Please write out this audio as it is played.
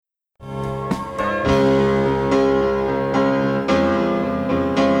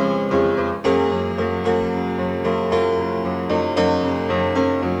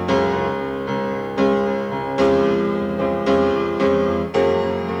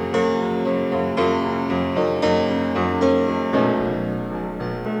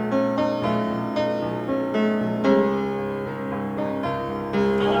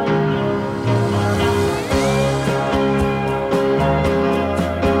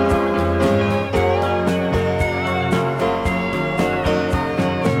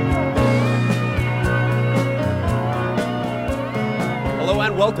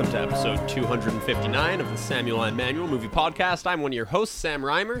Welcome to episode 259 of the Samuel and Manuel Movie Podcast. I'm one of your hosts, Sam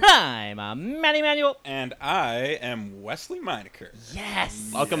Reimer. I'm Manny Manuel. And I am Wesley Minaker. Yes.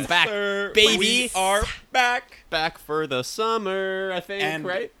 Welcome Yes, back, sir. baby. We are back. Back for the summer, I think, And,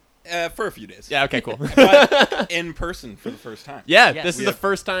 right? For a few days. Yeah, okay, cool. But in person for the first time. Yeah, Yes. this is the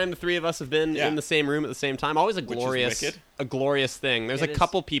first time the three of us have been Yeah. in the same room at the same time. Always a Which is glorious, wicked. thing. There's It a is.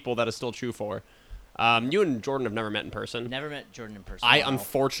 couple people that is still true for. You and Jordan have never met in person. Never met Jordan in person. I Wow.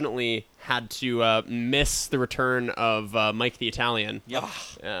 unfortunately had to miss the return of Mike the Italian. Yep.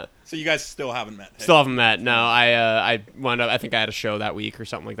 Yeah. So you guys still haven't met. Hey? Still haven't met. No, I wound up. I think I had a show that week or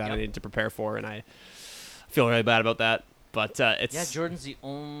something like that. Yep. I needed to prepare for, and I feel really bad about that. But it's Yeah, Jordan's the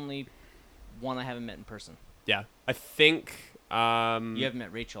only one I haven't met in person. yeah. I think. You haven't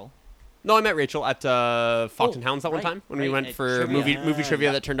met Rachel. No, I met Rachel at Fox Oh, and Hounds that one right, time when we right, went at for trivia. movie trivia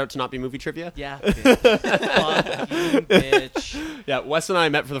Yeah. that turned out to not be movie trivia. Yeah. Fuck you, bitch. Yeah, Wes and I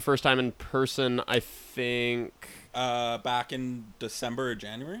met for the first time in person. I think. Back in December or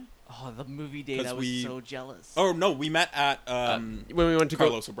January. Oh, the movie date. 'Cause I was we- so jealous. Oh no, we met at When we went to go.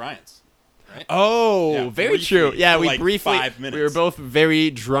 Carlos O'Brien's. Right? Oh, Yeah, very briefly, true. Yeah, for we like briefly. 5 minutes. We were both very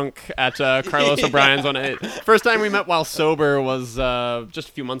drunk at Carlos Yeah. O'Brien's on it. First time we met while sober was just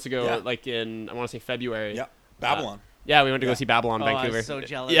a few months ago, Yeah. like in I want to say February. Yeah. Babylon. Yeah, we went to go Yeah. see Babylon, Oh, I Vancouver. was so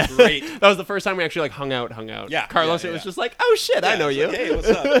jealous. Yeah, Great. that was the first time we actually like hung out. Yeah, Carlos, yeah, it was yeah. just like, oh shit, I Yeah, know it's you. like, hey, what's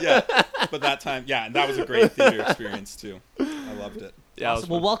up? Yeah. But that time, yeah, and that was a great theater experience too. I loved it. Yeah, it was Awesome.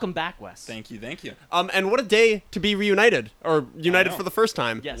 Well, fun. welcome back, Wes. Thank you. And what a day to be reunited or united know. for the first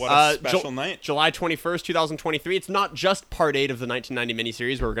time. Yes. What a special night. July 21st, 2023. It's not just part 8 of the 1990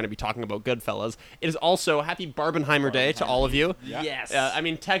 miniseries where we're going to be talking about Goodfellas. It is also Happy Barbenheimer Day to all of you. Yeah. Yes. I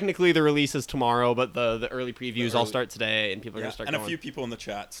mean, technically the release is tomorrow, but the early previews all early- start today, and people are Yeah. going to start And going. a few people in the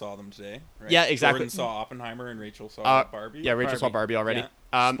chat saw them today. Right? Yeah, exactly. Jordan saw Oppenheimer and Rachel saw Barbie. Yeah, Rachel saw Barbie already.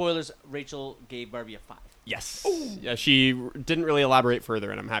 Yeah. Spoilers: Rachel gave Barbie a 5. Yes. Yeah, she didn't really elaborate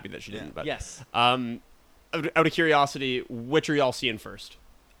further, and I'm happy that she didn't. Yeah. But Yes. out of curiosity, which are y'all seeing first?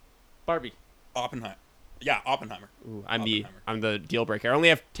 Barbie. Oppenheimer. Yeah, Oppenheimer. Ooh, Oppenheimer. I'm the deal breaker. I only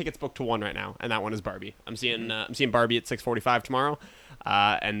have tickets booked to one right now, and that one is Barbie. I'm seeing Barbie at 6:45 tomorrow,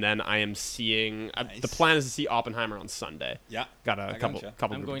 and then I am seeing. Nice. The plan is to see Oppenheimer on Sunday. Yeah. Got a I couple gotcha.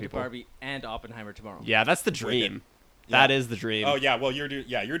 couple I'm group going of to people. Barbie and Oppenheimer tomorrow. Yeah, that's the dream. Wicked. That Yeah. is the dream. Oh yeah, well you're doing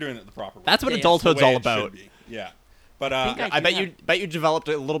it the proper way. That's what Yeah, adulthood's The way all it should about. be. Yeah. But I think I bet Yeah. you developed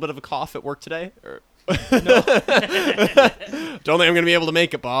a little bit of a cough at work today. Or... No. Don't think I'm gonna be able to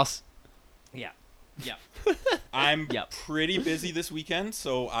make it, boss. Yeah. Yeah. I'm Yep. pretty busy this weekend,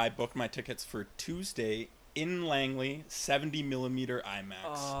 so I booked my tickets for Tuesday in Langley, 70mm IMAX.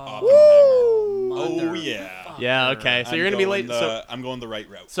 Oppenheimer. Oh yeah. Yeah. Okay. So you're gonna be late. I'm going the right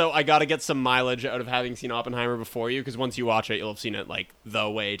route. So I gotta get some mileage out of having seen Oppenheimer before you, because once you watch it, you'll have seen it like the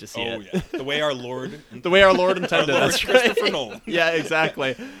way to see Oh it. yeah. The way our Lord The way our Lord intended. Lord That's right. Christopher Nolan. Yeah,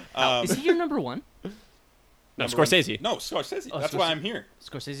 exactly. Is he your number one? No, Number one. Scorsese. No, Scorsese. Oh, That's Scorsese. why I'm here.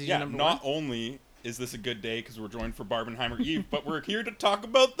 Scorsese's Yeah, your number not one? only is this a good day because we're joined for Barbenheimer Eve, but we're here to talk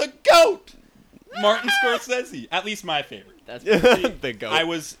about the GOAT, Martin Scorsese. At least my favorite. That's The goat. I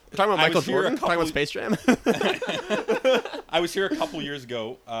was We're talking about I Michael was here a Jordan. Talking about couple- Space Jam. I was here a couple years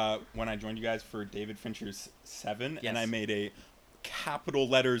ago when I joined you guys for David Fincher's Seven, Yes. and I made a capital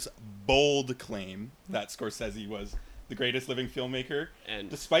letters bold claim that Scorsese was the greatest living filmmaker, And-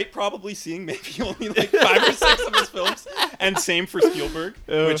 despite probably seeing maybe only like 5 or 6 of his films. And same for Spielberg,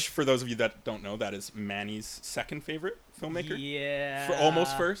 which for those of you that don't know, that is Manny's second favorite filmmaker. Yeah. For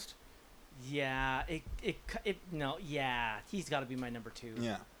almost first. Yeah. No. Yeah. He's got to be my number 2.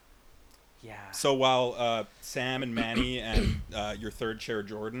 Yeah. Yeah. So while Sam and Manny and your third chair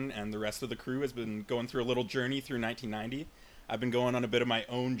Jordan and the rest of the crew has been going through a little journey through 1990, I've been going on a bit of my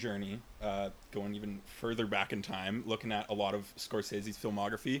own journey, going even further back in time, looking at a lot of Scorsese's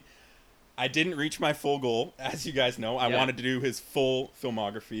filmography. I didn't reach my full goal, as you guys know. I Yeah. wanted to do his full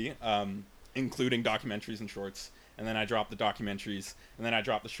filmography, including documentaries and shorts. And then I dropped the documentaries, and then I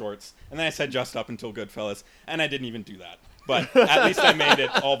dropped the shorts, and then I said just up until Goodfellas, and I didn't even do that. But at least I made it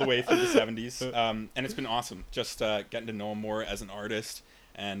all the way through the 70s, and it's been awesome just getting to know him more as an artist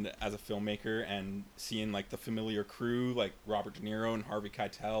and as a filmmaker, and seeing like the familiar crew like Robert De Niro and Harvey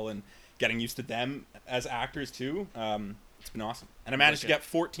Keitel, and getting used to them as actors too. It's been awesome, and I managed to get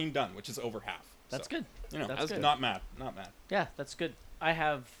 14 done, which is over half. That's So, good. You know, That's good. not mad. Yeah, that's good.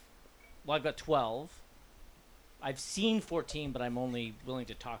 I've got 12. I've seen 14, but I'm only willing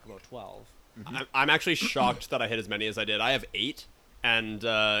to talk about 12. I'm actually shocked that I hit as many as I did. I have 8, and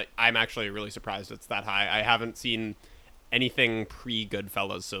I'm actually really surprised it's that high. I haven't seen anything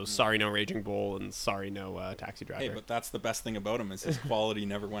pre-Goodfellas. So sorry, no Raging Bull, and sorry, no Taxi Driver. Hey, but that's the best thing about him is his quality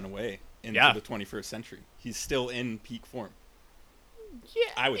never went away into Yeah. the 21st century. He's still in peak form. yeah,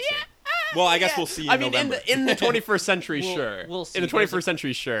 I would say. Well, I guess we'll see in November. in the 21st century, We'll- sure. we'll see. In the 21st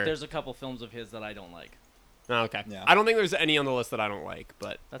century, sure. There's a couple films of his that I don't like. Oh, okay. Yeah. I don't think there's any on the list that I don't like,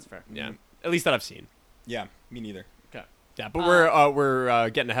 but That's fair. yeah, at least that I've seen. Yeah, me neither. Okay. Yeah, but we're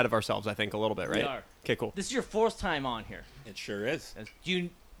getting ahead of ourselves, I think, a little bit, right? We are. Okay, cool. This is your 4th time on here. It sure is.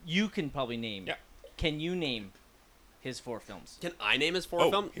 You can probably name. Yeah. Can you name his 4 films? Can I name his 4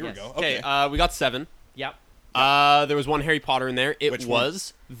 Oh, film? here Yes. we go. Okay, Okay. we got 7. Yep. There was one Harry Potter in there. It Which one?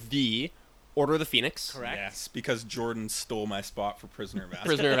 was the Order of the Phoenix. Correct. Yes, because Jordan stole my spot for Prisoner of Azkaban.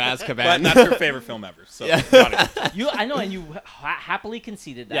 Prisoner of But Azkaban. that's her favorite film ever. So Yeah. got it. I know, and you happily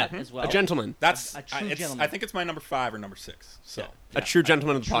conceded that as well. A gentleman. That's A true it's, gentleman. I think it's my number 5 or number 6. So Yeah. A true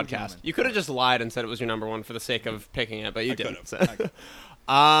gentleman of the True podcast. gentleman. You could have just lied and said it was your number 1 for the sake of picking it, but you I didn't. could've. So. I could've.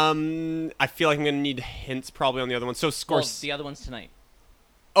 I feel like I'm gonna need hints probably on the other one. So Well, Scorsese. the other one's tonight.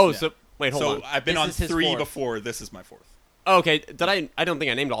 Oh, Yeah. so wait, hold so on. I've been This on is his 3 4th. before. This is my 4th. Oh, okay, did I don't think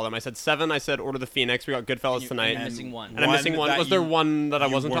I named all of them. I said 7. I said Order of the Phoenix. We got Goodfellas You- tonight. you're missing one. And I'm missing one. that Was there you- one that I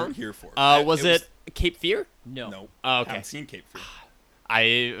you wasn't weren't on? here for? Was it Cape Fear? No. No. Oh, okay. Haven't seen Cape Fear.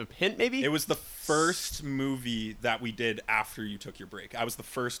 I hint maybe. It was the first movie that we did after you took your break. I was the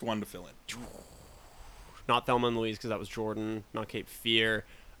first one to fill in. Not Thelma and Louise because that was Jordan. Not Cape Fear.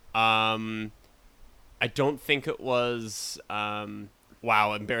 I don't think it was.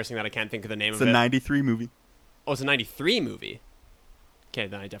 Wow, embarrassing that I can't think of the name of it. '93 movie. Oh, it's a '93 movie. Okay,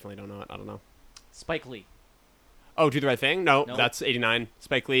 then I definitely don't know it. I don't know. Spike Lee. Oh, Do the Right Thing? No, Nope. that's '89.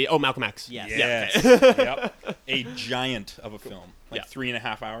 Spike Lee. Oh, Malcolm X. Yes. Yes. Yep. A giant of a film. Like Yeah.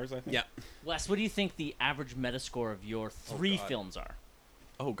 3.5 hours, I think. Yeah. Wes, what do you think the average Metascore of your 3 God. films are?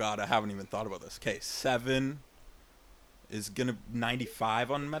 Oh God, I haven't even thought about this. Okay, 7 is gonna 95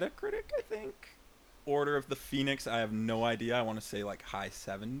 on Metacritic, I think. Order of the Phoenix, I have no idea. I want to say like high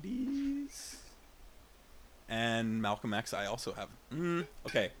 70s. And Malcolm X, I also have.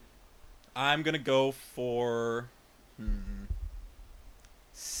 Okay, I'm gonna go for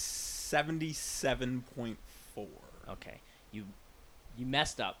 77.4. Okay. You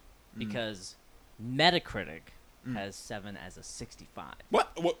messed up Mm. because Metacritic has 7 as a 65.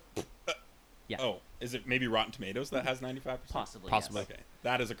 What? Yeah. Oh, is it maybe Rotten Tomatoes that has 95%? Possibly. Possibly. Yes. Okay,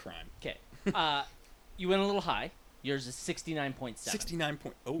 that is a crime. Okay. You went a little high. Yours is 69.7. 69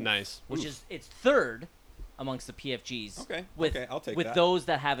 point. Oh, Nice. Which is it's third amongst the PFGs. Okay, With, okay, I'll take with that. those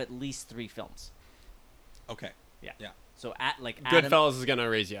that have at least 3 films. Okay. Yeah. Yeah. So at like Adam, Goodfellas is gonna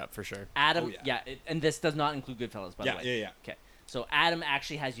raise you up for sure. Adam, Oh, yeah. and this does not include Goodfellas, by Yeah, the way. yeah, yeah. Okay, so Adam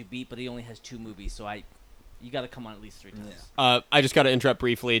actually has you beat, but he only has 2 movies, so you got to come on at least 3 times. Yeah. I just got to interrupt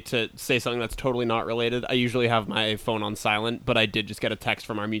briefly to say something that's totally not related. I usually have my phone on silent, but I did just get a text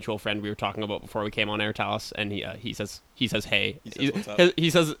from our mutual friend we were talking about before we came on air, Talis, and he says hey. He says, "What's up?" He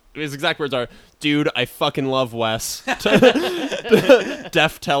says his exact words are, "Dude, I fucking love Wes."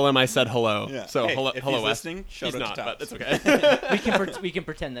 Def, tell him I said hello. Yeah. So Hey, hello, if hello, he's Wes. listening, shout He's out to not, but Talis. it's okay. We can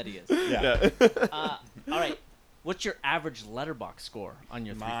pretend that he is. Yeah. All right, what's your average letterbox score on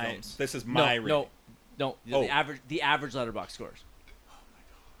your 3 films? This is my rating. No. Oh. The average letterbox scores.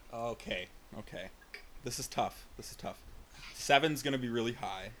 Okay. This is tough. 7's gonna be really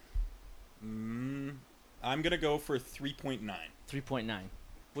high. I'm gonna go for 3.9. 3.9.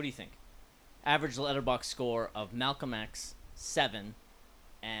 What do you think? Average letterbox score of Malcolm X, 7,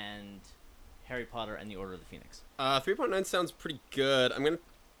 and Harry Potter and the Order of the Phoenix. 3.9 sounds pretty good. I'm gonna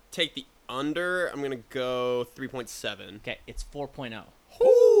take the under. I'm gonna go 3.7. Okay, it's 4.0.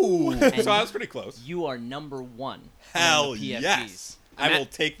 Ooh. And So I was pretty close. You are number 1. Hell among the PFGs. yes. I will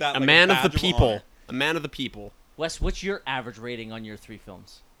take that. A like man a of the badge people. honor. A man of the people. Wes, what's your average rating on your 3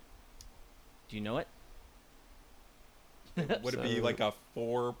 films? Do you know it? Would it be So- like a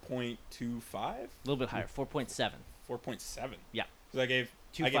 4.25? A little bit higher, 4.7. 4.7. Yeah. Because I gave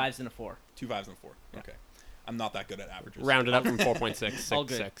 2 I gave 5s and a 4. 2 5s and a 4. Yeah. Okay. I'm not that good at averages. Rounded up from 4.6. All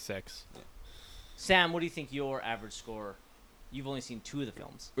good. 6. Sam, what do you think your average score? You've only seen 2 of the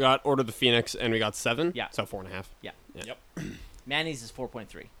films. We got Order of the Phoenix and we got 7. Yeah. So 4.5. Yeah. Yep. Manny's is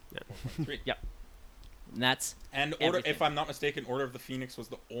 4.3. 3. Yep. And that's And Everything. if I'm not mistaken, Order of the Phoenix was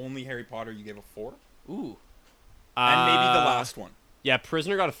the only Harry Potter you gave a 4, ooh. and maybe the last one. Yeah,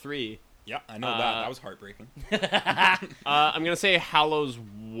 Prisoner got a 3. Yeah, I know that. That was heartbreaking. I'm gonna say Hallows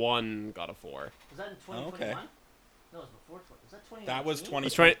 1 got a 4. Was that in 2021? Okay. No, it was before 20. Was that 2019? That was 20.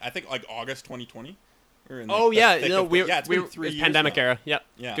 It's 20 I think like August 2020. We were in, Oh like, the yeah, thick no, of the- it's been we 3 it's years pandemic now. era. Yep.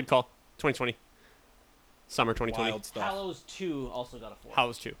 Yeah. Good call. 2020. Summer 2020. Wild stuff. Hallows 2 also got a 4.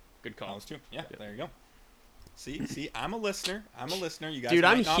 Hallows 2. Good call. Hallows too. Yeah, Yeah. there you go. See, I'm a listener. You guys Dude,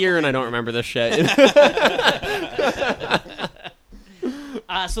 might I'm not here and I believe don't me. remember this shit.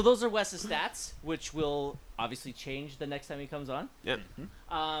 So those are Wes's stats, which will obviously change the next time he comes on. Yep.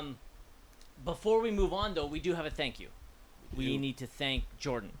 Before we move on, though, we do have a thank you. We do. need to thank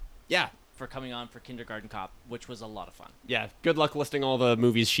Jordan Yeah. for coming on for Kindergarten Cop, which was a lot of fun. Yeah. Good luck listing all the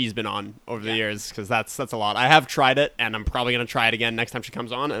movies she's been on over the Yeah. years, because that's a lot. I have tried it, and I'm probably gonna try it again next time she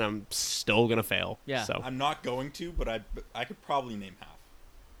comes on, and I'm still gonna fail. Yeah. So. I'm not going to, but I could probably name half.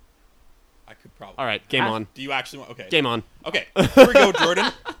 I could probably. All right. Game Half- on. Do you actually want? Okay. Game on. Okay. Here we go,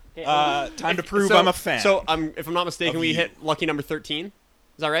 Jordan. Okay, Time to prove So- I'm a fan. So, if I'm not mistaken, Of we you. hit lucky number 13. Is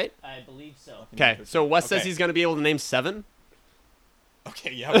that right? I believe so. Okay. So Wes says Okay. he's gonna be able to name 7.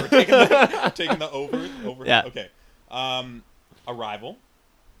 Okay, yeah, we're taking the over. Yeah. Okay. Arrival,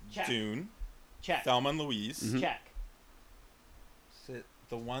 Check. Dune, Check. Thelma and Louise. Check. Is it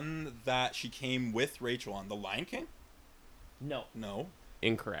the one that she came with Rachel on? The Lion King? No. No.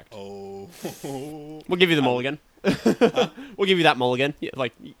 Incorrect. Oh. We'll give you the mulligan. We'll give you that mulligan. Yeah,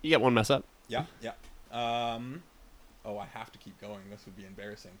 like you get one mess up. Yeah. Oh, I have to keep going. This would be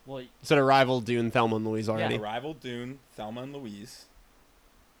embarrassing. Well, You said Arrival, Dune, Thelma and Louise already. Arrival, Dune, Thelma and Louise.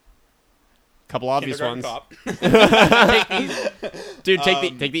 Couple obvious Kindergarten ones. Cop. Dude,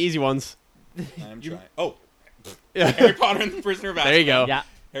 take the easy ones. I'm trying. Oh, Yeah. Harry Potter and the Prisoner of Azkaban. There you go. yeah.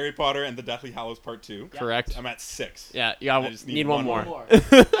 Harry Potter and the Deathly Hallows Part 2. Correct. I'm at 6. Yeah, you I just need one more. More.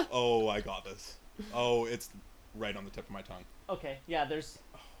 Oh, I got this. Oh, it's right on the tip of my tongue. Okay. Yeah.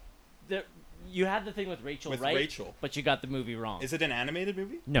 There. You had the thing with Rachel, With right? Rachel. But you got the movie wrong. Is it an animated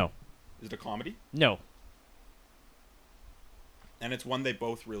movie? No. Is it a comedy? No. And it's one they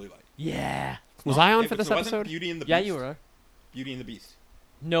both really like. Yeah. Was I on If for this it wasn't episode? Beauty and the Beast. Yeah, you were. Beauty and the Beast.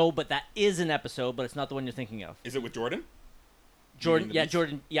 No, but that is an episode, but it's not the one you're thinking of. Is it with Jordan? Jordan. the Yeah, Beast.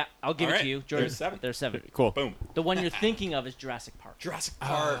 Jordan. Yeah, I'll give All it right, to you. Jordan. there's 7. There's 7. Cool. Boom. The one you're thinking of is Jurassic Park. Jurassic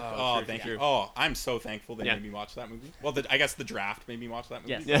Park. Oh, Oh, true, thank true. you. Oh, I'm so thankful they Yeah. made me watch that movie. Well, I guess the draft made me watch that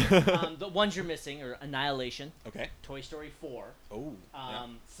movie. Yes. Yeah. The ones you're missing are Annihilation, Okay. Toy Story 4, Oh. Yeah.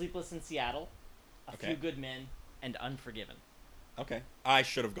 Sleepless in Seattle, A Okay. Few Good Men, and Unforgiven. Okay. I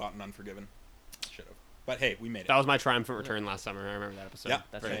should have gotten Unforgiven. Should have. But hey, we made it. That was my triumphant return last summer. I remember that episode. Yeah,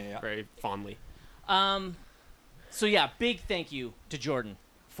 that's very, right. Yeah. very fondly. So yeah, big thank you to Jordan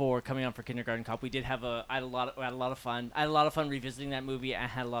for coming on for Kindergarten Cop. We did have I had a lot of fun. I had a lot of fun revisiting that movie. I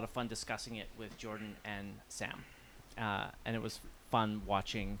had a lot of fun discussing it with Jordan and Sam, and it was fun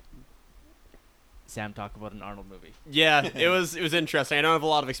watching Sam talk about an Arnold movie. Yeah, it was interesting. I don't have a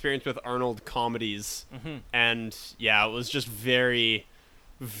lot of experience with Arnold comedies, Mm-hmm. and yeah, it was just very,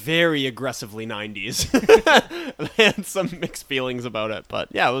 very aggressively 90s. I had some mixed feelings about it, but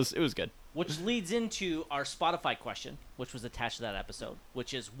yeah, it was good. Which leads into our Spotify question, which was attached to that episode,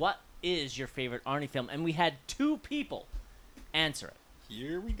 which is, what is your favorite Arnie film? And we had 2 people answer it,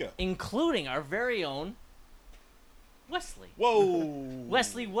 Here we go. including our very own Wesley. Whoa.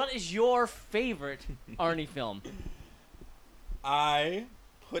 Wesley, what is your favorite Arnie film? I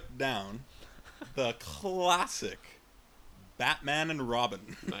put down the classic Batman and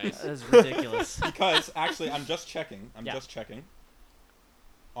Robin. Nice. That is ridiculous. Because actually, I'm just checking. Yeah.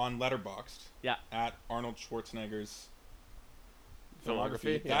 On Letterboxd Yeah. at Arnold Schwarzenegger's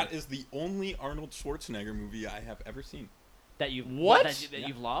Filmography? That is the only Arnold Schwarzenegger movie I have ever seen. That you've What? That Yeah.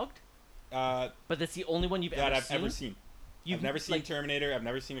 you've logged? That But that's the only one you've I've ever seen. You've I've never seen like, Terminator. I've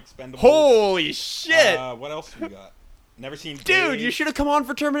never seen Expendables. Holy shit! What else we got? Never seen. Dude, Blade. you should have come on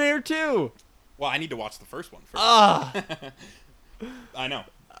for Terminator 2. Well, I need to watch the first one first. Ah, I know.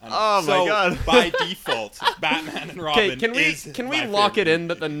 Oh my So, God. by default, Batman and Robin. okay. Can we my lock it favorite in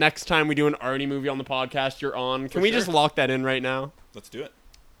that the movie. next time we do an Arnie movie on the podcast, you're on? Can For we sure. just lock that in right now? Let's do it.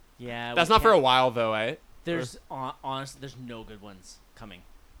 Yeah. That's we not for a can't- while though, eh? There's honestly, there's no good ones coming.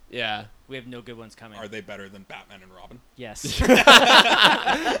 Yeah. We have no good ones coming. Are they better than Batman and Robin? Yes.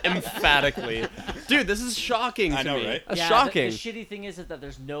 Emphatically, dude, this is shocking to I know, me. right? That's Yeah, shocking. The shitty thing is that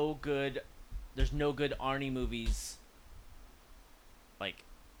there's no good Arnie movies. Like,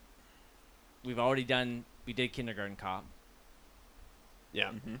 we did Kindergarten Cop, yeah.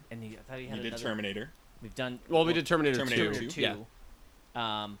 Mm-hmm. and I thought he We had did another. Terminator. We've done. Well, we did Terminator, Terminator 2. 2.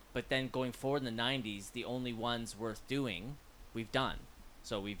 Yeah. But then going forward in the 90s, the only ones worth doing, we've done.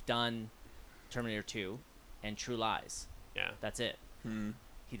 So we've done Terminator 2 and True Lies. Yeah. That's it. Hmm.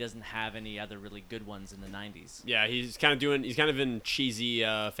 He doesn't have any other really good ones in the 90s. Yeah, he's kind of in cheesy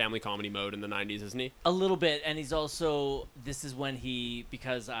family comedy mode in the 90s, isn't he? A little bit, and he's also, this is when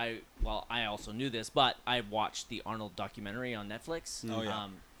because I also knew this, but I watched the Arnold documentary on Netflix. Oh, yeah.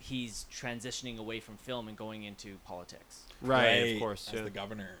 He's transitioning away from film and going into politics. Right, of course. As Yeah. the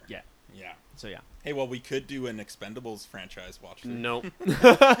governor. Yeah. Yeah. So yeah. Hey, well, we could do an Expendables franchise watch. Nope.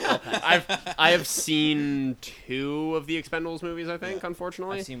 I have seen 2 of the Expendables movies, I think,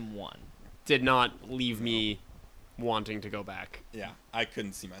 unfortunately. I've seen 1. Did not leave me wanting to go back. Yeah, I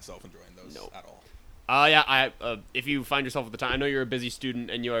couldn't see myself enjoying those at all. If you find yourself at the time, I know you're a busy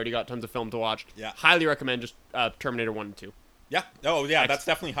student and you already got tons of film to watch. Yeah. Highly recommend just Terminator 1 and 2. Yeah. Oh, yeah, that's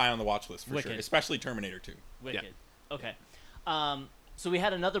definitely high on the watch list for Wicked. sure, especially Terminator 2. Wicked. Yeah. Okay. So we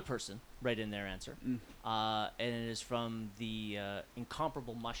had another person write in their answer, and it is from the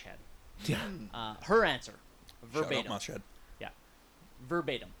incomparable Mushhead. Yeah. Her answer, verbatim. Shout out Mushhead. Yeah,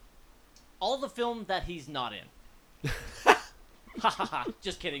 verbatim. All the film that he's not in. Ha ha ha!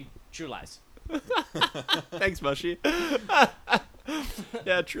 Just kidding. True Lies. Thanks, Mushy.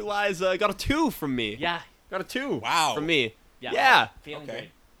 Yeah, True Lies got a 2 from me. Yeah. Got a 2. Wow. From me. Yeah. Yeah. Feeling Okay.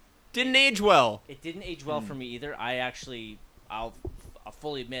 great. Didn't age well. It didn't age well for me either. I'll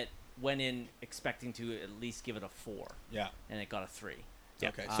fully admit, went in expecting to at least give it a 4, Yeah. and it got a 3. Yeah.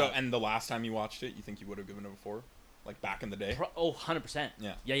 Okay. So, and the last time you watched it, you think you would have given it a 4? Like back in the day? 100%.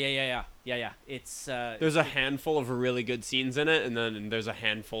 Yeah. Yeah. It's There's a handful of really good scenes in it, and then there's a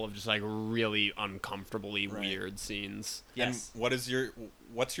handful of just like really uncomfortably weird scenes. yes. And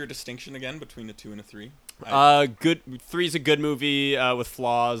what's your distinction again between a 2 and a 3? Good. 3's a good movie with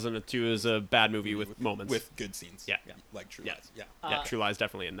flaws, and a 2 is a bad movie with moments. With good scenes. Yeah. Like True Yeah. Lies. Yeah. Yeah, True Lies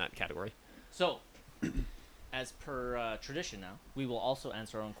definitely in that category. So, as per tradition now, we will also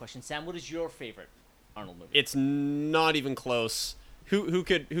answer our own question. Sam, what is your favorite Arnold movie? It's not even close. Who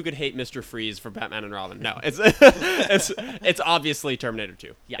could hate Mr. Freeze for Batman and Robin? No, it's it's obviously Terminator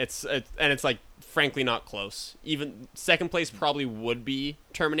 2. Yeah. It's like frankly not close. Even second place probably would be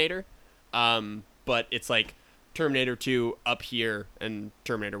Terminator, but it's like Terminator 2 up here and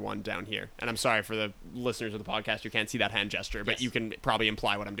Terminator 1 down here. And I'm sorry for the listeners of the podcast who can't see that hand gesture, but Yes. you can probably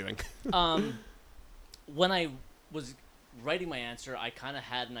imply what I'm doing. When I was writing my answer, I kind of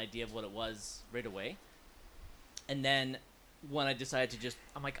had an idea of what it was right away. And then when I decided to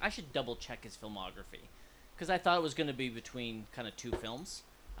I'm like, I should double check his filmography. Because I thought it was going to be between kind of 2 films.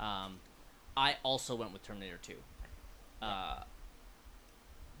 I also went with Terminator 2.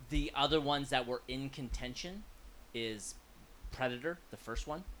 The other ones that were in contention is Predator, the first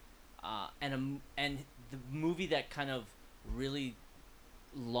one. And the movie that kind of really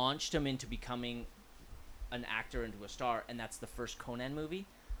launched him into becoming an actor, into a star, and that's the first Conan movie.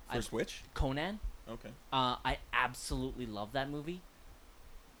 First which? Conan. Okay. I absolutely love that movie.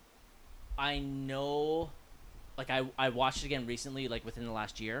 I know, like, I watched it again recently, like within the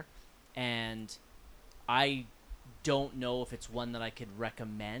last year, and I don't know if it's one that I could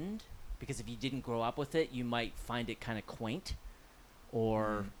recommend, because if you didn't grow up with it, you might find it kind of quaint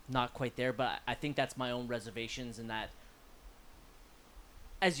or not quite there. But I think that's my own reservations in that,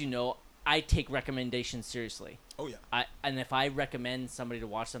 as you know, I take recommendations seriously. Oh, yeah. And if I recommend somebody to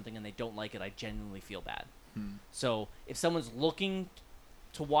watch something and they don't like it, I genuinely feel bad. So if someone's looking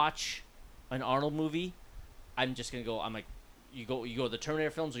to watch an Arnold movie, I'm just gonna go. I'm like, you go the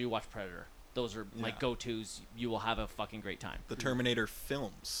Terminator films or you watch Predator. Those are my go-tos. You will have a fucking great time. The Terminator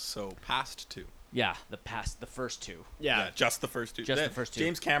films, so past 2. Yeah, the first 2. Yeah. Just the first 2. Just the first 2.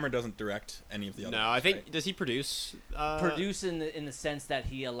 James Cameron doesn't direct any of the other No, ones, I think right? does he produce? Produce in the sense that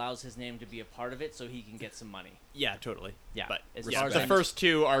he allows his name to be a part of it, so he can get some money. Yeah, totally. Yeah, But as yeah, far as the I'm- first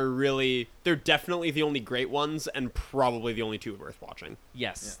 2 are really, they're definitely the only great ones and probably the only 2 worth watching.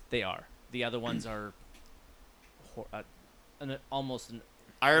 Yes, they are. The other ones are almost.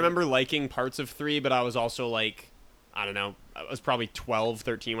 I remember liking parts of 3, but I was also like, I don't know, I was probably 12,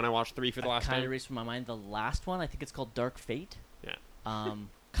 13 when I watched 3 for the last kind of time. erased from my mind. The last one, I think it's called Dark Fate. Yeah.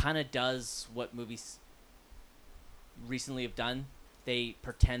 Kind of does what movies recently have done. They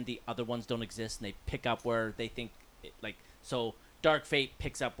pretend the other ones don't exist, and they pick up where they think, so Dark Fate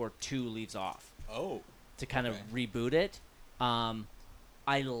picks up where 2 leaves off. Oh. To kind of reboot it.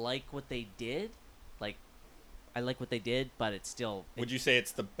 I like what they did. But it's still. Would you say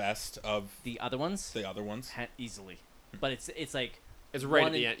it's the best of the other ones? the other ones? Easily. But it's like. It's right at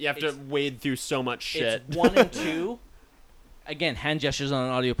one the and- end. You have to wade through so much shit. It's 1 and 2. Again, hand gestures on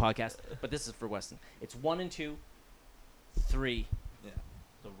an audio podcast, but this is for Weston. It's 1 and 2, 3, Yeah.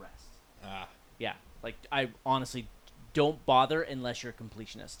 the rest. Ah. Yeah, like I honestly don't bother unless you're a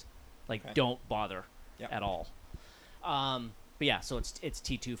completionist. Like, Okay. don't bother Yep. at all. But yeah, so it's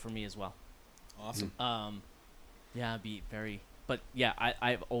T2 for me as well. Awesome. Yeah, it'd be very. But yeah,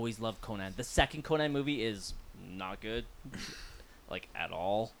 I've always loved Conan. The second Conan movie is not good, like at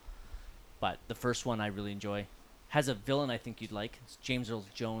all. But the first one I really enjoy. Has a villain I think you'd like. It's James Earl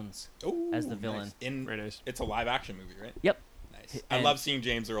Jones Ooh, as the villain. Nice. Very nice. It's a live action movie, right? Yep. Nice. I And love seeing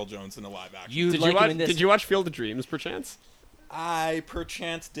James Earl Jones in a live action. You Did like you him watch? in this? Did you watch Field of Dreams, perchance? I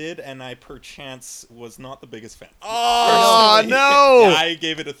perchance did, and I perchance was not the biggest fan. Oh Personally. no! Yeah, I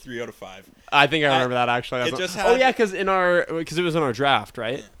gave it a 3 out of 5. I think I remember that actually. it just oh had- yeah, because it was in our draft,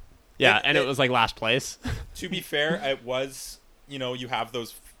 right? Yeah, and it was like last place. To be fair, it was, you have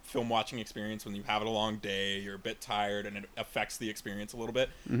those film watching experience when you have a long day, you're a bit tired, and it affects the experience a little bit.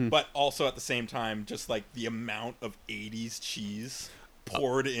 But also at the same time, just like the amount of 80s cheese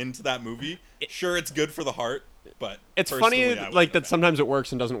poured into that movie. Sure, it's good for the heart, but It's personally, funny I wasn't like a that fan. sometimes it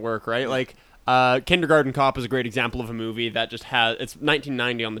works and doesn't work, right? Like Kindergarten Cop is a great example of a movie that just has it's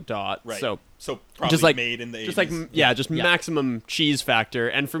 1990 on the dot. Right. So probably just like made in the 80s. just like just maximum cheese factor,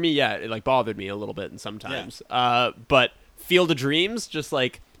 and for me, it like bothered me a little bit sometimes. But Field of Dreams, just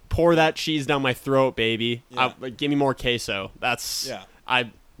like pour that cheese down my throat, baby. Yeah. Like, give me more queso. That's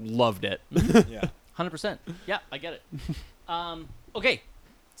I loved it. yeah. 100%. Yeah, I get it. Okay,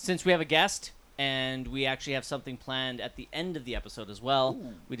 since we have a guest and we actually have something planned at the end of the episode as well,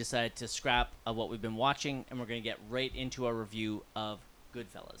 we decided to scrap what we've been watching, and we're going to get right into our review of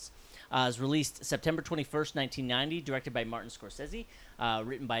Goodfellas. It was released September 21st, 1990, directed by Martin Scorsese,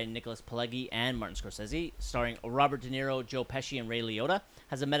 written by Nicholas Pileggi and Martin Scorsese, starring Robert De Niro, Joe Pesci, and Ray Liotta.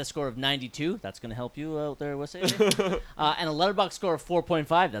 Has a Metascore of 92. That's going to help you out there, Wes. And a Letterboxd score of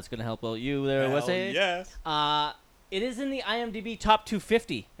 4.5. That's going to help out you there, Wes. Yes. It is in the IMDb top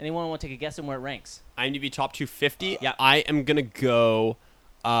 250. Anyone want to take a guess on where it ranks? IMDb top 250. Yeah. I am gonna go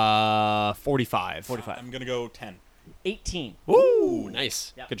 45. 45. I'm going to go 10. 18. Ooh,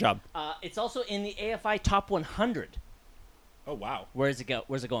 nice. Yep. Good job. It's also in the AFI top 100. Oh, wow. Where's it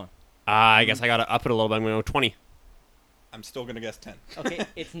going? I guess I gotta up it a little bit. I'm gonna go 20. I'm still going to guess 10. Okay,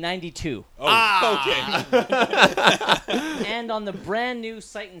 it's 92. Oh, okay. And on the brand new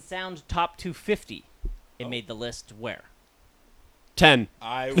Sight and Sound top 250, it made the list where? 10.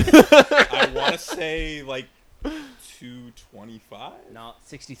 I want to say like 225. No,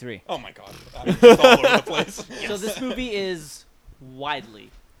 63. Oh my god, it's all over the place. So this movie is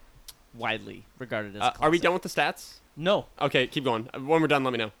widely regarded as a Are we classic. done with the stats? No. Okay, keep going. When we're done,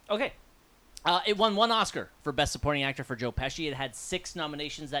 let me know. Okay. It won 1 Oscar for Best Supporting Actor for Joe Pesci. It had 6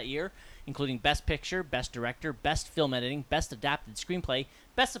 nominations that year, including Best Picture, Best Director, Best Film Editing, Best Adapted Screenplay,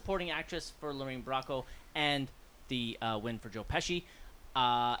 Best Supporting Actress for Lorraine Bracco, and the win for Joe Pesci.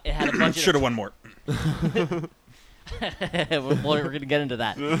 It had a budget. Should have won more. We're going to get into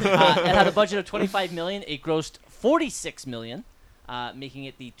that. It had a budget of $25 million. It grossed $46 million, making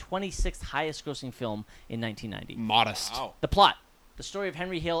it the 26th highest-grossing film in 1990. Modest. Wow. The plot. The story of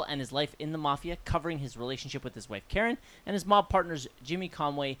Henry Hill and his life in the Mafia, covering his relationship with his wife Karen and his mob partners Jimmy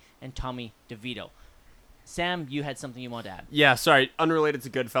Conway and Tommy DeVito. Sam, you had something you wanted to add. Yeah, sorry, unrelated to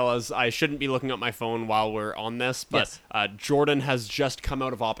Goodfellas. I shouldn't be looking at my phone while we're on this, but Jordan has just come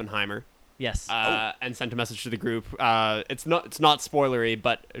out of Oppenheimer. Yes. And sent a message to the group. It's not spoilery,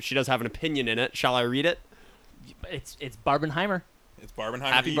 but she does have an opinion in it. Shall I read it? It's Barbenheimer. It's Barbenheimer.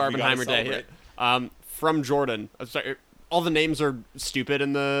 Happy Eve. We gotta Barbenheimer Day. celebrate. From Jordan. Sorry, all the names are stupid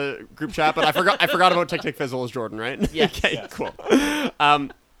in the group chat, but I forgot about Tick Tick Fizzle as Jordan, right? Yes. Okay, Yes. cool.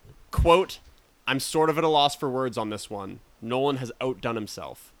 Quote, I'm sort of at a loss for words on this one. Nolan has outdone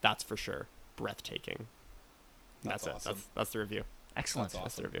himself. That's for sure. Breathtaking. That's it. awesome. That's the review. Excellent. That's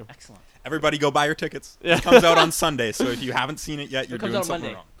That's the review. Excellent. Everybody go buy your tickets. Yeah. It comes out on Sunday, so if you haven't seen it yet, you're comes doing out something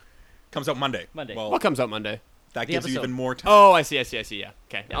Monday. wrong. Comes out Monday. Monday. Well, What comes out Monday? that The gives you episode. even more time. Oh, I see. Yeah. Okay.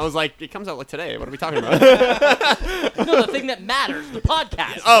 Yes. I was like, it comes out like today. What are we talking about? No, the thing that matters, the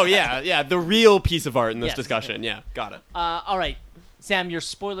podcast. Oh, yeah. The real piece of art in this Yes. discussion. Yeah, got it. All right. Sam, your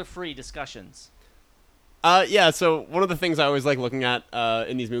spoiler-free discussions. Yeah, so one of the things I always like looking at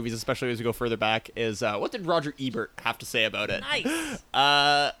in these movies, especially as we go further back, is what did Roger Ebert have to say about it? Nice.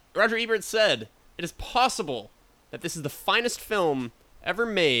 Roger Ebert said, it is possible that this is the finest film ever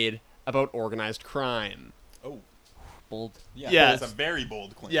made about organized crime. Oh, Bold. Yeah. That's a very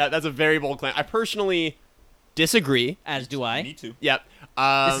bold claim. Yeah, that's a very bold claim. I personally disagree. As do I. Me too. Yep.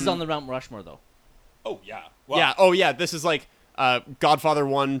 This is on the Mount Rushmore, though. Oh, yeah. Well, Yeah. Oh, yeah. This is like Godfather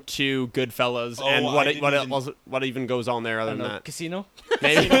 1, 2, Goodfellas, Oh, and I didn't even- what even goes on there other than that? Casino?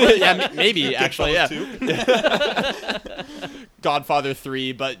 Maybe, yeah, maybe actually, yeah. Goodfellas 2. Godfather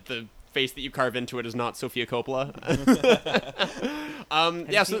 3, but the face that you carve into it is not Sofia Coppola.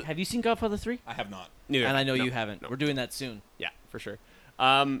 Have you seen Godfather 3? I have not. Neither. And I know No, you haven't. no. We're doing that soon. Yeah, for sure.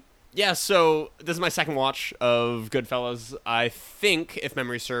 Yeah, so this is my second watch of Goodfellas. I think, if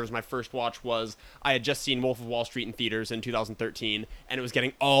memory serves, my first watch was I had just seen Wolf of Wall Street in theaters in 2013, and it was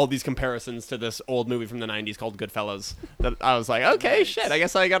getting all these comparisons to this old movie from the 90s called Goodfellas. That I was like, okay, shit, I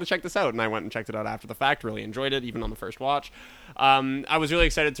guess I got to check this out. And I went and checked it out after the fact, really enjoyed it, even on the first watch. I was really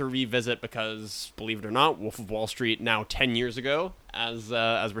excited to revisit because, believe it or not, Wolf of Wall Street now 10 years ago, as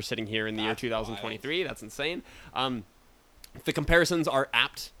we're sitting here in the year 2023. Wild. That's insane. The comparisons are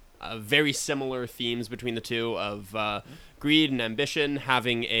apt. Very similar themes between the two of greed and ambition,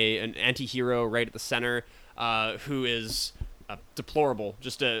 having an anti-hero right at the center who is deplorable,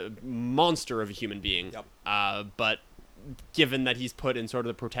 just a monster of a human being. Yep. But given that he's put in sort of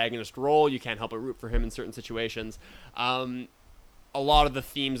the protagonist role, you can't help but root for him in certain situations. A lot of the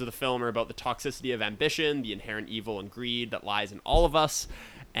themes of the film are about the toxicity of ambition, the inherent evil and greed that lies in all of us,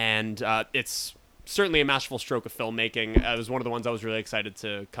 and it's certainly a masterful stroke of filmmaking. It was one of the ones I was really excited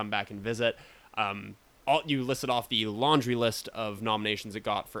to come back and visit. You listed off the laundry list of nominations it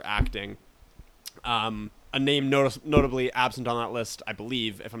got for acting. A name notably absent on that list, I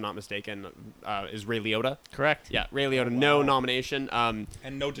believe, if I'm not mistaken, is Ray Liotta. Correct. Yeah, Ray Liotta, no nomination. And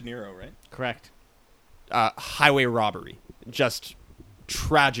no De Niro, right? Correct. Highway robbery. Just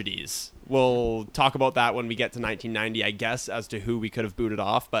tragedies. We'll talk about that when we get to 1990, I guess, as to who we could have booted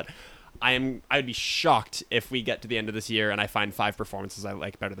off, but I'd be shocked if we get to the end of this year and I find 5 performances I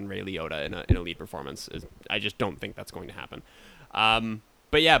like better than Ray Liotta in a lead performance. I just don't think that's going to happen.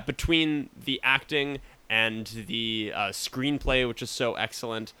 But yeah, between the acting and the screenplay, which is so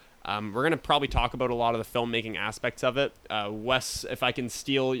excellent, we're going to probably talk about a lot of the filmmaking aspects of it. Wes, if I can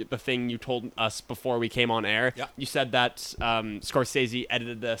steal the thing you told us before we came on air, you said that Scorsese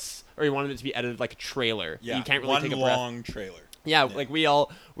edited this, or he wanted it to be edited like a trailer. Yeah, you can't really take a breath. One long trailer. Yeah, like we all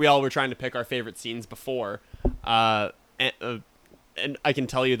were trying to pick our favorite scenes before, and I can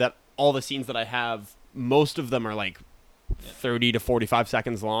tell you that all the scenes that I have, most of them are like 30 to 45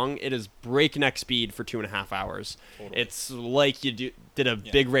 seconds long. It is breakneck speed for 2.5 hours. Totally. It's like you did a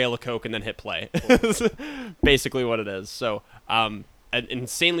big rail of coke and then hit play. Totally. Basically what it is. So, an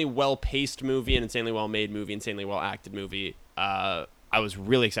insanely well-paced movie, an insanely well-made movie, insanely well-acted movie. I was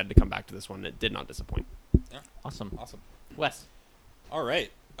really excited to come back to this one. It did not disappoint. Yeah. Awesome. Wes. All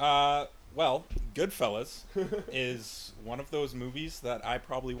right. Well, Goodfellas is one of those movies that I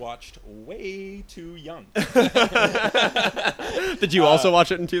probably watched way too young. Did you also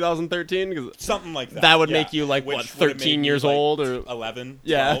watch it in 2013? Something like that. That would make you like, what, 13 years old? Or 11,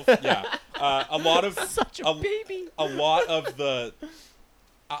 12? Yeah. A lot of... Such a baby. A lot of the...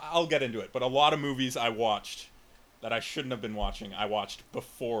 I'll get into it, but a lot of movies I watched that I shouldn't have been watching, I watched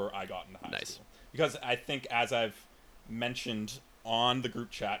before I got into high school. Because I think, as I've mentioned on the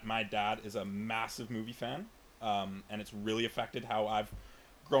group chat, my dad is a massive movie fan, and it's really affected how I've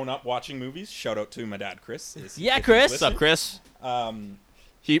grown up watching movies. Shout out to my dad, Chris. Chris. What's up, Chris?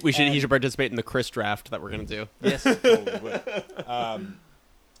 He should participate in the Chris draft that we're gonna do. Yes, totally would.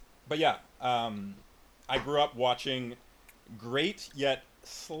 But yeah, I grew up watching great yet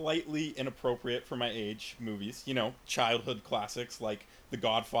slightly inappropriate for my age movies. You know, childhood classics like The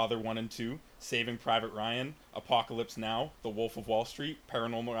Godfather 1 and 2, Saving Private Ryan, Apocalypse Now, The Wolf of Wall Street,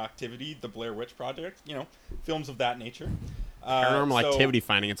 Paranormal Activity, The Blair Witch Project, you know, films of that nature. Paranormal Activity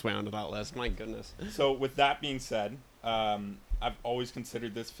finding its way onto that list. My goodness. So with that being said, I've always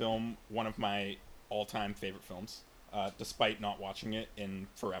considered this film one of my all-time favorite films, despite not watching it in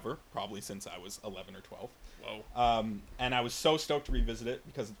forever, probably since I was 11 or 12. Whoa. And I was so stoked to revisit it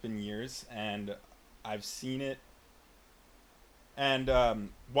because it's been years, and I've seen it.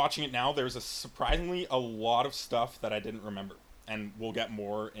 And watching it now, there's surprisingly a lot of stuff that I didn't remember. And we'll get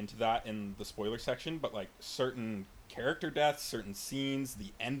more into that in the spoiler section, but like certain character deaths, certain scenes,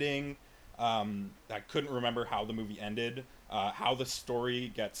 the ending, I couldn't remember how the movie ended, how the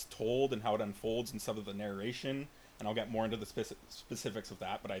story gets told and how it unfolds and some of the narration. And I'll get more into the specifics of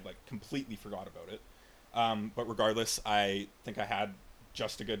that, but I like completely forgot about it. But regardless, I think I had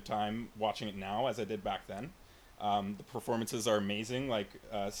just a good time watching it now as I did back then. The performances are amazing, like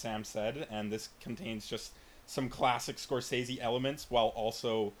Sam said, and this contains just some classic Scorsese elements while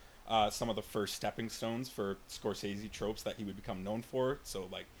also some of the first stepping stones for Scorsese tropes that he would become known for. So,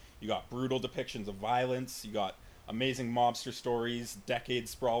 like, you got brutal depictions of violence, you got amazing mobster stories,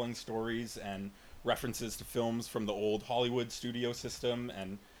 decade-sprawling stories, and references to films from the old Hollywood studio system,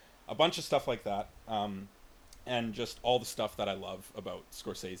 and a bunch of stuff like that. And just all the stuff that I love about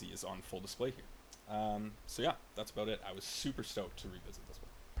Scorsese is on full display here. So yeah, that's about it. I was super stoked to revisit this one.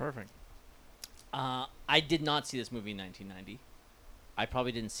 Perfect. I did not see this movie in 1990. I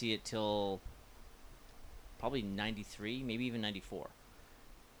probably didn't see it till probably 93, maybe even 94.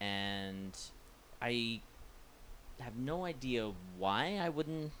 and I have no idea why I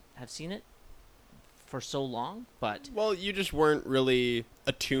wouldn't have seen it for so long, but Well, you just weren't really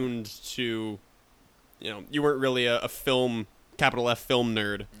attuned to, you weren't really a film, capital F film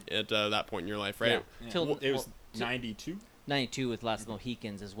nerd at that point in your life, right? Yeah. Yeah. Till- It was well, 92. 92 with Last of the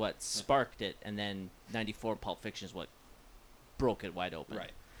Mohicans is what sparked it, and then 94 Pulp Fiction is what broke it wide open.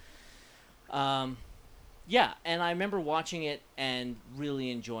 Right. Yeah, and I remember watching it and really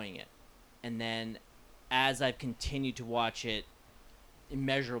enjoying it. And then as I've continued to watch it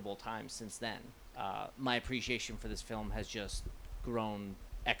immeasurable times since then, my appreciation for this film has just grown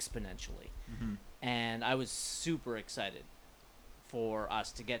exponentially. Mm-hmm. And I was super excited for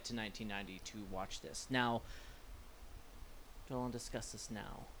us to get to 1990 to watch this. Now, do I want to discuss this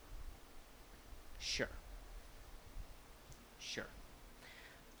now? Sure.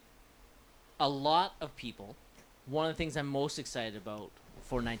 A lot of people, one of the things I'm most excited about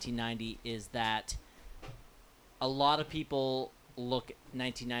for 1990 is that a lot of people look at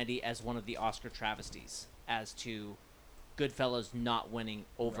 1990 as one of the Oscar travesties as to Goodfellas not winning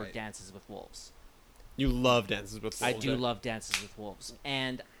over Right. Dances with Wolves. You love Dances with Wolves. I do love Dances with Wolves,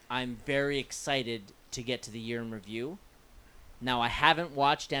 and I'm very excited to get to the year in review. Now, I haven't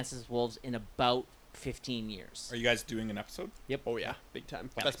watched Dances with Wolves in about 15 years. Are you guys doing an episode? Oh, yeah. Big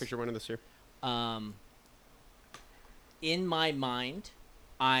time. Yes. Best Picture winner this year. In my mind,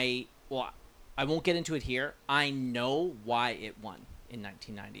 I won't get into it here. I know why it won in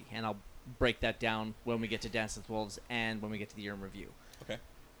 1990, and I'll break that down when we get to Dances with Wolves and when we get to the year in review. Okay.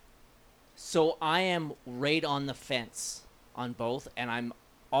 So I am right on the fence on both, and I'm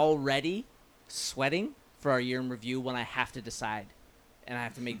already sweating for our year in review when I have to decide, and I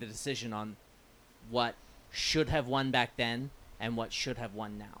have to make the decision on what should have won back then and what should have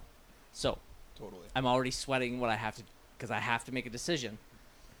won now. So Totally. I'm already sweating what I have to, because I have to make a decision,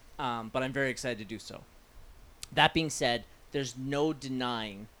 but I'm very excited to do so. That being said, there's no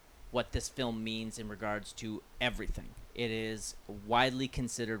denying what this film means in regards to everything. It is widely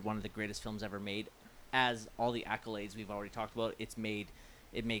considered one of the greatest films ever made. As all the accolades we've already talked about, it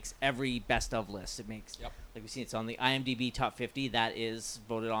makes every best of list. It makes, Yep. like we've seen, it's on the IMDb Top 50. That is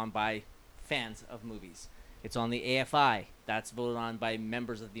voted on by fans of movies. It's on the AFI. That's voted on by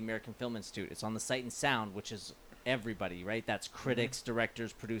members of the American Film Institute. It's on the Sight and Sound, which is everybody, right? That's critics,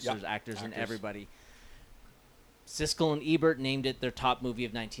 directors, producers, Yep. actors, and Actors. everybody. Siskel and Ebert named it their top movie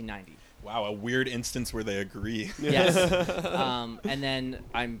of 1990. Wow, a weird instance where they agree. Yes. And then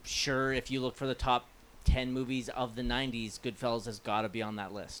I'm sure if you look for the top 10 movies of the 90s, Goodfellas has got to be on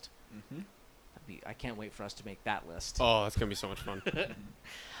that list. Mm-hmm. I can't wait for us to make that list. Oh, that's going to be so much fun.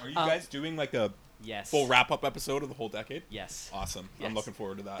 Are you guys doing like a Yes. full wrap-up episode of the whole decade? Yes. Awesome. Yes. I'm looking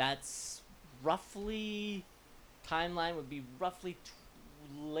forward to that. That's roughly, timeline would be roughly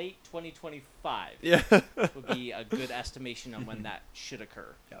late 2025. Yeah. Would be a good estimation on when that should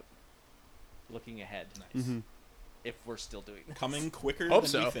occur. Yep. Looking ahead, Nice. Mm-hmm. if we're still doing this. Coming quicker Hope than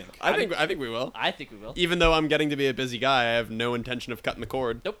so. we think. I think we will. I think we will. Even though I'm getting to be a busy guy, I have no intention of cutting the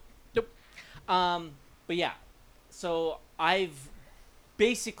cord. Nope. But yeah, so I've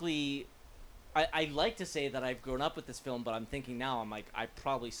basically, I like to say that I've grown up with this film, but I'm thinking now, I'm like, I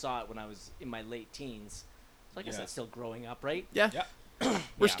probably saw it when I was in my late teens. So I guess Yeah. that's still growing up, right? Yeah. Yeah.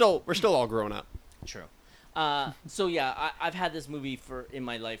 We're Yeah. still all grown up. True. So yeah, I've had this movie in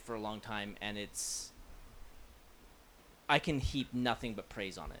my life for a long time, and I can heap nothing but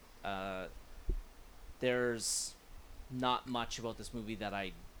praise on it. There's not much about this movie that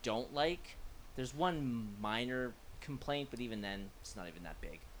I don't like. There's one minor complaint, but even then, it's not even that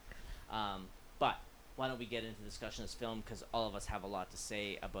big. But why don't we get into the discussion of this film, because all of us have a lot to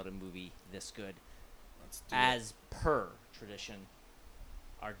say about a movie this good. Let's do it. As per tradition,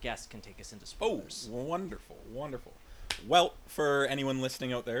 our guest can take us into Oh, spoilers. wonderful, wonderful. Well, for anyone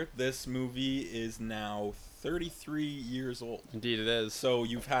listening out there, this movie is now 33 years old. Indeed, it is. So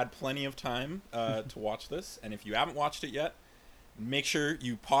you've had plenty of time to watch this, and if you haven't watched it yet, make sure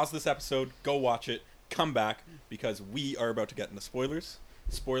you pause this episode, go watch it, come back, because we are about to get into spoilers.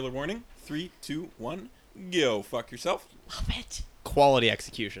 Spoiler warning, 3, 2, 1, go fuck yourself. Love it. Quality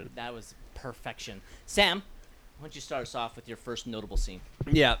execution. That was perfection. Sam, why don't you start us off with your first notable scene?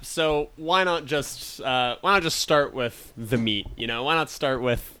 Yeah. So why not just start with the meat? Why not start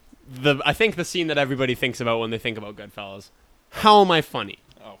with I think the scene that everybody thinks about when they think about Goodfellas. How am I funny?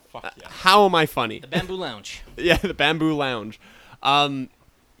 Oh, fuck yeah. How am I funny? The Bamboo Lounge. Yeah, the Bamboo Lounge.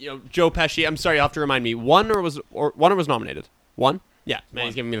 Joe Pesci. I'm sorry, you will have to remind me. One or was nominated? One? Yeah, Manny's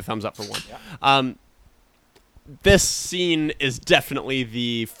One. giving me the thumbs up for one. Yeah. this scene is definitely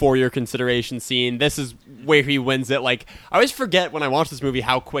the for your consideration scene. This is where he wins it. Like, I always forget when I watch this movie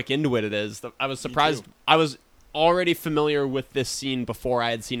how quick into it is. I was surprised. I was already familiar with this scene before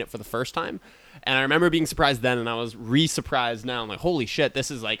I had seen it for the first time. And I remember being surprised then, and I was re-surprised now. I'm like, holy shit,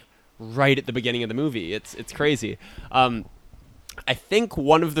 this is like right at the beginning of the movie. It's crazy. I think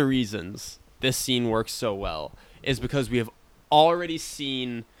one of the reasons this scene works so well is because we have already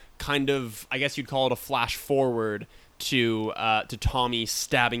seen kind of, I guess you'd call it a flash forward to Tommy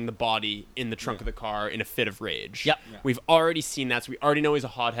stabbing the body in the trunk of the car in a fit of rage. Yep. Yeah. We've already seen that, so we already know he's a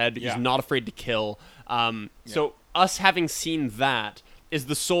hothead. He's not afraid to kill. So us having seen that is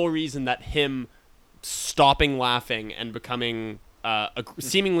the sole reason that him stopping laughing and becoming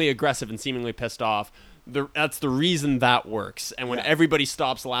seemingly aggressive and seemingly pissed off, that's the reason that works. And when everybody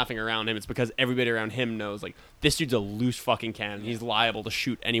stops laughing around him, it's because everybody around him knows, like, this dude's a loose fucking cannon. He's liable to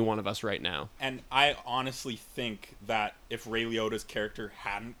shoot any one of us right now. And I honestly think that if Ray Liotta's character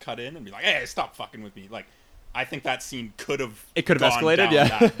hadn't cut in and be like, hey, stop fucking with me, like, I think that scene could have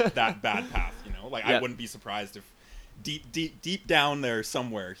escalated, that bad path, you know? Like, I wouldn't be surprised if deep down there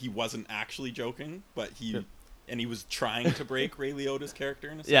somewhere he wasn't actually joking, but he was trying to break Ray Liotta's character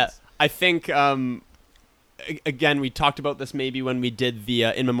in a sense. Yeah, I think again, we talked about this maybe when we did the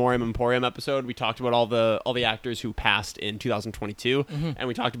In Memoriam Emporium episode. We talked about all the actors who passed in 2022, and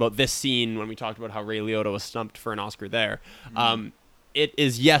we talked about this scene when we talked about how Ray Liotta was stumped for an Oscar there. It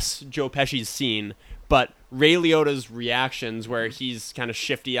is, yes, Joe Pesci's scene, but Ray Liotta's reactions where he's kind of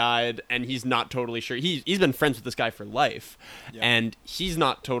shifty-eyed and he's not totally sure. He's been friends with this guy for life, and he's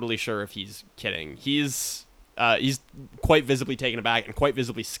not totally sure if he's kidding. He's quite visibly taken aback and quite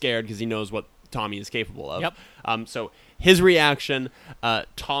visibly scared because he knows what Tommy is capable of. Yep. So his reaction,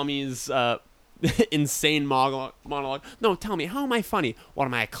 Tommy's insane monologue. No, tell me, how am I funny? What,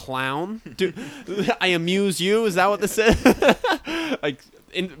 am I a clown? Do I amuse you? Is that what this is? Like,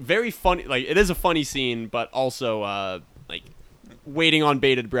 very funny. Like, it is a funny scene, but also like waiting on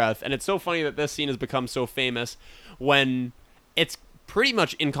bated breath. And it's so funny that this scene has become so famous when it's pretty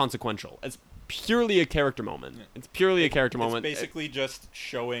much inconsequential. It's purely a character moment. It's purely a character moment. It's basically just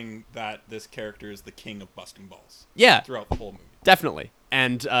showing that this character is the king of busting balls. Yeah, throughout the whole movie, definitely,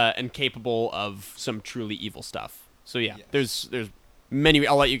 and capable of some truly evil stuff. So yeah, there's many.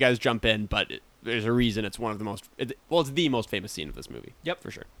 I'll let you guys jump in, but there's a reason it's one of the most. It's the most famous scene of this movie. Yep, for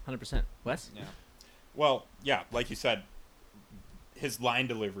sure, 100%. Wes? Yeah. Well, yeah, like you said, his line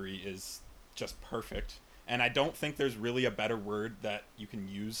delivery is just perfect. And I don't think there's really a better word that you can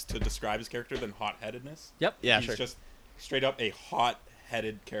use to describe his character than hot-headedness. Yep. Yeah, He's just straight up a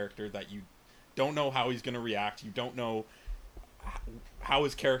hot-headed character that you don't know how he's going to react. You don't know how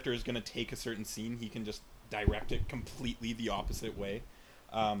his character is going to take a certain scene. He can just direct it completely the opposite way.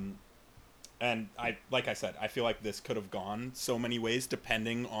 And like I said, I feel like this could have gone so many ways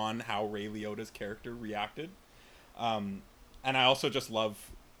depending on how Ray Liotta's character reacted. And I also just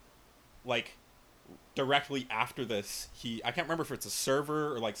love, like, directly after this, I can't remember if it's a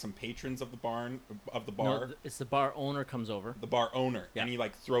server or like some patrons of the bar. No, it's the bar owner comes over. The bar owner, and he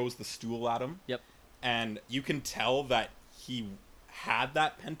like throws the stool at him. Yep. And you can tell that he had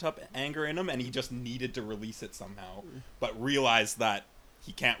that pent up anger in him, and he just needed to release it somehow, but realized that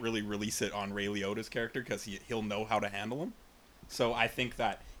he can't really release it on Ray Liotta's character because he'll know how to handle him. So I think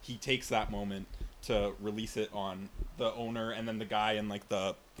that he takes that moment to release it on the owner, and then the guy in like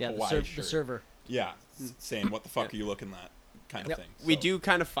the Hawaii shirt. The server. Yeah, saying, what the fuck are you looking at, kind of thing. So. We do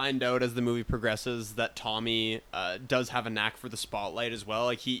kind of find out as the movie progresses that Tommy does have a knack for the spotlight as well.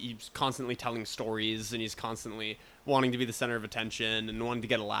 Like, he's constantly telling stories, and he's constantly wanting to be the center of attention and wanting to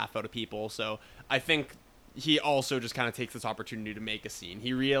get a laugh out of people. So I think he also just kind of takes this opportunity to make a scene.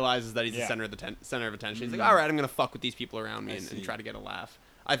 He realizes that he's the center of attention. He's like, all right, I'm going to fuck with these people around me and try to get a laugh.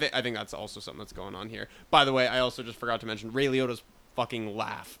 I think that's also something that's going on here. By the way, I also just forgot to mention Ray Liotta's fucking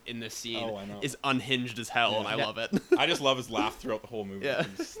laugh in this scene is unhinged as hell, and I love it. I just love his laugh throughout the whole movie. Yeah.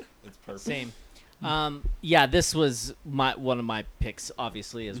 It's perfect. Same. This was one of my picks,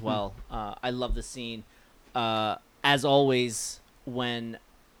 obviously, as well. I love the scene. As always, when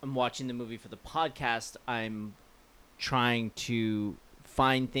I'm watching the movie for the podcast, I'm trying to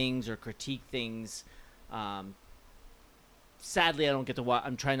find things or critique things. Sadly, I don't get to watch.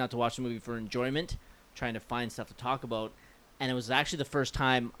 I'm trying not to watch the movie for enjoyment, trying to find stuff to talk about. And it was actually the first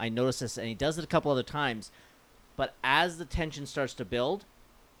time I noticed this, and he does it a couple other times. But as the tension starts to build,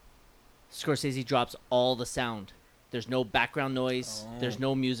 Scorsese drops all the sound. There's no background noise. There's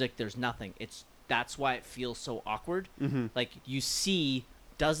no music. There's nothing. That's why it feels so awkward. Mm-hmm. Like, you see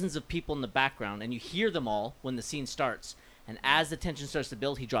dozens of people in the background, and you hear them all when the scene starts. And as the tension starts to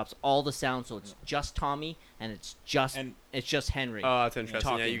build, he drops all the sound, so it's just Tommy and it's just Henry. Oh, that's interesting.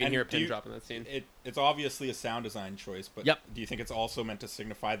 talking. Yeah, you can And hear a pin drop in that scene. It's obviously a sound design choice, but Yep. do you think it's also meant to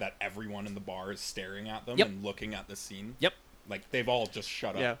signify that everyone in the bar is staring at them Yep. and looking at the scene? Yep. Like, they've all just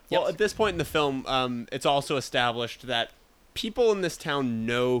shut Yeah. up. Well, Yep. at this point in the film, it's also established that people in this town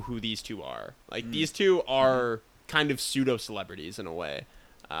know who these two are. Like, these two are kind of pseudo-celebrities in a way.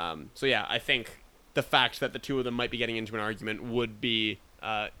 So, yeah, I think the fact that the two of them might be getting into an argument would be,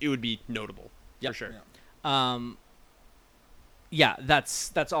 it would be notable. Yep. For sure. Yeah,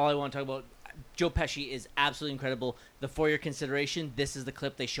 that's all I want to talk about. Joe Pesci is absolutely incredible. For your consideration, this is the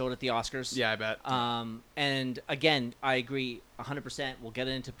clip they showed at the Oscars. Yeah, I bet. And again, I agree 100%. We'll get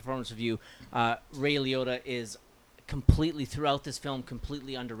into performance review. Ray Liotta is completely, throughout this film,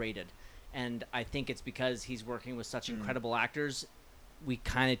 completely underrated. And I think it's because he's working with such incredible actors. We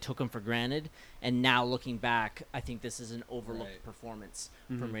kind of took him for granted. And now looking back, I think this is an overlooked performance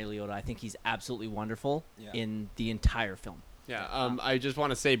from Ray Liotta. I think he's absolutely wonderful in the entire film. Yeah, I just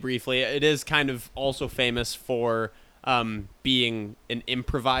want to say briefly, it is kind of also famous for being an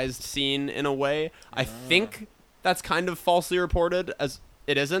improvised scene in a way. I think that's kind of falsely reported, as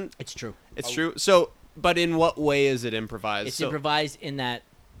it isn't. It's true. It's true. So, but in what way is it improvised? It's improvised in that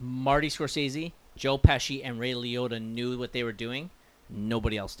Marty Scorsese, Joe Pesci, and Ray Liotta knew what they were doing.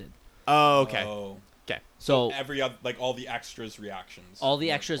 Nobody else did. Oh, okay. Oh. Okay. So Every other, like, all the extras' reactions. all the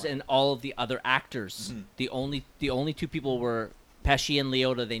weren't extras playing. and all of the other actors, the only two people were Pesci and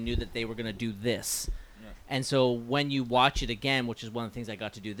Liotta. They knew that they were going to do this. And so when you watch it again, which is one of the things I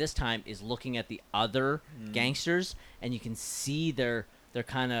got to do this time, is looking at the other gangsters, and you can see they're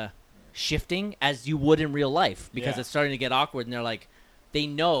kind of shifting as you would in real life, because it's starting to get awkward, and they're like, they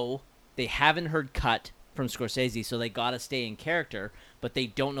know they haven't heard cut from Scorsese, so they got to stay in character, but they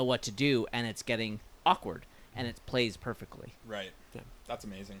don't know what to do, and it's getting awkward, and it plays perfectly. Right. Yeah. That's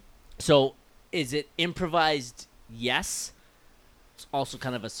amazing. So is it improvised? Yes. It's also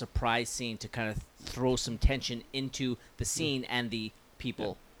kind of a surprise scene to kind of throw some tension into the scene and the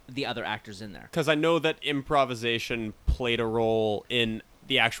people, the other actors in there. Because I know that improvisation played a role in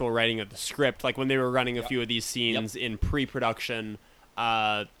the actual writing of the script. Like when they were running a few of these scenes in pre-production,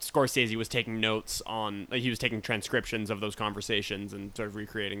 Scorsese was taking notes on, like, he was taking transcriptions of those conversations and sort of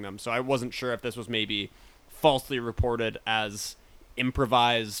recreating them. So I wasn't sure if this was maybe falsely reported as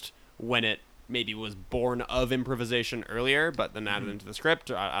improvised when it maybe was born of improvisation earlier, but then added into the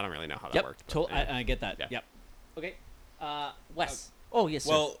script. I don't really know how that worked. But, I get that. Yeah. Yep. Okay. Wes. Oh, yes,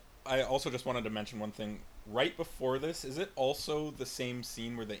 sir. Well, I also just wanted to mention one thing. Right before this, is it also the same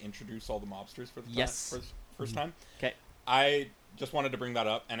scene where they introduce all the mobsters for the first time? Okay. I just wanted to bring that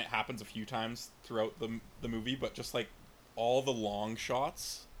up, and it happens a few times throughout the movie, but just like all the long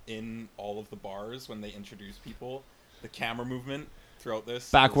shots in all of the bars when they introduce people, the camera movement throughout this.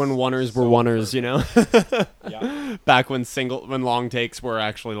 back when oneers were oneers, you know? Yeah. Back when long takes were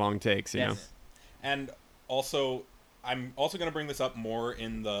actually long takes, you know? And also, I'm also going to bring this up more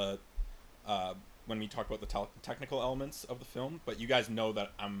in the when we talk about the technical elements of the film, but you guys know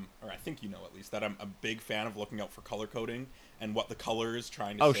that I think you know at least, that I'm a big fan of looking out for color coding and what the color is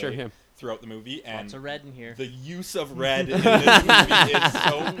trying to say throughout the movie. And lots of red in here. the use of red in this movie is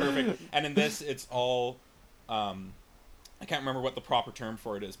so perfect. And in this, it's all, I can't remember what the proper term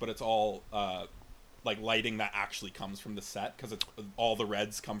for it is, but it's all like lighting that actually comes from the set, because it's all the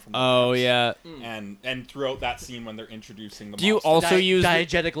reds come from the lamps. Yeah. And throughout that scene when they're introducing the Do you monster- also use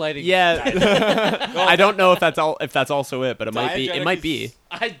diegetic lighting? Yeah. I don't know if that's also it, but it might be. It Diegetic might is- be.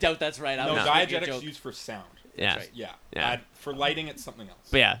 I doubt that's right. No, was making a diegetic's joke. used for sound. Yeah. right. Yeah. Yeah. For lighting, it's something else.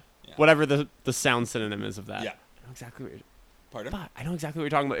 But yeah, whatever the sound synonym is of that. Yeah. I know exactly what you're, Pardon? but I know exactly what you're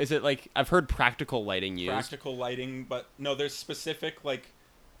talking about. Is it like, I've heard practical lighting used? Practical lighting, but no, there's specific, like,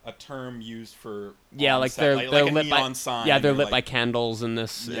 a term used for like on-set they're light, they're like a lit by neon sign. yeah, they're or lit like, by candles in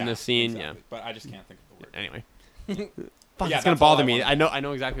this scene. exactly. But I just can't think of the word. Yeah. Anyway. Yeah, It's gonna that's all bother I me. wanted. I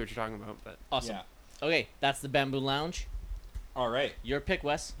know exactly what you're talking about, but Awesome. Yeah. Okay, that's the Bamboo Lounge. All right. Your pick,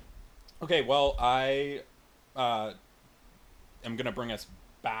 Wes. Okay, well, I am going to bring us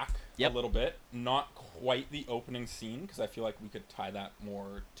back a little bit. Not quite the opening scene, because I feel like we could tie that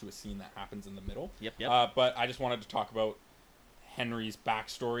more to a scene that happens in the middle. Yep, yep. But I just wanted to talk about Henry's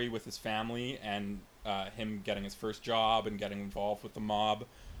backstory with his family and him getting his first job and getting involved with the mob.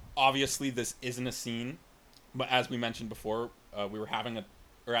 Obviously, this isn't a scene, but as we mentioned before, we were having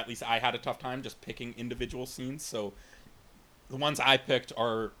or at least I had a tough time just picking individual scenes. So the ones I picked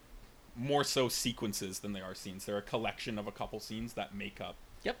are more so sequences than they are scenes. They're a collection of a couple scenes that make up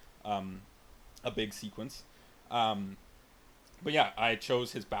a big sequence. But yeah, I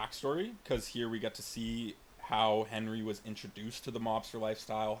chose his backstory because here we get to see how Henry was introduced to the mobster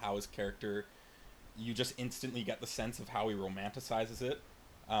lifestyle, how his character, you just instantly get the sense of how he romanticizes it,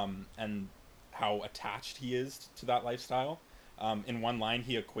 and how attached he is to that lifestyle. In one line,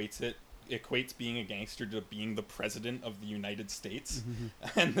 he equates being a gangster to being the president of the United States.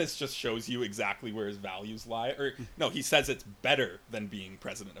 And this just shows you exactly where his values lie. Or no, he says it's better than being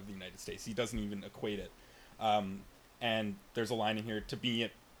president of the United States. He doesn't even equate it. And there's a line in here, to be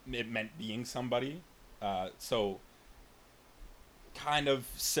it meant being somebody. So kind of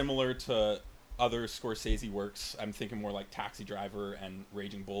similar to other Scorsese works. I'm thinking more like Taxi Driver and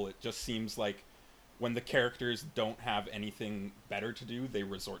Raging Bull. It just seems like when the characters don't have anything better to do, they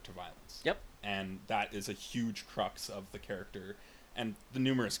resort to violence. Yep. And that is a huge crux of the character and the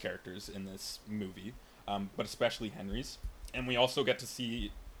numerous characters in this movie, but especially Henry's. And we also get to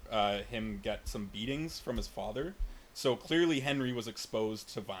see him get some beatings from his father. So clearly Henry was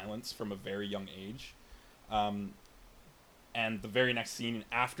exposed to violence from a very young age. And the very next scene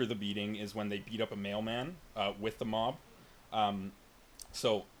after the beating is when they beat up a mailman with the mob.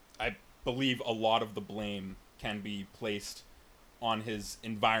 So I believe a lot of the blame can be placed on his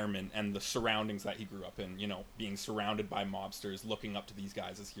environment and the surroundings that he grew up in. You know, being surrounded by mobsters, looking up to these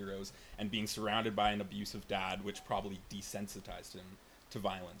guys as heroes, and being surrounded by an abusive dad, which probably desensitized him to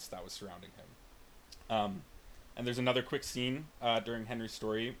violence that was surrounding him. And there's another quick scene during Henry's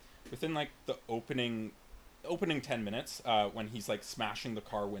story within like the opening 10 minutes when he's like smashing the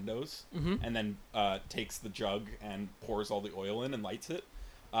car windows and then takes the jug and pours all the oil in and lights it.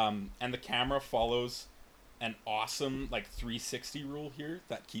 And the camera follows an awesome like 360 rule here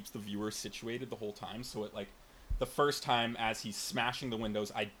that keeps the viewer situated the whole time. So it like the first time as he's smashing the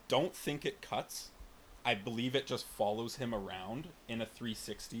windows, I don't think it cuts. I believe it just follows him around in a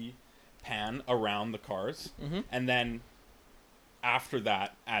 360 pan around the cars. And then after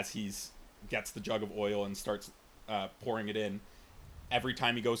that, as he's gets the jug of oil and starts pouring it in, every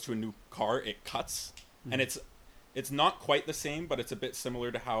time he goes to a new car, it cuts. And it's not quite the same, but it's a bit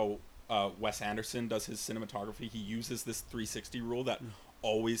similar to how Wes Anderson does his cinematography. He uses this 360 rule that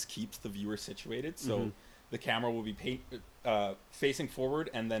always keeps the viewer situated. So the camera will be facing forward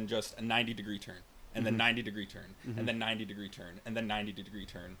and then just a 90-degree turn, and then 90-degree turn, and then 90-degree turn, and then 90-degree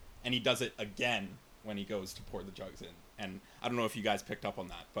turn. And he does it again when he goes to pour the jugs in. And I don't know if you guys picked up on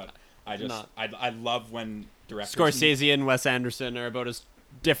that, but I love when directors... Scorsese and Wes Anderson are about as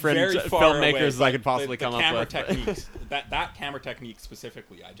different very far filmmakers away, as I could possibly come up with. Techniques, that camera technique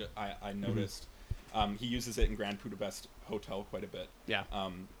specifically, I noticed. He uses it in Grand Budapest Hotel quite a bit. Yeah.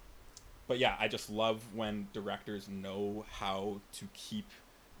 But yeah, I just love when directors know how to keep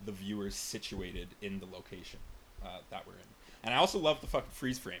the viewers situated in the location that we're in. And I also love the fucking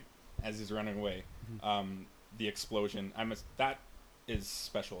freeze frame as he's running away. The explosion. That is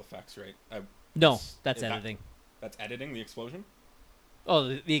special effects, right? No, that's editing. That's editing, the explosion? Oh,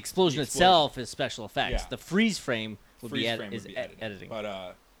 the explosion itself is special effects. Yeah. The freeze frame would be editing. editing.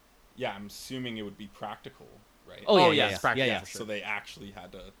 But yeah, I'm assuming it would be practical, right? Oh, yeah, it's practical. yeah. For sure. So they actually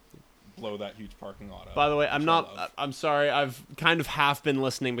had to blow that huge parking lot up. By the way, love. I'm sorry. I've kind of half been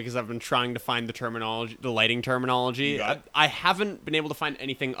listening because I've been trying to find the terminology, the lighting terminology. I haven't been able to find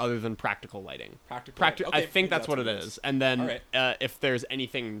anything other than practical lighting. Practical. I think that's what it is. And then right. If there's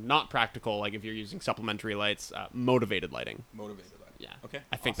anything not practical, like if you're using supplementary lights, motivated lighting. Motivated lighting. Yeah. Okay.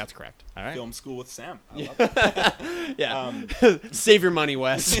 I think that's correct. All right. Film school with Sam. I love it. Yeah. Save your money,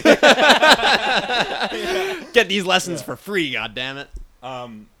 Wes. Get these lessons for free, goddammit.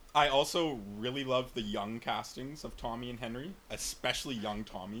 I also really love the young castings of Tommy and Henry, especially young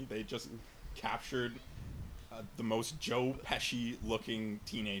Tommy. They just captured the most Joe Pesci looking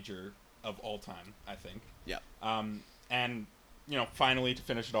teenager of all time, I think. Yeah. And you know, finally to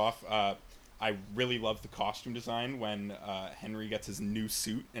finish it off, I really love the costume design when Henry gets his new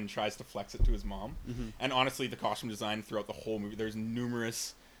suit and tries to flex it to his mom. And honestly, the costume design throughout the whole movie, there's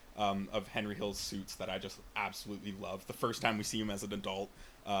numerous of Henry Hill's suits that I just absolutely love. The first time we see him as an adult,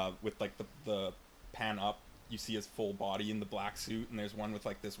 with like the pan up, you see his full body in the black suit, and there's one with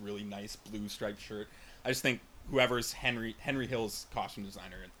like this really nice blue striped shirt. I just think whoever's Henry Hill's costume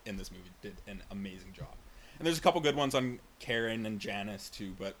designer in this movie did an amazing job. And there's a couple good ones on Karen and Janice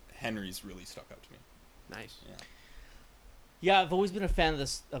too, but Henry's really stuck out to me. Nice. Yeah, I've always been a fan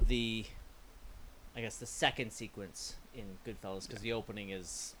of the second sequence in Goodfellas, because the opening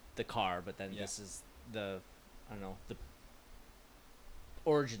is the car, but then this is the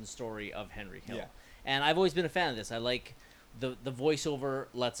origin story of Henry Hill. Yeah. And I've always been a fan of this. I like the voiceover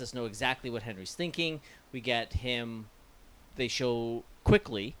lets us know exactly what Henry's thinking. We get him, they show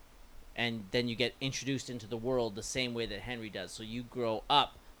quickly, and then you get introduced into the world the same way that Henry does. So you grow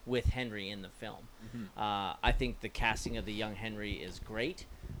up with Henry in the film. I think the casting of the young Henry is great.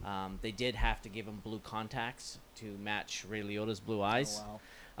 They did have to give him blue contacts to match Ray Liotta's blue eyes,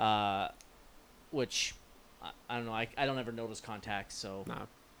 which I don't know. I don't ever notice contacts, so.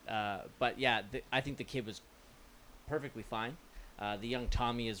 No. But yeah, I think the kid was perfectly fine. The young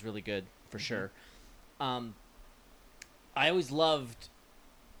Tommy is really good for sure. I always loved,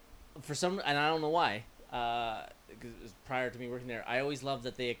 for some, and I don't know why, because it was prior to me working there, I always loved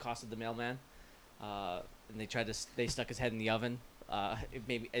that they accosted the mailman, and they stuck his head in the oven. It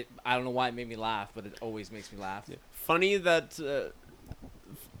made me, I don't know why it made me laugh, but it always makes me laugh. Yeah. Funny that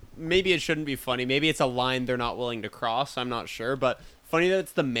maybe it shouldn't be funny. Maybe it's a line they're not willing to cross. I'm not sure, but funny that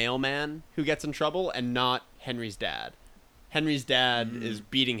it's the mailman who gets in trouble and not Henry's dad. Henry's dad is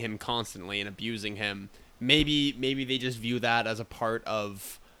beating him constantly and abusing him. Maybe they just view that as a part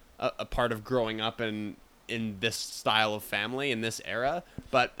of growing up in this style of family in this era.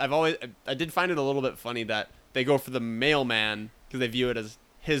 But I did find it a little bit funny that they go for the mailman because they view it as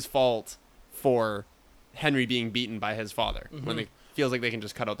his fault for Henry being beaten by his father when it feels like they can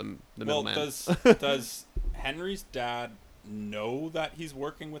just cut out the middleman. Does Henry's dad know that he's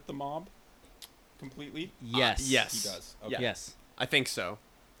working with the mob completely? Yes. Yes. He does. Okay. Yes. I think so.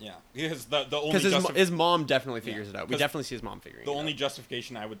 Yeah, because the only his mom definitely figures it out. We 'cause definitely see his mom figuring it out. The only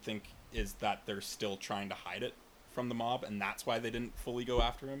justification I would think is that they're still trying to hide it from the mob, and that's why they didn't fully go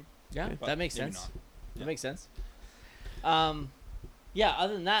after him. Yeah, But that makes maybe sense. not. That Yeah. makes sense. Yeah.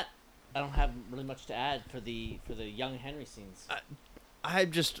 Other than that, I don't have really much to add for the young Henry scenes.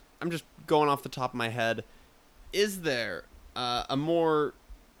 I'm just going off the top of my head. Is there a more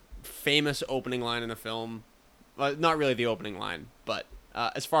famous opening line in a film? Well, not really the opening line, but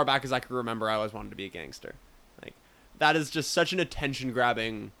as far back as I can remember, I always wanted to be a gangster. Like that is just such an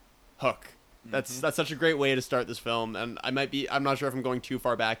attention-grabbing hook. That's such a great way to start this film, and I'm not sure if I'm going too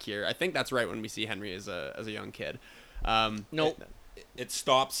far back here. I think that's right when we see Henry as a young kid. Nope. It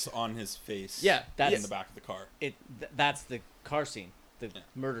stops on his face. Yeah, that's in the back of the car. That's the car scene, the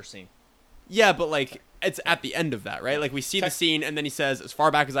murder scene. Yeah, but like it's at the end of that, right? Like we see the scene, and then he says, "As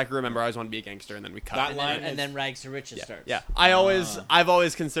far back as I can remember, I always want to be a gangster," and then we cut. That it. line And then Rags to Riches starts. Yeah, I've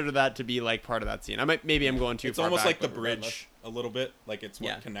always considered that to be like part of that scene. Maybe I'm going too It's far almost back, like the but bridge a little bit. Like it's what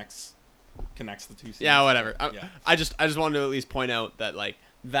Yeah. connects the two scenes. Yeah, whatever. Yeah. I just wanted to at least point out that like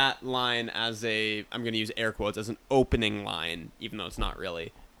that line as I'm going to use air quotes as an opening line, even though it's not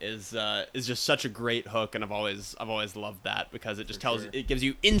really, is just such a great hook, and I've always loved that because it just it gives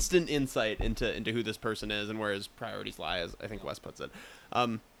you instant insight into who this person is and where his priorities lie, as I think Wes puts it.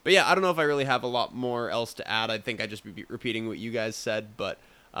 But yeah, I don't know if I really have a lot more else to add. I think I'd just be repeating what you guys said, but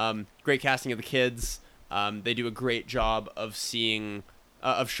great casting of the kids. They do a great job of showing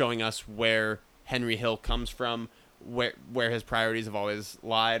us where Henry Hill comes from, where his priorities have always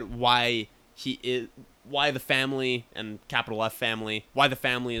lied, why the family and capital F family, why the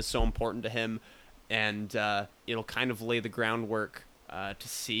family is so important to him, and it'll kind of lay the groundwork to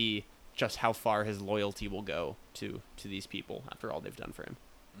see just how far his loyalty will go to these people after all they've done for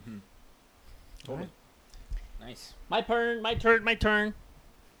him. Totally. Nice. My turn.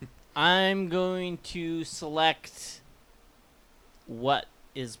 I'm going to select what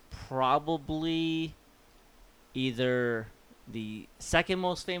is probably either the second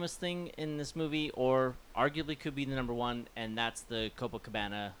most famous thing in this movie or arguably could be the number one, and that's the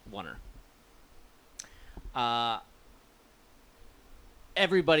Copacabana oneer.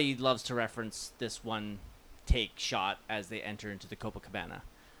 Everybody loves to reference this one take shot as they enter into the Copacabana.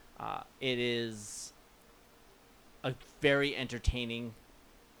 It is a very entertaining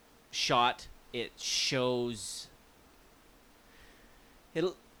shot. It shows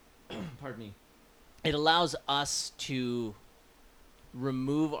pardon me. It allows us to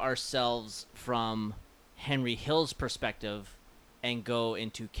remove ourselves from Henry Hill's perspective and go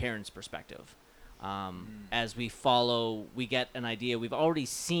into Karen's perspective. As we follow, we get an idea. We've already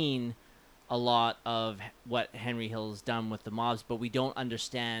seen a lot of what Henry Hill has done with the mobs, but we don't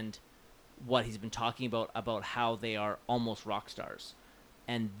understand what he's been talking about how they are almost rock stars.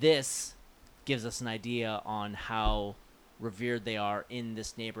 And this gives us an idea on how revered they are in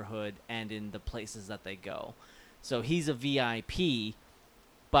this neighborhood and in the places that they go. So he's a VIP,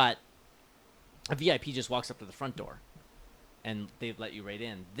 but a VIP just walks up to the front door and they let you right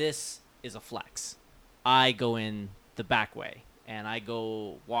in. This is a flex. I go in the back way and I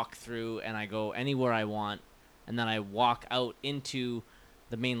go walk through and I go anywhere I want, and then I walk out into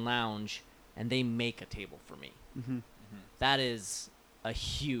the main lounge and they make a table for me. That is a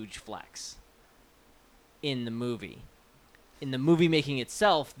huge flex in the movie. In the movie making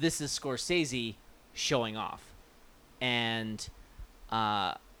itself, this is Scorsese showing off. And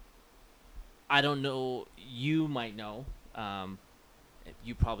I don't know. You might know.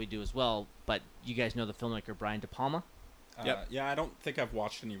 You probably do as well. But you guys know the filmmaker Brian De Palma? Yep. Yeah, I don't think I've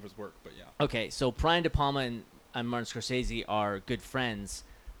watched any of his work, but yeah. Okay, so Brian De Palma and Martin Scorsese are good friends.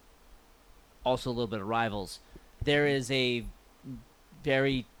 Also a little bit of rivals. There is a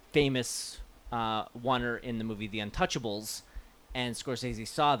very famous oneer in the movie The Untouchables, and Scorsese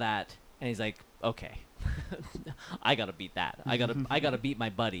saw that, and he's like, okay, I gotta beat that. I gotta beat my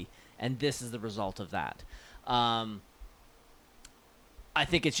buddy, and this is the result of that. I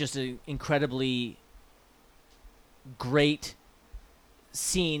think it's just an incredibly great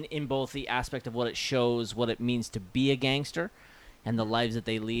scene in both the aspect of what it shows, what it means to be a gangster, and the lives that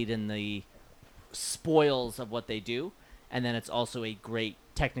they lead, and the spoils of what they do, and then it's also a great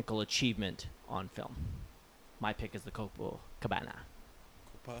technical achievement on film. My pick is the Copacabana.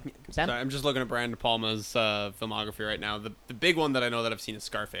 Sam? Sorry, I'm just looking at Brian De Palma's filmography right now. The big one that I know that I've seen is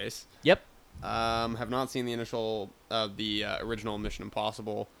Scarface. Yep. Have not seen the original Mission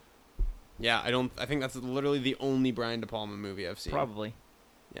Impossible. Yeah, I think that's literally the only Brian De Palma movie I've seen. Probably.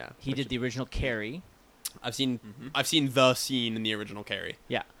 Yeah. He did the original Carrie. I've seen the scene in the original Carrie.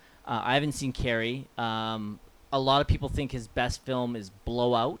 Yeah. I haven't seen Carrie. A lot of people think his best film is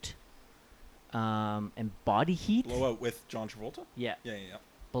Blowout and Body Heat. Blowout with John Travolta? Yeah. Yeah.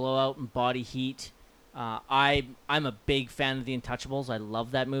 Blowout and Body Heat. I'm a big fan of The Untouchables. I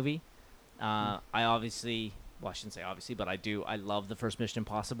love that movie. I obviously, well, I shouldn't say obviously, but I do. I love the first Mission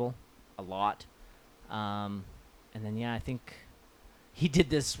Impossible a lot. And then, yeah, I think he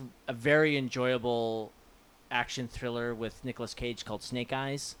did a very enjoyable action thriller with Nicolas Cage called Snake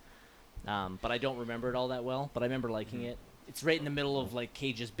Eyes. But I don't remember it all that well, but I remember liking it. It's right in the middle of, like,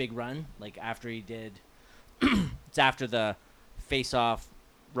 Cage's big run, like, after he did... it's after the Face Off,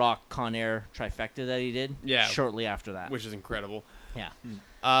 Rock, Con Air trifecta that he did. Yeah. Shortly after that. Which is incredible. Yeah.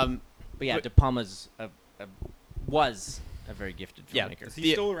 But yeah, De Palma's was a very gifted filmmaker. Is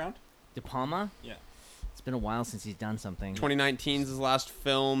he still around? De Palma? Yeah. It's been a while since he's done something. 2019's his last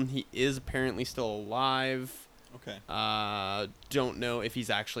film. He is apparently still alive. Okay. Don't know if he's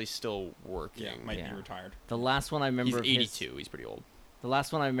actually still working. Yeah, might be retired. The last one I remember... He's 82. He's pretty old. The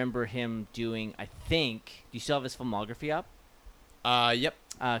last one I remember him doing, I think... Do you still have his filmography up? Yep.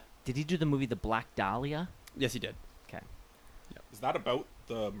 Did he do the movie The Black Dahlia? Yes, he did. Okay. Yep. Is that about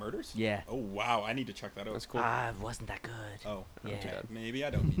the murders? Yeah. Oh, wow. I need to check that out. That's cool. It wasn't that good. Oh, Yeah. okay. Maybe I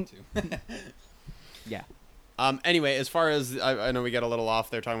don't need to. Yeah. Anyway, as far as I know, we get a little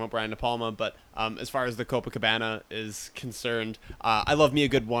off there talking about Brian De Palma, but as far as the Copacabana is concerned, I love me a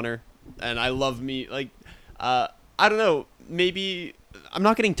good oneer, and I love me I don't know, maybe I'm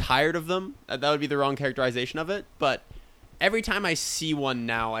not getting tired of them. That would be the wrong characterization of it, but every time I see one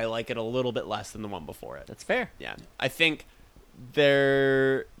now, I like it a little bit less than the one before it. That's fair. Yeah, I think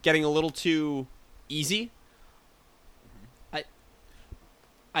they're getting a little too easy.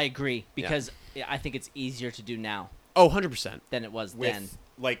 I agree, because I think it's easier to do now Oh, 100%. than it was With, then.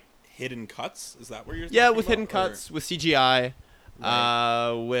 like, hidden cuts? Is that where you're Yeah, talking with about, hidden or- cuts, with CGI,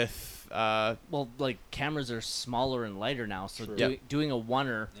 Right. with Well, like, cameras are smaller and lighter now, so True. doing a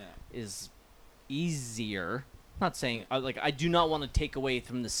oneer Yeah. is easier. I'm not saying, I do not want to take away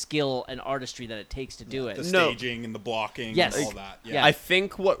from the skill and artistry that it takes to do it. The No. staging and the blocking Yes. and all that. Yeah. Yeah. I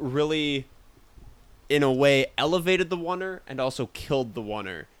think what really, in a way, elevated the oneer and also killed the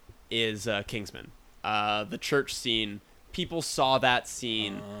oneer is Kingsman. The church scene. People saw that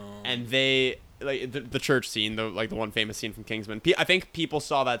scene, and they like the church scene, the one famous scene from Kingsman. I think people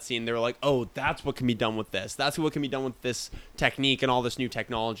saw that scene. They were like, "Oh, that's what can be done with this. That's what can be done with this technique and all this new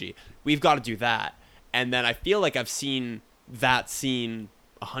technology. We've got to do that." And then I feel like I've seen that scene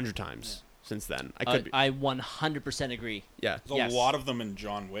 100 times since then. I 100% agree. Yeah. There's Yes. a lot of them in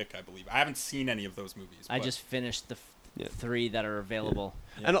John Wick, I believe. I haven't seen any of those movies. I but- just finished the Yeah. 3 that are available.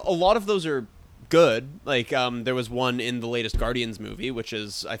 Yeah. And a lot of those are good. Like, there was one in the latest Guardians movie, which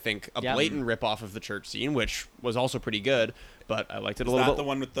is, I think, a Yeah. blatant rip-off of the church scene, which was also pretty good, but I liked it a Is little that bit. the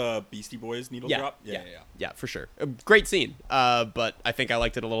one with the Beastie Boys needle Yeah, drop? yeah, yeah, for sure. A great scene, but I think I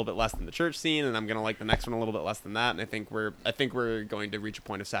liked it a little bit less than the church scene, and I'm gonna like the next one a little bit less than that. And I think we're going to reach a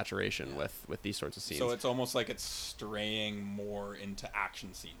point of saturation with these sorts of scenes. So it's almost like it's straying more into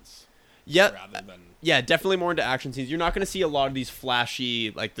action scenes. Yeah, Rather than yeah, definitely more into action scenes. You're not going to see a lot of these flashy,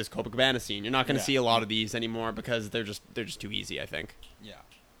 like this Copacabana scene. You're not going to Yeah. see a lot of these anymore because they're just too easy, I think. yeah.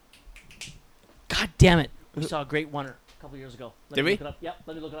 God damn it. We saw a great oneer a couple years ago. Did we? Look it up. Yep,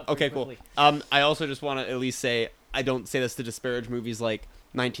 let me look it up. Okay, really cool. quickly. I also just want to at least say I don't say this to disparage movies like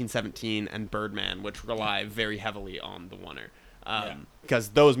 1917 and Birdman, which rely very heavily on the oneer. Because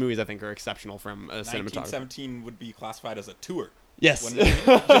those movies I think are exceptional from a cinematography. 1917 would be classified as a tour. Yes. One movie.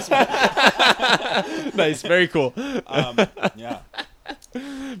 Just one. Nice. Very cool. Yeah.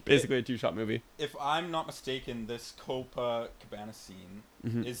 Basically a two-shot movie. If I'm not mistaken, this Copacabana scene,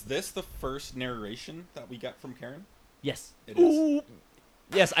 is this the first narration that we get from Karen? Yes. It is. Ooh.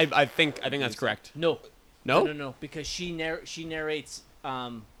 Yes, I think that's correct. No. No? No. Because she narrates.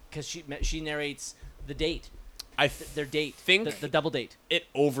 Because she narrates the date. Their date. Think the double date. it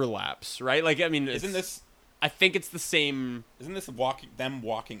overlaps, right? Like, I mean, Isn't this I think it's the same. them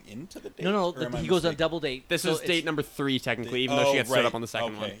walking into the date? No. Or am I He goes on mistaken? double date. This so is date number 3, technically, even though she gets right. stood up on the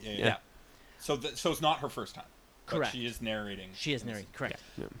second one. Okay, yeah. So it's not her first time. But Correct. she is narrating. She is narrating. Correct.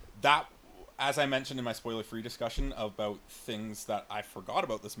 Yeah. That, as I mentioned in my spoiler-free discussion about things that I forgot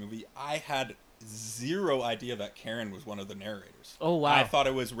about this movie, I had zero idea that Karen was one of the narrators. Oh, wow. I thought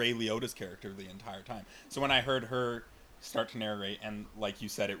it was Ray Liotta's character the entire time. So when I heard her start to narrate, and like you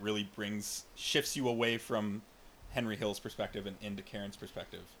said, it really shifts you away from Henry Hill's perspective and into Karen's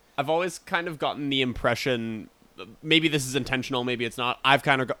perspective. I've always kind of gotten the impression, maybe this is intentional, maybe it's not. I've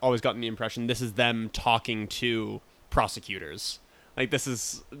kind of always gotten the impression this is them talking to prosecutors. Like this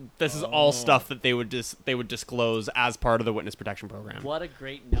is all stuff that they would disclose as part of the witness protection program. What a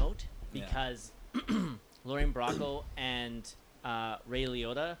great note, because Lorraine Bracco and Ray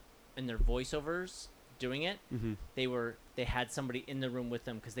Liotta in their voiceovers doing it, they had somebody in the room with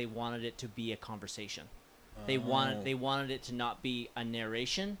them because they wanted it to be a conversation. They wanted it to not be a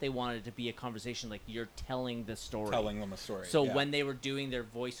narration. They wanted it to be a conversation, like you're telling the story. Telling them a story. So when they were doing their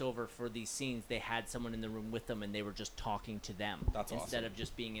voiceover for these scenes, they had someone in the room with them, and they were just talking to them. That's instead awesome. of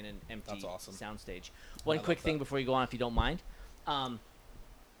just being in an empty That's awesome. soundstage. One I quick love thing that. before you go on, if you don't mind.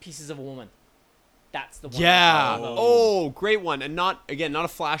 Pieces of a Woman. That's the one. Yeah. I'm talking about. Oh, great one. And not a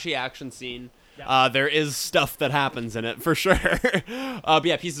flashy action scene. Yeah. There is stuff that happens in it for sure. But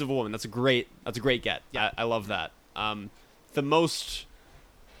yeah, Pieces of a Woman. That's a great get. Yeah, I love that. The most.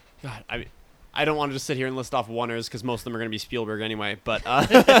 God, I don't want to just sit here and list off oneers because most of them are going to be Spielberg anyway. But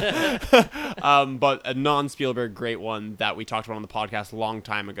but a non-Spielberg great one that we talked about on the podcast a long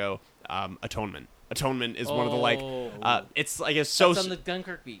time ago. Atonement. Atonement is one of the it's like a That's on the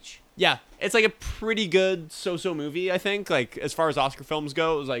Dunkirk beach. Yeah, it's like a pretty good so-so movie, I think. Like, as far as Oscar films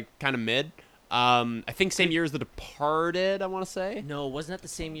go, it was, like, kind of mid. I think same year as The Departed, I want to say. No, wasn't that the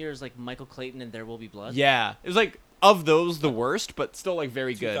same year as, like, Michael Clayton and There Will Be Blood? Yeah. It was, like, of those, the worst, but still, like,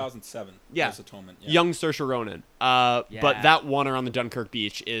 very good. 2007. Yeah. Was Atonement. Yeah. Young Saoirse Ronan. But that one around the Dunkirk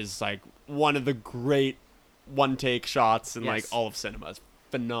beach is, like, one of the great one-take shots in, like, all of cinema. It's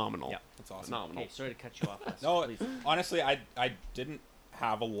phenomenal. Yeah. That's awesome. Phenomenal. Okay, sorry to cut you off. Lester, No, please. honestly, I didn't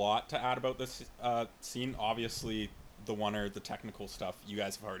have a lot to add about this scene. Obviously, the technical stuff, you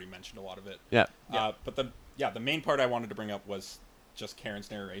guys have already mentioned a lot of it. Yeah. But the main part I wanted to bring up was just Karen's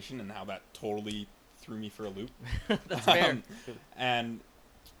narration and how that totally threw me for a loop. That's fair. And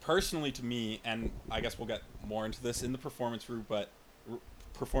personally to me, and I guess we'll get more into this in the performance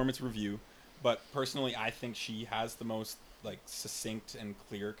review, but personally I think she has the most like succinct and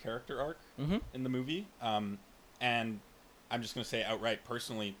clear character arc in the movie. And I'm just going to say outright,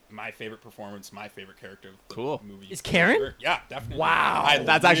 personally, my favorite performance, my favorite character of the movie. Is Karen? Sure. Yeah, definitely. Wow.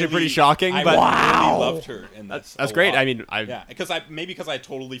 That's actually pretty shocking, but I really loved her in this. That's a great. lot. I mean, because I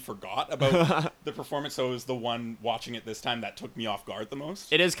totally forgot about the performance, so it was the one watching it this time that took me off guard the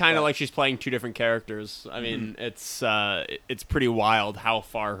most. it is kind of like she's playing two different characters. I mean, it's pretty wild how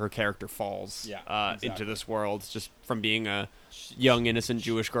far her character falls into this world, just from being a young, innocent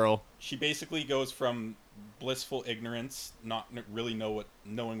Jewish girl. She basically goes from blissful ignorance, not really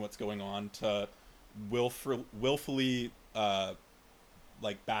knowing what's going on, to willfully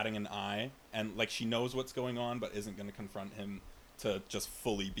like batting an eye, and like she knows what's going on but isn't going to confront him, to just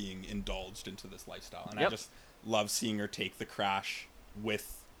fully being indulged into this lifestyle. And I just love seeing her take the crash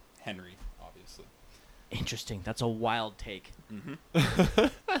with Henry, obviously. Interesting. That's a wild take.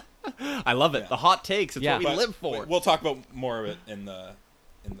 I love it. The hot takes. It's what we But live for. We'll talk about more of it in the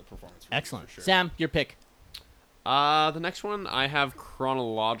performance review, Excellent. for sure. Sam, your pick. The next one I have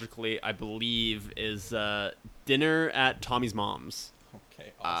chronologically, I believe, is Dinner at Tommy's Mom's.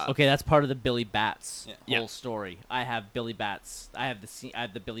 Okay, awesome. Okay, that's part of the Billy Bats Yeah. whole story. I have Billy Bats. I have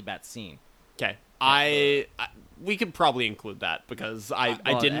the Billy Bats scene. Okay. We could probably include that because I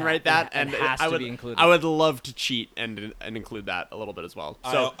Well, didn't write that, it and has I to would be included. I would love to cheat and include that a little bit as well.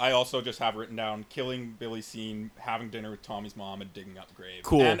 So I also just have written down killing Billy scene, having dinner with Tommy's mom, and digging up the grave.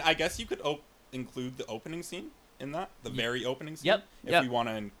 Cool. And I guess you could include the opening scene in that, the very opening scene. Yep. If we want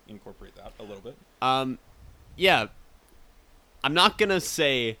to incorporate that a little bit. yeah, I'm not gonna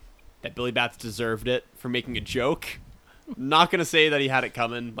say that Billy Bats deserved it for making a joke. Not going to say that he had it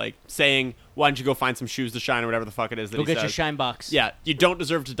coming, like saying, why don't you go find some shoes to shine or whatever the fuck it is that Go he get says. your shine box. Yeah, you don't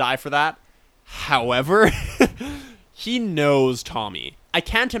deserve to die for that. However, he knows Tommy. I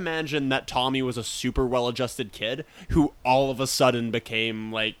can't imagine that Tommy was a super well-adjusted kid who all of a sudden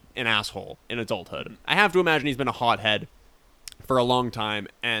became, like, an asshole in adulthood. I have to imagine he's been a hothead for a long time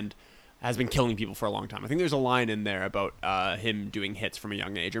and has been killing people for a long time. I think there's a line in there about him doing hits from a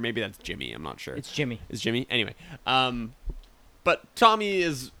young age, or maybe that's Jimmy. I'm not sure. It's Jimmy. It's Jimmy? Anyway. But Tommy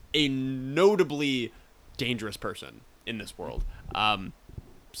is a notably dangerous person in this world.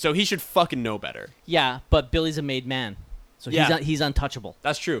 So he should fucking know better. Yeah, but Billy's a made man. So he's untouchable.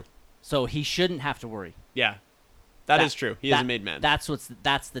 That's true. So he shouldn't have to worry. Yeah. That is true. He is a made man. That's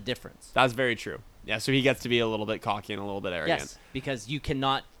the difference. That's very true. Yeah, so he gets to be a little bit cocky and a little bit arrogant. Yes, because you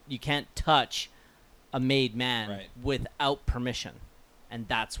can't touch a made man without permission. And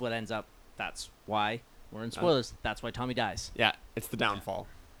that's why we're in spoilers. That's why Tommy dies. Yeah, it's the downfall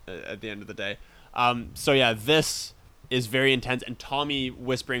at the end of the day. So yeah, this is very intense, and Tommy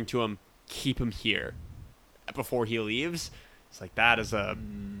whispering to him, keep him here before he leaves. It's like, that is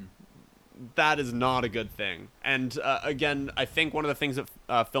not a good thing. And again, I think one of the things that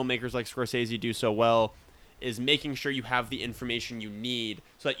filmmakers like Scorsese do so well is making sure you have the information you need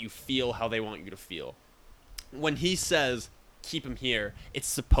so that you feel how they want you to feel. When he says, keep him here, it's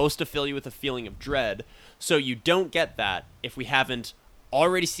supposed to fill you with a feeling of dread, so you don't get that if we haven't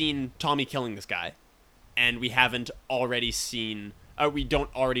already seen Tommy killing this guy, and we haven't already seen, we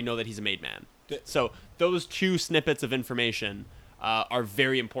don't already know that he's a made man. So those two snippets of information are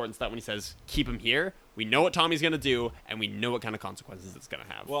very important, so that when he says, keep him here, we know what Tommy's going to do, and we know what kind of consequences it's going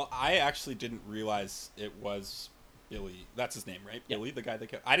to have. Well, I actually didn't realize it was Billy. That's his name, right? Yep. Billy, the guy that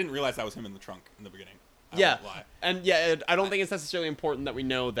killed. I didn't realize that was him in the trunk in the beginning. Yeah, and yeah, I don't think it's necessarily important that we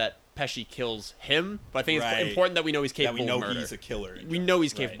know that Pesci kills him, but I think it's important that we know he's capable of murder. That we know he's a killer. We know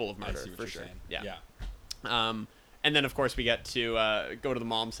he's capable of murder, for sure. Saying. Yeah. And then, of course, we get to go to the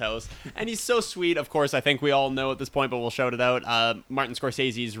mom's house. And he's so sweet. Of course, I think we all know at this point, but we'll shout it out. Martin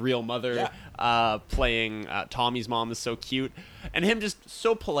Scorsese's real mother playing Tommy's mom is so cute. And him just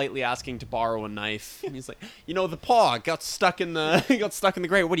so politely asking to borrow a knife. And he's like, the paw got stuck in the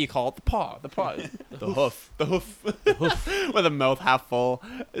grate. What do you call it? The paw. The hoof. The hoof. With a mouth half full.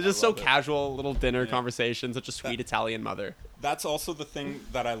 It's just so casual, little dinner conversation. Such a sweet Italian mother. That's also the thing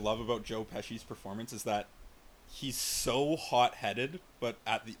that I love about Joe Pesci's performance is that he's so hot-headed, but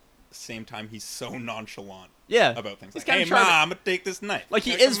at the same time, he's so nonchalant about things. He's like, hey, Mom, I'm going to take this knife. Like,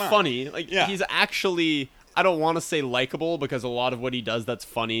 he is funny. Like, he's actually, I don't want to say likable, because a lot of what he does that's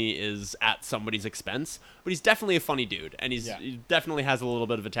funny is at somebody's expense, but he's definitely a funny dude, and he definitely has a little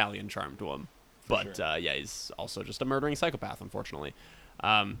bit of Italian charm to him. But, he's also just a murdering psychopath, unfortunately.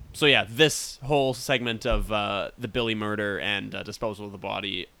 So yeah, this whole segment of the Billy murder and disposal of the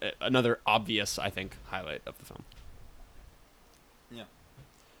body, another obvious, I think, highlight of the film. Yeah.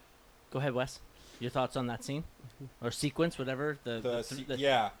 Go ahead, Wes. Your thoughts on that scene or sequence, whatever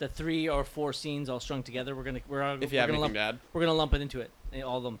the 3 or 4 scenes all strung together. We're gonna lump it into it,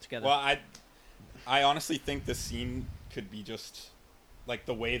 all of them together. Well, I honestly think the scene could be just like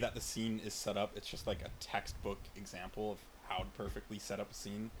the way that the scene is set up. It's just like a textbook example of how to perfectly set up a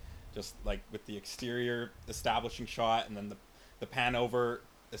scene, just like with the exterior establishing shot and then the pan over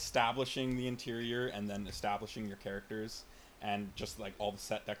establishing the interior and then establishing your characters, and just like all the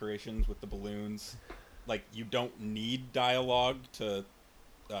set decorations with the balloons. Like, you don't need dialogue to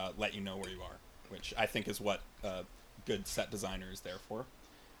let you know where you are, which I think is what a good set designer is there for.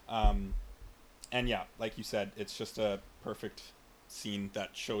 And yeah, like you said, it's just a perfect scene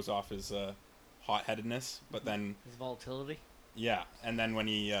that shows off his hot-headedness, but then his volatility. Yeah, and then when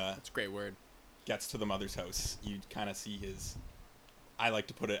he that's a great word, gets to the mother's house, you kind of see his, I like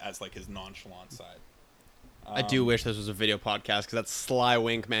to put it as like his nonchalant side. I do wish this was a video podcast, because that sly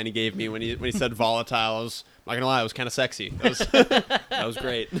wink Manny gave me when he said volatile, I was not gonna lie, it was kind of sexy. That was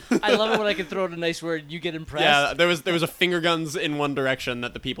great. I love it when I can throw out a nice word, you get impressed. Yeah, there was a finger guns in one direction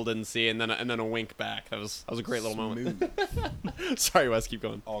that the people didn't see, and then a wink back. That was a great little moment. Sorry, Wes, keep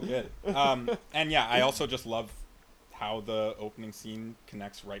going. All good. And yeah, I also just love how the opening scene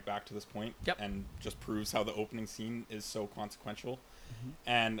connects right back to this point, and just proves how the opening scene is so consequential.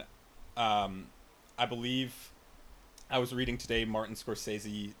 And I believe I was reading today, Martin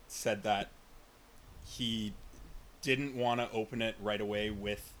Scorsese said that he didn't want to open it right away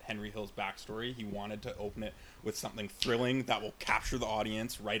with Henry Hill's backstory. He wanted to open it with something thrilling that will capture the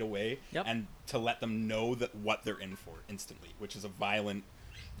audience right away, and to let them know that what they're in for instantly, which is a violent,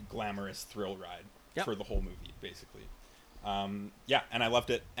 glamorous thrill ride for the whole movie, basically. And I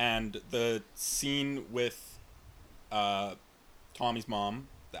loved it. And the scene with Tommy's mom,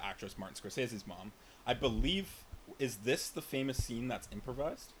 the actress Martin Scorsese's mom, I believe, is this the famous scene that's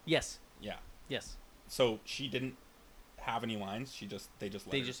improvised? Yes. Yeah. Yes. So she didn't have any lines. They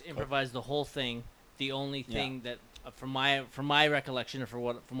just improvised the whole thing. The only thing that, from my recollection, or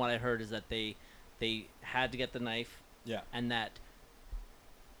from what I heard, is that they had to get the knife. Yeah. And that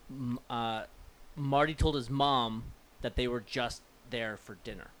Marty told his mom that they were just there for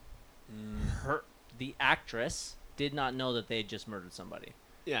dinner. The actress did not know that they had just murdered somebody.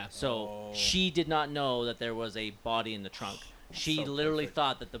 Yeah. So she did not know that there was a body in the trunk. She so literally perfect.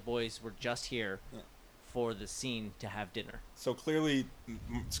 thought that the boys were just here for the scene to have dinner. So clearly,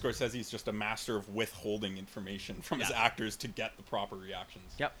 Scorsese is just a master of withholding information from his actors to get the proper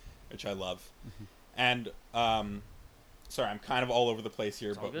reactions. Yep. Which I love. And sorry, I'm kind of all over the place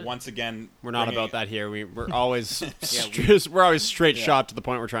here, but good. once again, We're not about that here. We're always we're always straight shot to the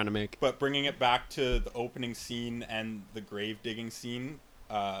point we're trying to make. But bringing it back to the opening scene and the grave digging scene,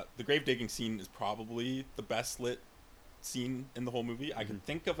 the grave digging scene is probably the best lit scene in the whole movie. I can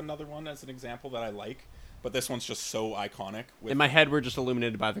think of another one as an example that I like, but this one's just so iconic. In my head, we're just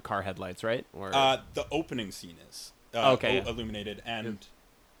illuminated by the car headlights, right? Or the opening scene is illuminated, and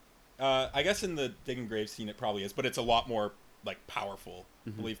I guess in the digging grave scene it probably is, but it's a lot more like powerful. I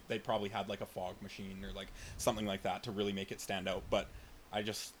believe they probably had like a fog machine or like something like that to really make it stand out. But I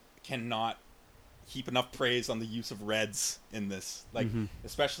just cannot heap enough praise on the use of reds in this, like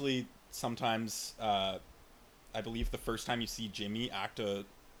especially sometimes. I believe the first time you see Jimmy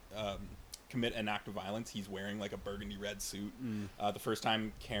commit an act of violence, he's wearing like a burgundy red suit. The first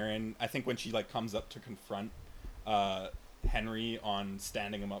time Karen, I think when she like comes up to confront Henry on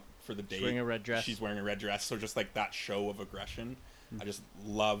standing him up for the date, She's wearing a red dress. She's wearing a red dress. So just like that show of aggression, I just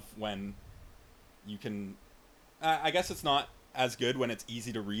love when you can. I guess it's not as good when it's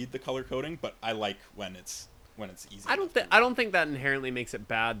easy to read the color coding, but I like when it's easy. I don't think that inherently makes it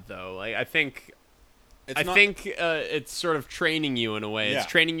bad though. Like I think it's sort of training you in a way. It's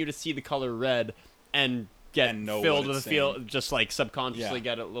training you to see the color red and know filled with a feel, just like subconsciously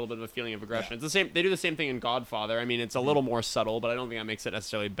get a little bit of a feeling of aggression. It's the same. They do the same thing in Godfather. I mean, it's a little more subtle, but I don't think that makes it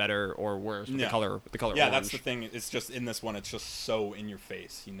necessarily better or worse with the color. Yeah, orange. That's the thing. It's just in this one, it's just so in your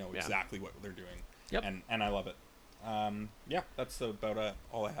face. You know exactly what they're doing. Yep. And I love it. That's about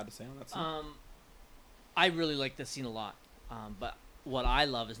all I had to say on that scene. I really like this scene a lot, but what I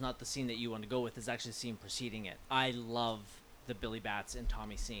love is not the scene that you want to go with, is actually the scene preceding it. I love the Billy Bats and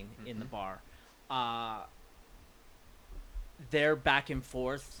Tommy scene in the bar. They're back and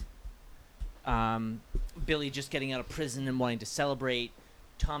forth. Billy just getting out of prison and wanting to celebrate.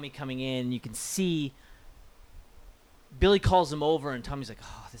 Tommy coming in. You can see Billy calls him over and Tommy's like,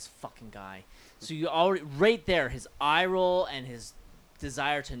 oh, this fucking guy. So you already, right there, his eye roll and his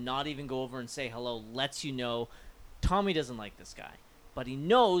desire to not even go over and say hello lets you know Tommy doesn't like this guy. But he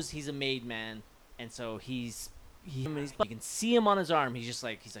knows he's a made man, and so you can see him on his arm. He's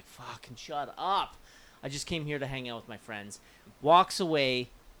like, fucking shut up. I just came here to hang out with my friends. Walks away.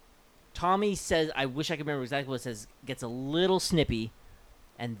 Tommy says, I wish I could remember exactly what it says, gets a little snippy,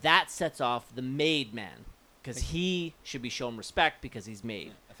 and that sets off the made man, because he should be shown respect because he's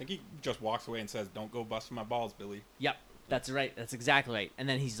made. I think he just walks away and says, don't go busting my balls, Billy. Yep, that's right. That's exactly right. And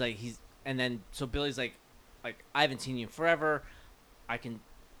then so Billy's like, I haven't seen you in forever. I can,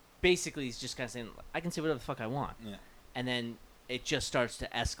 basically, he's just kind of saying, I can say whatever the fuck I want. Yeah. And then it just starts to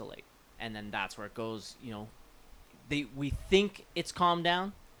escalate. And then that's where it goes, we think it's calmed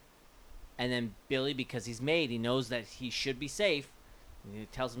down. And then Billy, because he's made, he knows that he should be safe. And he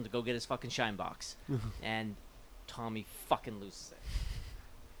tells him to go get his fucking shine box. And Tommy fucking loses it.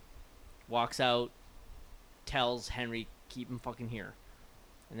 Walks out, tells Henry, keep him fucking here.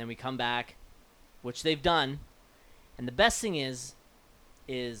 And then we come back, which they've done. And the best thing is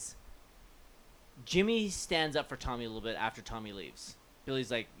Jimmy stands up for Tommy a little bit after Tommy leaves.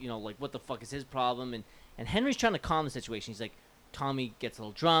 Billy's like, what the fuck is his problem? And Henry's trying to calm the situation. He's like, Tommy gets a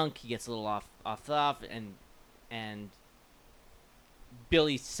little drunk, he gets a little off, and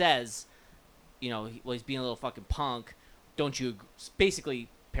Billy says, he's being a little fucking punk. Don't you, basically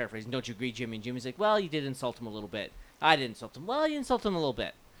paraphrasing, don't you agree, Jimmy? And Jimmy's like, well, you did insult him a little bit. I did insult him. Well, you insulted him a little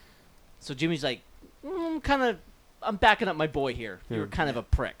bit. So Jimmy's like, I'm backing up my boy here. You're kind of a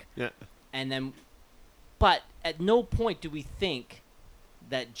prick. Yeah. And then, but at no point do we think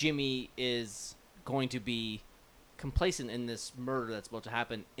that Jimmy is going to be complacent in this murder that's about to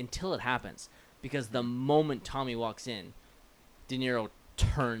happen until it happens. Because the moment Tommy walks in, DeNiro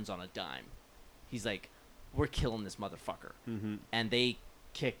turns on a dime. He's like, we're killing this motherfucker. Mm-hmm. And they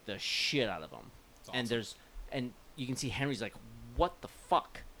kick the shit out of him. Awesome. And you can see Henry's like, what the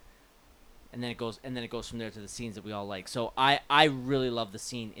fuck? And and then it goes from there to the scenes that we all like. So I really love the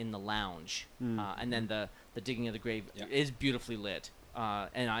scene in the lounge, and then the digging of the grave is beautifully lit.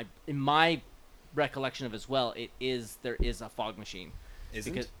 And in my recollection of it as well, there is a fog machine.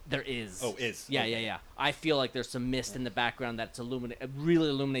 Isn't? Because there is. Oh, is. Yeah, Okay. yeah. I feel like there's some mist in the background that's really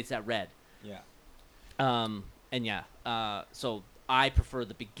illuminates that red. Yeah. So I prefer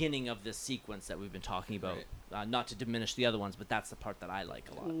the beginning of this sequence that we've been talking about. Right. Not to diminish the other ones, but that's the part that I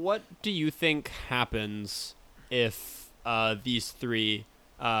like a lot. What do you think happens if these three,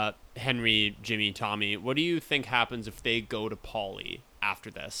 Henry, Jimmy, Tommy, what do you think happens if they go to Paulie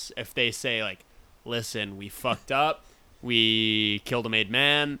after this? If they say, like, listen, we fucked up, we killed a made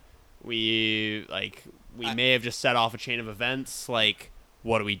man, we may have just set off a chain of events, like,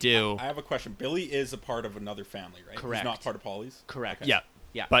 what do we do? I have a question. Billy is a part of another family, right? Correct. He's not part of Paulie's? Correct. Yeah.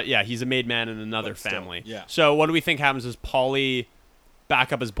 Yeah. But yeah, he's a made man in another But still, family. yeah. So what do we think happens? Does Paulie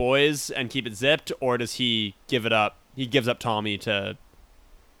back up his boys and keep it zipped, or does he give it up? He gives up Tommy to.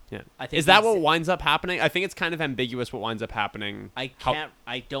 Yeah. Is that what winds up happening? I think it's kind of ambiguous what winds up happening. I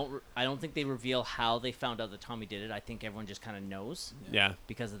don't think they reveal how they found out that Tommy did it. I think everyone just kind of knows. Yeah.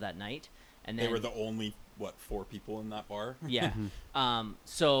 Because of that night, and then They were the only 4 people in that bar. Yeah.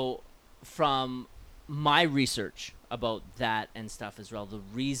 So from my research about that and stuff as well, the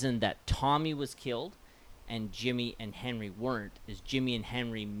reason that Tommy was killed and Jimmy and Henry weren't is Jimmy and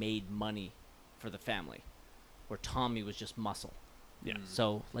Henry made money for the family, where Tommy was just muscle. Yeah.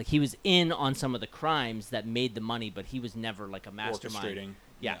 So, like, he was in on some of the crimes that made the money, but he was never, like, a mastermind. Orchestrating.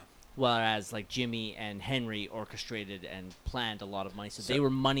 Yeah. Whereas, like, Jimmy and Henry orchestrated and planned a lot of money. So they were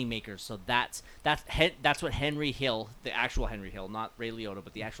money makers. So that's what Henry Hill, the actual Henry Hill, not Ray Liotta,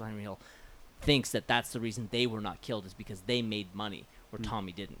 but the actual Henry Hill, thinks that's the reason they were not killed, is because they made money where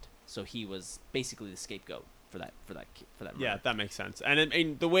Tommy didn't. So he was basically the scapegoat for that murder. Yeah, that makes sense.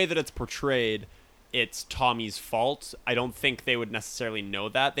 And the way that it's portrayed, it's Tommy's fault. I don't think they would necessarily know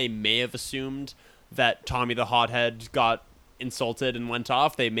that. They may have assumed that Tommy the hothead got insulted and went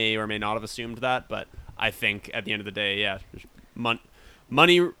off. They may or may not have assumed that, but I think at the end of the day, yeah,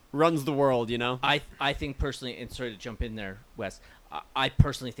 money runs the world, you know? I think personally, and sorry to jump in there, Wes, I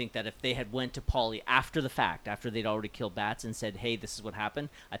personally think that if they had went to Paulie after the fact, after they'd already killed Bats and said, hey, this is what happened,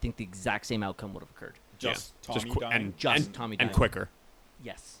 I think the exact same outcome would have occurred. Just Yeah. Tommy dying? Tommy dying. And quicker.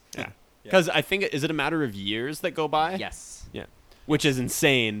 Yes. Yeah. Because I think, is it a matter of years that go by? Yes. Yeah. Which is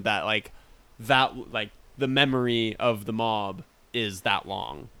insane that, the memory of the mob is that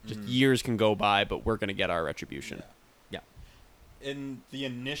long. Just years can go by, but we're going to get our retribution. Yeah. In the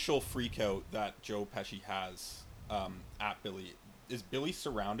initial freakout that Joe Pesci has at Billy, is Billy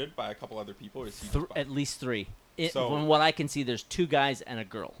surrounded by a couple other people? Or is he just by- At least 3. So- From what I can see, there's 2 guys and a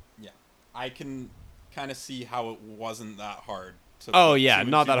girl. Yeah. I can kind of see how it wasn't that hard to Oh, put yeah, 2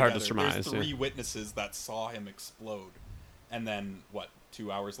 and not 2 that hard to together. surmise, There's 3 yeah. witnesses that saw him explode. And then,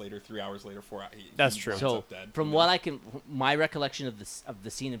 2 hours later, 3 hours later, 4 hours... That's true. So up dead, from you know? what I can, my recollection of the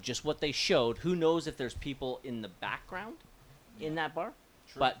scene of just what they showed, who knows if there's people in the background in that bar?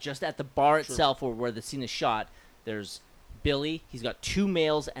 True. But just at the bar itself, or where the scene is shot, there's Billy. He's got 2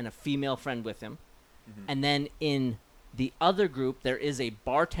 males and a female friend with him, and then in the other group there is a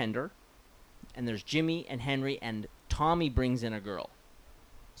bartender, and there's Jimmy and Henry, and Tommy brings in a girl.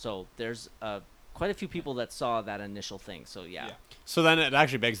 So there's quite a few people that saw that initial thing. So yeah. So then it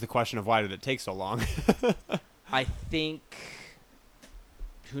actually begs the question of why did it take so long? I think,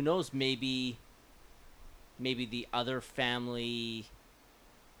 who knows, maybe the other family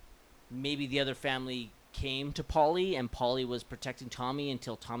came to Paulie and Paulie was protecting Tommy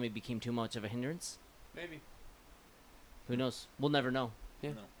until Tommy became too much of a hindrance. Maybe. Who knows? We'll never know.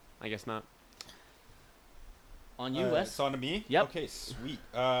 Yeah. No. I guess not. On you, Wes. It's on to me? Yep. Okay, sweet.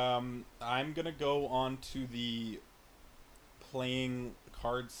 I'm going to go on to the playing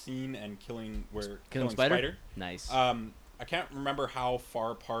card scene and killing Spider. Nice. I can't remember how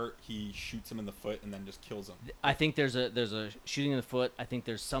far apart he shoots him in the foot and then just kills him. I think there's a shooting in the foot. I think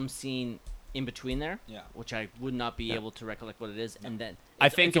there's some scene in between there, which I would not be able to recollect what it is. And then I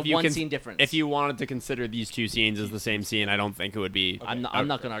think it's a one scene difference. If you wanted to consider these 2 scenes as the same scene, I don't think it would be. Okay. I'm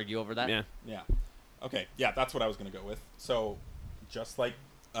not going to argue over that. Yeah. Yeah. Okay, yeah, that's what I was going to go with. So, just like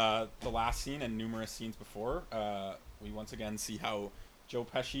the last scene and numerous scenes before, we once again see how Joe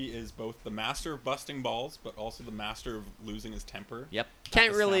Pesci is both the master of busting balls, but also the master of losing his temper. Yep.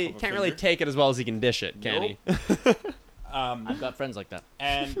 Can't the snap really of a finger. take it as well as he can dish it, can he? I've got friends like that.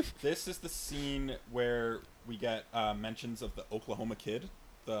 And this is the scene where we get mentions of the Oklahoma Kid,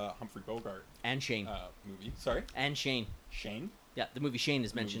 the Humphrey Bogart And Shane. movie. Sorry? And Shane. Shane? Yeah, the movie Shane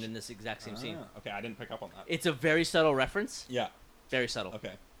is mentioned in this exact same scene. Okay, I didn't pick up on that. It's a very subtle reference. Yeah. Very subtle.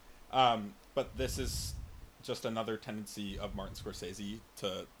 Okay. But this is just another tendency of Martin Scorsese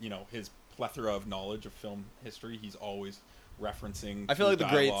to, his plethora of knowledge of film history. He's always referencing. I feel like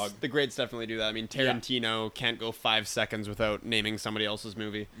dialogue. the greats definitely do that. I mean, Tarantino can't go 5 seconds without naming somebody else's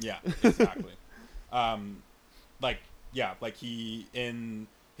movie. Yeah, exactly. Like he in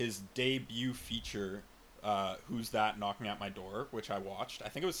his debut feature, Who's That Knocking at My Door, which I watched. I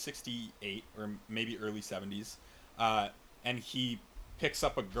think it was 68 or maybe early 70s. And he picks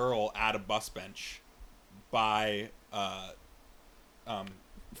up a girl at a bus bench by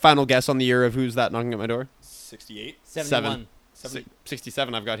Final guess on the year of Who's That Knocking at My Door? 68? 71.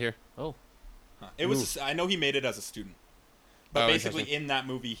 67 I've got here. Oh. Huh. It was. I know he made it as a student. But basically interesting. in that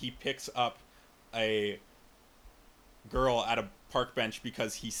movie, he picks up a girl at a park bench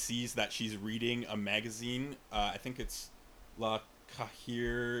because he sees that she's reading a magazine. I think it's La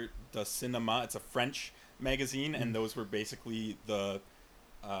Cahiers de Cinéma. It's a French magazine, and those were basically the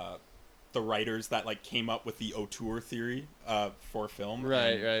writers that like came up with the auteur theory for film.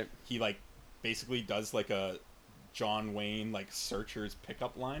 Right. He like basically does like a John Wayne like Searchers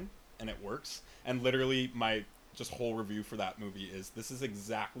pickup line, and it works. And literally my just whole review for that movie is this is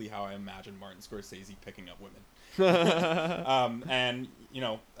exactly how I imagine Martin Scorsese picking up women. And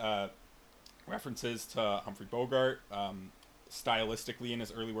references to Humphrey Bogart, stylistically in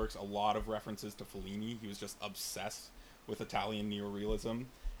his early works, a lot of references to Fellini. He was just obsessed with Italian neorealism.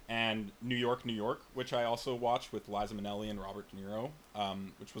 And New York, New York, which I also watched with Liza Minnelli and Robert De Niro,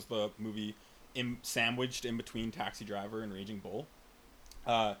 which was the movie sandwiched in between Taxi Driver and Raging Bull,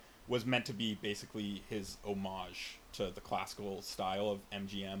 was meant to be basically his homage to the classical style of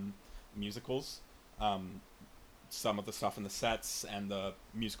MGM musicals. Some of the stuff in the sets and the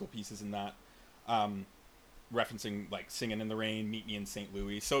musical pieces in that, referencing like Singin' in the Rain, Meet Me in St.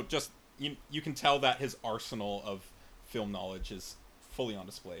 Louis. So just you can tell that his arsenal of film knowledge is fully on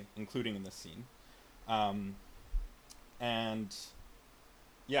display, including in this scene. And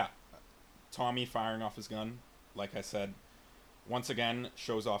yeah, Tommy firing off his gun, like I said, once again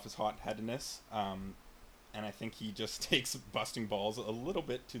shows off his hot-headedness, and I think he just takes busting balls a little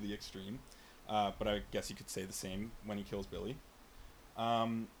bit to the extreme, but I guess you could say the same when he kills Billy.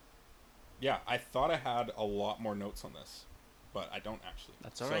 Yeah, I thought I had a lot more notes on this, but I don't actually.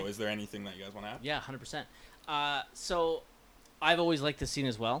 That's all right. So is there anything that you guys want to add? Yeah, 100%. So I've always liked this scene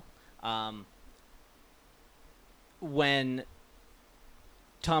as well. When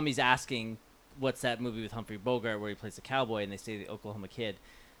Tommy's asking, what's that movie with Humphrey Bogart where he plays the cowboy and they say the Oklahoma Kid,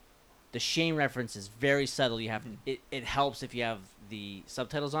 the Shane reference is very subtle. You have it helps if you have the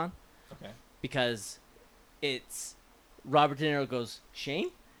subtitles on. Okay. Because it's Robert De Niro goes, Shane?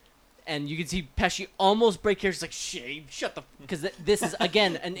 And you can see Pesci almost break character. He's like, Shane, shut the... Because this is,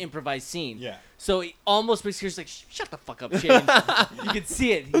 again, an improvised scene. Yeah. So he almost breaks character. He's like, shut the fuck up, Shane. You can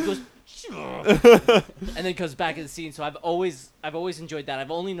see it. He goes... and then comes back in the scene. So I've always enjoyed that.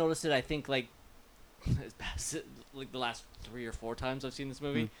 I've only noticed it, I think, like the last 3 or 4 times I've seen this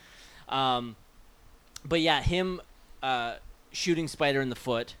movie. But yeah, him shooting Spider in the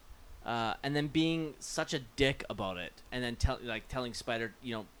foot, and then being such a dick about it, and then telling Spider,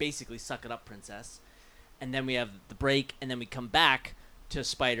 basically suck it up, princess. And then we have the break, and then we come back to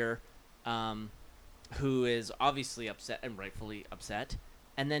Spider, who is obviously upset and rightfully upset,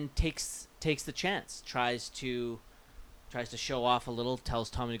 and then takes the chance, tries to show off a little, tells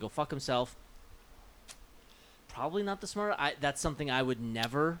Tommy to go fuck himself. Probably not the smart. That's something I would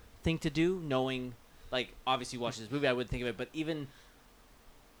never think to do, knowing, like, obviously watching this movie, I wouldn't think of it, but even,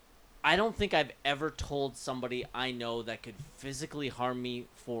 I don't think I've ever told somebody I know that could physically harm me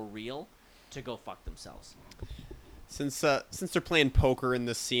for real to go fuck themselves. Since they're playing poker in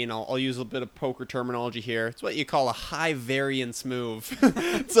this scene, I'll use a bit of poker terminology here. It's what you call a high variance move.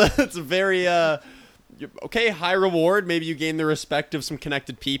 it's a very high reward. Maybe you gain the respect of some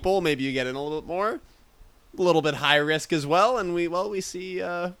connected people. Maybe you get in a little bit more. A little bit high risk as well, and we see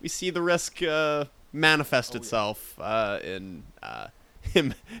the risk manifest itself in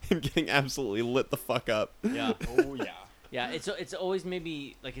him getting absolutely lit the fuck up. Yeah. Oh yeah. Yeah. It's always made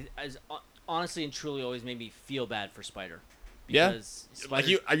me honestly and truly always made me feel bad for Spider. Because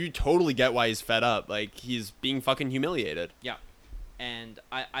Spider, like you totally get why he's fed up. Like, he's being fucking humiliated. Yeah. And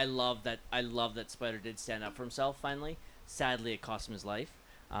I love that Spider did stand up for himself finally. Sadly, it cost him his life.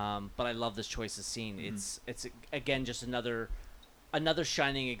 But I love this choice of scene. Mm-hmm. It's again just another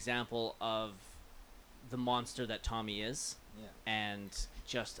shining example of the monster that Tommy is. Yeah. And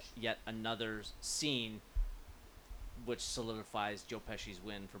just yet another scene which solidifies Joe Pesci's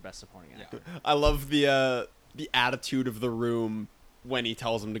win for Best Supporting Actor. I love the attitude of the room when he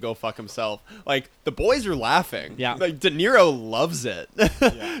tells him to go fuck himself. Like, the boys are laughing. Yeah. Like, De Niro loves it.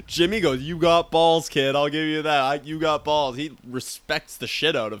 Yeah. Jimmy goes, "You got balls, kid. I'll give you that. You got balls." He respects the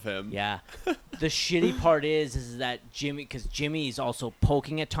shit out of him. Yeah. The shitty part is that Jimmy, because Jimmy is also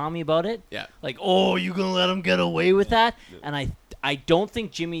poking at Tommy about it. Yeah. Like, oh, you gonna let him get away with that? And I don't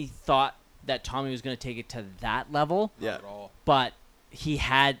think Jimmy thought that Tommy was gonna take it to that level. Yeah. Not at all. But he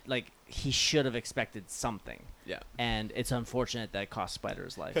should have expected something. Yeah. And it's unfortunate that it cost Spider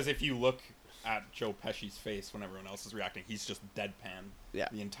his life. Because if you look at Joe Pesci's face when everyone else is reacting, he's just deadpan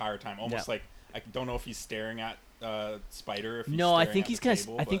the entire time. Almost like, I don't know if he's staring at Spider. If he's No, I staring think at he's the kind of.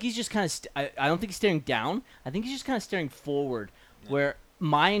 table, I think but- he's just kind of. I don't think he's staring down. I think he's just kind of staring forward. Where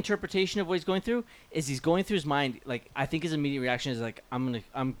my interpretation of what he's going through is he's going through his mind. Like, I think his immediate reaction is like,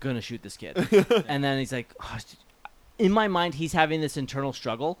 I'm gonna shoot this kid, and then he's like, oh, in my mind, he's having this internal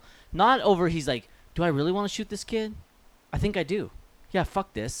struggle. Not over. He's like, do I really want to shoot this kid? I think I do. Yeah,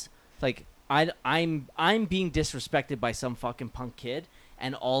 fuck this. Like, I'm being disrespected by some fucking punk kid,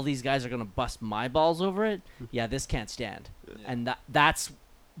 and all these guys are gonna bust my balls over it. Yeah, this can't stand. And that's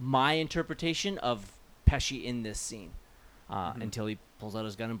my interpretation of Pesci in this scene, until he pulls out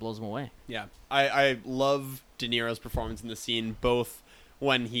his gun and blows him away. Yeah, I love De Niro's performance in the scene, both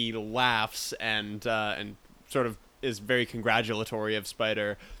when he laughs and sort of is very congratulatory of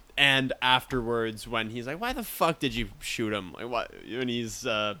Spider, and afterwards when he's like, "Why the fuck did you shoot him?" Like, what? When he's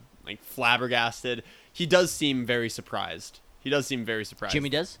like flabbergasted, he does seem very surprised. Jimmy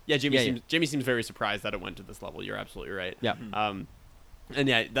does? Yeah, Jimmy seems very surprised that it went to this level. You're absolutely right. Yeah. And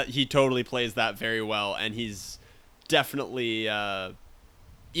yeah, he totally plays that very well, and he's definitely,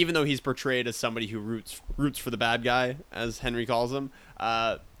 even though he's portrayed as somebody who roots for the bad guy, as Henry calls him,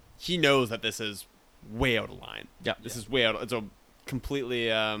 he knows that this is way out of line. Yeah. This is way out. It's a completely.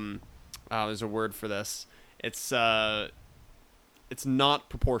 There's a word for this. It's not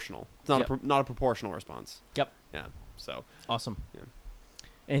proportional. It's not not a proportional response. Yep. Yeah. So Awesome. Yeah.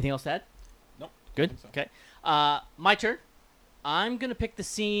 Anything else to add? Nope. Good. So. Okay. My turn. I'm gonna pick the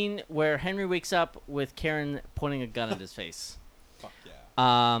scene where Henry wakes up with Karen pointing a gun at his face. Fuck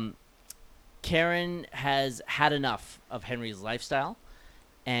yeah. Karen has had enough of Henry's lifestyle,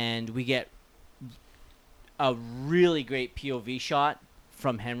 and we get a really great POV shot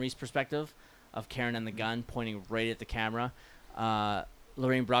from Henry's perspective of Karen and the gun pointing right at the camera.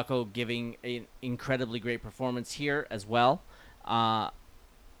 Lorraine Bracco giving an incredibly great performance here as well.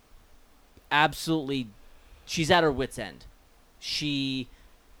 Absolutely, she's at her wit's end. She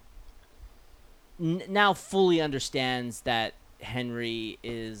now fully understands that Henry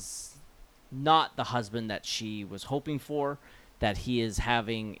is not the husband that she was hoping for, that he is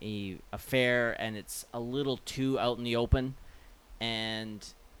having a affair and it's a little too out in the open,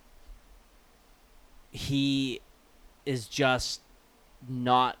 and he is just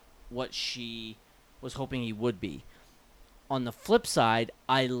not what she was hoping he would be. On the flip side,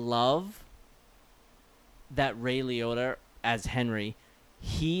 I love that Ray Liotta as Henry,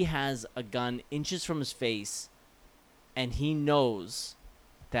 he has a gun inches from his face, and he knows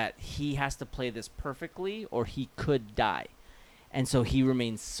that he has to play this perfectly or he could die. And so he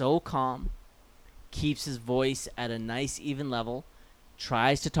remains so calm, keeps his voice at a nice even level,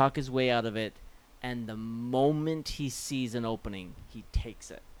 tries to talk his way out of it, and the moment he sees an opening, he takes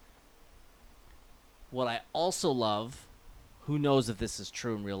it. What I also love, who knows if this is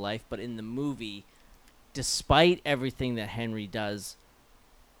true in real life, but in the movie, despite everything that Henry does,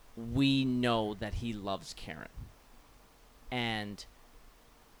 we know that he loves Karen. And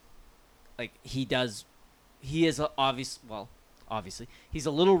like he is obviously he's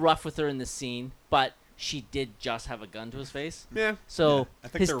a little rough with her in the scene, but she did just have a gun to his face. yeah. So I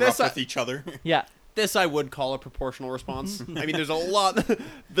think they're rough with each other. yeah. This I would call a proportional response. I mean, there's a lot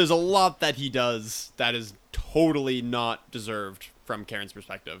that he does that is totally not deserved from Karen's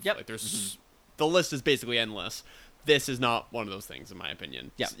perspective. Yep. Like there's the list is basically endless. This is not one of those things, in my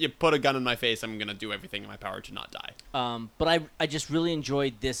opinion. Yeah. You put a gun in my face, I'm gonna do everything in my power to not die. But I just really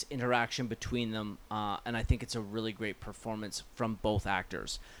enjoyed this interaction between them, and I think it's a really great performance from both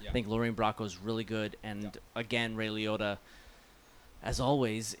actors. Yeah. I think Lorraine Bracco is really good, and again, Ray Liotta, as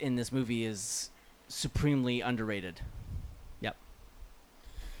always in this movie, is supremely underrated. Yep.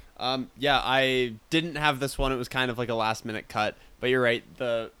 Yeah, I didn't have this one. It was kind of like a last minute cut, but you're right.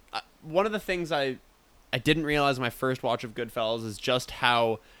 One of the things I didn't realize in my first watch of Goodfellas is just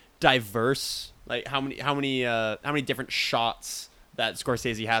how diverse, like how many different shots that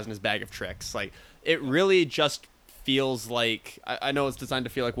Scorsese has in his bag of tricks. Like it really just feels like, I know it's designed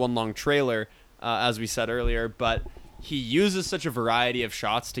to feel like one long trailer, as we said earlier, but he uses such a variety of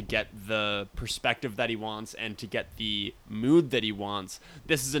shots to get the perspective that he wants and to get the mood that he wants.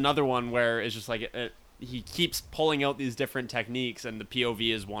 This is another one where it's just like he keeps pulling out these different techniques, and the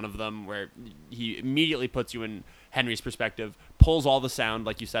POV is one of them, where he immediately puts you in Henry's perspective, pulls all the sound,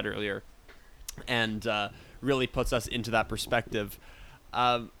 like you said earlier, and really puts us into that perspective.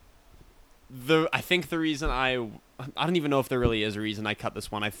 I think the reason I don't even know if there really is a reason I cut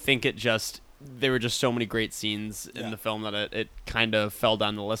this one. I think there were just so many great scenes in the film that it kind of fell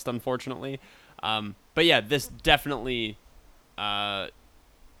down the list, unfortunately. But yeah, this definitely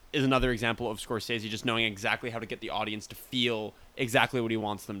is another example of Scorsese just knowing exactly how to get the audience to feel exactly what he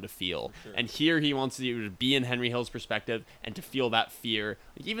wants them to feel. Sure. And here he wants you to be in Henry Hill's perspective and to feel that fear.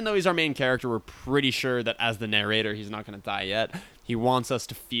 Like, even though he's our main character, we're pretty sure that as the narrator, he's not going to die yet. He wants us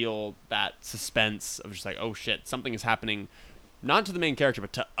to feel that suspense of just like, oh shit, something is happening, not to the main character,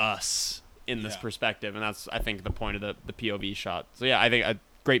 but to us in this perspective. And that's, I think, the point of the POV shot. So yeah, I think a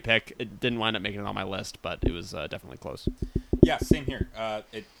great pick. It didn't wind up making it on my list, but it was definitely close. Yeah, same here.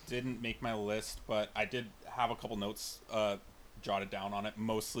 It didn't make my list, but I did have a couple notes jotted down on it.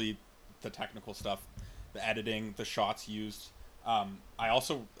 Mostly the technical stuff, the editing, the shots used. I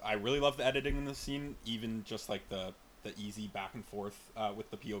really love the editing in this scene, even just like the easy back and forth with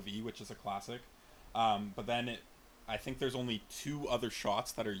the POV, which is a classic. But then I think there's only 2 other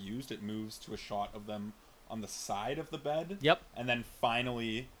shots that are used. It moves to a shot of them on the side of the bed. Yep. And then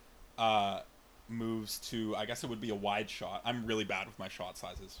finally moves to, I guess it would be a wide shot. I'm really bad with my shot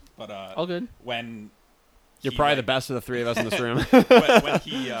sizes, but all good. When you're probably the best of the 3 of us in this room. when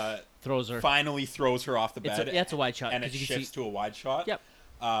he throws her, finally throws her off the bed. It's a wide shot, and it shifts to a wide shot. Yep.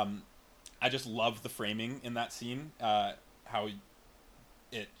 I just love the framing in that scene. How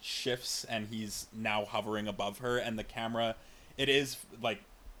it shifts and he's now hovering above her, and the camera, it is like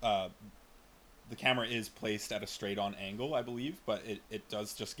the camera is placed at a straight on angle, I believe, but it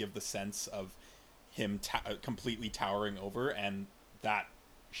does just give the sense of him completely towering over, and that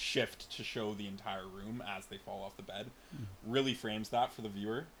shift to show the entire room as they fall off the bed really frames that for the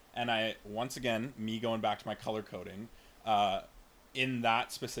viewer. And once again, me going back to my color coding, in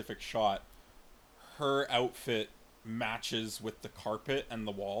that specific shot, her outfit matches with the carpet and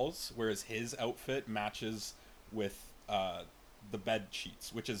the walls, whereas his outfit matches with the bed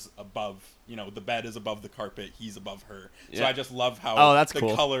sheets, which is above, the bed is above the carpet, he's above her. Yeah. So I just love how that's the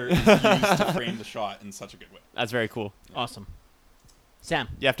cool. color is used to frame the shot in such a good way. That's very cool. Awesome. Sam.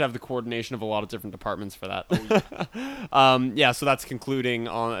 You have to have the coordination of a lot of different departments for that. So that's concluding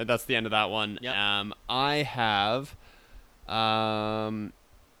on, that's the end of that one. Yep. I have,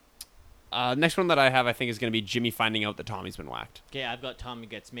 next one that I have, I think, is going to be Jimmy finding out that Tommy's been whacked. Okay, I've got Tommy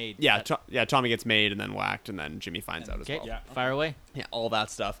gets made. Yeah, Tommy gets made and then whacked, and then Jimmy finds out as well. Yeah, fire away. Yeah, all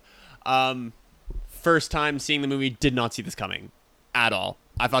that stuff. First time seeing the movie, did not see this coming at all.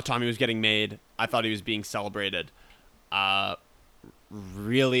 I thought Tommy was getting made. I thought he was being celebrated.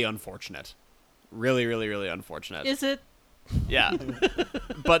 Really unfortunate. Really, really, really unfortunate. Is it? Yeah.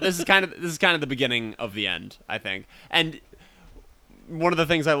 But this is kind of the beginning of the end, I think. And one of the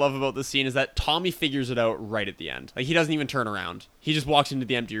things I love about this scene is that Tommy figures it out right at the end. Like, he doesn't even turn around. He just walks into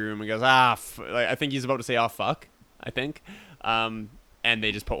the empty room and goes, I think he's about to say, fuck, I think. And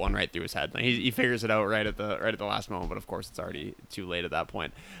they just put one right through his head. Like, he figures it out right at the last moment, but of course it's already too late at that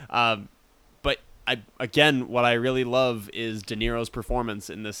point. But again, what I really love is De Niro's performance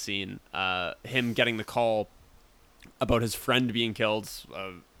in this scene. Him getting the call about his friend being killed.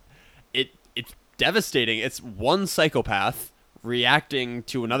 It's devastating. It's one psychopath reacting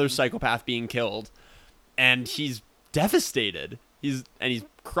to another psychopath being killed, and he's devastated. He's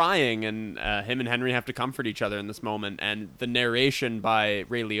crying, and him and Henry have to comfort each other in this moment. And the narration by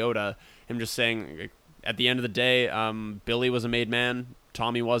Ray Liotta, him just saying, at the end of the day, Billy was a made man,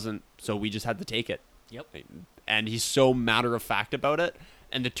 Tommy wasn't, so we just had to take it. Yep. And he's so matter of fact about it,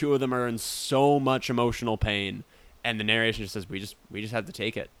 and the two of them are in so much emotional pain, and the narration just says, we just had to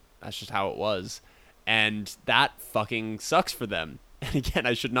take it. That's just how it was. And that fucking sucks for them. And again,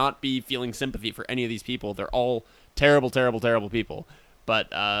 I should not be feeling sympathy for any of these people. They're all terrible, terrible, terrible people.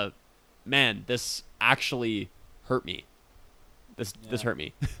 But man, this actually hurt me. This hurt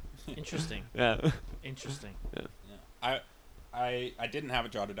me. Interesting. Yeah. Interesting. Yeah. I didn't have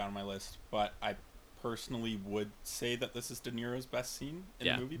it jotted down on my list, but I personally would say that this is De Niro's best scene in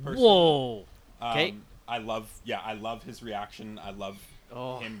the movie. Personally. Whoa. Okay. I love his reaction. I love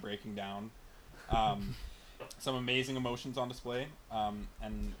him breaking down. Some amazing emotions on display.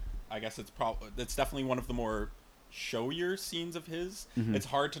 And I guess it's definitely one of the more showier scenes of his. Mm-hmm. It's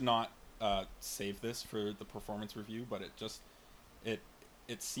hard to not save this for the performance review, but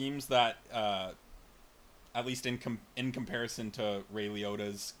it seems that at least in comparison to Ray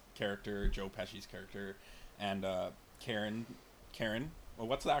Liotta's character, Joe Pesci's character, and Karen. Well,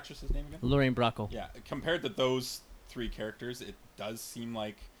 what's the actress's name again? Lorraine Bracco. Yeah, compared to those three characters, it does seem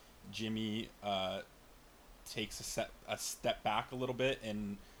like Jimmy takes a step back a little bit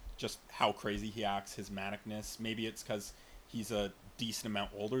in just how crazy he acts, his manicness. Maybe it's because he's a decent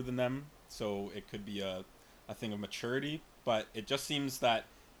amount older than them, so it could be a thing of maturity. But it just seems that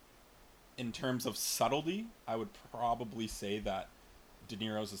in terms of subtlety, I would probably say that De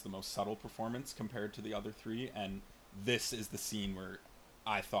Niro's is the most subtle performance compared to the other three, and this is the scene where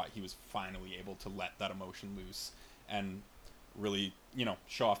I thought he was finally able to let that emotion loose and really,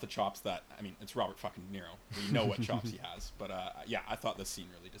 show off the chops that, I mean, it's Robert fucking De Niro. We know what chops he has. But, yeah, I thought this scene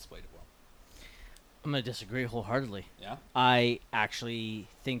really displayed it well. I'm going to disagree wholeheartedly. Yeah? I actually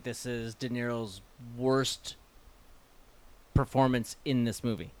think this is De Niro's worst performance in this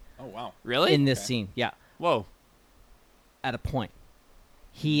movie. Oh, wow. Really? In this scene, yeah. Whoa. At a point.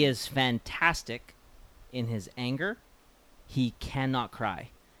 He is fantastic in his anger. He cannot cry.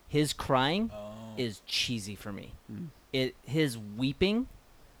 His crying is cheesy for me. His weeping,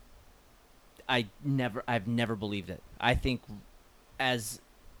 I've never believed it. I think as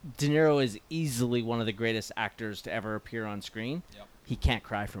De Niro is easily one of the greatest actors to ever appear on screen, he can't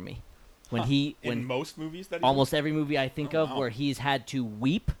cry for me. In most movies that almost every movie I think of wow. where he's had to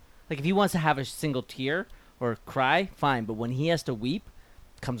weep, like if he wants to have a single tear or cry, fine, but when he has to weep,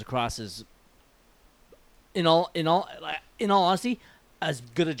 it comes across as in all honesty, as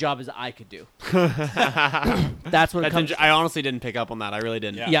good a job as I could do. That's what it comes. I honestly didn't pick up on that. I really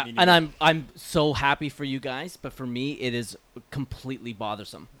didn't. Yeah, and I'm so happy for you guys, but for me, it is completely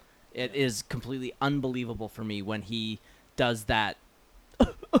bothersome. It is completely unbelievable for me when he does that.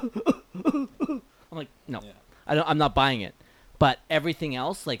 I'm like, no, I'm not buying it. But everything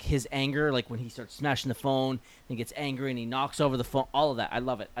else, like his anger, like when he starts smashing the phone, and he gets angry and he knocks over the phone, all of that, I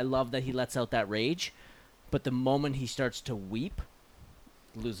love it. I love that he lets out that rage. But the moment he starts to weep,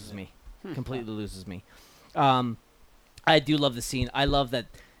 loses me. Completely loses me. I do love the scene. I love that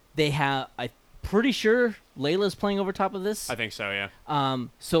they have, I'm pretty sure Layla's playing over top of this. I think so, yeah.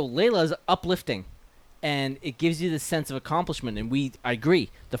 So Layla's uplifting, and it gives you this sense of accomplishment. And I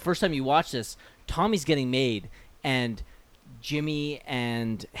agree. The first time you watch this, Tommy's getting made, and Jimmy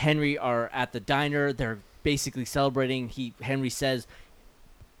and Henry are at the diner. They're basically celebrating. Henry says,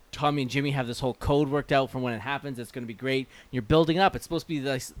 Tommy and Jimmy have this whole code worked out for when it happens. It's going to be great. You're building up. It's supposed to be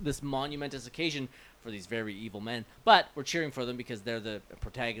this monumentous occasion for these very evil men. But we're cheering for them because they're the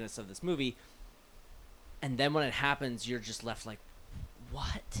protagonists of this movie. And then when it happens, you're just left like,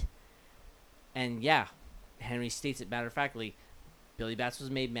 what? And yeah, Henry states it matter-of-factly. Billy Batts was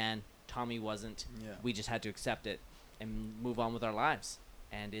made man. Tommy wasn't. Yeah. We just had to accept it and move on with our lives.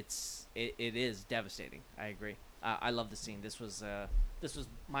 And it is devastating. I agree. I love the scene. This was the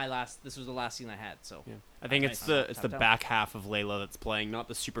last scene I had. So yeah. I think it's the back half of Layla that's playing, not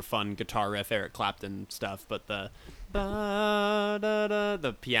the super fun guitar riff Eric Clapton stuff, but the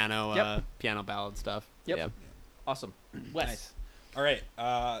piano piano ballad stuff. Yep. Yeah. Awesome. Wes. Nice. All right.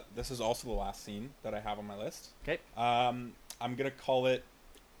 This is also the last scene that I have on my list. Okay. I'm gonna call it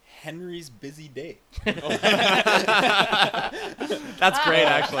Henry's busy day. That's great,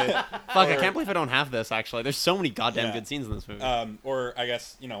 actually. Fuck, I can't believe I don't have this, actually. There's so many goddamn good scenes in this movie. Or, I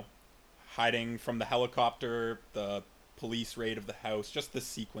guess, hiding from the helicopter, the police raid of the house, just the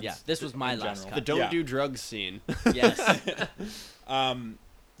sequence. Yeah, this was my last cut. The don't do drugs scene. Yes.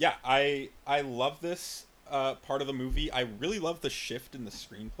 Yeah, I love this part of the movie. I really love the shift in the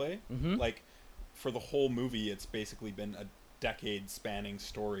screenplay. Mm-hmm. Like, for the whole movie, it's basically been a decade-spanning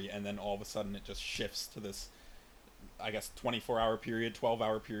story, and then all of a sudden it just shifts to this, I guess, 24-hour period,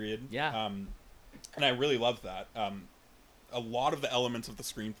 12-hour period. Yeah. And I really love that. A lot of the elements of the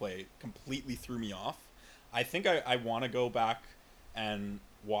screenplay completely threw me off. I think I want to go back and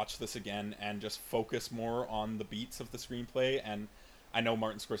watch this again and just focus more on the beats of the screenplay. And I know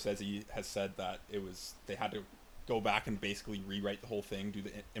Martin Scorsese has said that they had to go back and basically rewrite the whole thing, do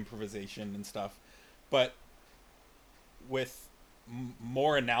the improvisation and stuff. But with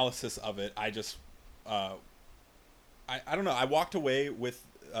more analysis of it, I just I don't know. I walked away with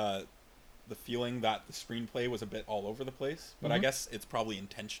the feeling that the screenplay was a bit all over the place, but I guess it's probably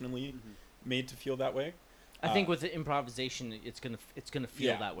intentionally made to feel that way. I think with the improvisation, it's gonna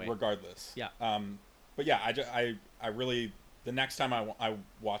feel that way regardless. Yeah. But yeah, I really, the next time I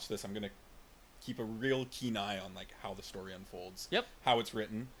watch this, I'm gonna keep a real keen eye on like how the story unfolds, how it's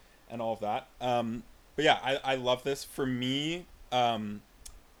written, and all of that. But yeah, I love this. For me,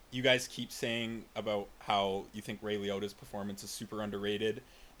 you guys keep saying about how you think Ray Liotta's performance is super underrated,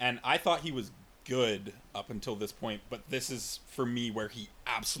 and I thought he was good up until this point, but this is for me where he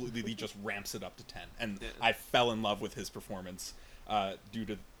absolutely just ramps it up to 10, and I fell in love with his performance due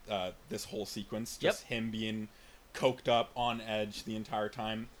to this whole sequence, just him being coked up on edge the entire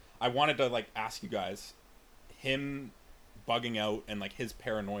time. I wanted to like ask you guys, him bugging out and like his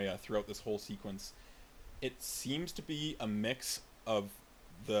paranoia throughout this whole sequence, it seems to be a mix of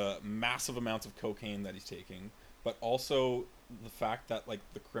the massive amounts of cocaine that he's taking, but also the fact that like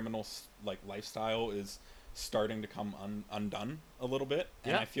the criminal like lifestyle is starting to come undone a little bit,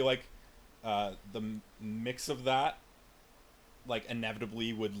 and I feel like the mix of that like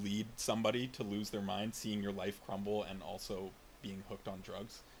inevitably would lead somebody to lose their mind, seeing your life crumble and also being hooked on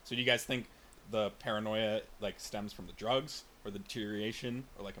drugs. So do you guys think the paranoia like stems from the drugs or the deterioration,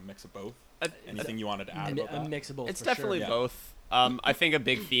 or like a mix of both? Anything you wanted to add about that? A mix of both. It's definitely both. I think a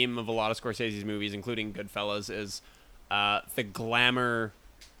big theme of a lot of Scorsese's movies, including Goodfellas, is the glamour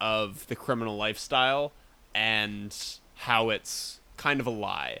of the criminal lifestyle and how it's kind of a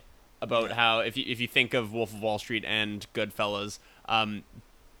lie about how, if you think of Wolf of Wall Street and Goodfellas,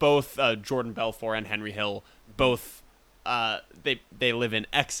 both Jordan Belfort and Henry Hill, both they live in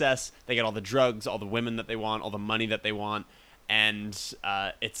excess. They get all the drugs, all the women that they want, all the money that they want, and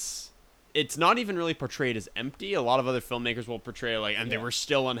it's not even really portrayed as empty. A lot of other filmmakers will portray like, and they were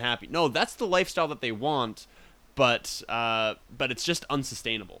still unhappy. No, that's the lifestyle that they want, but it's just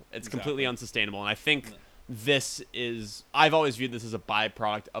unsustainable. It's completely unsustainable, and I think this is. I've always viewed this as a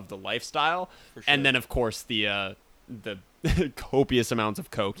byproduct of the lifestyle, and then of course the copious amounts of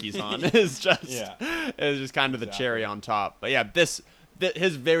coke he's on is just kind of the cherry on top. But yeah,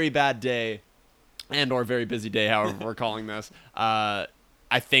 his very bad day, and or very busy day, however we're calling this,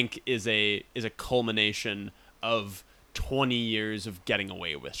 I think is a culmination of 20 years of getting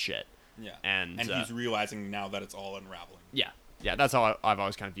away with shit. Yeah, and he's realizing now that it's all unraveling. Yeah, that's how I've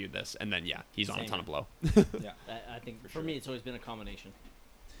always kind of viewed this. And then he's on a ton of blow. Yeah, I think for me it's always been a combination.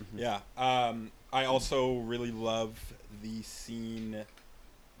 Yeah, I also really love the scene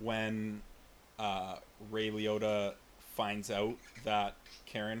when Ray Liotta finds out that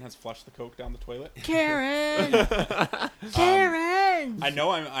Karen has flushed the coke down the toilet. Karen, Karen. I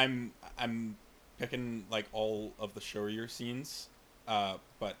know I'm picking like all of the showier scenes,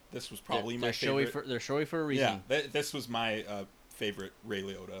 but this was probably my favorite. They're showy for a reason. Yeah, this was my favorite Ray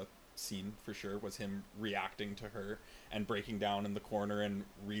Liotta scene for sure. Was him reacting to her and breaking down in the corner and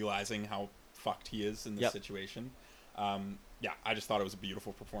realizing how fucked he is in this situation. I just thought it was a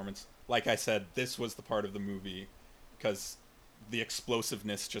beautiful performance. Like I said, this was the part of the movie because the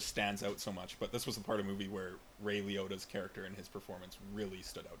explosiveness just stands out so much. But this was the part of the movie where Ray Liotta's character and his performance really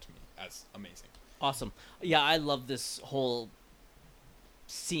stood out to me as amazing. Awesome. Yeah, I love this whole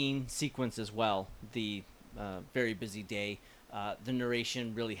sequence as well. The very busy day. The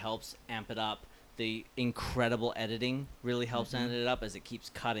narration really helps amp it up. The incredible editing really helps amp it up as it keeps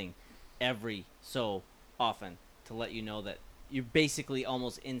cutting every so often to let you know that you're basically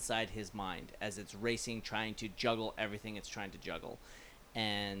almost inside his mind as it's racing, trying to juggle everything it's trying to juggle.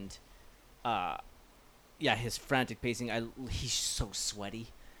 And his frantic pacing. He's so sweaty.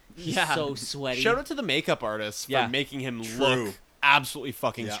 He's so sweaty. Shout out to the makeup artist for making him look absolutely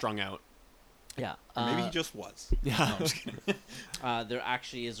fucking strung out. Yeah. Maybe he just was. Yeah. No, I'm just kidding. There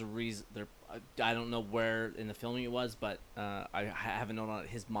actually is a reason. I don't know where in the filming it was, but I haven't known on it.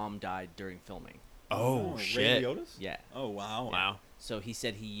 His mom died during filming. Oh, shit. Ray Liotta's? Yeah. Oh, wow. Wow. So he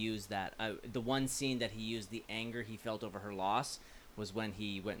said he used that. The one scene that he used the anger he felt over her loss was when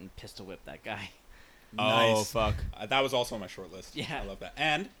he went and pistol whipped that guy. Nice. Oh, fuck. That was also on my short list. Yeah. I love that.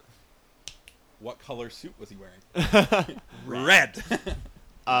 And what color suit was he wearing? Red.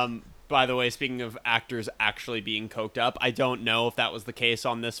 By the way, speaking of actors actually being coked up, I don't know if that was the case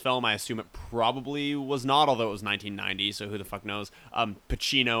on this film. I assume it probably was not, although it was 1990, so who the fuck knows.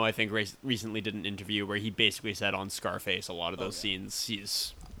 Pacino, I think, recently did an interview where he basically said on Scarface, a lot of those scenes,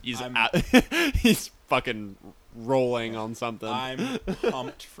 he's he's fucking rolling on something. I'm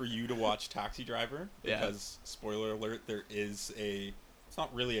pumped for you to watch Taxi Driver because, spoiler alert, there is it's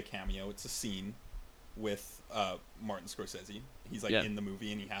not really a cameo, it's a scene with Martin Scorsese. He's like in the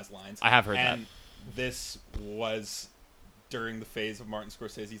movie and he has lines. I have heard that. And this was during the phase of Martin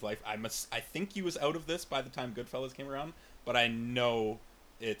Scorsese's life. I think he was out of this by the time Goodfellas came around, but I know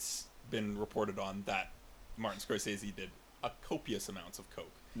it's been reported on that Martin Scorsese did a copious amounts of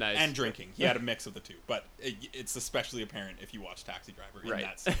coke. Nice. And drinking. He had a mix of the two, but it's especially apparent if you watch Taxi Driver in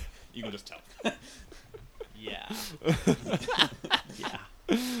that scene. You can just tell. Yeah.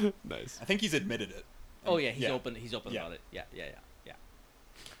 Nice. I think he's admitted it. Oh yeah, he's open. He's open about it. Yeah.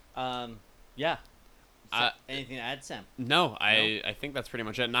 Anything to add, Sam? No, I think that's pretty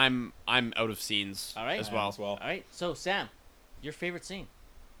much it. And I'm out of scenes All right. as well. All right. So, Sam, your favorite scene?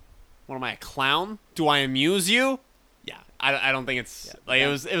 What am I, a clown? Do I amuse you? Yeah, I don't think it's it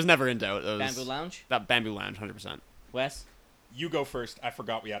was never in doubt. It was Bamboo Lounge? That Bamboo Lounge, 100%. Wes? You go first. I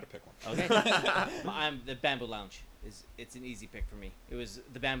forgot we had to pick one. Okay. I'm the Bamboo Lounge. It's an easy pick for me. It was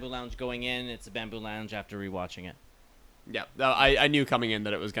the Bamboo Lounge going in. It's the Bamboo Lounge after rewatching it. Yeah, I knew coming in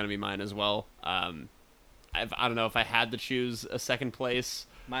that it was going to be mine as well. I don't know if I had to choose a second place.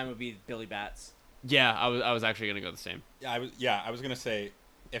 Mine would be Billy Bats. Yeah, I was actually going to go the same. I was gonna say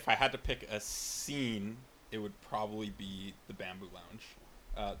if I had to pick a scene, it would probably be the Bamboo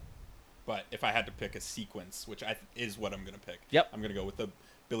Lounge. But if I had to pick a sequence, which is what I'm gonna pick, I'm gonna go with the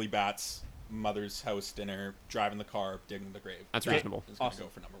Billy Bats mother's house dinner, driving the car, digging the grave. That's reasonable. Is gonna go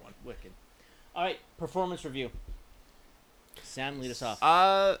for number one. Wicked. All right, performance review. Sam, lead us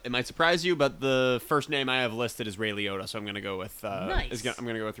off. It might surprise you, but the first name I have listed is Ray Liotta, so I'm gonna go with Nice. I'm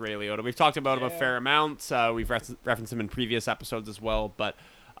gonna go with Ray Liotta. We've talked about him a fair amount. We've referenced him in previous episodes as well, but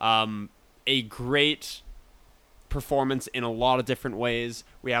a great performance in a lot of different ways.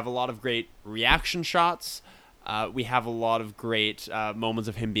 We have a lot of great reaction shots. We have a lot of great moments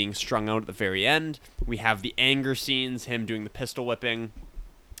of him being strung out at the very end. We have the anger scenes, him doing the pistol whipping.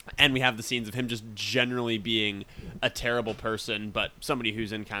 And we have the scenes of him just generally being a terrible person, but somebody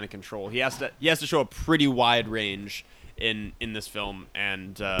who's in kind of control. He has to show a pretty wide range in this film,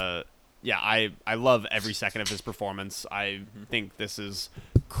 and I love every second of his performance. I think this is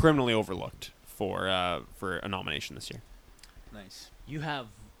criminally overlooked for a nomination this year. Nice. You have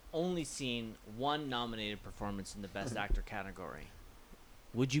only seen one nominated performance in the Best Actor category.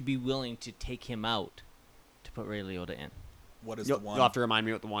 Would you be willing to take him out to put Ray Liotta in? What is You'll the one? have to remind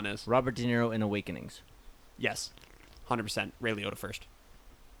me what the one is. Robert De Niro in Awakenings. Yes, 100%. Ray Liotta first.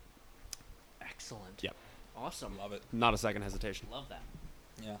 Excellent. Yep. Awesome. Love it. Not a second hesitation. Love that.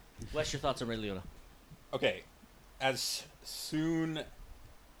 Yeah. What's your thoughts on Ray Liotta? Okay. I'll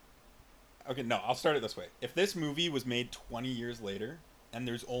start it this way. If this movie was made 20 years later, and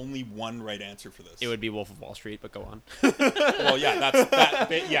there's only one right answer for this, It would be Wolf of Wall Street, but go on. well, yeah, that's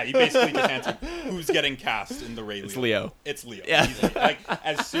that. Yeah, you basically just answered who's getting cast in the Ray Liotta. It's Leo. It's Leo. Yeah. Easily. Like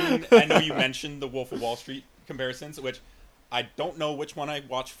as soon, I know you mentioned the Wolf of Wall Street comparisons, which I don't know which one I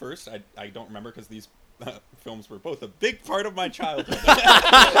watched first. I don't remember because these films were both a big part of my childhood.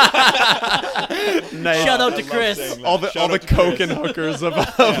 Nice. Shout out I to love Chris. saying that. All the Shout out to coke Chris. and hookers of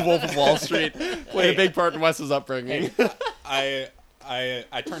Wolf of Wall Street played a big part in Wes's upbringing. I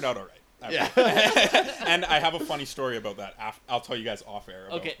turned out all right. Yeah. And I have a funny story about that. I'll tell you guys off air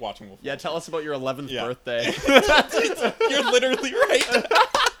about watching Wolf of Yeah, Wall tell us about your 11th Yeah. birthday. Street. You're literally right.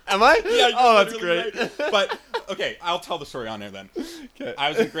 Am I? Yeah, you're Oh, that's literally great. right. But okay, I'll tell the story on air then. Okay. I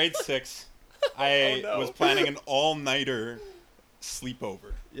was in grade 6. I Oh, no. was planning an all-nighter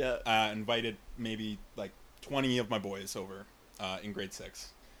sleepover. Yeah. Invited maybe like 20 of my boys over in grade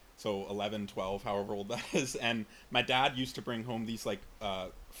 6. So 11, 12, however old that is. And my dad used to bring home these like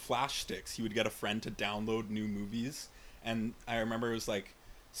flash sticks. He would get a friend to download new movies. And I remember it was like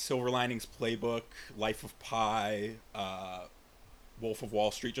Silver Linings Playbook, Life of Pi, Wolf of Wall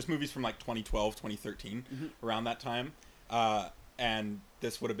Street, just movies from like 2012, 2013, around that time. And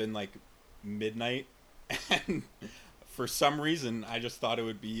this would have been like midnight. And for some reason, I just thought it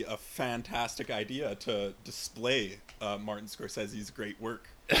would be a fantastic idea to display Martin Scorsese's great work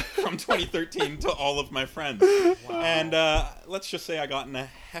from 2013 to all of my friends. Wow. And let's just say I got in a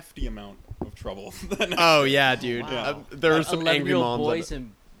hefty amount of trouble. Oh, yeah, dude. Wow. There were some angry 11-year-old moms. boys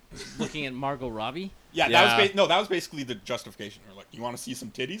and looking at Margot Robbie. Yeah, Yeah. that was basically the justification. They're like, you want to see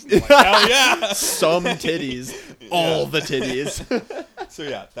some titties? And I'm like, hell yeah! Some titties. All the titties. So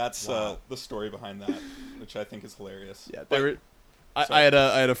yeah, that's the story behind that, which I think is hilarious. Yeah, But- they were. I had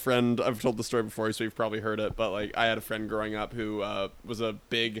a friend. I've told the story before, so you've probably heard it. But like, I had a friend growing up who was a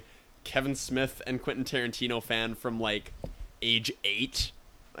big Kevin Smith and Quentin Tarantino fan from like age 8.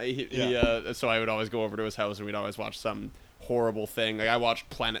 So I would always go over to his house and we'd always watch some horrible thing. Like I watched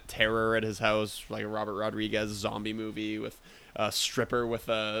Planet Terror at his house, like a Robert Rodriguez zombie movie with a stripper with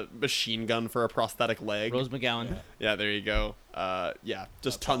a machine gun for a prosthetic leg. Rose McGowan. Yeah, there you go. Just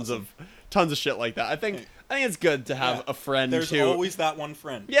That's tons awesome. of shit like that. I think it's good to have a friend There's who. always that one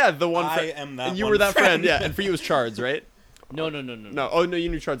friend. Yeah, the one I friend. am that And you one were that friend. friend. Yeah, and for you it was Chards, right? No. No. Oh no, you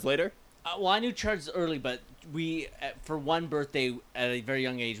knew Chards later. Well, I knew Charles early, but we for one birthday at a very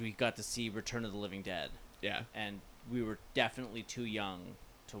young age we got to see Return of the Living Dead, Yeah. and we were definitely too young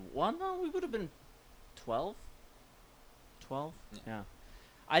to. Well, no, we would have been 12. 12. Yeah.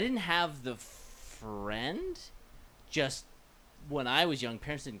 I didn't have the friend. Just when I was young,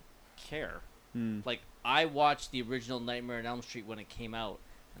 parents didn't care. Like I watched the original Nightmare on Elm Street when it came out,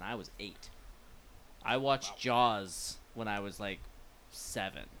 and I was 8. I watched Jaws when I was like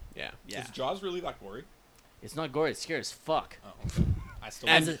 7. Yeah. Yeah. Is Jaws really that gory? It's not gory. It's scary as fuck. Oh, okay. I still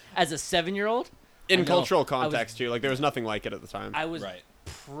As a 7-year-old, In I know. cultural I was- context, too. Like, there was nothing like it at the time. I was right.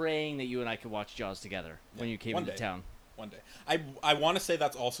 praying that you and I could watch Jaws together when you came One into day. town. One day. I want to say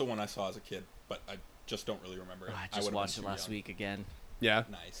that's also one I saw as a kid, but I just don't really remember it. I would've just been watched it too last young. week again. Yeah.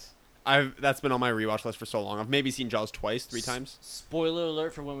 Nice. That's been on my rewatch list for so long. I've maybe seen Jaws twice, 3 times. Spoiler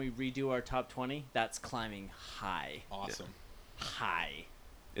alert for when we redo our top 20. That's climbing high. Awesome. High.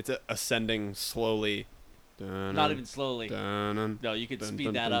 It's ascending slowly. Not even slowly. No, you could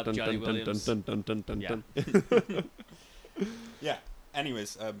speed that up, Johnny Williams. Yeah.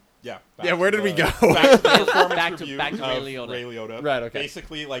 Anyways, yeah. Yeah, where did we go? Back to the performance Back to review Ray of Liotta. Ray Liotta. Right, okay.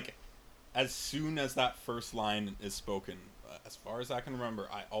 Basically, like, as soon as that first line is spoken, as far as I can remember,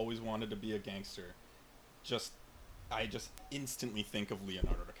 I always wanted to be a gangster. I just instantly think of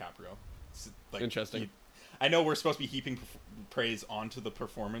Leonardo DiCaprio. Like, Interesting. I know we're supposed to be heaping praise onto the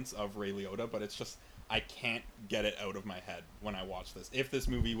performance of Ray Liotta, but it's just, I can't get it out of my head when I watch this. If this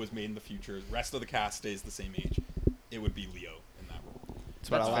movie was made in the future, the rest of the cast stays the same age, it would be Leo in that role. That's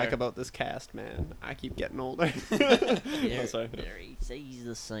what I That's like fair. about this cast, man. I keep getting older. Yeah, sorry. He stays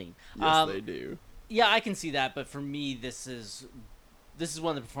the same. Yes, they do. Yeah, I can see that, but for me, this is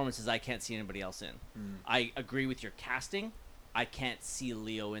one of the performances I can't see anybody else in. I agree with your casting. I can't see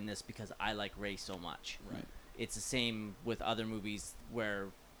Leo in this because I like Ray so much. Right. It's the same with other movies where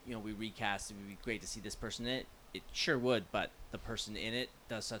we recast. It would be great to see this person in it. It sure would, but the person in it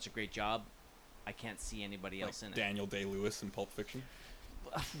does such a great job. I can't see anybody else in it. Daniel Day-Lewis in Pulp Fiction.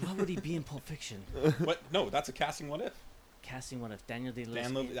 What would he be in Pulp Fiction? But no, that's a casting what if. Casting what if Daniel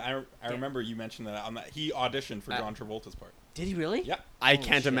Day-Lewis? I remember you mentioned that on that. He auditioned for John Travolta's part. Did he really? Yeah. I Holy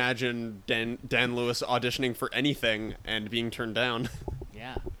can't shit. imagine Dan Lewis auditioning for anything and being turned down.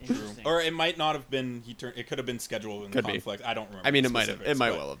 Yeah. Interesting. Or it might not have been. It could have been scheduled in Could be. conflict. I don't remember. I mean, the it might have. specifics, It might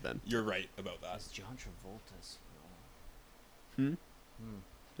but well have been. You're right about that. It's John Travolta's role.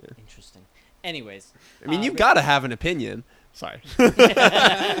 Yeah. Interesting. Anyways, I mean, you Ray- gotta have an opinion. Sorry.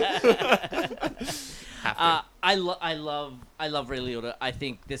 Have to. I love Ray Liotta. I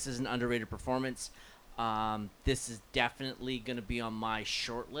think this is an underrated performance. This is definitely going to be on my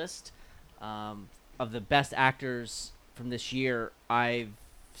short list of the best actors from this year. I've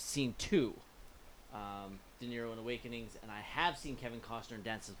seen 2, DeNiro in Awakenings, and I have seen Kevin Costner in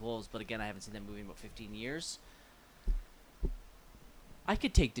Dances with Wolves. But again, I haven't seen that movie in about 15 years. I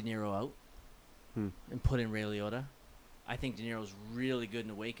could take De Niro out and put in Ray Liotta. I think De Niro's really good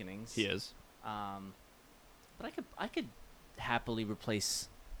in Awakenings. He is. But I could happily replace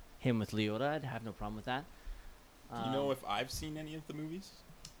him with Liotta. I'd have no problem with that. Do you know if I've seen any of the movies?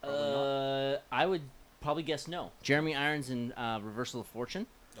 Probably I would probably guess no. Jeremy Irons in Reversal of Fortune.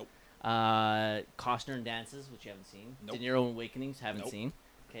 Nope. Costner in Dances, which you haven't seen. Nope. De Niro in Awakenings, haven't Nope. seen.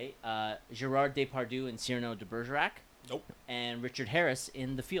 Okay. Gerard Depardieu in Cyrano de Bergerac. Nope. And Richard Harris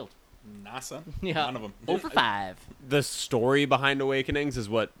in The Field. NASA? Yeah. None of them. Over 5. The story behind Awakenings is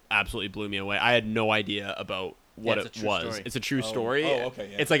what absolutely blew me away. I had no idea about what it's a it true was. story. It's a true Oh, story. oh, okay,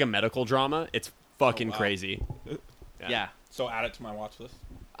 yeah. It's like a medical drama. It's fucking wow. crazy. Yeah. So add it to my watch list.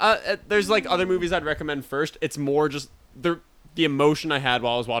 There's like other movies I'd recommend first. It's more just the emotion I had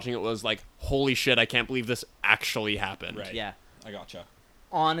while I was watching it was like, holy shit, I can't believe this actually happened. Right. Yeah. I gotcha.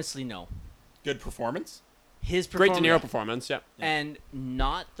 Honestly, no. Good performance. His Great performance, De Niro performance, yeah. and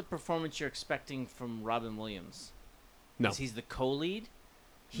not the performance you're expecting from Robin Williams. No. 'Cause he's the co-lead.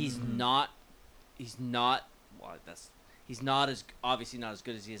 He's not. He's not. Well, he's not as obviously not as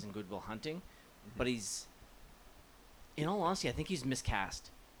good as he is in Good Will Hunting, but he's. In all honesty, I think he's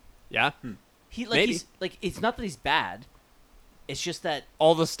miscast. Yeah? He Maybe. he's like it's not that he's bad. It's just that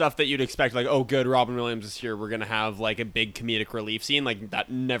All the stuff that you'd expect, like, oh, good, Robin Williams is here. We're going to have, like, a big comedic relief scene. Like, that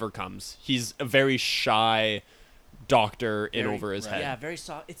never comes. He's a very shy doctor in very- over his right. head. yeah, very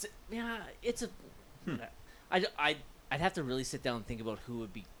soft. It's a. I'd have to really sit down and think about who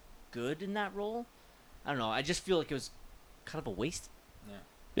would be good in that role. I don't know. I just feel like it was kind of a waste Yeah.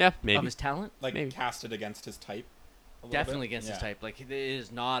 Yeah, of maybe. his talent. Like Maybe. cast it against his type. a little Definitely bit. against his Yeah. type. Like it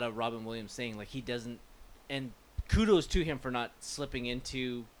is not a Robin Williams thing. Like he doesn't. And kudos to him for not slipping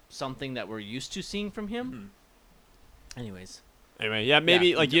into something that we're used to seeing from him. Anyways, Anyway, yeah, maybe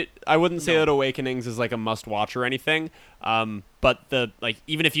Yeah. like I wouldn't say No. that Awakenings is like a must-watch or anything. But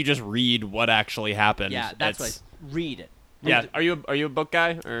even if you just read what actually happened, yeah, that's it's, what. Read it. Yeah. Are you a book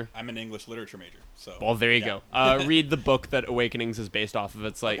guy or? I'm an English literature major, so. Well, there you yeah. go. Read the book that Awakenings is based off of.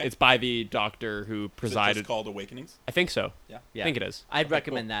 It's like Okay. it's by the doctor who Is it presided. just called Awakenings? I think so. Yeah. Yeah. I think it is. I'd Okay,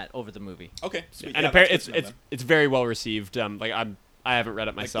 recommend that over the movie. Okay, sweet. And yeah, apparently, that's good to know then. it's very well received. Like I haven't read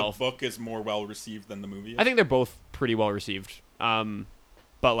it myself. Like the book is more well received than the movie is? I think they're both pretty well received.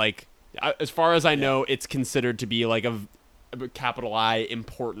 But like as far as I know, it's considered to be like a capital I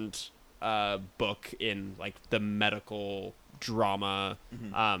important book in like the medical drama.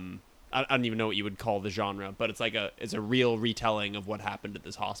 Mm-hmm. I don't even know what you would call the genre, but it's a real retelling of what happened at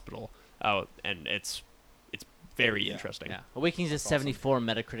this hospital. And it's very Yeah. interesting. Yeah. Awakenings is That's awesome. 74,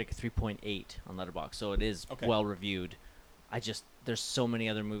 Metacritic 3.8 on Letterboxd, so it is Okay. well reviewed. There's so many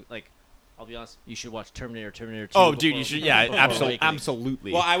other movies. Like, I'll be honest, you should watch Terminator 2. Oh, dude, before- you should. before Yeah, Awakenings.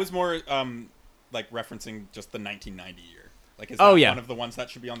 absolutely. Well, I was more like referencing just the 1990 year. Like, is Oh, that yeah. one of the ones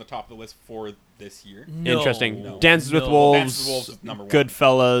that should be on the top of the list for this year? No. Interesting. No. Dances with No. Wolves, Dances with Wolves is number one.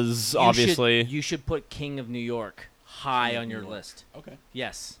 Goodfellas, obviously. You should put King of New York high King of on New your York. list. Okay.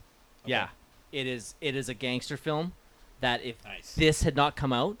 Yes. Okay. Yeah. It is a gangster film that if Nice. this had not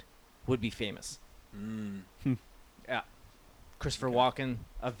come out would be famous. Mm, Yeah. Christopher Okay. Walken,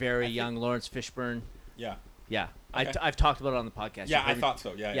 a very I think- young Lawrence Fishburne. yeah. Yeah. Okay. I've talked about it on the podcast. Yeah, You've I heard me- thought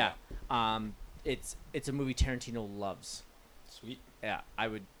so. Yeah. Yeah. It's a movie Tarantino loves. Sweet. Yeah,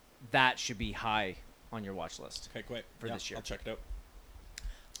 that should be high on your watch list. Okay, great. For Yeah, this year. I'll check it out.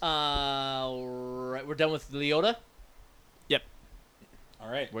 Right, we're done with Liotta. Yep. All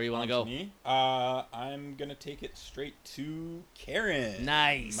right. Where you wanna on go? Me. I'm gonna take it straight to Karen.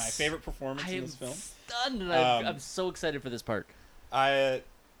 Nice. My favorite performance I in am this film. stunned, and I'm so excited for this part. I've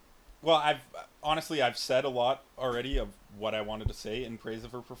said a lot already of what I wanted to say in praise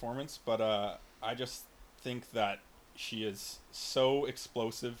of her performance, but I just think that she is so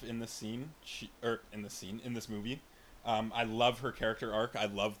explosive in this scene. In this movie. I love her character arc. I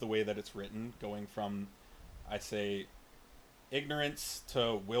love the way that it's written, going from, I say, ignorance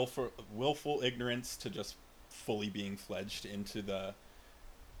to willful ignorance to just fully being fledged into the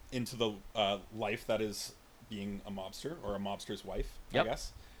life that is being a mobster or a mobster's wife, Yep. I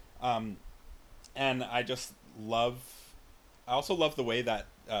guess. And I also love the way that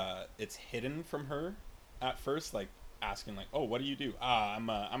it's hidden from her at first, like asking like, "Oh, what do you do?" I'm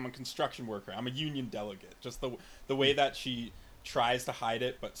a construction worker. I'm a union delegate. Just the way that she tries to hide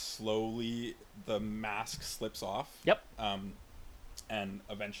it, but slowly the mask slips off. Yep. And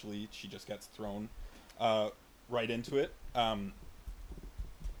eventually she just gets thrown right into it.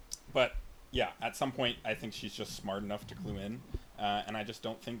 But yeah, at some point I think she's just smart enough to clue in, and I just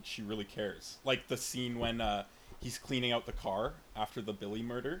don't think she really cares. Like the scene when he's cleaning out the car after the Billy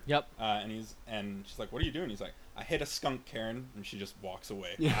murder. Yep. And she's like, "What are you doing?" He's like, "I hit a skunk, Karen," and she just walks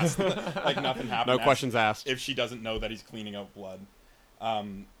away. Like nothing happened. No questions asked. If she doesn't know that he's cleaning out blood.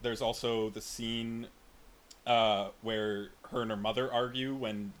 There's also the scene where her and her mother argue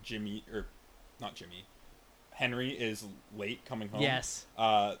when Henry is late coming home. Yes.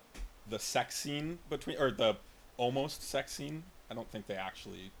 The sex scene or the almost sex scene. I don't think they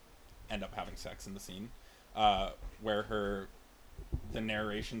actually end up having sex in the scene. Where the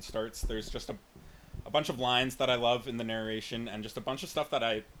narration starts. There's just a bunch of lines that I love in the narration, and just a bunch of stuff that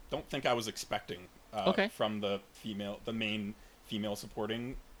I don't think I was expecting from the main female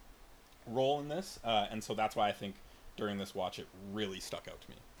supporting role in this, and so that's why I think during this watch it really stuck out to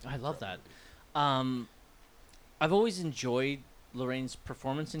me. I love that. I've always enjoyed Lorraine's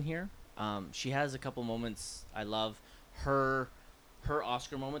performance in here. She has a couple moments I love. Her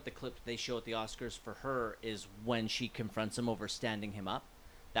Oscar moment, the clip they show at the Oscars for her, is when she confronts him over standing him up.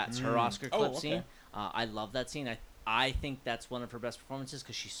 That's her Oscar clip scene. I love that scene. I think that's one of her best performances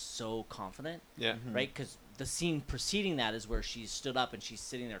because she's so confident. Yeah. Right? Because the scene preceding that is where she's stood up and she's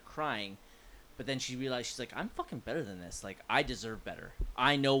sitting there crying. But then she realized, she's like, I'm fucking better than this. Like, I deserve better.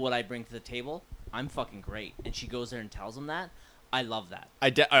 I know what I bring to the table. I'm fucking great. And she goes there and tells him that. I love that.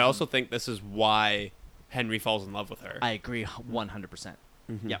 I also think this is why Henry falls in love with her. I agree 100%.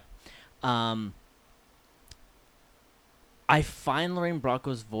 Mhm. Yep. I find Lorraine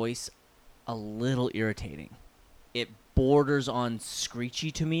Bracco's voice a little irritating. It borders on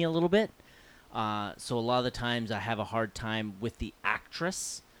screechy to me a little bit. So a lot of the times I have a hard time with the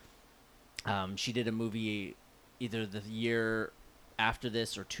actress. She did a movie either the year after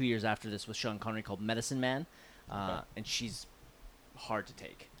this or 2 years after this with Sean Connery called Medicine Man. And she's hard to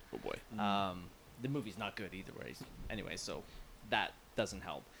take. Oh boy. The movie's not good either way. Anyway, so that doesn't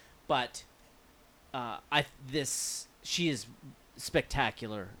help. But she is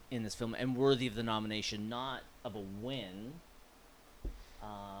spectacular in this film and worthy of the nomination, not of a win.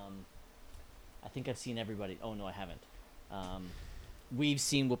 I think I've seen everybody. Oh no, I haven't. We've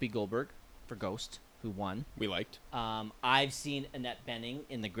seen Whoopi Goldberg for Ghost, who won. We liked. I've seen Annette Bening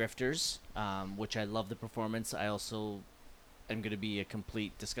in The Grifters, which I love the performance. I also am going to be a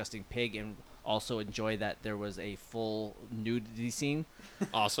complete disgusting pig and also enjoy that there was a full nudity scene.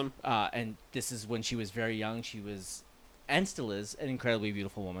 Awesome. And this is when she was very young. She was, and still is, an incredibly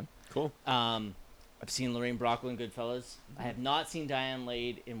beautiful woman. Cool. I've seen Lorraine Bracco in Goodfellas. I have not seen Diane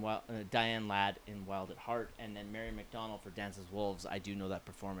Ladd in Wild at Heart, and then Mary McDonnell for Dances Wolves. I do know that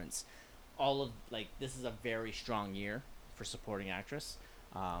performance. This is a very strong year for supporting actress.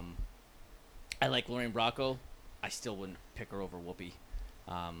 I like Lorraine Bracco. I still wouldn't pick her over Whoopi,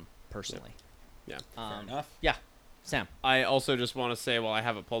 personally. Yeah. Fair enough. Yeah. Sam. I also just want to say, while I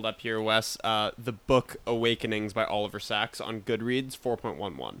have it pulled up here, Wes, the book Awakenings by Oliver Sacks on Goodreads,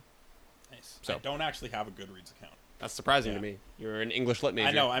 4.11. Nice. So I don't actually have a Goodreads account. That's surprising to me. You're an English lit major.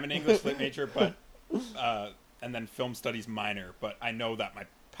 I know, I'm an English lit major, but and then film studies minor, but I know that my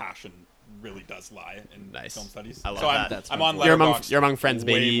passion really does lie in Nice. film studies. I love so that. I'm on You're among, Letterboxd you're among friends,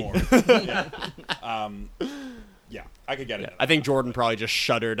 way baby. more. Yeah, I could get it. I think Jordan probably just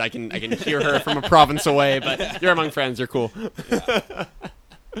shuddered. I can hear her from a province away, but you're among friends. You're cool.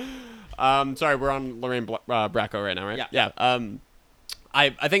 Sorry, we're on Lorraine Bracco right now, right? Yeah.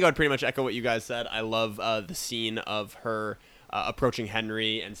 I think I would pretty much echo what you guys said. I love the scene of her approaching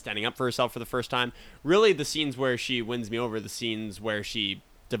Henry and standing up for herself for the first time. Really, the scenes where she wins me over, the scenes where she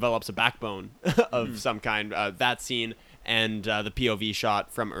develops a backbone of some kind. That scene and the POV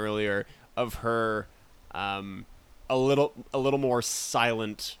shot from earlier of her a little more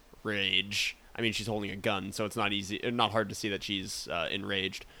silent rage. I mean, she's holding a gun, so it's not hard to see that she's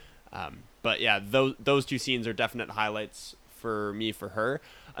enraged. But yeah, those two scenes are definite highlights for me for her.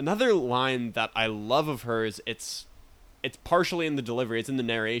 Another line that I love of hers, it's partially in the delivery, it's in the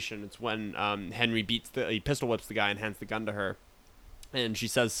narration. It's when Henry he pistol whips the guy and hands the gun to her, and she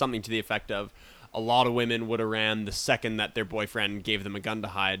says something to the effect of, "A lot of women would have ran the second that their boyfriend gave them a gun to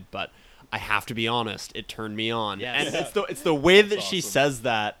hide, but I have to be honest, it turned me on." Yes. And it's the way that That's she awesome. says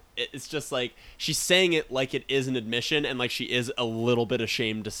that. It's just like she's saying it like it is an admission, and like she is a little bit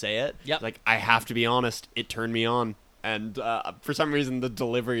ashamed to say it. Yep. Like, I have to be honest, it turned me on. And for some reason, the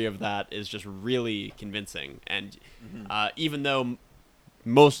delivery of that is just really convincing. And even though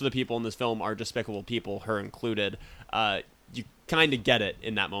most of the people in this film are despicable people, her included, you kind of get it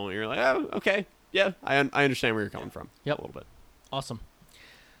in that moment. You're like, oh, okay, yeah, I understand where you're coming from. Yep. A little bit. Awesome.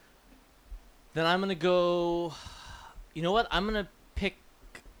 Then I'm going to go... You know what? I'm going to pick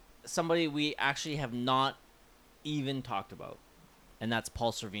somebody we actually have not even talked about. And that's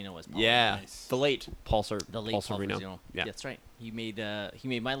Paul Sorvino as Paul. Yeah, Nice. the late Paul The late Paul Paul Sorvino. Sorvino. Yeah, That's right. He made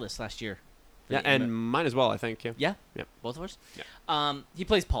my list last year. For yeah, the and Emmy. mine as well, I think. Yeah. Yeah? Yep. Both of ours? Yeah. He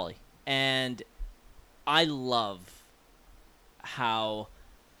plays Paulie. And I love how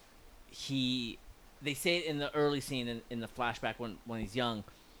they say it in the early scene in the flashback when he's young.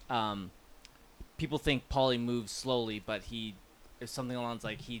 People think Paulie moves slowly, but it's something along the lines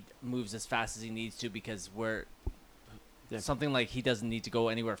like he moves as fast as he needs to because something like he doesn't need to go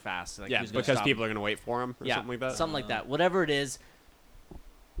anywhere fast. Like, Yeah, who's gonna because stop people him? are going to wait for him or something like that. Something like that. Whatever it is,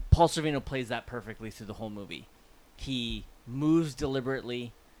 Paul Sorvino plays that perfectly through the whole movie. He moves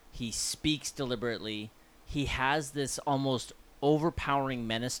deliberately. He speaks deliberately. He has this almost overpowering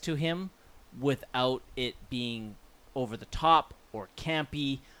menace to him without it being over the top or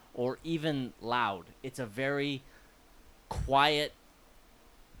campy or even loud. It's a very quiet,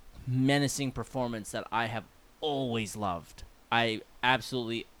 menacing performance that I have always loved. I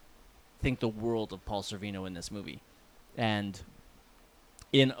absolutely think the world of Paul Sorvino in this movie. And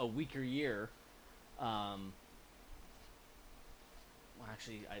in a weaker year,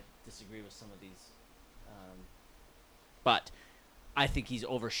 actually, I disagree with some of these. But I think he's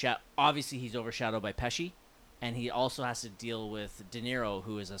overshadowed. Obviously, he's overshadowed by Pesci. And he also has to deal with De Niro,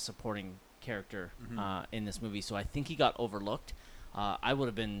 who is a supporting character in this movie. So I think he got overlooked. I would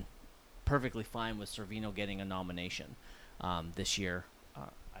have been perfectly fine with Sorvino getting a nomination this year.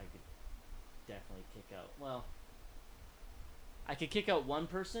 I could definitely kick out... Well, I could kick out one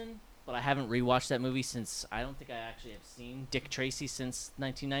person, but I haven't rewatched that movie since... I don't think I actually have seen Dick Tracy since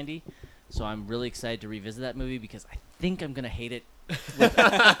 1990. So I'm really excited to revisit that movie because I think I'm going to hate it.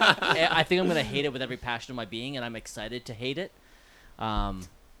 I think I'm going to hate it with every passion of my being, and I'm excited to hate it.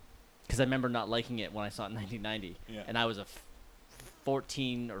 Because I remember not liking it when I saw it in 1990. Yeah. And I was a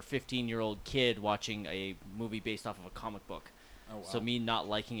 14 or 15-year-old kid watching a movie based off of a comic book. Oh, wow. So me not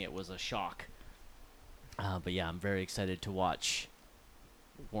liking it was a shock. But yeah, I'm very excited to watch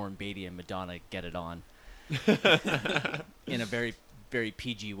Warren Beatty and Madonna get it on. In a very, very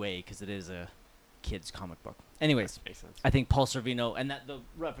PG way, because it is a kids comic book. Anyways, Makes sense. I think Paul Sorvino, and that the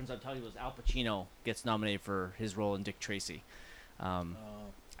reference I'm telling you was Al Pacino gets nominated for his role in Dick Tracy. I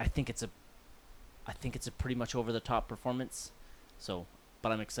think it's a pretty much over the top performance. So,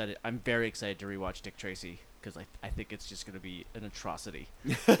 but I'm excited. I'm very excited to rewatch Dick Tracy because I think it's just going to be an atrocity.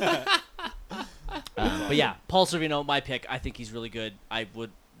 But yeah, Paul Sorvino, my pick. I think he's really good. I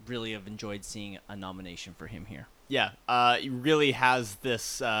would really have enjoyed seeing a nomination for him here. Yeah, he really has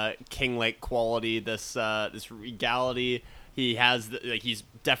this king-like quality, this regality. He has he's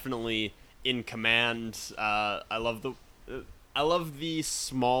definitely in command. I love the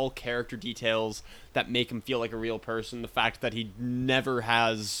small character details that make him feel like a real person. The fact that he never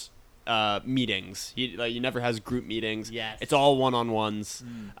has meetings. He never has group meetings. Yes. It's all one-on-ones.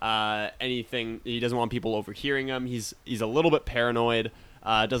 Anything, he doesn't want people overhearing him. He's a little bit paranoid.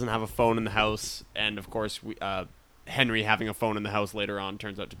 Doesn't have a phone in the house, and of course Henry having a phone in the house later on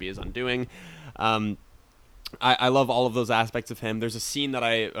turns out to be his undoing. I love all of those aspects of him. There's a scene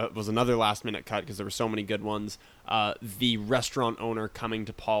that was another last-minute cut because there were so many good ones. The restaurant owner coming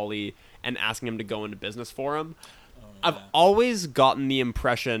to Paulie and asking him to go into business for him. I've always gotten the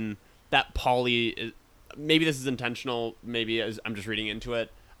impression that Paulie, maybe this is intentional, maybe I'm just reading into it,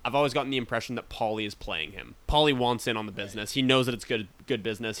 I've always gotten the impression that Paulie is playing him. Paulie wants in on the business. He knows that it's good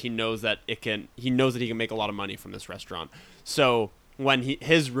business. He knows that he can make a lot of money from this restaurant. So when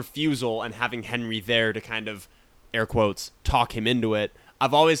his refusal and having Henry there to kind of, air quotes, talk him into it,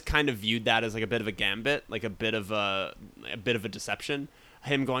 I've always kind of viewed that as like a bit of a gambit, like a bit of a deception.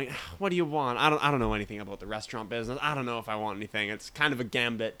 Him going, what do you want? I don't know anything about the restaurant business. I don't know if I want anything. It's kind of a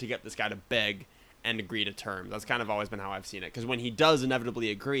gambit to get this guy to beg and agree to terms. That's kind of always been how I've seen it. Because when he does inevitably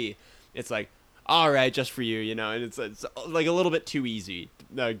agree, it's like, all right, just for you, and it's like a little bit too easy,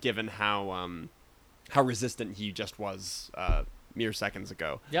 given how resistant he just was mere seconds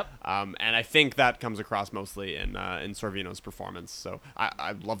ago. Yep. And I think that comes across mostly in Sorvino's performance. So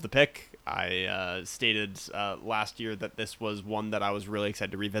I love the pick. I stated last year that this was one that I was really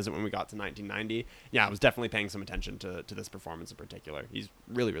excited to revisit when we got to 1990. Yeah, I was definitely paying some attention to this performance in particular. He's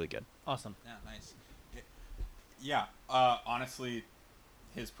really, really good. Awesome. Yeah, nice. Honestly,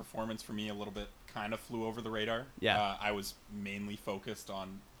 his performance for me a little bit kind of flew over the radar. Yeah. I was mainly focused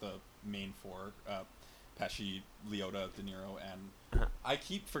on the main four, Pesci, Liotta, DeNiro, and I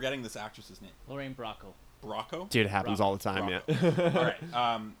keep forgetting this actress's name. Lorraine Bracco. Bracco? Dude, it happens all the time, Bracco. All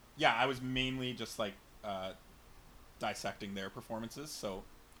right. Yeah, I was mainly just dissecting their performances. So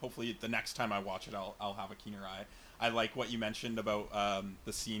hopefully the next time I watch it, I'll have a keener eye. I like what you mentioned about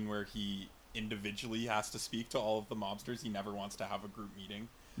the scene where he individually has to speak to all of the mobsters. He never wants to have a group meeting.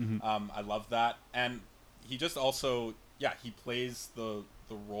 Mm-hmm. I love that, and he just also he plays the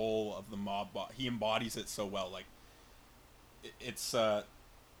role of the mob boss. He embodies it so well. Like it's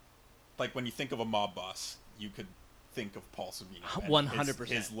like when you think of a mob boss, you could think of Paul Sorvino. 100%.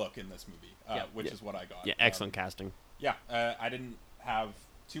 His look in this movie, which is what I got. Yeah, excellent casting. Yeah, I didn't have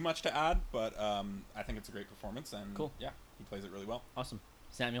too much to add, but I think it's a great performance, and cool. Yeah, he plays it really well. Awesome.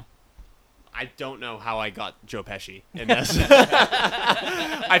 Samuel? I don't know how I got Joe Pesci in this.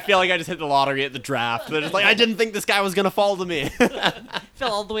 I feel like I just hit the lottery at the draft. They're just like, I didn't think this guy was going to fall to me.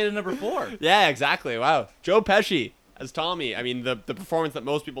 Fell all the way to number 4. Yeah, exactly. Wow. Joe Pesci as Tommy. I mean, the performance that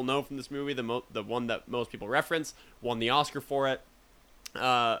most people know from this movie, the one that most people reference, won the Oscar for it.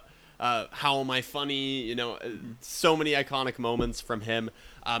 How Am I Funny? So many iconic moments from him.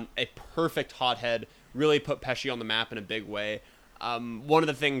 A perfect hothead. Really put Pesci on the map in a big way. One of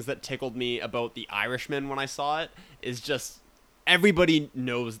the things that tickled me about The Irishman when I saw it is just everybody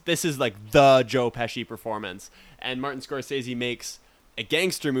knows this is like the Joe Pesci performance. And Martin Scorsese makes a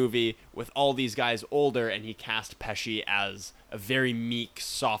gangster movie with all these guys older, and he cast Pesci as a very meek,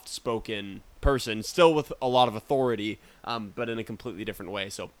 soft-spoken person, still with a lot of authority, but in a completely different way.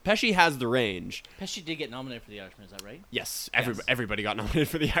 So Pesci has the range. Pesci did get nominated for The Irishman, is that right? Yes, everybody got nominated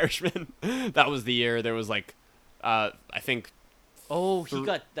for The Irishman. That was the year. There was I think... Oh,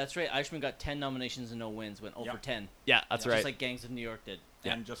 that's right. Irishman got 10 nominations and no wins, went over 10. Yeah, that's right. Just like Gangs of New York did.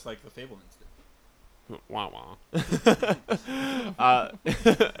 And just like The Fablemans did. Wah wah.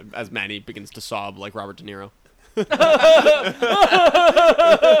 As Manny begins to sob like Robert De Niro.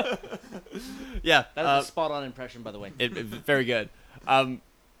 Yeah. That is a spot-on impression, by the way. Very good.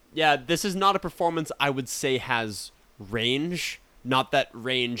 Yeah, this is not a performance I would say has range. Not that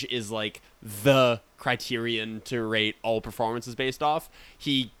range is like the criterion to rate all performances based off.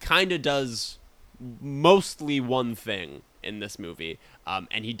 He kind of does mostly one thing in this movie,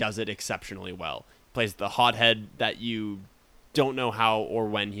 and he does it exceptionally well. Plays the hothead that you don't know how or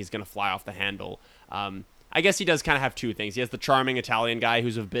when he's going to fly off the handle. I guess he does kind of have two things. He has the charming Italian guy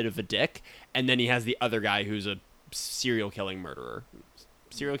who's a bit of a dick, and then he has the other guy who's a serial killing murderer.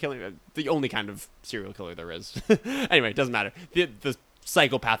 Serial killing, the only kind of serial killer there is. Anyway, it doesn't matter. The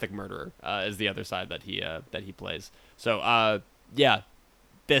psychopathic murderer is the other side that he plays. So yeah,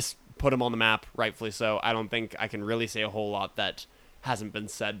 this put him on the map, rightfully so. I don't think I can really say a whole lot that hasn't been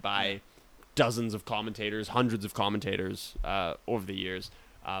said by dozens of commentators, hundreds of commentators over the years.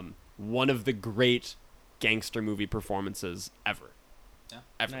 One of the great gangster movie performances ever. Yeah,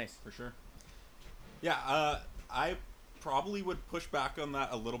 ever. Nice. For sure. Yeah, I probably would push back on that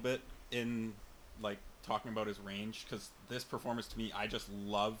a little bit in like talking about his range, because this performance to me, I just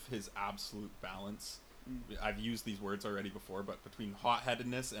love his absolute balance. I've used these words already before, but between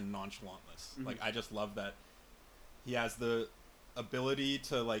hot-headedness and nonchalantness. Like, I just love that he has the ability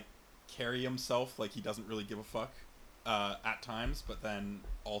to like carry himself like he doesn't really give a fuck at times, but then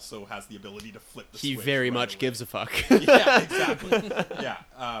also has the ability to flip the switch. He very right much away. gives a fuck. Yeah, exactly. Yeah.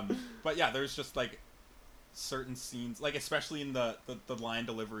 But yeah, there's just like certain scenes, like especially in the line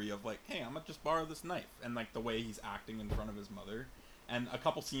delivery of like, hey, I'm gonna just borrow this knife, and like the way he's acting in front of his mother, and a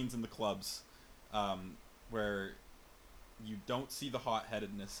couple scenes in the clubs where you don't see the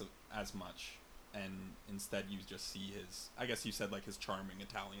hot-headedness as much, and instead you just see his, I guess you said like his charming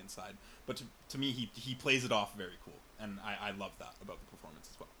Italian side, but to me he plays it off very cool, and I love that about the performance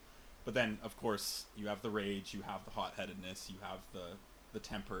as well. But then of course you have the rage, you have the hot-headedness, you have the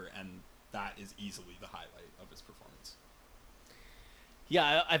temper, and that is easily the highlight of his performance.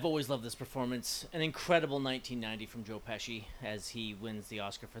 Yeah, I've always loved this performance. An incredible 1990 from Joe Pesci as he wins the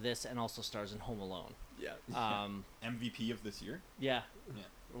Oscar for this, and also stars in Home Alone. Yeah. MVP of this year. Yeah.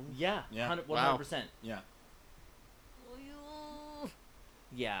 Yeah. Yeah. 100%. Wow. 100%. Yeah.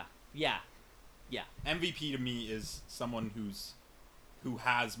 Yeah. MVP to me is someone who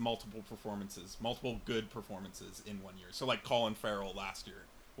has multiple good performances in 1 year. So like Colin Farrell last year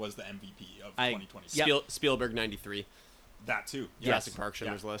was the MVP of 2020. Yep. Spielberg 93. That too. Jurassic Park,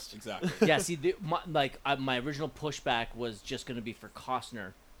 Schindler's List. Exactly. Yeah, see, my original pushback was just going to be for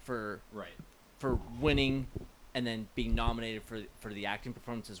Costner for winning and then being nominated for the acting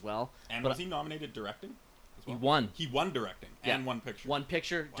performance as well. And but was he nominated directing as well? He won. He won directing and one picture. One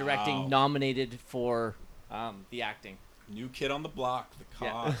picture, Wow. directing, nominated for the acting. New kid on the block, the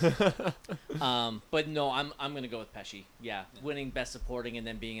cause. But no, I'm going to go with Pesci. Yeah, winning Best Supporting and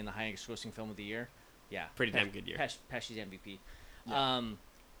then being in the highest grossing film of the year. Yeah, Pretty damn good year. Pesci's MVP. Yeah.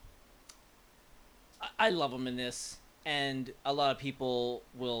 I love him in this, and a lot of people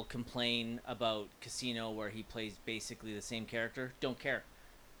will complain about Casino, where he plays basically the same character. Don't care.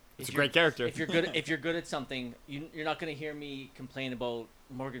 It's a great character. If you're good at something, you're not going to hear me complain about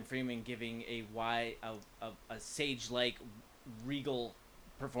Morgan Freeman giving a sage-like regal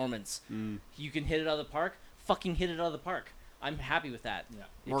performance. You can hit it out of the park. Fucking hit it out of the park. I'm happy with that. Yeah.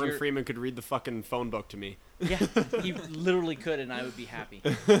 Morgan Freeman could read the fucking phone book to me. Yeah, he literally could, and I would be happy.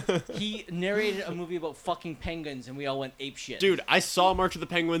 He narrated a movie about fucking penguins, and we all went apeshit. Dude, I saw March of the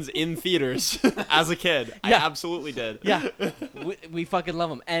Penguins in theaters as a kid. I absolutely did. Yeah, we fucking love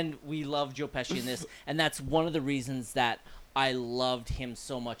him, and we love Joe Pesci in this, and that's one of the reasons that I loved him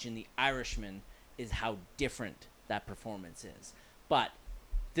so much in The Irishman, is how different that performance is. But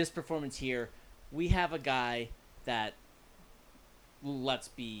this performance here, we have a guy that, let's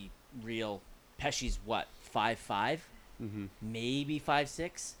be real, Pesci's what, 5'5", maybe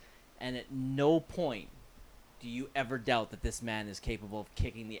 5'6", and at no point do you ever doubt that this man is capable of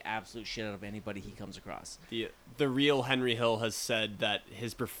kicking the absolute shit out of anybody he comes across. The real Henry Hill has said that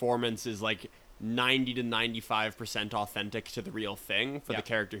his performance is like 90 to 95% authentic to the real thing for the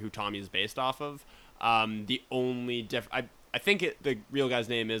character who Tommy is based off of. The only I think the real guy's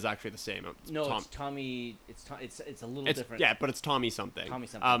name is actually the same. It's Tommy. It's a little different. Yeah, but it's Tommy something. Tommy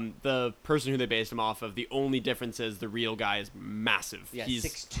something. The person who they based him off of, the only difference is the real guy is massive. Yeah, he's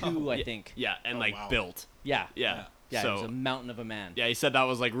 6'2", I think. Yeah, and wow. built. Yeah. Yeah. Yeah, So he's a mountain of a man. yeah, he said that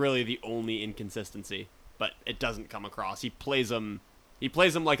was like really the only inconsistency, but it doesn't come across. He plays him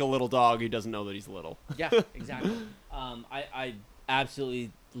like a little dog who doesn't know that he's little. Yeah, exactly. I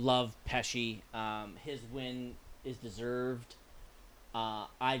absolutely love Pesci. His win is deserved.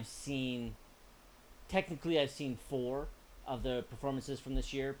 I've seen 4 of the performances from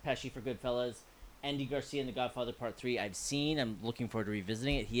this year. Pesci for Goodfellas, Andy Garcia in The Godfather Part 3 I've seen. I'm looking forward to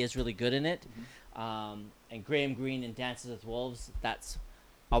revisiting it. He is really good in it. And Graham Greene in Dances with Wolves,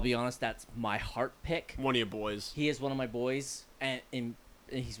 I'll be honest, that's my heart pick. One of your boys. He is one of my boys, and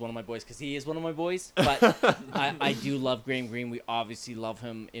he's one of my boys because he is one of my boys. But I do love Graham Greene. We obviously love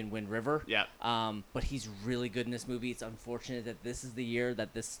him in Wind River. Yeah. But he's really good in this movie. It's unfortunate that this is the year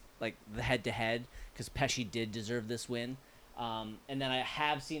that this, like, the head-to-head, because Pesci did deserve this win. And then I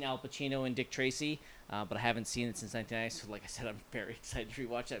have seen Al Pacino and Dick Tracy, but I haven't seen it since 1990. So, like I said, I'm very excited to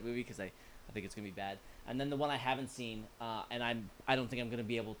rewatch that movie because I think it's going to be bad. And then the one I haven't seen, and I don't think I'm going to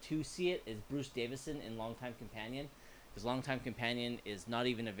be able to see it, is Bruce Davison in Longtime Companion. Because Longtime Companion is not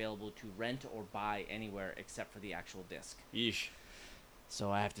even available to rent or buy anywhere except for the actual disc. Yeesh. So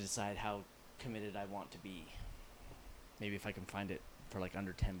I have to decide how committed I want to be. Maybe if I can find it for like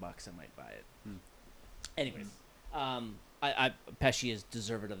under $10, I might buy it. Anyways, Pesci is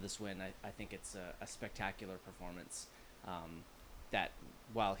deserved of this win. I think it's a spectacular performance. That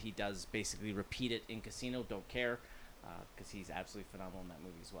while he does basically repeat it in Casino, don't care, because he's absolutely phenomenal in that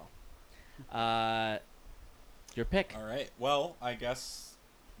movie as well. Your pick. All right. Well, I guess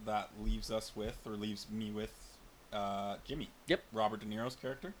that leaves me with Jimmy. Yep. Robert De Niro's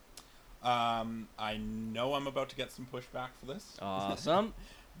character. I know I'm about to get some pushback for this. Awesome.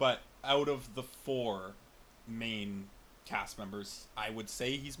 But out of the 4 main cast members, I would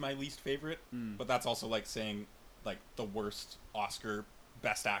say he's my least favorite. But that's also like saying like the worst Oscar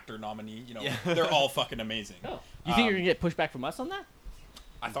Best Actor nominee. You know, they're all fucking amazing. Oh, you think you're gonna get pushback from us on that?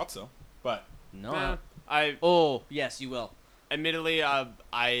 I thought so, but no. Oh, yes, you will. Admittedly,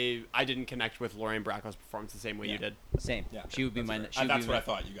 I didn't connect with Lorraine Bracco's performance the same way you did. Same. Yeah, she would be my. That's what I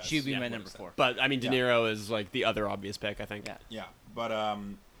thought you guys. She would be my number 4. But I mean, De Niro is like the other obvious pick, I think. Yeah, but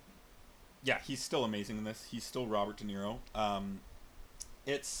he's still amazing in this. He's still Robert De Niro.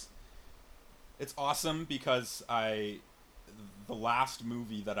 It's awesome because the last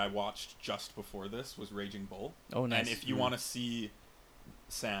movie that I watched just before this was Raging Bull. Oh, nice. And if you want to see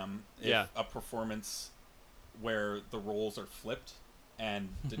Sam, a performance where the roles are flipped and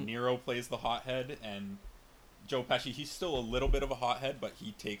De Niro plays the hothead and Joe Pesci, he's still a little bit of a hothead, but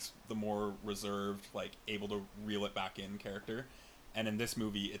he takes the more reserved, like able to reel it back in character. And in this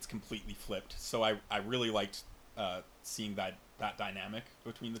movie, it's completely flipped. So I really liked seeing that dynamic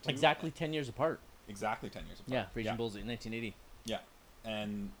between the two. Exactly 10 years apart. Exactly 10 years apart. Yeah, Raging Bull's in 1980. Yeah,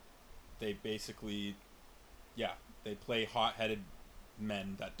 and they basically, they play hot-headed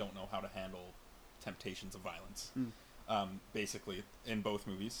men that don't know how to handle temptations of violence, basically, in both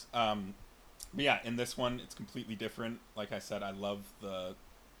movies. But yeah, in this one, it's completely different. Like I said, I love the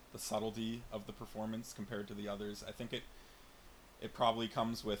subtlety of the performance compared to the others. I think it probably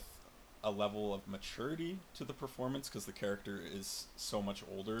comes with a level of maturity to the performance because the character is so much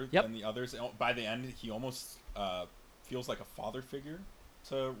older than the others. By the end, he almost feels like a father figure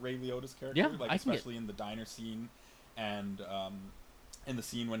to Ray Liotta's character, especially in the diner scene and in the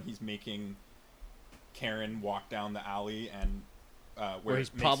scene when he's making Karen walk down the alley and where he's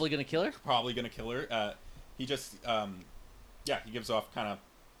probably going to kill her. Probably going to kill her. He just he gives off kind of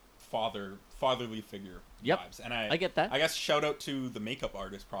fatherly figure vibes. And I get that. I guess shout out to the makeup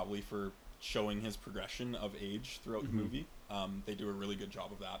artist probably for showing his progression of age throughout the movie. They do a really good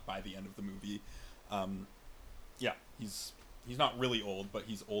job of that by the end of the movie. He's not really old, but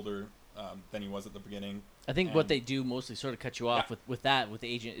he's older than he was at the beginning. I think what they do mostly sort of cut you off with the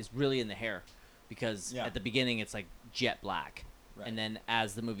agent is really in the hair, because at the beginning it's like jet black. Right. And then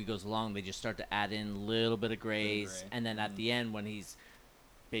as the movie goes along, they just start to add in a little bit of grays, and then at the end when he's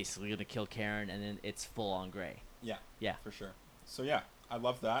basically going to kill Karen, and then it's full on gray. Yeah, for sure. So yeah, I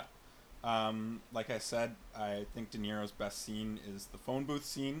love that. Like I said, I think De Niro's best scene is the phone booth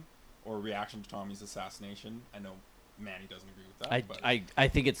scene or reaction to Tommy's assassination. I know Manny doesn't agree with that. I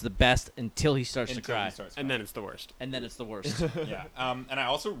think it's the best until he starts to cry. And then it's the worst. Yeah. And I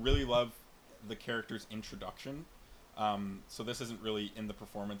also really love the character's introduction. So this isn't really in the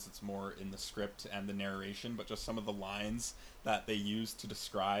performance, it's more in the script and the narration, but just some of the lines that they use to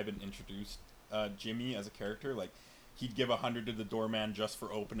describe and introduce Jimmy as a character. Like, he'd give 100 to the doorman just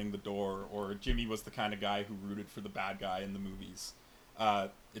for opening the door, or Jimmy was the kind of guy who rooted for the bad guy in the movies.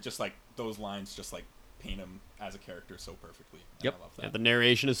 It just, like, those lines just, like, paint him as a character so perfectly. I love that. Yeah, the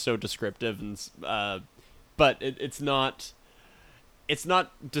narration is so descriptive, and but it's not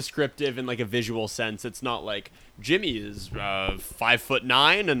descriptive in like a visual sense. It's not like Jimmy is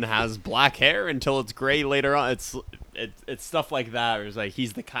 5'9" and has black hair until it's gray later on. It's stuff like that. Or it's like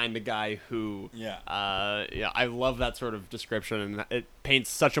he's the kind of guy who I love that sort of description, and it paints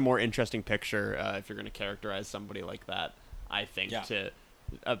such a more interesting picture if you're going to characterize somebody like that. I think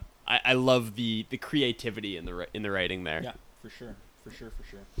I love the creativity in the writing there. Yeah, for sure.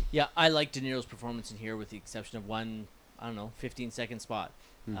 Yeah, I like De Niro's performance in here, with the exception of one, 15-second spot.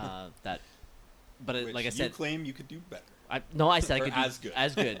 But which like I said, you claim you could do better. No, I said I Or could as do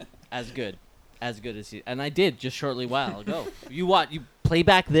good. as good as he, and I did just shortly a while ago. You play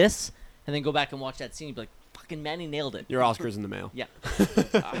back this, and then go back and watch that scene. You'd be like, fucking Manny nailed it. Your Oscar's in the mail. Yeah,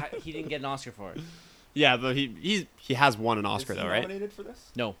 he didn't get an Oscar for it. Yeah, but he has won an Oscar Is he though, right? nominated for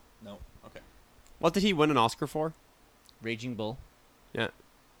this? No, No. Okay. What did he win an Oscar for? Raging Bull. Yeah.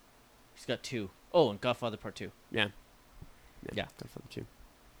 He's got 2. Oh, and Godfather Part 2. Yeah. Yeah. Godfather 2.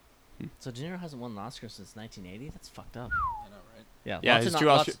 So De Niro hasn't won an Oscar since 1980. That's fucked up. I know, right? Yeah. Yeah, Lots his of two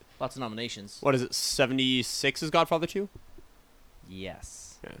Oscar- lots of nominations. What is it? 76 is Godfather 2?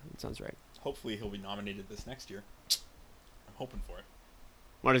 Yes. Yeah, that sounds right. Hopefully he'll be nominated this next year. I'm hoping for it.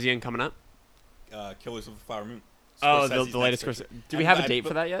 What is he in coming up? Killers of the Flower Moon. Oh, Scorsese's the latest next Scorsese. picture. Do we And have a I- date but-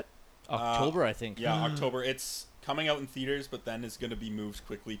 for that yet? October, I think. Yeah, October. It's coming out in theaters, but then it's going to be moved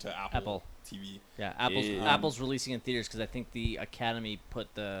quickly to Apple TV. Yeah, Yeah. Apple's releasing in theaters because I think the Academy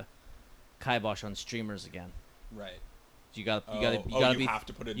put the kibosh on streamers again. Right. You got You have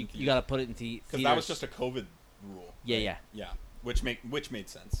to put it in you theaters. got to put it in theaters. Because that was just a COVID rule. Yeah, right? yeah. Yeah, which made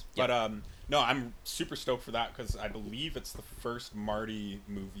sense. Yeah. But no, I'm super stoked for that because I believe it's the first Marty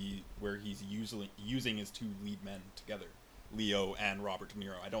movie where he's using his 2 lead men together, Leo and Robert De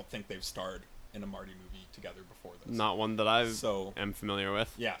Niro. I don't think they've starred in a Marty movie together before this. Not one that I So am familiar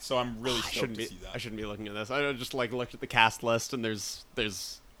with. yeah, so I'm really stoked to see that. I shouldn't be looking at this. I just looked at the cast list and there's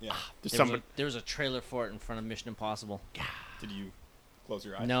Yeah. somebody. There was a trailer for it in front of Mission Impossible. Did you close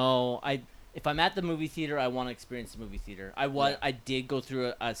your eyes? No, if I'm at the movie theater, I want to experience the movie theater. I did go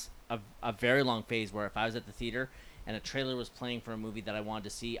through a very long phase where if I was at the theater and a trailer was playing for a movie that I wanted to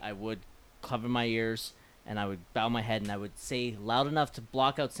see, I would cover my ears and I would bow my head and I would say loud enough to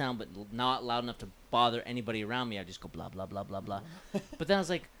block out sound, but not loud enough to bother anybody around me. I'd just go blah blah blah blah blah. But then I was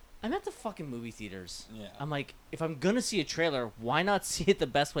like, I'm at the fucking movie theaters. Yeah. I'm like, if I'm gonna see a trailer, why not see it the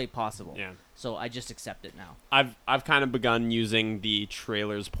best way possible? Yeah. So I just accept it now. I've kind of begun using the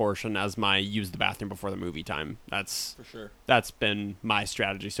trailers portion as my use the bathroom before the movie time. That's For sure. That's been my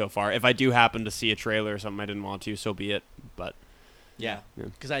strategy so far. If I do happen to see a trailer or something I didn't want to, so be it. But Yeah, Yeah.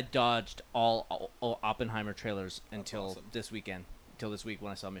 because I dodged all Oppenheimer trailers until awesome. this weekend. Until this week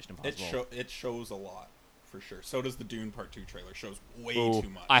when I saw Mission Impossible. It shows a lot, for sure. So does the Dune Part 2 trailer. Shows way ooh, too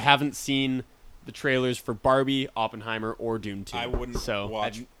much. I haven't seen the trailers for Barbie, Oppenheimer, or Dune 2. I wouldn't so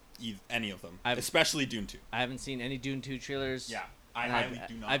watch any of them, especially Dune 2. I haven't seen any Dune 2 trailers. Yeah, I and highly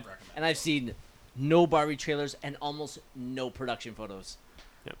do not recommend. And I've seen no Barbie trailers and almost no production photos.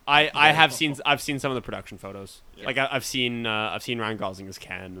 Yeah. I've seen some of the production photos. Yeah. Like I've seen Ryan Gosling as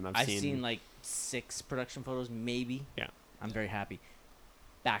Ken, and I've seen like 6 production photos, maybe. Yeah. I'm very happy.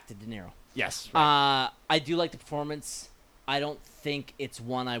 Back to De Niro. yes. I do like the performance. I don't think it's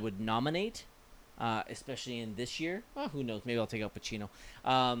one I would nominate, especially in this year. Well, who knows? Maybe I'll take out Pacino.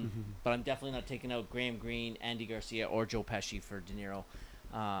 But I'm definitely not taking out Graham Greene, Andy Garcia, or Joe Pesci for De Niro.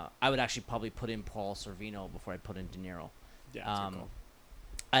 I would actually probably put in Paul Sorvino before I put in De Niro. Yeah. That's a good call.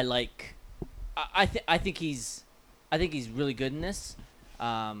 I like. I think he's really good in this.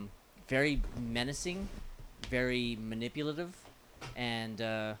 Very menacing, very manipulative, and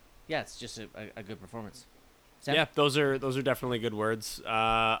yeah, it's just a good performance. Sam? Yeah, those are definitely good words.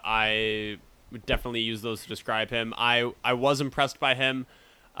 I would definitely use those to describe him. I was impressed by him.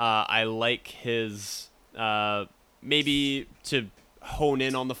 I like his maybe to hone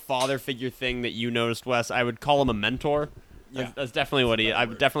in on the father figure thing that you noticed, Wes. I would call him a mentor. Yeah, That's definitely what I would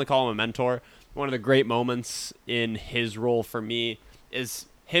word. definitely call him a mentor. One of the great moments in his role for me is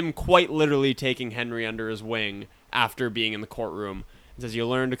him quite literally taking Henry under his wing after being in the courtroom. It says, you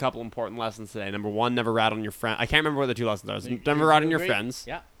learned a couple important lessons today. Number 1, never rat on your friend. I can't remember what the 2 lessons are. Never rat on your Great. friends.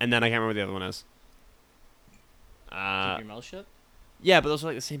 Yeah. And then I can't remember what the other one is. Keep your mouth shut. Yeah, but those are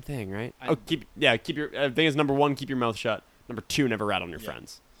like the same thing, right? Keep your. I think it's number 1, keep your mouth shut. Number 2, never rat on your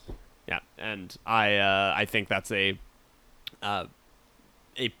friends. Yeah, and I think that's a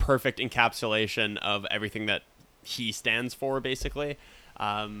perfect encapsulation of everything that he stands for, basically.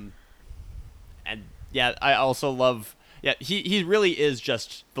 And yeah, I also love. Yeah, he really is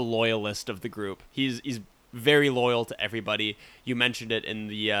just the loyalist of the group. He's very loyal to everybody. You mentioned it in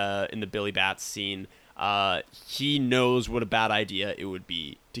the Billy Bats scene. He knows what a bad idea it would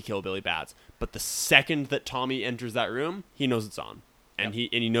be to kill Billy Bats, but the second that Tommy enters that room, he knows it's on, and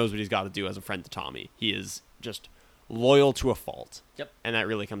he knows what he's got to do as a friend to Tommy. He is just loyal to a fault. Yep. And that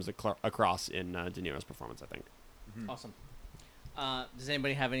really comes across in De Niro's performance, I think. Awesome. Does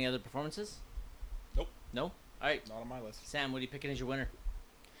anybody have any other performances? Nope. No. All right. Not on my list. Sam, what are you picking as your winner?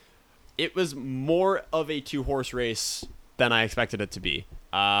 It was more of a 2-horse race than I expected it to be.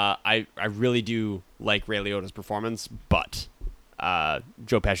 I really do like Ray Liotta's performance, but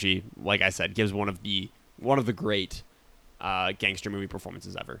Joe Pesci, like I said, gives one of the great gangster movie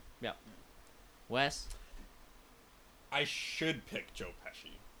performances ever. Yeah. Wes? I should pick Joe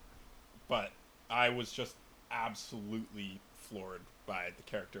Pesci, but I was just absolutely floored by the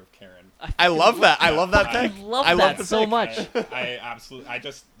character of Karen. I love that. I love that I pick. love I that the so pick. much. I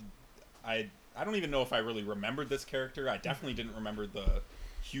don't even know if I really remembered this character. I definitely didn't remember the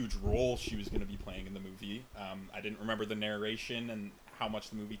huge role she was going to be playing in the movie. I didn't remember the narration and how much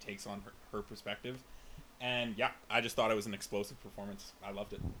the movie takes on her perspective. And yeah, I just thought it was an explosive performance. I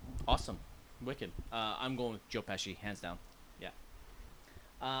loved it. Awesome. Wicked. I'm going with Joe Pesci, hands down. Yeah.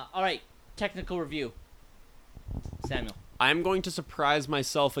 All right. Technical review. Samuel. I'm going to surprise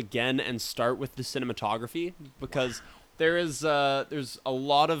myself again and start with the cinematography because there's a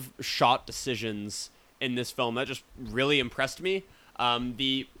lot of shot decisions in this film that just really impressed me.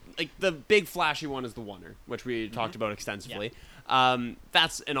 The big flashy one is the oneer, which we talked about extensively. Yeah.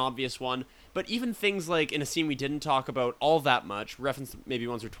 That's an obvious one. But even things like in a scene we didn't talk about all that much, referenced maybe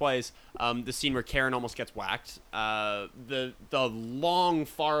once or twice, the scene where Karen almost gets whacked. The long,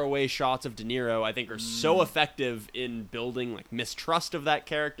 far away shots of De Niro, I think, are so effective in building like mistrust of that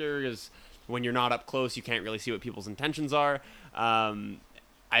character, because when you're not up close, you can't really see what people's intentions are.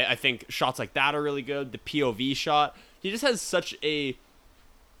 I think shots like that are really good. The POV shot, he just has such a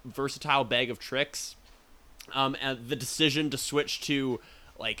versatile bag of tricks. And the decision to switch to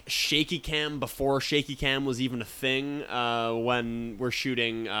like shaky cam before shaky cam was even a thing when we're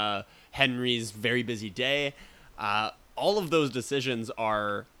shooting Henry's Very Busy Day. All of those decisions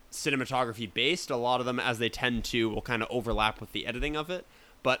are cinematography based. A lot of them, as they tend to, will kind of overlap with the editing of it.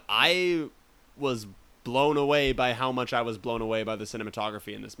 But I was blown away by how much I was blown away by the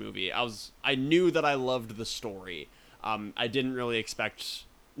cinematography in this movie. I knew that I loved the story. I didn't really expect...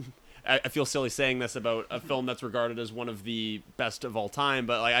 I feel silly saying this about a film that's regarded as one of the best of all time,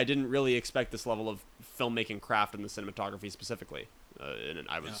 but like I didn't really expect this level of filmmaking craft in the cinematography specifically, and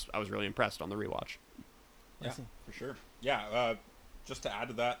I was really impressed on the rewatch. Yeah, for sure. Yeah, just to add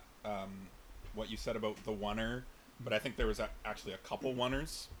to that, what you said about the oneer, but I think there was actually a couple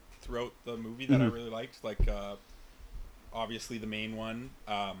oneers throughout the movie that I really liked. Like, obviously the main one,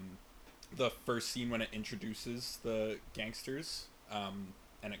 the first scene when it introduces the gangsters.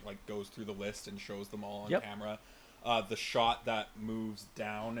 And it like goes through the list and shows them all on camera. The shot that moves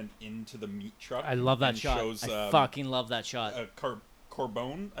down and into the meat truck. I love that shot. Shows, I fucking love that shot.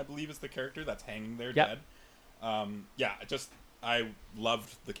 Corbone, I believe, is the character that's hanging there dead. I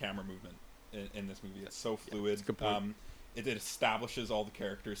loved the camera movement in this movie. It's so fluid. That's a good point. It establishes all the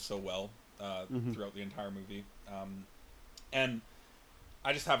characters so well throughout the entire movie. And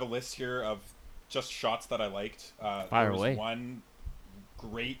I just have a list here of just shots that I liked. Fire there was away. One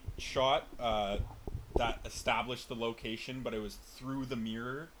great shot that established the location, but it was through the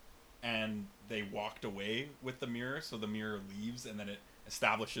mirror, and they walked away with the mirror, so the mirror leaves, and then it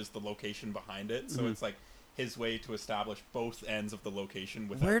establishes the location behind it. So it's like his way to establish both ends of the location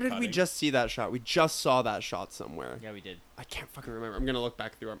without Where did we cutting. just see that shot? We just saw that shot somewhere. Yeah, we did. I can't fucking remember. I'm gonna look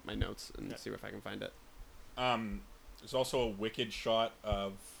back through my notes and see if I can find it. There's also a wicked shot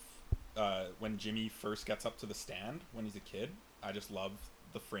of when Jimmy first gets up to the stand when he's a kid. I just love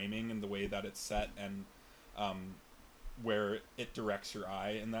the framing and the way that it's set, and where it directs your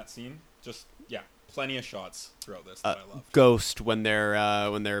eye in that scene. Just plenty of shots throughout this that I love. Ghost when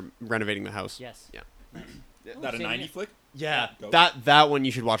they're renovating the house. Yes. Yeah. That a same 90 here. flick? Yeah. Ghost. That one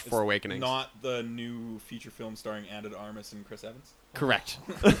you should watch for Awakenings. Not the new feature film starring Anna de Armas and Chris Evans. Correct.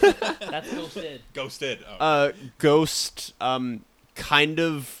 That's Ghosted. Ghosted. Oh. Ghost. Kind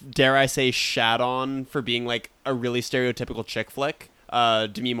of, dare I say, shat on for being like a really stereotypical chick flick.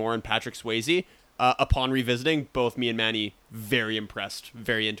 Demi Moore and Patrick Swayze. Upon revisiting, both me and Manny very impressed,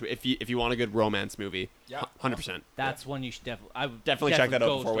 very into it. If you want a good romance movie, 100%. That's one you should definitely. I would Definitely check that out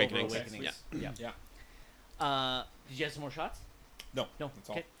Ghost before over Awakenings. Yeah. Did you have some more shots? No. No. That's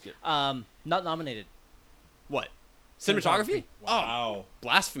all. Okay. Not nominated. What? Cinematography? Wow. Oh,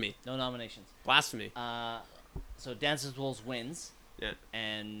 blasphemy. No nominations. Blasphemy. So Dances with Wolves wins. Yeah.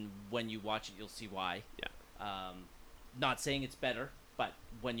 And when you watch it, you'll see why. Yeah. Not saying it's better, but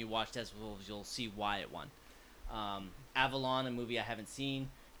when you watch Dances with Wolves, you'll see why it won. Avalon, a movie I haven't seen.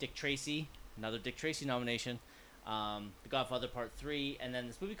 Dick Tracy, another Dick Tracy nomination. The Godfather Part 3, and then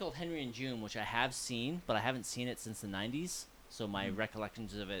this movie called Henry and June, which I have seen, but I haven't seen it since the 90s, so my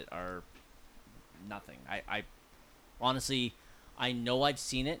recollections of it are nothing. I honestly, I know I've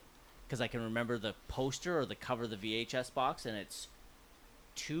seen it because I can remember the poster or the cover of the VHS box, and it's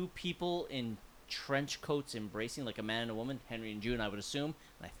two people in trench coats embracing, like a man and a woman, Henry and June, I would assume,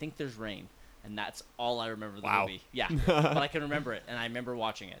 and I think there's rain, and that's all I remember of the movie. Yeah, but I can remember it, and I remember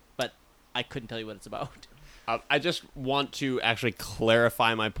watching it, but I couldn't tell you what it's about. I just want to actually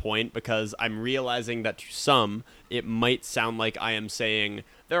clarify my point because I'm realizing that to some, it might sound like I am saying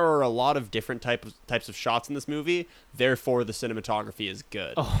there are a lot of different types of shots in this movie, therefore the cinematography is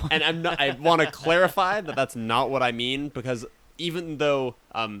good. Oh. And I want to clarify that that's not what I mean, because even though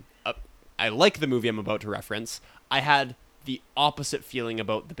I like the movie I'm about to reference, I had the opposite feeling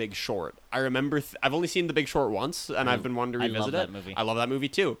about The Big Short. I remember I've only seen The Big Short once, and I've been wanting to revisit it. I love that movie. I love that movie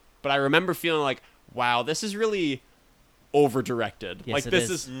too. But I remember feeling like, wow, this is really over-directed. Yes, like it this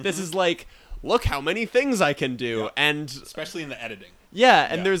is. this is like, look how many things I can do. Yeah. And Especially in the editing. yeah,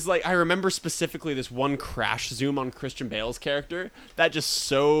 and Yeah. there's like, I remember specifically this one crash zoom on Christian Bale's character that just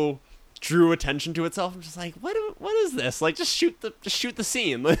so drew attention to itself. I'm just like, what is this? Like, just shoot the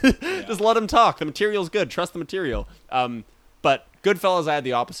scene. Just let him talk. The material's good. Trust the material. But Goodfellas, I had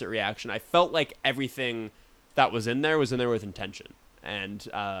the opposite reaction. I felt like everything that was in there with intention. And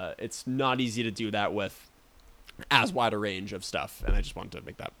it's not easy to do that with as wide a range of stuff. And I just wanted to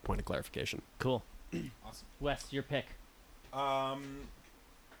make that point of clarification. Cool. Awesome. Wes, your pick. I'm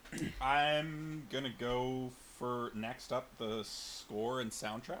gonna go for next up the score and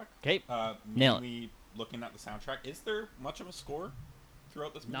soundtrack. Okay. Nail it. Mainly looking at the soundtrack. Is there much of a score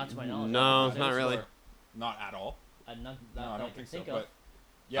throughout this movie? Not to my knowledge. No, Is there not a really. score? Not at all. Not No, I that don't can think so. of. But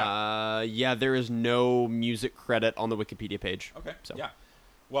yeah. Yeah, there is no music credit on the Wikipedia page. Okay. So. Yeah.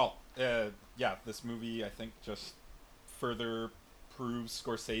 Well, yeah, this movie I think just further proves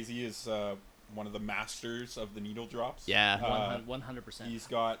Scorsese is one of the masters of the needle drops. Yeah. 100%. He's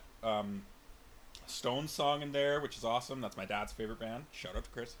got Stone song in there, which is awesome. That's my dad's favorite band. Shout out to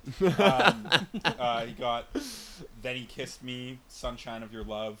Chris. He got Then He Kissed Me, Sunshine of Your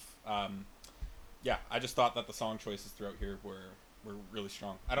Love. Yeah, I just thought that the song choices throughout here were really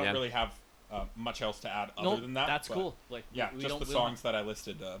strong. I don't really have much else to add other than that. That's cool. Like, Yeah, we just don't- the we don't- songs that I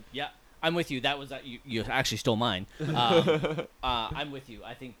listed. Yeah, I'm with you. That was you actually stole mine. I'm with you.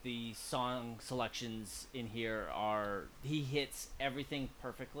 I think the song selections in here he hits everything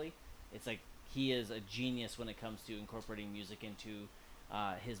perfectly. It's like he is a genius when it comes to incorporating music into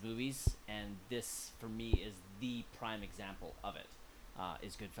his movies, and this for me is the prime example of it.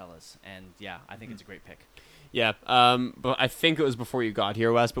 Is Goodfellas, and yeah, I think it's a great pick. Yeah, but I think it was before you got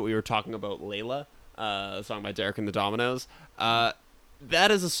here, Wes, but we were talking about Layla, a song by Derek and the Dominoes.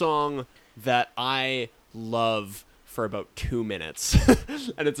 That is a song that I love for about 2 minutes,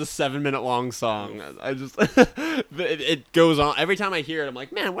 and it's a 7-minute long song. I just it goes on every time I hear it. I'm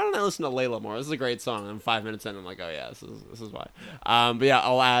like, man, why don't I listen to Layla more? This is a great song. And 5 minutes in, I'm like, oh yeah, this is why. But yeah,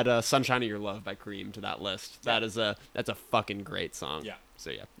 I'll add "Sunshine of Your Love" by Cream to that list. That's a fucking great song. Yeah. So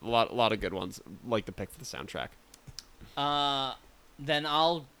yeah, a lot of good ones. Like the pick for the soundtrack. Then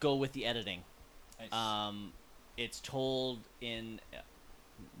I'll go with the editing. Nice. It's told in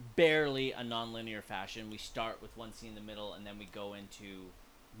barely a non-linear fashion. We start with one scene in the middle, and then we go into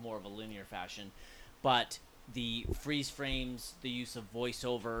more of a linear fashion. But the freeze frames, the use of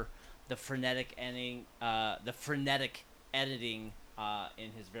voiceover, the frenetic editing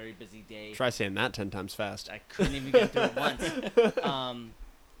in his very busy day. Try saying that 10 times fast. I couldn't even get through it once.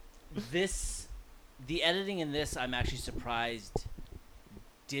 The editing in this, I'm actually surprised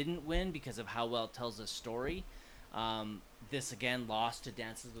didn't win because of how well it tells the story. This again lost to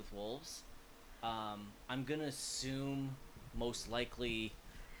Dances with Wolves. I'm gonna assume most likely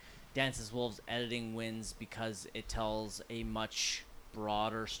Dances with Wolves editing wins because it tells a much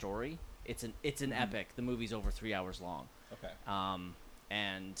broader story. It's an epic. The movie's over 3 hours long. Okay.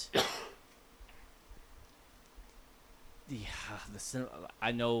 And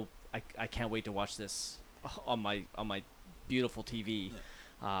I know I can't wait to watch this on my beautiful TV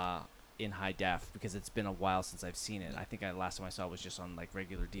in high def because it's been a while since I've seen it. I think last time I saw it was just on like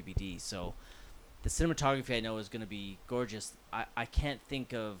regular DVD. So the cinematography I know is going to be gorgeous. I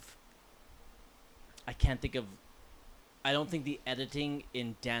don't think the editing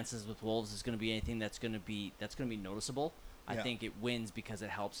in Dances with Wolves is going to be anything that's going to be noticeable. I think it wins because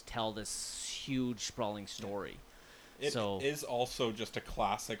it helps tell this huge sprawling story. It is also just a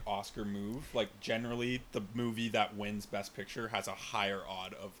classic Oscar move. Like, generally, the movie that wins Best Picture has a higher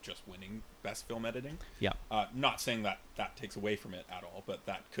odd of just winning Best Film Editing. Yeah. Not saying that takes away from it at all, but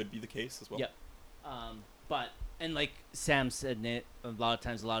that could be the case as well. Yeah. And like Sam said, a lot of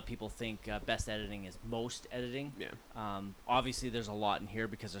times a lot of people think best editing is most editing. Yeah. Obviously, there's a lot in here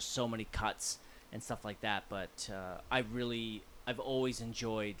because there's so many cuts and stuff like that. But I've always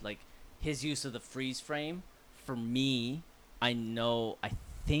enjoyed like his use of the freeze frame. For me, I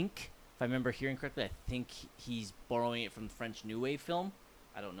think if I remember hearing correctly, I think he's borrowing it from French New Wave film.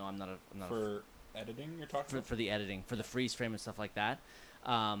 I don't know. I'm not for editing. You're talking about? for the editing, for the freeze frame and stuff like that.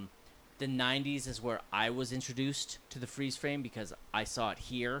 the 90s is where I was introduced to the freeze frame because I saw it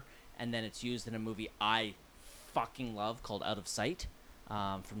here, and then it's used in a movie I fucking love called Out of Sight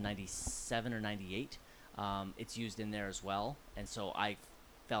from 97 or 98. It's used in there as well, and so I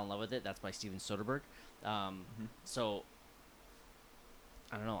fell in love with it. That's by Steven Soderbergh. So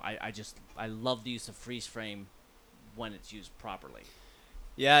I don't know. I love the use of freeze frame when it's used properly.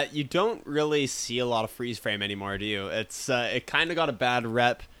 Yeah, you don't really see a lot of freeze frame anymore, do you? It kind of got a bad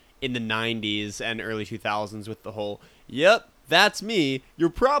rep in the 90s and early 2000s with the whole, yep, that's me. You're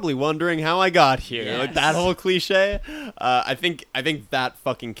probably wondering how I got here. Yes. Like that whole cliche. I think that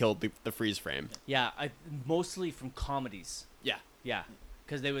fucking killed the freeze frame. Yeah, mostly from comedies. Yeah. Yeah,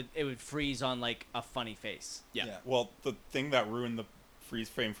 because it would freeze on like a funny face. Yeah. Well, the thing that ruined the freeze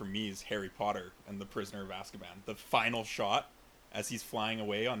frame for me is Harry Potter and the Prisoner of Azkaban. The final shot as he's flying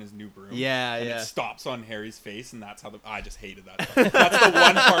away on his new broom. Yeah, and yeah. it stops on Harry's face, and that's how I just hated that. That's the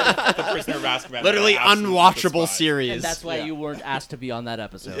one part of the Prisoner of Azkaban. Literally that I absolutely unwatchable despise. series. And that's why Yeah. you weren't asked to be on that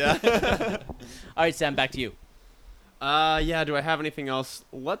episode. Yeah. All right, Sam, back to you. Yeah, do I have anything else?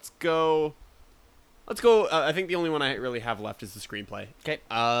 Let's go. I think the only one I really have left is the screenplay. Okay.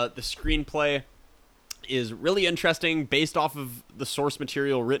 The screenplay is really interesting, based off of the source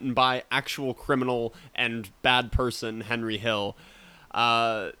material written by actual criminal and bad person Henry Hill.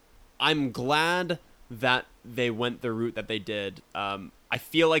 I'm glad that they went the route that they did. I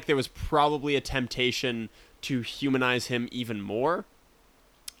feel like there was probably a temptation to humanize him even more,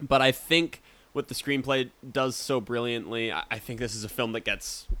 but I think what the screenplay does so brilliantly, I think this is a film that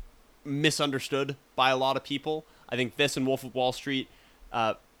gets misunderstood by a lot of people. I think this and Wolf of Wall Street,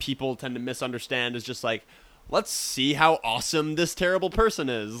 people tend to misunderstand as just like, let's see how awesome this terrible person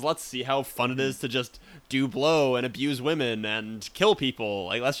is. Let's see how fun it is to just do blow and abuse women and kill people.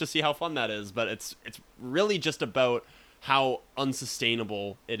 Like, let's just see how fun that is. But it's really just about how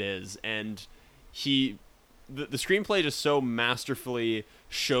unsustainable it is. And the screenplay just so masterfully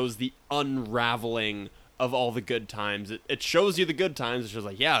shows the unraveling of all the good times. It shows you the good times. It's just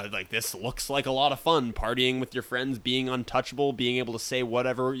like, yeah, like this looks like a lot of fun, partying with your friends, being untouchable, being able to say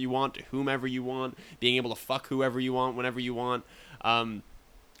whatever you want to whomever you want, being able to fuck whoever you want whenever you want. Like,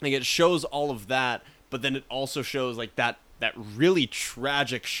 it shows all of that, but then it also shows like that really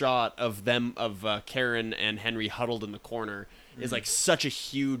tragic shot of Karen and Henry huddled in the corner is like such a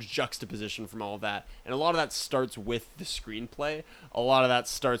huge juxtaposition from all of that. And a lot of that starts with the screenplay. A lot of that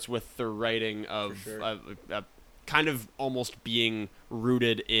starts with the writing of kind of almost being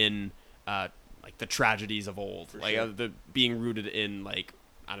rooted in like the tragedies of old, the being rooted in, like,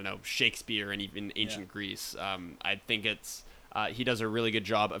 I don't know, Shakespeare and even ancient Greece. I think he does a really good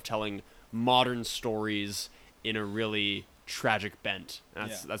job of telling modern stories in a really tragic bent.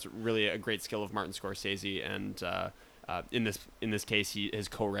 That's really a great skill of Martin Scorsese, and in this case, his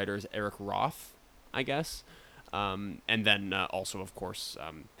co-writer is Eric Roth, I guess, and then also, of course,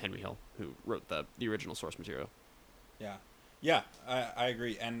 Henry Hill, who wrote the original source material. Yeah, I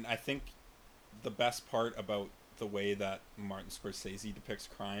agree, and I think the best part about the way that Martin Scorsese depicts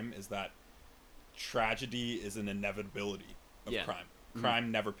crime is that tragedy is an inevitability of crime.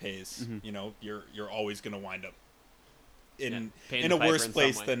 Crime never pays. Mm-hmm. You know, you're always going to wind up in Paying a the piper worse in some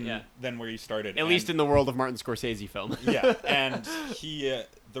place way. than where you started. At least in the world of Martin Scorsese film. Yeah, and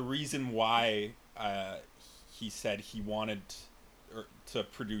the reason why he said he wanted to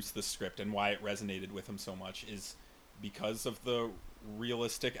produce the script and why it resonated with him so much is because of the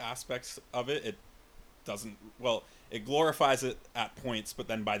realistic aspects of it. It doesn't, well, it glorifies it at points, but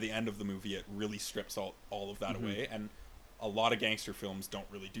then by the end of the movie it really strips all of that away, and a lot of gangster films don't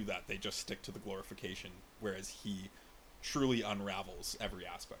really do that. They just stick to the glorification, whereas he truly unravels every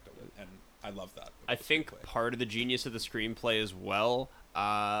aspect of it, and I love that. I think part of the genius of the screenplay as well,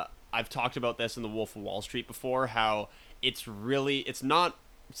 I've talked about this in The Wolf of Wall Street before, how it's not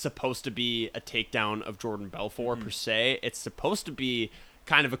supposed to be a takedown of Jordan Belfort per se. It's supposed to be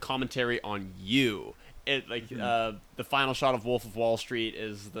kind of a commentary on you. The final shot of Wolf of Wall Street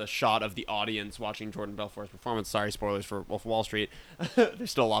is the shot of the audience watching Jordan Belfort's performance. Sorry, spoilers for Wolf of Wall Street.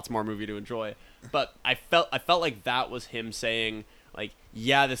 There's still lots more movie to enjoy. But I felt like that was him saying, like,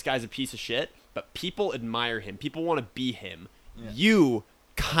 yeah, this guy's a piece of shit, but people admire him. People want to be him. Yeah. You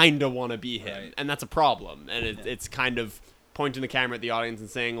kind of want to be him. Right. And that's a problem. And it's kind of pointing the camera at the audience and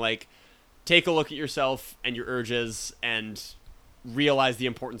saying, like, take a look at yourself and your urges and realize the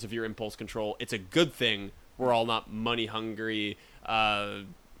importance of your impulse control. It's a good thing we're all not money hungry,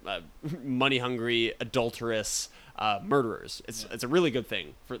 adulterous murderers. It's a really good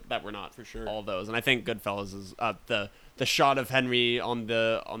thing that we're not, for sure, all of those. And I think Goodfellas is the shot of Henry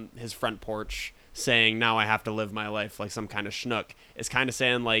on his front porch saying, "Now I have to live my life like some kind of schnook," is kind of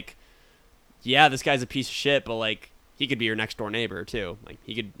saying, like, yeah, this guy's a piece of shit, but like he could be your next door neighbor too. Like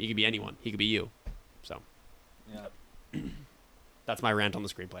he could be anyone. He could be you. So Yeah. that's my rant on the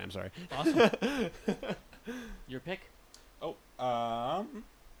screenplay. I'm sorry. Awesome. Your pick? Oh,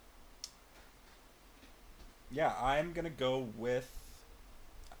 yeah, I'm gonna go with.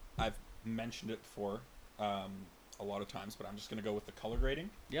 I've mentioned it before, a lot of times, but I'm just gonna go with the color grading.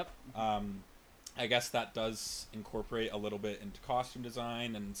 Yep. I guess that does incorporate a little bit into costume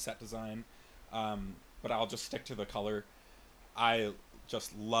design and set design, but I'll just stick to the color. I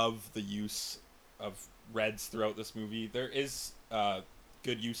just love the use of reds throughout this movie. There is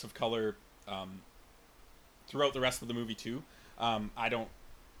good use of color throughout the rest of the movie too.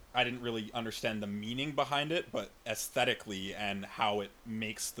 I didn't really understand the meaning behind it, but aesthetically and how it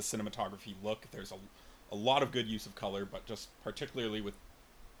makes the cinematography look, there's a lot of good use of color, but just particularly with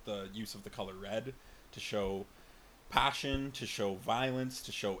the use of the color red to show passion, to show violence,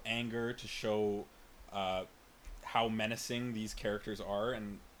 to show anger, to show how menacing these characters are,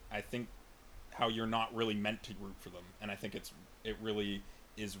 and I think how you're not really meant to root for them. And I think it really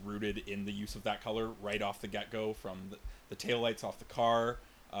is rooted in the use of that color right off the get-go, from the taillights off the car.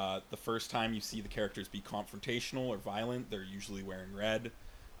 The first time you see the characters be confrontational or violent, they're usually wearing red.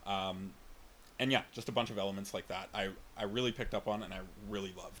 And yeah, just a bunch of elements like that I really picked up on and I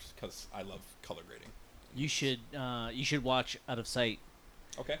really loved, because I love color grading. You should watch Out of Sight.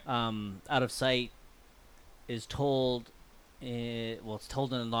 Okay. Out of Sight is told, it's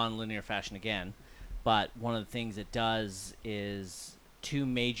told in a non-linear fashion again, but one of the things it does is two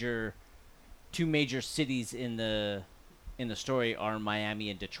major cities in the story are Miami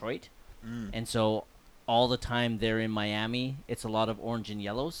and Detroit, and so all the time they're in Miami, it's a lot of orange and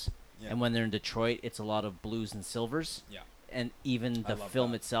yellows, and when they're in Detroit, it's a lot of blues and silvers. Yeah, and even the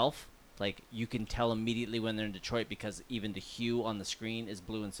film itself, like you can tell immediately when they're in Detroit because even the hue on the screen is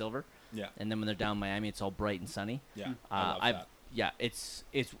blue and silver. Yeah, and then when they're down in Miami, it's all bright and sunny. Yeah, I love that. Yeah, it's.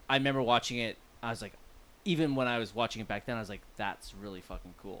 I remember watching it. I was like, even when I was watching it back then, I was like, that's really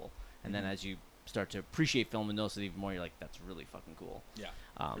fucking cool. And then as you start to appreciate film and notice it even more, you're like, that's really fucking cool. Yeah,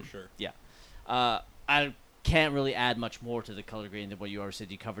 for sure. Yeah. I can't really add much more to the color grading than what you already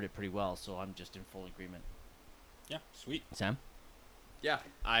said. You covered it pretty well, so I'm just in full agreement. Yeah, sweet. Sam? Yeah,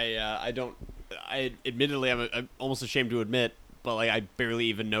 I admittedly, I'm almost ashamed to admit, but like I barely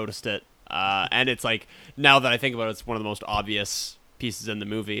even noticed it. And it's like, now that I think about it, it's one of the most obvious pieces in the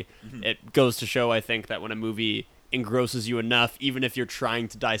movie. Mm-hmm. It goes to show, I think, that when a movie engrosses you enough, even if you're trying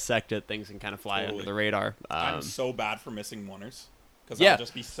to dissect it, things can kind of fly under the radar. I'm so bad for missing oneers, because I'll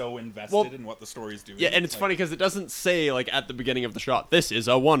just be so invested in what the story's doing. Yeah, and it's funny because it doesn't say, like, at the beginning of the shot, this is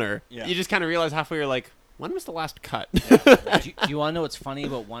a oneer. Yeah. You just kind of realize halfway, you're like, when was the last cut? Yeah, do you want to know what's funny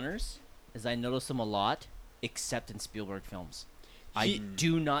about oneers? Is I notice them a lot, except in Spielberg films. I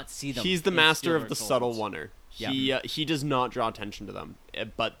do not see them. He's the master of the subtle oneer. Yeah. He does not draw attention to them,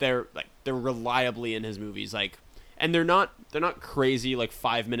 but they're reliably in his movies, like, and they're not crazy like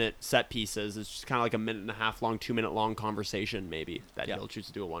 5-minute set pieces. It's just kind of like a 1.5 long, 2-minute long conversation maybe that he'll choose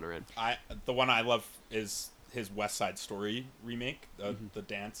to do a oneer in. The one I love is his West Side Story remake, the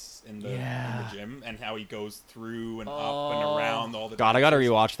dance in the gym, and how he goes through and up and around all the. God, dances. I gotta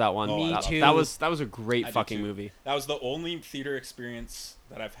rewatch that one. Me too. That was a great fucking movie. That was the only theater experience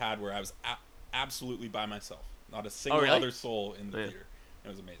that I've had where I was absolutely by myself, not a single other soul in the theater. It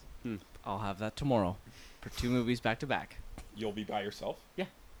was amazing. I'll have that tomorrow for 2 movies back to back. You'll be by yourself? Yeah.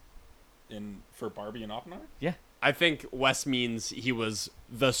 For Barbie and Oppenheimer? Yeah. I think Wes means he was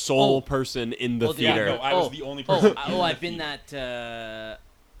the sole person in the theater. Yeah, no, I was the only person. I've been that.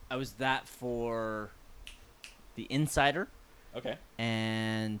 I was that for The Insider. Okay.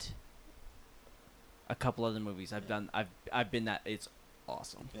 And a couple other movies I've done. I've been that. It's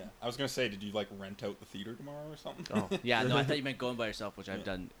awesome. Yeah. I was gonna say, did you like rent out the theater tomorrow or something? Oh yeah, no, I thought you meant going by yourself, which I've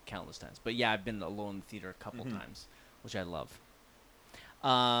done countless times. But yeah, I've been alone in the theater a couple times, which I love.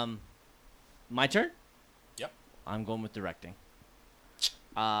 My turn. Yep. I'm going with directing.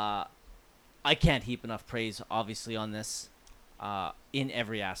 I can't heap enough praise, obviously, on this, in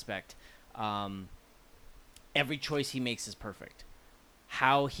every aspect. Every choice he makes is perfect.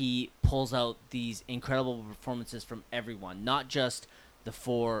 How he pulls out these incredible performances from everyone, not just the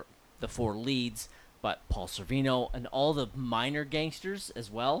four leads, but Paul Sorvino and all the minor gangsters as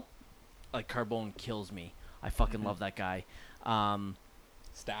well. Like Carbone kills me. I fucking love that guy. Stax.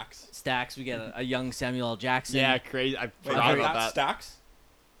 We get a young Samuel L. Jackson. Yeah, crazy. I forgot about that. Stax?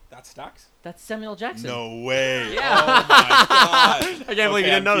 That's Stax? That's Samuel L. Jackson. No way. Yeah. Oh my god. I can't believe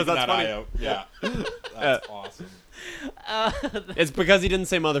you didn't notice. That's funny. Yeah. That's awesome. It's because he didn't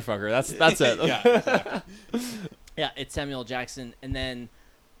say motherfucker. That's it. Yeah, exactly. Yeah, it's Samuel L. Jackson, and then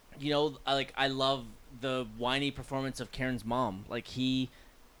I love the whiny performance of Karen's mom.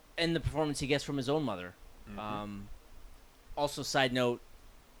 And the performance he gets from his own mother. Mhm. Also, side note,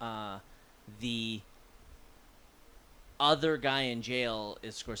 the other guy in jail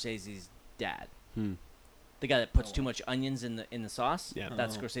is Scorsese's dad. The guy that puts too much onions in the sauce. Yeah.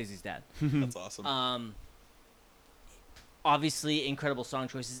 That's Scorsese's dad. That's awesome. Obviously, incredible song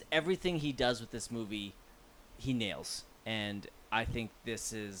choices. Everything he does with this movie, he nails. And I think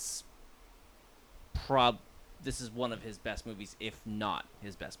this is one of his best movies, if not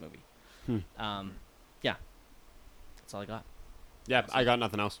his best movie. Yeah. That's all I got. Yeah, I got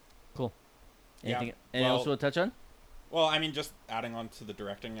nothing else. Cool. Yeah, Anything else you want to touch on? Well, I mean, just adding on to the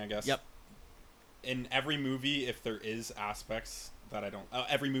directing, I guess. Yep. In every movie, if there is aspects that I don't...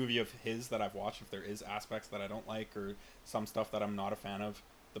 every movie of his that I've watched, if there is aspects that I don't like or some stuff that I'm not a fan of,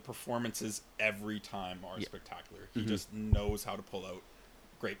 the performances every time are spectacular. He just knows how to pull out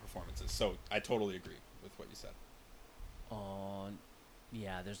great performances. So I totally agree with what you said.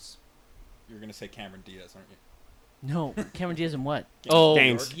 Yeah, there's... You're going to say Cameron Diaz, aren't you? No, Cameron Diaz and what?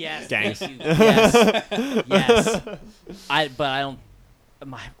 Gangs. Yes. Gangs. Thank you. Yes. I don't...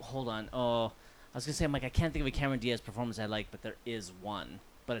 Hold on. I was going to say, I can't think of a Cameron Diaz performance I like, but there is one.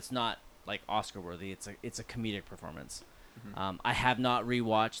 But it's not, Oscar-worthy. It's a comedic performance. I have not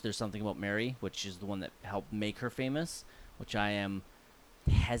rewatched There's Something About Mary, which is the one that helped make her famous, which I am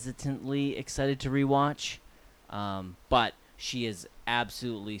hesitantly excited to rewatch. But she is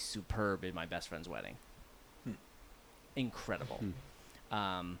absolutely superb in My Best Friend's Wedding. Incredible.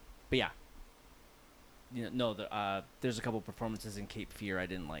 But yeah. There's a couple performances in Cape Fear I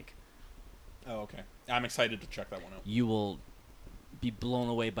didn't like. Oh, okay. I'm excited to check that one out. You will be blown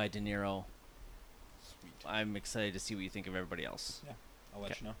away by DeNiro. Sweet. I'm excited to see what you think of everybody else. Yeah, I'll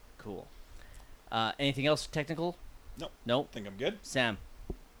let you know. Cool. Anything else technical? Nope. Think I'm good. Sam.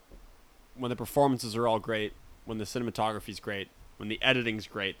 When the performances are all great, when the cinematography's great, when the editing's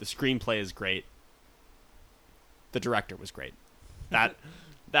great, the screenplay is great, the director was great. That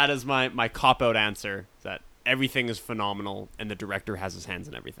is my cop-out answer, that everything is phenomenal and the director has his hands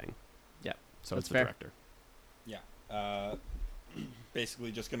in everything. Yeah. So That's it's the fair. director. Yeah.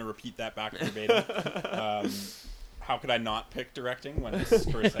 Basically just going to repeat that back verbatim. How could I not pick directing when it's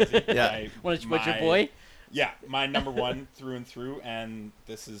Scorsese? Yeah. What's your boy? Yeah, my number one through and through, and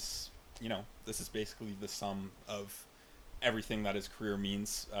this is basically the sum of everything that his career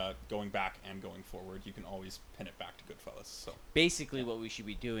means, going back and going forward. You can always pin it back to Goodfellas. So basically, what we should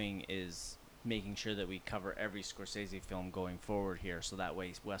be doing is making sure that we cover every Scorsese film going forward here, so that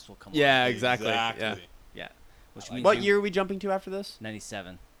way Wes will come. Yeah, on. exactly. Yeah. Which like means What year are we jumping to after this?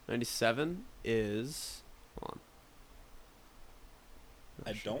 97. 97 is... Hold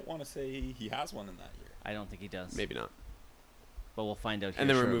on. I don't want to say he has one in that year. I don't think he does. Maybe not. But we'll find out here And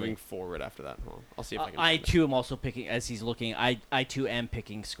then we're shortly. moving forward after that. Hold on. I'll see if I can I find it. too am also picking, as he's looking, I too am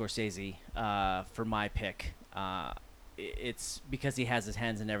picking Scorsese for my pick. It's because he has his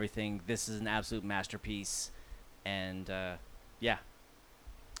hands in everything. This is an absolute masterpiece. And, yeah.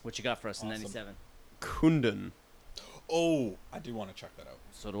 What you got for us Awesome. in 97? Kundun. Oh, I do want to check that out.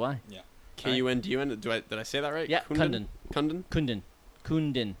 So do I. Yeah. K-U-N-D-U-N? Did I say that right? Yeah, Kundun. Kundun?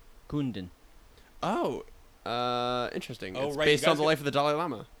 Kundun. Oh, interesting. Oh, It's right, based you guys on the life of the Dalai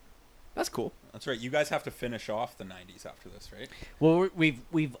Lama. That's cool. That's right. You guys have to finish off the 90s after this, right? Well, we've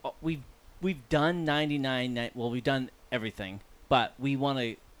done 99. Well, we've done everything, but we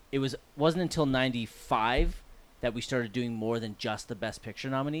want to. Wasn't until 95 that we started doing more than just the Best Picture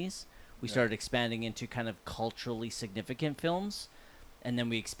nominees. We started expanding into kind of culturally significant films, and then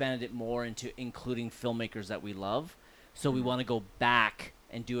we expanded it more into including filmmakers that we love. So we want to go back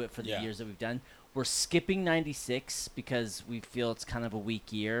and do it for the years that we've done. We're skipping 96 because we feel it's kind of a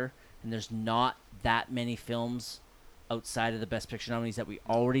weak year, and there's not that many films outside of the Best Picture nominees that we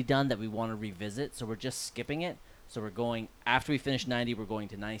already done that we want to revisit. So we're just skipping it. So we're going, after we finish 90, we're going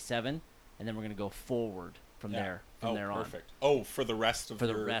to 97, and then we're going to go forward from there on. Perfect. Oh, for the rest of For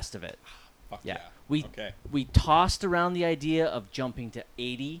the rest of it. Fuck Yeah. Okay. We tossed around the idea of jumping to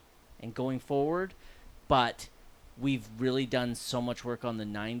 80 and going forward, but we've really done so much work on the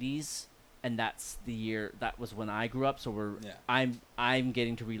 90s, and that's the year, that was when I grew up, so I'm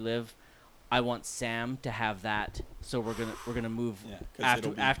getting to relive. I want Sam to have that, so we're gonna move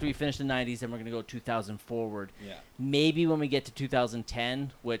after we finish the 90s, then we're gonna go 2000 forward. Yeah. Maybe when we get to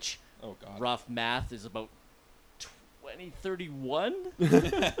 2010, which rough math is about 2031.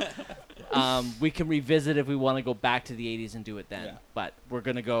 We can revisit if we want to go back to the 80s and do it then. Yeah. But we're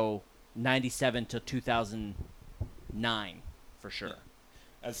gonna go 97 to 2009 for sure.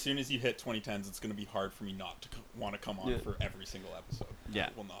 as soon as you hit 2010s, it's going to be hard for me not to want to come on for every single episode. Yeah.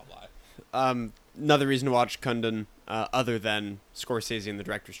 I will not lie. Another reason to watch Kundun, other than Scorsese in the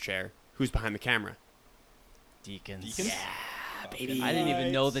director's chair, who's behind the camera? Deakins. Deakins? Baby. I didn't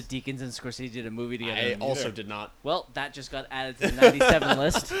even know that Deakins and Scorsese did a movie together. I also did not. Well, that just got added to the 97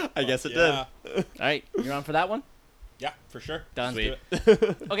 list. I guess it Yeah. did. All right, you're on for that one? Yeah, for sure. Done. Sweet.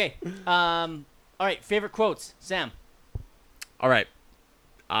 Okay. All right, favorite quotes. Sam. All right.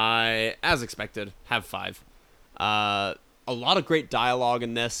 I, as expected, have 5. A lot of great dialogue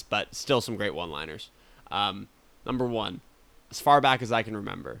in this, but still some great one-liners. Number 1, as far back as I can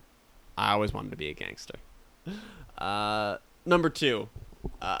remember, I always wanted to be a gangster. Number 2,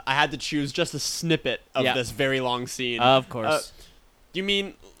 I had to choose just a snippet of Yeah. this very long scene. Of course. You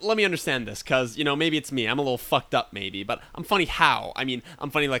mean, let me understand this, because, maybe it's me. I'm a little fucked up, maybe, but I'm funny how? I mean,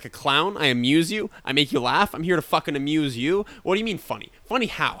 I'm funny like a clown. I amuse you. I make you laugh. I'm here to fucking amuse you. What do you mean funny? Funny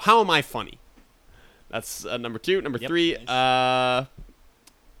how? How am I funny? That's number 2. Number 3, nice.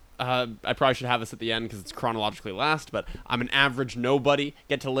 I probably should have this at the end because it's chronologically last, but I'm an average nobody.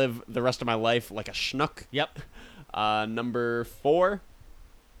 Get to live the rest of my life like a schnook. Yep. Number 4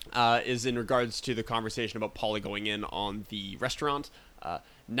 is in regards to the conversation about Paulie going in on the restaurant.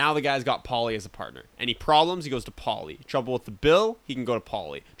 Now the guy's got Paulie as a partner. Any problems, he goes to Paulie. Trouble with the bill, he can go to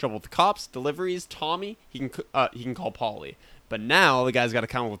Paulie. Trouble with the cops, deliveries, Tommy, he can call Paulie. But now the guy's got to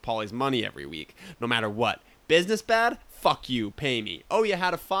come up with Paulie's money every week, no matter what. Business bad? Fuck you, pay me. Oh, you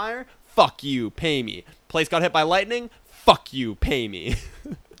had a fire? Fuck you, pay me. Place got hit by lightning? Fuck you, pay me.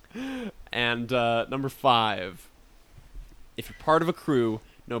 And number 5, if you're part of a crew,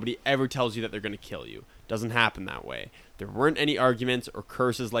 nobody ever tells you that they're going to kill you. Doesn't happen that way. There weren't any arguments or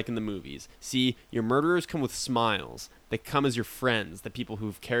curses like in the movies. See, your murderers come with smiles. They come as your friends, the people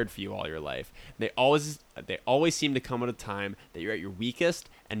who've cared for you all your life. They always seem to come at a time that you're at your weakest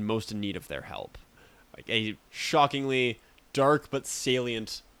and most in need of their help. Like a shockingly dark but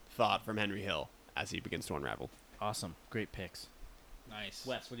salient thought from Henry Hill as he begins to unravel. Awesome. Great picks. Nice.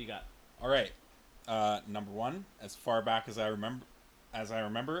 Wes, what do you got? All right. Number 1, as far back as I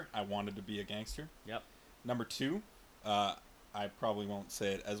remember, I wanted to be a gangster. Yep. Number 2, I probably won't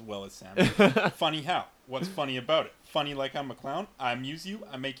say it as well as Sam. Funny how? What's funny about it? Funny like I'm a clown. I amuse you.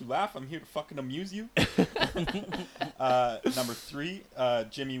 I make you laugh. I'm here to fucking amuse you. Number 3,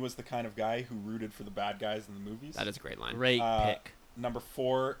 Jimmy was the kind of guy who rooted for the bad guys in the movies. That is a great line. Great pick. Number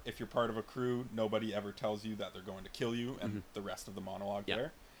 4, if you're part of a crew, nobody ever tells you that they're going to kill you, and the rest of the monologue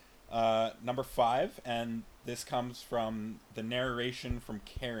there. Number 5, and this comes from the narration from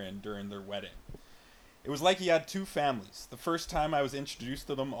Karen during their wedding. It was like he had 2 families. The first time I was introduced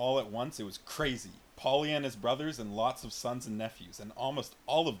to them all at once, it was crazy. Paulie and his brothers and lots of sons and nephews, and almost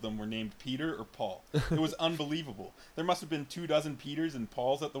all of them were named Peter or Paul. It was unbelievable. There must have been 24 Peters and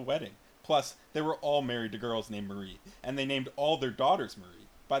Pauls at the wedding. Plus, they were all married to girls named Marie, and they named all their daughters Marie.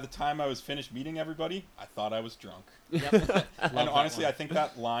 By the time I was finished meeting everybody, I thought I was drunk. Yep. And honestly, I think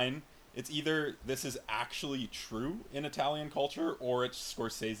that line, it's either this is actually true in Italian culture, or it's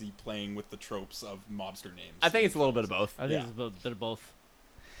Scorsese playing with the tropes of mobster names. I think it's a little bit of both. I think it's a bit of both.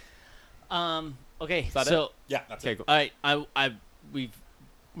 Okay, that so it? Yeah, that's Okay, it. cool. all right,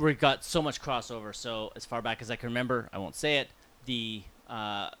 we've got so much crossover. So as far back as I can remember, I won't say it. The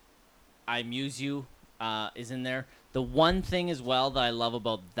I amuse you is in there. The one thing as well that I love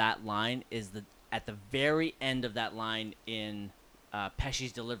about that line is that at the very end of that line in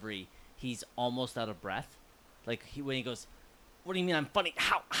Pesci's delivery, he's almost out of breath. Like when he goes, "What do you mean I'm funny?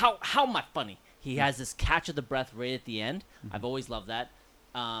 How am I funny?" He has this catch of the breath right at the end. I've always loved that.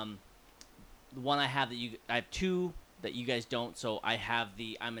 The one I have I have 2 that you guys don't. So I have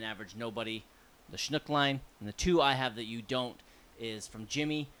the I'm an average nobody, the schnook line, and the 2 I have that you don't is from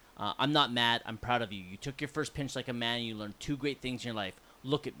Jimmy. I'm not mad. I'm proud of you. You took your first pinch like a man. And you learned 2 great things in your life.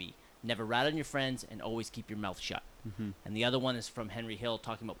 Look at me. Never rat on your friends and always keep your mouth shut. And the other one is from Henry Hill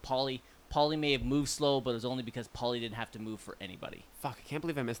talking about Paulie. Paulie may have moved slow, but it was only because Paulie didn't have to move for anybody. Fuck, I can't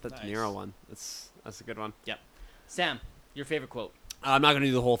believe I missed that Nice. DeNiro one. That's a good one. Yep. Sam, your favorite quote? I'm not going to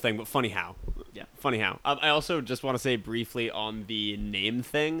do the whole thing, but funny how. Yeah. Funny how. I also just want to say briefly on the name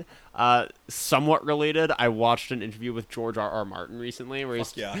thing, somewhat related. I watched an interview with George R.R. Martin recently where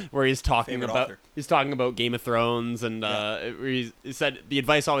he's talking Favorite about author. he's talking about Game of Thrones, and where he said the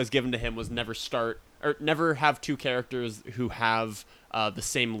advice always given to him was never have 2 characters who have the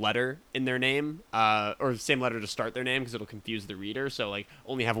same letter in their name, or the same letter to start their name, because it'll confuse the reader. So like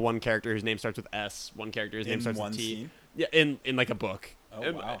only have one character whose name starts with S, one character whose name In starts one with T. scene? Yeah, in like a book.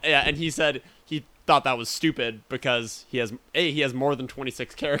 Oh, wow. Yeah, and he said he thought that was stupid because he has more than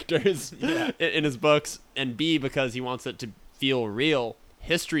 26 characters in his books, and B, because he wants it to feel real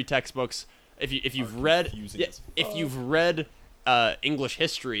history textbooks, if you've read English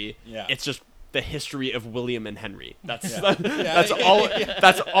history, it's just the history of William and Henry. That's all.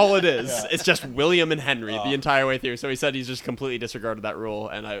 That's all it is. Yeah. It's just William and Henry the entire way through. So he said he's just completely disregarded that rule,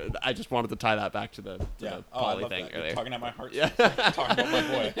 and I just wanted to tie that back to the Polly thing earlier. You're talking at my heart. Talking about my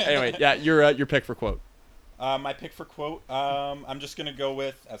boy. Anyway, your pick for quote. My pick for quote. I'm just gonna go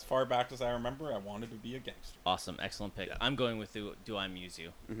with, as far back as I remember, I wanted to be a gangster. Awesome, excellent pick. Yeah. I'm going with Do I Amuse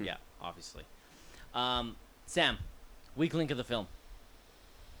You? Mm-hmm. Yeah, obviously. Sam, weak link of the film.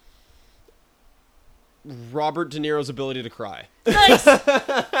 Robert De Niro's ability to cry. Nice. The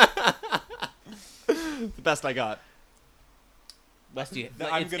best I got. Wes,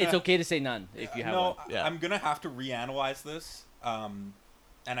 it's okay to say none if you have one. Yeah. I'm gonna have to reanalyze this, and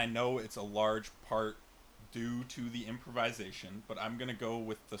I know it's a large part due to the improvisation, but I'm gonna go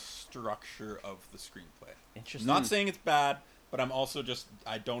with the structure of the screenplay. Interesting. Not saying it's bad, but I'm also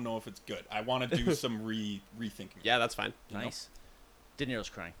I don't know if it's good. I want to do some rethinking. Yeah, that's fine. Nice. De Niro's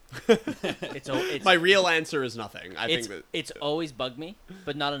crying. It's my real answer is nothing. It's always bugged me,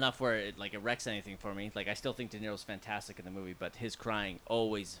 but not enough where it wrecks anything for me. Like, I still think De Niro's fantastic in the movie, but his crying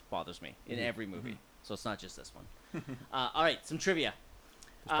always bothers me in every movie. So it's not just this one. All right, some trivia.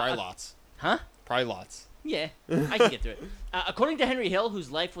 There's probably lots. Huh? Probably lots. Yeah, I can get through it. According to Henry Hill,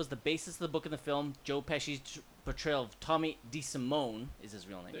 whose life was the basis of the book and the film, Joe Pesci's portrayal of Tommy DeSimone is his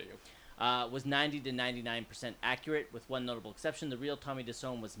real name. There you go. Was 90 to 99% accurate, with one notable exception. The real Tommy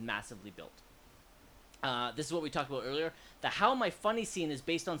DeSimone was massively built. This is what we talked about earlier. The How Am I Funny scene is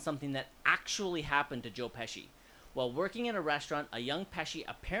based on something that actually happened to Joe Pesci. While working in a restaurant, a young Pesci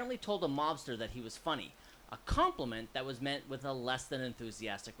apparently told a mobster that he was funny, a compliment that was met with a less than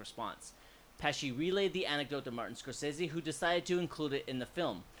enthusiastic response. Pesci relayed the anecdote to Martin Scorsese, who decided to include it in the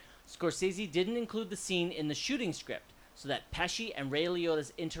film. Scorsese didn't include the scene in the shooting script, so that Pesci and Ray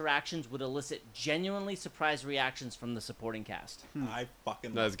Liotta's interactions would elicit genuinely surprised reactions from the supporting cast. I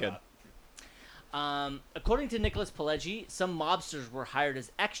fucking love that. Good. According to Nicholas Pileggi, some mobsters were hired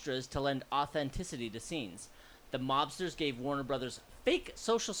as extras to lend authenticity to scenes. The mobsters gave Warner Brothers fake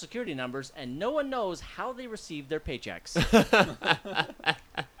social security numbers, and no one knows how they received their paychecks.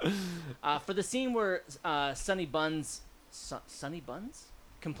 For the scene where Sonny Buns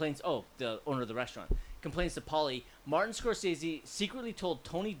complains, the owner of the restaurant, complains to Polly, Martin Scorsese secretly told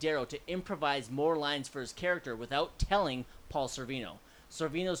Tony Darrow to improvise more lines for his character without telling Paul Sorvino.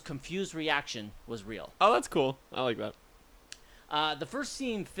 Sorvino's confused reaction was real. Oh, that's cool. I like that. The first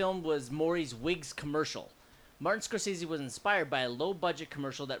scene filmed was Maury's Wigs commercial. Martin Scorsese was inspired by a low-budget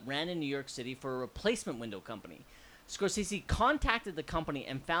commercial that ran in New York City for a replacement window company. Scorsese contacted the company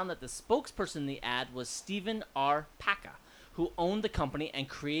and found that the spokesperson in the ad was Stephen R. Packa, who owned the company and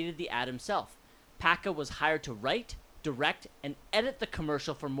created the ad himself. Packa was hired to write, direct, and edit the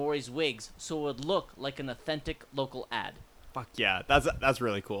commercial for Maury's Wigs so it would look like an authentic local ad. Fuck yeah, that's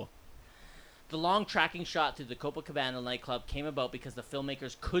really cool. The long tracking shot through the Copacabana nightclub came about because the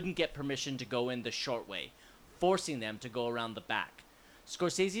filmmakers couldn't get permission to go in the short way, forcing them to go around the back.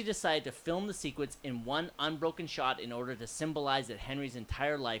 Scorsese decided to film the sequence in one unbroken shot in order to symbolize that Henry's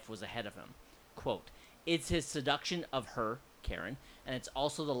entire life was ahead of him. Quote, "It's his seduction of her, Karen, and it's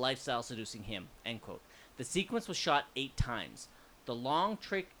also the lifestyle seducing him," end quote. The sequence was shot 8 times. The long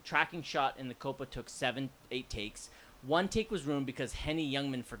tracking shot in the Copa took 8 takes. One take was ruined because Henny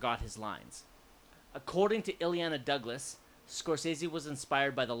Youngman forgot his lines. According to Ileana Douglas, Scorsese was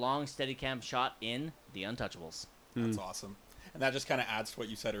inspired by the long Steadicam shot in The Untouchables. That's awesome. And that just kind of adds to what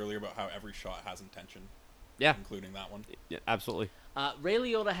you said earlier about how every shot has intention. Yeah. Including that one. Yeah, absolutely. Ray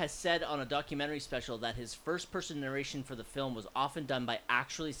Liotta has said on a documentary special that his first-person narration for the film was often done by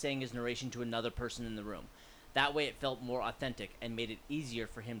actually saying his narration to another person in the room. That way it felt more authentic and made it easier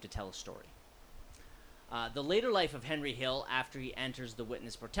for him to tell a story. The later life of Henry Hill after he enters the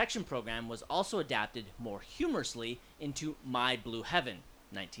Witness Protection Program was also adapted more humorously into My Blue Heaven,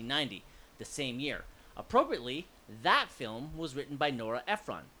 1990, the same year. Appropriately, that film was written by Nora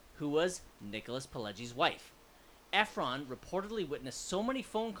Ephron, who was Nicholas Pileggi's wife. Ephron reportedly witnessed so many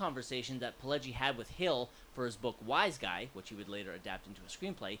phone conversations that Pileggi had with Hill for his book Wise Guy, which he would later adapt into a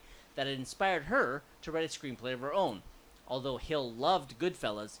screenplay, that it inspired her to write a screenplay of her own. Although Hill loved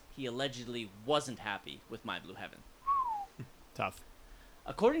Goodfellas, he allegedly wasn't happy with My Blue Heaven. Tough.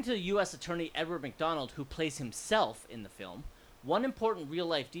 According to U.S. Attorney Edward McDonald, who plays himself in the film, one important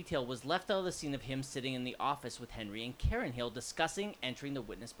real-life detail was left out of the scene of him sitting in the office with Henry and Karen Hill discussing entering the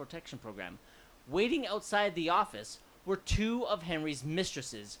Witness Protection Program. Waiting outside the office were 2 of Henry's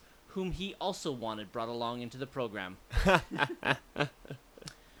mistresses, whom he also wanted brought along into the program.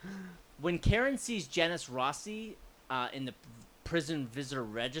 When Karen sees Janice Rossi in the prison visitor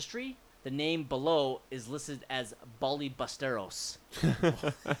registry, the name below is listed as Balibusteros.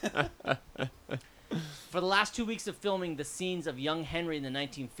 For the last 2 weeks of filming the scenes of young Henry in the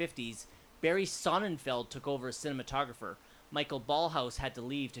 1950s, Barry Sonnenfeld took over as cinematographer. Michael Ballhaus had to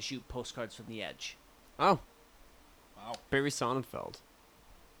leave to shoot Postcards from the Edge. Oh, Wow. Barry Sonnenfeld.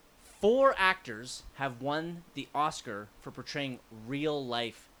 4 actors have won the Oscar for portraying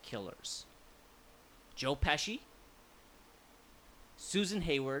real-life killers. Joe Pesci, Susan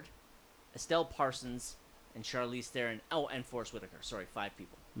Hayward, Estelle Parsons, and Charlize Theron. Oh, and Forrest Whitaker. Sorry, 5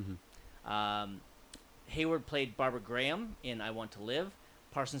 people. Mm-hmm. Hayward played Barbara Graham in I Want to Live.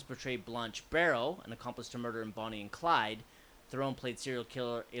 Parsons portrayed Blanche Barrow, an accomplice to murder in Bonnie and Clyde. Theron played serial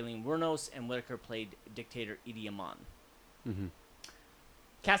killer Aileen Wuornos, and Whitaker played dictator Idi Amin. Mm-hmm.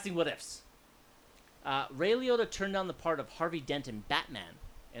 Casting what ifs. Ray Liotta turned down the part of Harvey Dent in Batman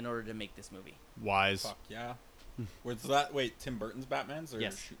in order to make this movie. Wise. Fuck yeah. Was that Tim Burton's Batman's? Or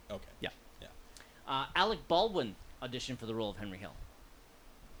Yes. Okay. Yeah. Yeah. Alec Baldwin auditioned for the role of Henry Hill.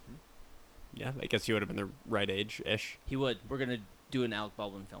 Yeah, I guess he would have been the right age-ish. He would. We're going to do an Alec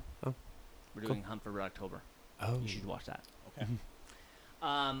Baldwin film. Oh. We're doing Hunt for Red October. Oh. You should watch that. Okay.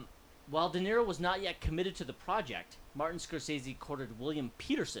 While De Niro was not yet committed to the project, Martin Scorsese courted William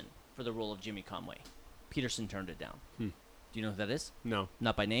Peterson for the role of Jimmy Conway. Peterson turned it down. Do you know who that is? No.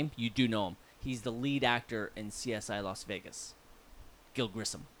 Not by name? You do know him. He's the lead actor in CSI Las Vegas. Gil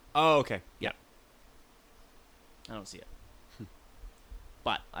Grissom. Oh, okay. Yeah. I don't see it.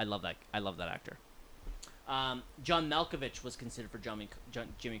 But I love that. I love that actor. John Malkovich was considered for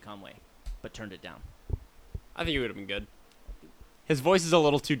Jimmy Conway, but turned it down. I think he would have been good. His voice is a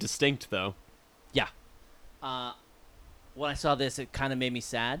little too distinct, though. Yeah. When I saw this, it kind of made me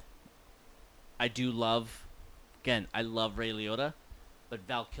sad. I love Ray Liotta, but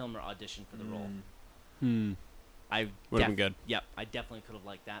Val Kilmer auditioned for the role. I Would have been good. Yep, I definitely could have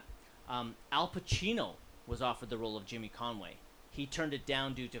liked that. Al Pacino was offered the role of Jimmy Conway. He turned it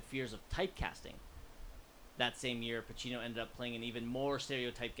down due to fears of typecasting. That same year, Pacino ended up playing an even more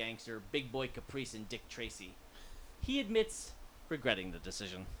stereotyped gangster, Big Boy Caprice in Dick Tracy. He admits regretting the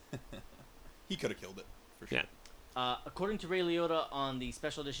decision. He could have killed it, for sure. Yeah. According to Ray Liotta on the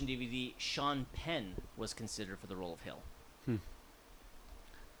special edition DVD, Sean Penn was considered for the role of Hill.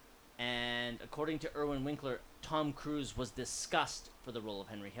 And according to Irwin Winkler, Tom Cruise was discussed for the role of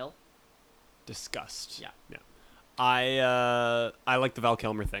Henry Hill. Disgust. Yeah. Yeah. I like the Val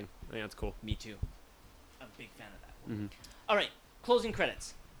Kilmer thing. I think that's cool. Me too. I'm a big fan of that. Mm-hmm. All right, closing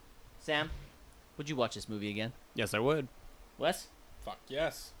credits. Sam, would you watch this movie again? Yes, I would. Wes? Fuck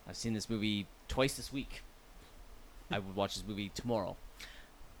yes. I've seen this movie twice this week. I would watch this movie tomorrow.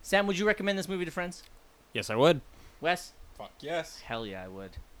 Sam, would you recommend this movie to friends? Yes, I would. Wes? Fuck yes. Hell yeah, I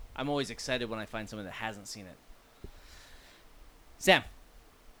would. I'm always excited when I find someone that hasn't seen it. Sam,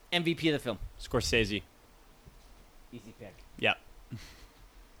 MVP of the film. Scorsese. Easy pick. Yep.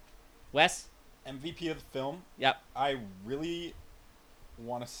 Wes? MVP of the film. Yep. I really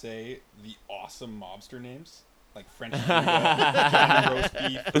want to say the awesome mobster names. Like French Judah, Johnny Roast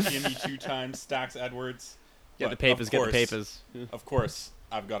Beef, Jimmy 2 Times, Stax Edwards. Get But the papers, of get the course- papers. Of course,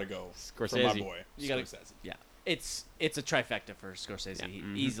 I've got to go for my Scorsese. boy, You gotta- Scorsese. Yeah. It's a trifecta for Scorsese. Yeah. He-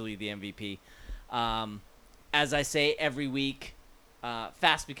 Mhm. Easily the MVP. As I say every week,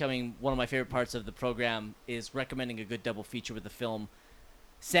 fast becoming one of my favorite parts of the program is recommending a good double feature with the film.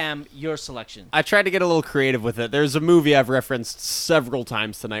 Sam, your selection. I tried to get a little creative with it. There's a movie I've referenced several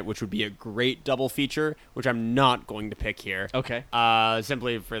times tonight, which would be a great double feature, which I'm not going to pick here. Okay.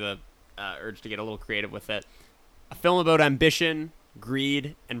 Simply for the urge to get a little creative with it. A film about ambition,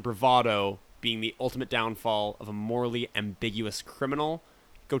 greed, and bravado being the ultimate downfall of a morally ambiguous criminal.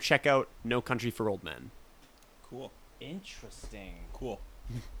 Go check out No Country for Old Men. Cool. Interesting. Cool.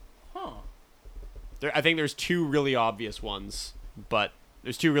 Huh. I think there's two really obvious ones, but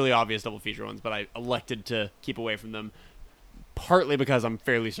there's two really obvious double feature ones, but I elected to keep away from them, partly because I'm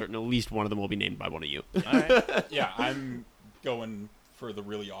fairly certain at least one of them will be named by one of you. All right. Yeah, I'm going for the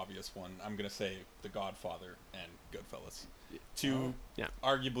really obvious one. I'm going to say The Godfather and Goodfellas. Two Yeah.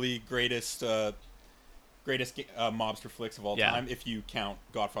 arguably greatest mobster flicks of all Yeah. time. If you count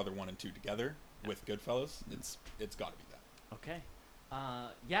Godfather 1 and 2 together with Goodfellas, it's got to be that. Okay.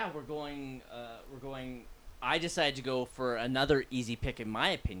 Yeah, we're going. I decided to go for another easy pick, in my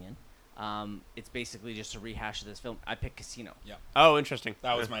opinion. It's basically just a rehash of this film. I picked Casino. Yeah, Oh, interesting.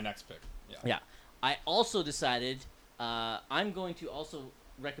 that was my next pick. Yeah. Yeah. I also decided I'm going to also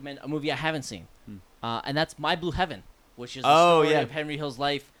recommend a movie I haven't seen, and that's My Blue Heaven, which is the Oh, story yeah. of Henry Hill's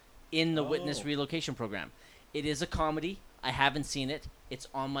life in the Witness Oh. Relocation Program. It is a comedy. I haven't seen it. It's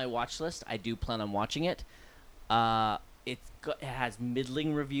on my watch list. I do plan on watching it. it has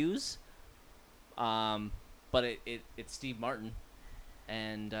middling reviews, but it's Steve Martin,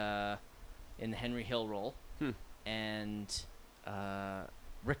 and in the Henry Hill role, and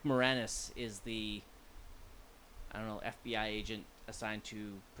Rick Moranis is the FBI agent assigned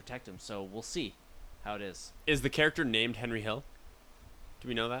to protect him. So we'll see how it is. Is the character named Henry Hill? Do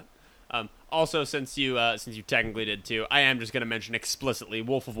we know that? Also, since you technically did too, I am just going to mention explicitly,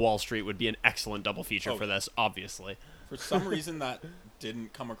 Wolf of Wall Street would be an excellent double feature for this, obviously. For some reason, that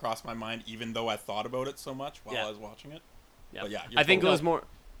didn't come across my mind, even though I thought about it so much while I was watching it. Yeah. But yeah, I think it was more...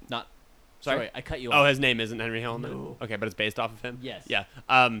 Not... Sorry, I cut you off. off. His name isn't Henry Hill? No. Okay, but it's based off of him? Yes. Yeah.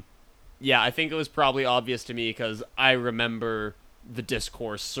 Yeah, I think it was probably obvious to me because I remember the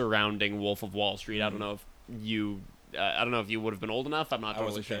discourse surrounding Wolf of Wall Street. I don't know if you... I don't know if you would have been old enough. I'm not totally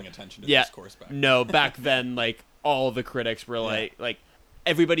wasn't sure. paying attention to this course back then. No, back then, like, all the critics were like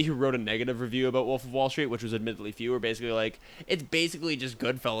everybody who wrote a negative review about Wolf of Wall Street, which was admittedly few, were basically like, it's basically just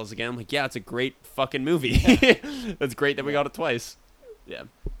Goodfellas again. I'm like, yeah, it's a great fucking movie. It's great that we got it twice. Yeah.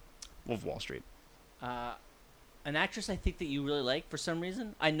 Wolf of Wall Street. An actress I think that you really like for some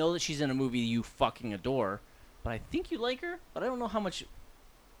reason. I know that she's in a movie you fucking adore, but I think you like her, but I don't know how much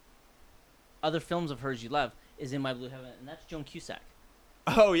other films of hers you love. Is In My Blue Heaven, and that's Joan Cusack.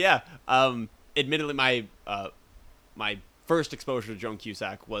 Oh yeah. Admittedly, my first exposure to Joan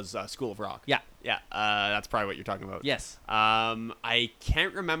Cusack was School of Rock. Yeah. Yeah. That's probably what you're talking about. Yes. I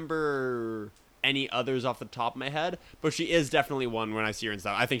can't remember any others off the top of my head, but she is definitely one when I see her and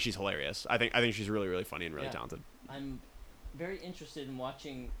stuff. I think she's hilarious. I think she's really, really funny and really talented. I'm very interested in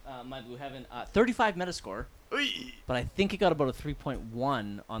watching My Blue Heaven. 35 Metascore, but I think it got about a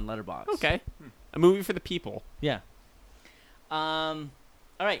 3.1 on Letterboxd. Okay. A movie for the people. Yeah. All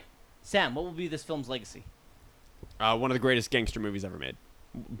right, Sam, what will be this film's legacy? One of the greatest gangster movies ever made.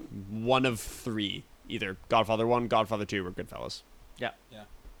 One of three. Either Godfather 1, Godfather 2, or Goodfellas. Yeah. Yeah.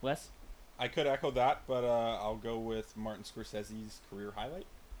 Wes? I could echo that, but I'll go with Martin Scorsese's career highlight.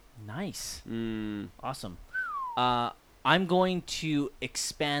 Nice. Awesome. I'm going to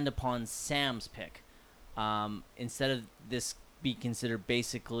expand upon Sam's pick. Instead of this be considered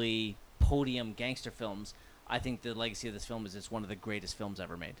basically podium gangster films, I think the legacy of this film is it's one of the greatest films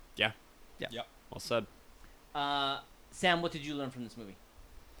ever made. Yeah. Yeah. Yep. Well said. Sam, what did you learn from this movie?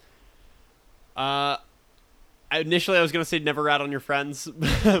 Initially, I was going to say never rat on your friends,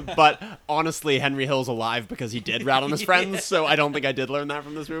 but honestly, Henry Hill's alive because he did rat on his friends, so I don't think I did learn that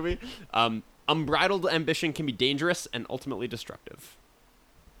from this movie. Unbridled ambition can be dangerous and ultimately destructive.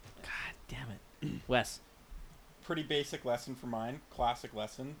 God damn it. Wes? Pretty basic lesson for mine. Classic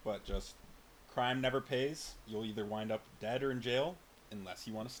lesson, but just crime never pays. You'll either wind up dead or in jail unless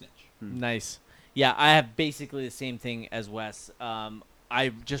you want to snitch. Nice. Yeah, I have basically the same thing as Wes.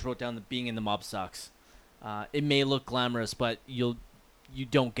 I just wrote down that being in the mob sucks. It may look glamorous, but you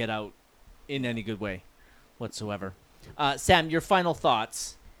don't get out in any good way whatsoever. Sam, your final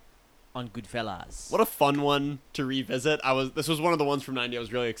thoughts on Goodfellas. What a fun one to revisit. This was one of the ones from '90 I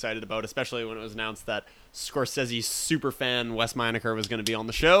was really excited about, especially when it was announced that Scorsese's super fan Wes Minaker was going to be on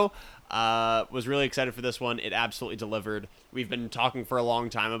the show. Was really excited for this one. It absolutely delivered. We've been talking for a long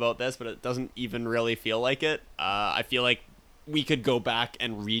time about this, but it doesn't even really feel like it. I feel like we could go back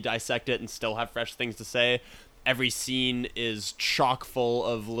and re-dissect it and still have fresh things to say. Every scene is chock full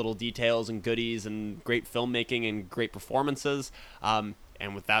of little details and goodies and great filmmaking and great performances.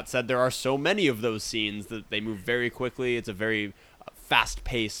 And with that said, there are so many of those scenes that they move very quickly. It's a very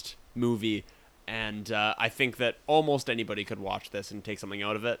fast-paced movie. And I think that almost anybody could watch this and take something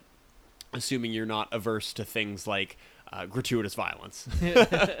out of it, assuming you're not averse to things like gratuitous violence.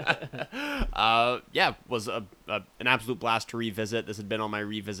 Was an absolute blast to revisit. This had been on my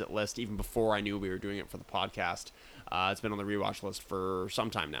revisit list even before I knew we were doing it for the podcast. It's been on the rewatch list for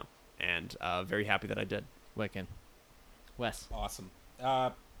some time now, and very happy that I did. Wicked. Wes? Awesome.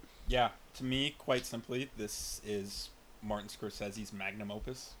 To me, quite simply, this is Martin Scorsese's magnum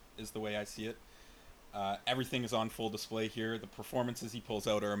opus, is the way I see it. Everything is on full display here. The performances he pulls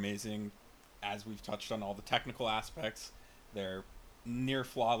out are amazing. As we've touched on all the technical aspects, they're near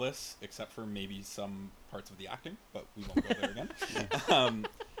flawless, except for maybe some parts of the acting, but we won't go there again.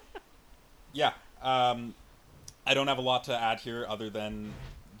 I don't have a lot to add here other than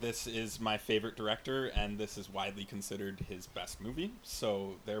this is my favorite director, and this is widely considered his best movie,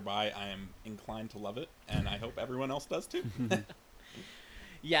 so thereby I am inclined to love it, and I hope everyone else does too.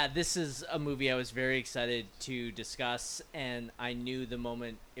 Yeah, this is a movie I was very excited to discuss, and I knew the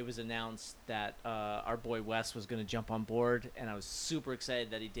moment it was announced that our boy Wes was going to jump on board, and I was super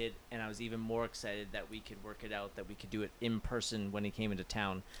excited that he did, and I was even more excited that we could work it out, that we could do it in person when he came into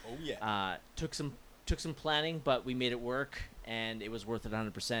town. Oh yeah. Took some took some planning, but we made it work, and it was worth it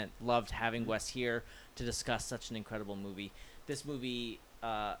 100%. Loved having Wes here to discuss such an incredible movie. This movie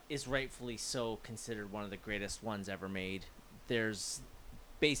is rightfully so considered one of the greatest ones ever made. There's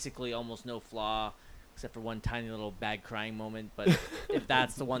basically almost no flaw, except for one tiny little bad crying moment. But if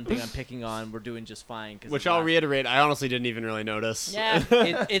that's the one thing I'm picking on, we're doing just fine. Which I'll reiterate, I honestly didn't even really notice. Yeah,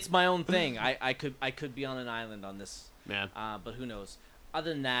 it's my own thing. I could be on an island on this. Man. But who knows? Other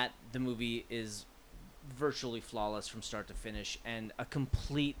than that, the movie is virtually flawless from start to finish and a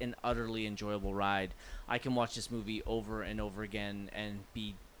complete and utterly enjoyable ride. I can watch this movie over and over again and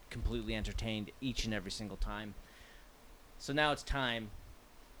be completely entertained each and every single time. So now it's time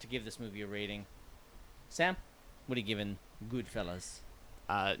to give this movie a rating. Sam, what are you giving Goodfellas?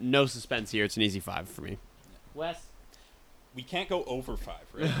 No suspense here. It's an easy 5 for me. Wes? We can't go over 5,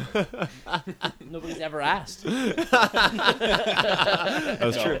 right? Nobody's ever asked. That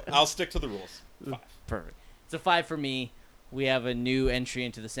was true. I'll stick to the rules. 5. Perfect. It's a 5 for me. We have a new entry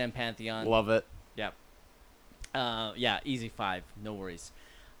into the Sam Pantheon. Love it. Yep. Yeah, easy 5. No worries.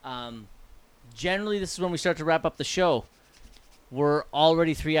 Generally, this is when we start to wrap up the show. We're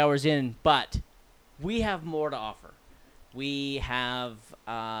already 3 hours in, but we have more to offer. We have,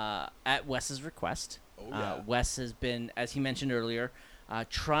 at Wes's request, Wes has been, as he mentioned earlier,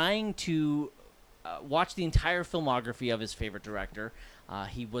 trying to watch the entire filmography of his favorite director.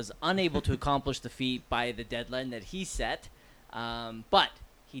 He was unable to accomplish the feat by the deadline that he set, but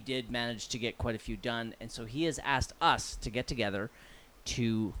he did manage to get quite a few done, and so he has asked us to get together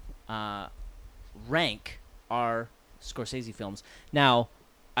to rank our Scorsese films. Now,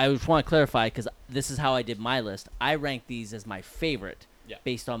 I just want to clarify, because this is how I did my list. I ranked these as my favorite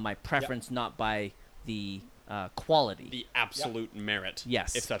based on my preference, not by the quality. The absolute merit.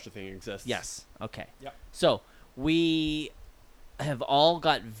 Yes. If such a thing exists. Yes. Okay. Yep. So we have all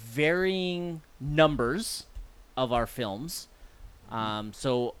got varying numbers of our films.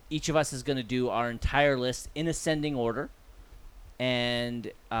 So each of us is going to do our entire list in ascending order.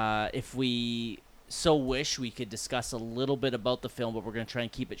 And if we so wish, we could discuss a little bit about the film, but we're going to try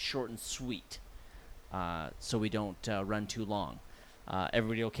and keep it short and sweet so we don't run too long.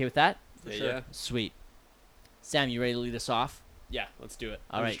 Everybody okay with that? For sure. Yeah. Sweet. Sam, you ready to lead us off? Yeah, let's do it.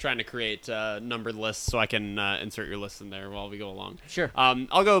 All I'm right. just trying to create numbered lists so I can insert your lists in there while we go along. Sure.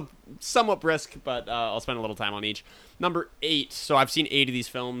 I'll go somewhat brisk, but I'll spend a little time on each. Number 8. So I've seen 8 of these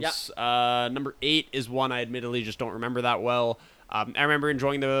films. Yep. Number 8 is one I admittedly just don't remember that well. I remember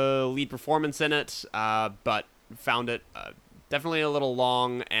enjoying the lead performance in it, but found it definitely a little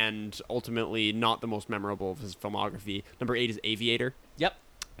long and ultimately not the most memorable of his filmography. Number 8 is Aviator. Yep.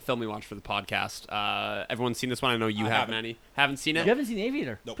 A film we watched for the podcast. Everyone's seen this one. I know you have, Manny. Haven't seen it? You haven't seen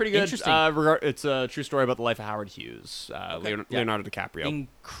Aviator? Nope. Pretty good. Interesting. It's a true story about the life of Howard Hughes, Leonardo DiCaprio.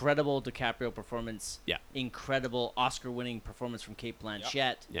 Incredible DiCaprio performance. Yeah. Incredible Oscar-winning performance from Cate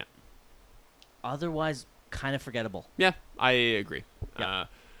Blanchett. Yeah. Otherwise, kind of forgettable. Yeah, I agree. Yeah.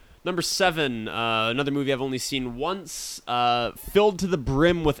 Number 7, another movie I've only seen once, filled to the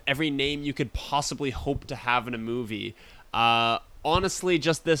brim with every name you could possibly hope to have in a movie. Honestly,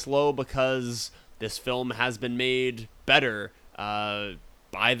 just this low because this film has been made better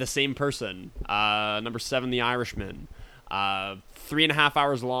by the same person. Number 7, The Irishman. 3.5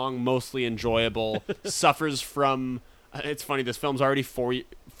 hours long, mostly enjoyable. Suffers from... It's funny, this film's already 4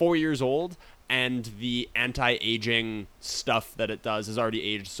 years old, and the anti-aging stuff that it does has already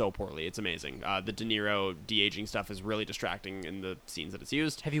aged so poorly. It's amazing. The De Niro de-aging stuff is really distracting in the scenes that it's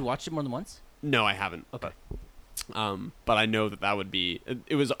used. Have you watched it more than once? No, I haven't. Okay. But I know that would be...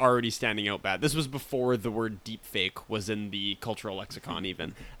 It was already standing out bad. This was before the word deepfake was in the cultural lexicon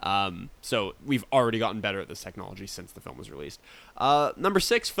even. So we've already gotten better at this technology since the film was released. Number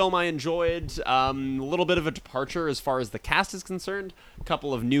 6, film I enjoyed. A little bit of a departure as far as the cast is concerned. A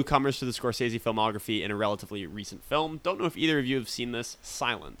couple of newcomers to the Scorsese filmography in a relatively recent film. Don't know if either of you have seen this.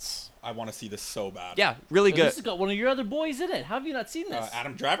 Silence. I want to see this so bad. Yeah, really So good. This has got one of your other boys in it. How have you not seen this?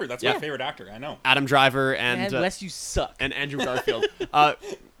 Adam Driver. That's my favorite actor. I know. Adam Driver and... Man, Wes, you suck. And Andrew Garfield.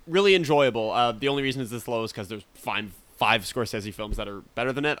 Really enjoyable. The only reason it's this low is because there's five Scorsese films that are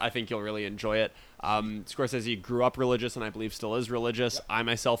better than it. I think you'll really enjoy it. Scorsese grew up religious and I believe still is religious. Yep. I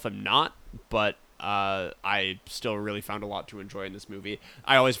myself am not, but I still really found a lot to enjoy in this movie.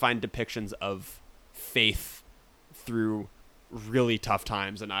 I always find depictions of faith through really tough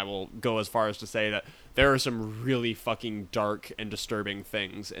times, and I will go as far as to say that there are some really fucking dark and disturbing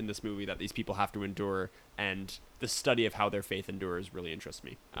things in this movie that these people have to endure, and the study of how their faith endures really interests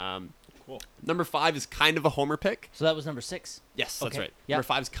me. Cool. Number 5 is kind of a homer pick. So that was number 6. Yes, that's Okay. right. Yep. Number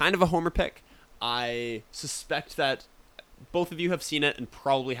 5 is kind of a homer pick. I suspect that both of you have seen it and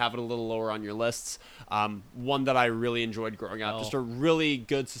probably have it a little lower on your lists. One that I really enjoyed growing up. Just a really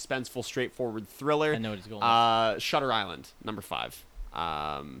good, suspenseful, straightforward thriller. I know what he's going with. Shutter Island, number 5.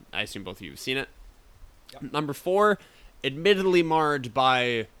 I assume both of you have seen it. Yep. Number 4, admittedly marred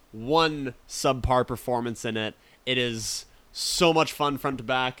by one subpar performance in it. It is so much fun front to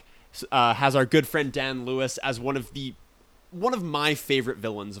back. Has our good friend Dan Lewis as one of my favorite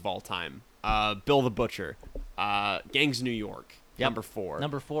villains of all time. Bill the Butcher. Gangs of New York. Yep. Number 4.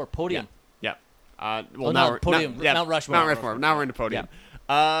 Number 4, Podium. Yep. Podium. Mount Rushmore. Mount Rushmore. Now we're into Podium.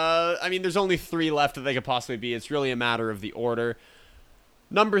 I mean, there's only 3 left that they could possibly be. It's really a matter of the order.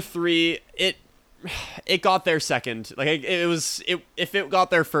 Number 3, it got there second. Like if it got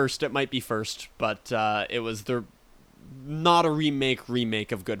there first, it might be first, but it was not a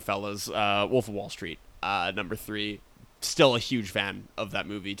remake of Goodfellas. Wolf of Wall Street. Number 3. Still a huge fan of that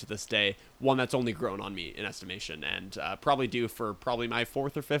movie to this day. One that's only grown on me in estimation, and probably due for my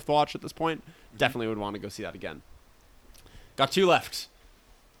 4th or 5th watch at this point. Mm-hmm. Definitely would want to go see that again. Got 2 left.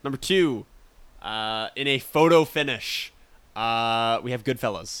 Number 2, in a photo finish, we have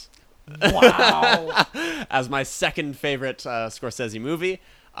Goodfellas. Wow. As my second favorite Scorsese movie.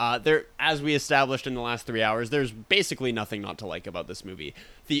 As we established in the last 3 hours, there's basically nothing not to like about this movie.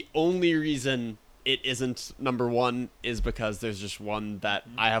 The only reason it isn't number 1 is because there's just one that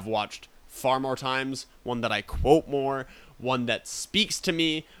I have watched far more times, one that I quote more, one that speaks to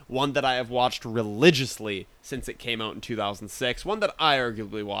me, one that I have watched religiously since it came out in 2006, one that I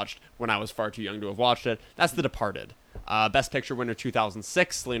arguably watched when I was far too young to have watched it. That's The Departed. Best Picture winner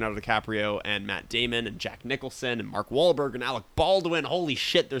 2006, Leonardo DiCaprio and Matt Damon and Jack Nicholson and Mark Wahlberg and Alec Baldwin. Holy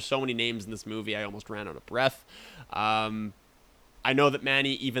shit, there's so many names in this movie, I almost ran out of breath. I know that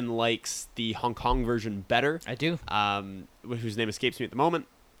Manny even likes the Hong Kong version better. I do. Whose name escapes me at the moment.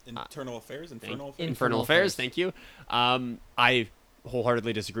 Infernal Affairs? Infernal Affairs, thank you. I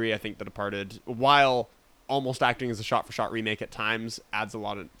wholeheartedly disagree. I think The Departed, while almost acting as a shot-for-shot remake at times, adds a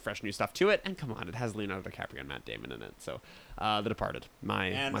lot of fresh new stuff to it. And come on, it has Leonardo DiCaprio and Matt Damon in it. So, The Departed. And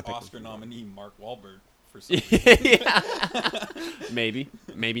my Oscar nominee Mark Wahlberg for some reason. Yeah.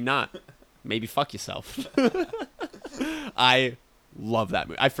 Maybe not. Maybe fuck yourself. I love that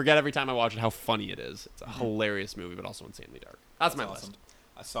movie. I forget every time I watch it how funny it is. It's a hilarious movie, but also insanely dark. That's my awesome. list.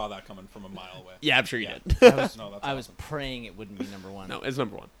 I saw that coming from a mile away. Yeah, I'm sure you did. I was praying it wouldn't be number 1. No, it's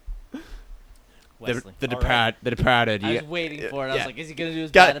number 1. Wesley. The Departed. I was waiting for it. I was like, is he going to do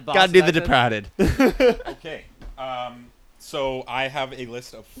his Gotta do The Departed. Okay. So I have a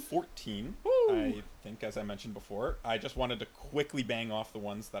list of 14. Woo. I think, as I mentioned before, I just wanted to quickly bang off the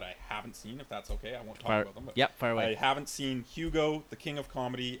ones that I haven't seen, if that's okay. I won't talk about them. But fire away. I haven't seen Hugo, The King of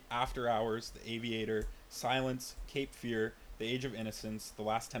Comedy, After Hours, The Aviator, Silence, Cape Fear, The Age of Innocence, The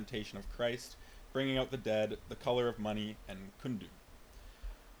Last Temptation of Christ, Bringing Out the Dead, The Color of Money, and Kundu.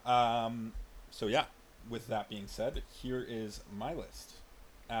 So yeah, with that being said, here is my list.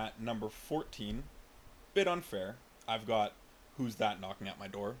 At number 14, bit unfair, I've got Who's That Knocking at My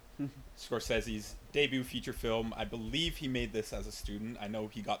Door? Scorsese's debut feature film. I believe he made this as a student. I know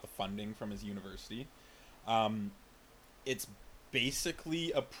he got the funding from his university. It's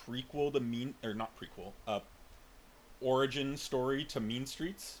basically a prequel to origin story to Mean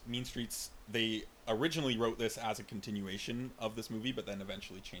Streets. Mean Streets, they originally wrote this as a continuation of this movie, but then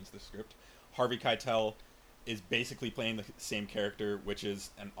eventually changed the script. Harvey Keitel is basically playing the same character, which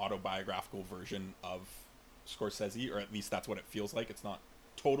is an autobiographical version of Scorsese, or at least that's what it feels like. It's not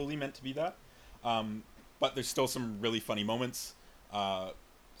totally meant to be that. But there's still some really funny moments. Harvey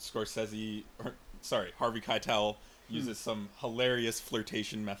Keitel uses some hilarious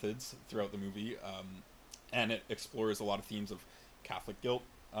flirtation methods throughout the movie. And it explores a lot of themes of Catholic guilt,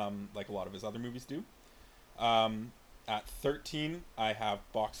 like a lot of his other movies do. At 13, I have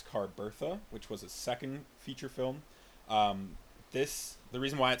Boxcar Bertha, which was his second feature film. The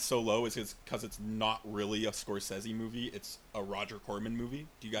reason why it's so low is because it's not really a Scorsese movie. It's a Roger Corman movie.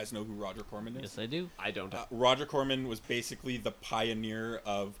 Do you guys know who Roger Corman is? Yes, I do. I don't. Roger Corman was basically the pioneer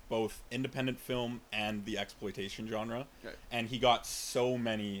of both independent film and the exploitation genre. Okay. And he got so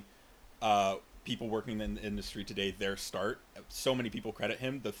many people working in the industry today their start. So many people credit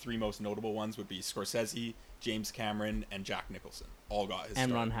him. The 3 most notable ones would be Scorsese, James Cameron, and Jack Nicholson. All got his start.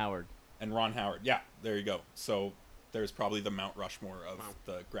 And Ron Howard. Yeah, there you go. So there's probably the Mount Rushmore of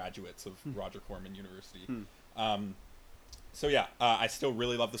the graduates of Roger Corman University. So yeah, I still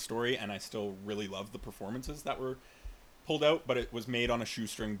really love the story, and I still really love the performances that were pulled out, but it was made on a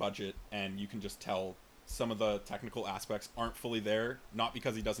shoestring budget, and you can just tell some of the technical aspects aren't fully there, not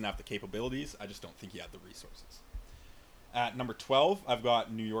because he doesn't have the capabilities, I just don't think he had the resources. At number 12, I've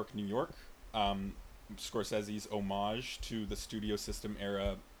got New York, New York. Scorsese's homage to the studio system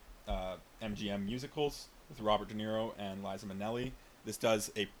era MGM musicals with Robert De Niro and Liza Minnelli. This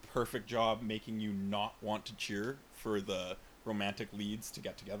does a perfect job making you not want to cheer for the romantic leads to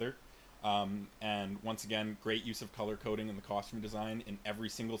get together. And once again, great use of color coding in the costume design. In every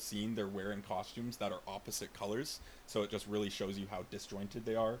single scene, they're wearing costumes that are opposite colors, so it just really shows you how disjointed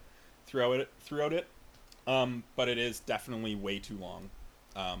they are throughout it. But it is definitely way too long,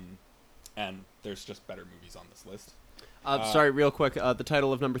 and there's just better movies on this list. Sorry, real quick. The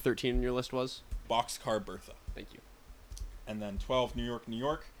title of number 13 on your list was? Boxcar Bertha. Thank you. And then 12, New York, New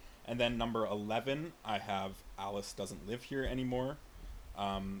York. And then number 11, I have Alice Doesn't Live Here Anymore,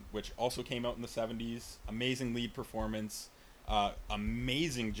 which also came out in the 70s. Amazing lead performance.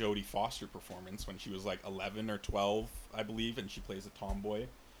 Amazing Jodie Foster performance when she was like 11 or 12, I believe, and she plays a tomboy.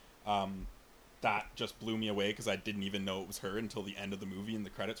 That just blew me away because I didn't even know it was her until the end of the movie and the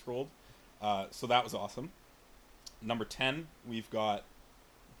credits rolled. So that was awesome. Number 10, we've got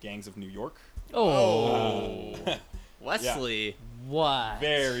Gangs of New York. Oh. Wesley. Yeah. What?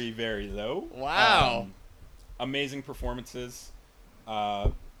 Very, very low. Wow. Amazing performances.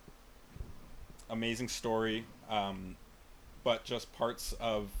 Amazing story. But just parts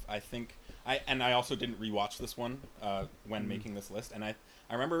of, I think... I also didn't rewatch this one when making this list. And I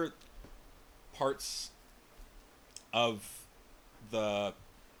remember parts of the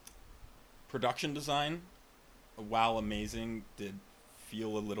production design, while amazing, did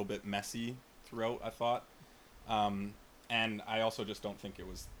feel a little bit messy throughout, I thought. And I also just don't think it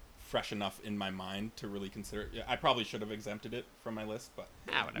was fresh enough in my mind to really consider it. I probably should have exempted it from my list, but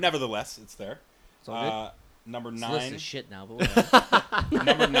nevertheless, it's there. It's all good. Number This 9. list is shit now, but whatever.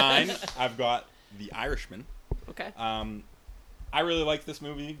 Number 9, I've got The Irishman. Okay. I really like this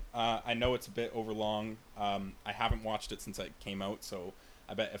movie. I know it's a bit overlong. I haven't watched it since it came out, so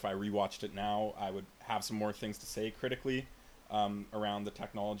I bet if I rewatched it now, I would have some more things to say critically around the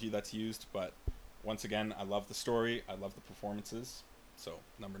technology that's used. But once again, I love the story. I love the performances. So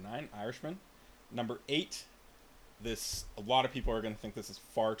number 9, Irishman. Number 8, a lot of people are going to think this is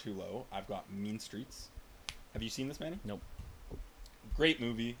far too low. I've got Mean Streets. Have you seen this, Manny? Nope. Great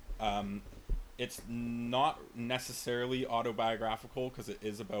movie. It's not necessarily autobiographical because it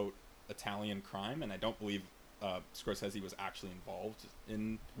is about Italian crime, and I don't believe Scorsese was actually involved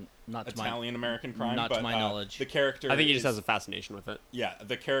in Italian-American crime. Not to my knowledge. The character... I think he just has a fascination with it. Yeah,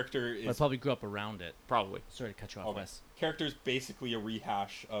 the character is... I probably grew up around it. Probably. Sorry to cut you off, Wes. Character's basically a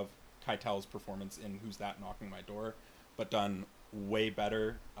rehash of Keitel's performance in Who's That Knocking My Door, but done way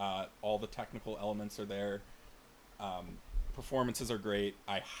better. All the technical elements are there. Performances are great.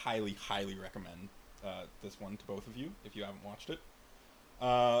 I highly, highly recommend this one to both of you if you haven't watched it.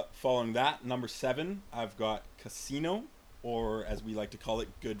 Following that, number 7, I've got Casino, or as we like to call it,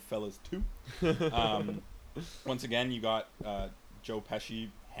 Goodfellas 2. Once again, you got Joe Pesci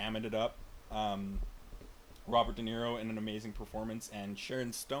hamming it up. Robert De Niro in an amazing performance, and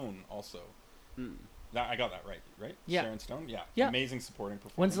Sharon Stone also. I got that right? Yeah. Sharon Stone? Yeah. Amazing supporting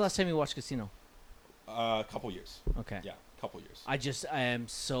performance. When's the last time you watched Casino? A couple years. Okay. Yeah, a couple years. I am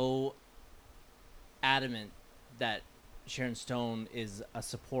so adamant that Sharon Stone is a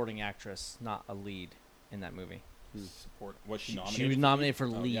supporting actress, not a lead in that movie. Was she nominated? She was nominated for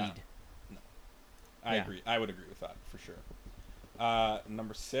lead. Yeah. No. I agree. I would agree with that for sure.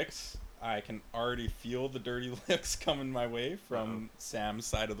 Number 6, I can already feel the dirty looks coming my way from Sam's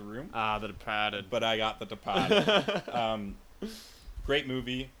side of the room. The Departed. But I got The Departed. Great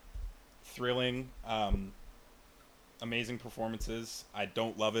movie. Thrilling. Amazing performances. I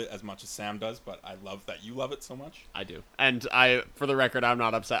don't love it as much as Sam does, but I love that you love it so much. I do. And for the record, I'm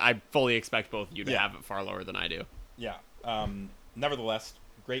not upset. I fully expect both of you to have it far lower than I do. Yeah. Nevertheless,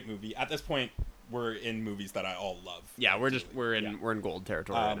 great movie. At this point, we're in movies that I all love. Yeah, we're in gold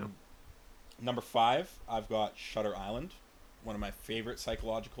territory right now. Number 5, I've got Shutter Island, one of my favorite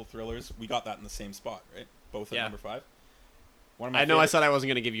psychological thrillers. We got that in the same spot, right? Both at number 5. I said I wasn't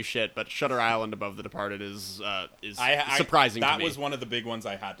going to give you shit, but Shutter Island above The Departed is surprising to me. That was one of the big ones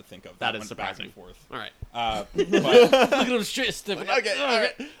I had to think of. That is surprising. Back and forth. All right. But, Look at him straight stiff.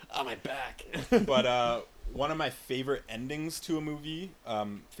 Okay. On my back. But one of my favorite endings to a movie,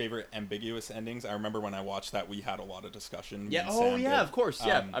 favorite ambiguous endings. I remember when I watched that, we had a lot of discussion. Yeah. Of course.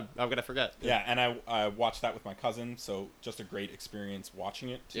 Yeah. I'm going to forget. Yeah, and I watched that with my cousin, so just a great experience watching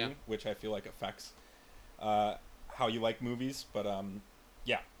it too, which I feel like affects how you like movies. But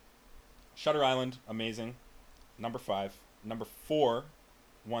yeah, Shutter Island, amazing. Number 5. Number 4,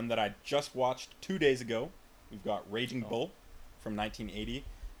 one that I just watched 2 days ago. We've got Raging Bull from 1980.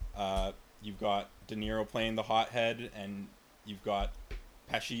 You've got De Niro playing the hothead, and you've got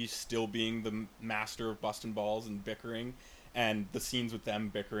Pesci still being the master of busting balls and bickering, and the scenes with them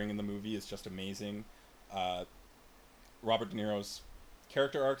bickering in the movie is just amazing. Robert De Niro's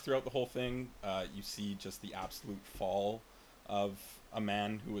character arc throughout the whole thing, you see just the absolute fall of a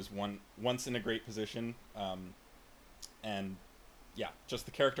man who was once in a great position, and yeah, just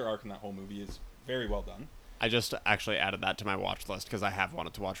the character arc in that whole movie is very well done. I just actually added that to my watch list because I have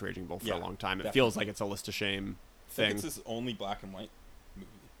wanted to watch Raging Bull for a long time. It feels like it's a list of shame thing. I think it's his only black and white movie.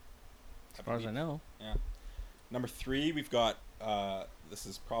 As far as I know. Yeah. Number 3, we've got, this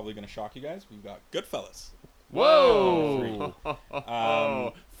is probably going to shock you guys, we've got Goodfellas. Whoa!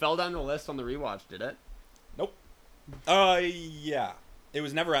 Fell down the list on the rewatch, did it? Nope. Yeah. It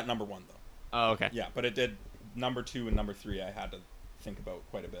was never at number 1, though. Oh, okay. Yeah, but it did number 2 and number 3 I had to think about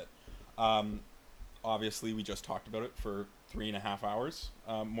quite a bit. Obviously, we just talked about it for 3.5 hours,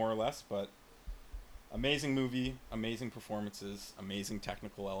 more or less, but amazing movie, amazing performances, amazing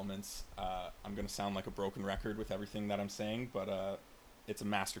technical elements. I'm going to sound like a broken record with everything that I'm saying, but it's a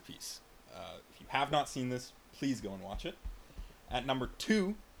masterpiece. If you have not seen this, please go and watch it. At number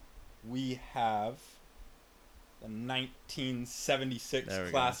 2, we have the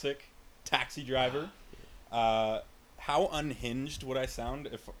 1976 classic Taxi Driver. How unhinged would I sound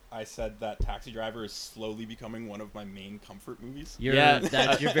if I said that Taxi Driver is slowly becoming one of my main comfort movies? You're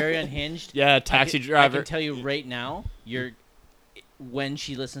very unhinged. Yeah, Taxi Driver. I can tell you right now, when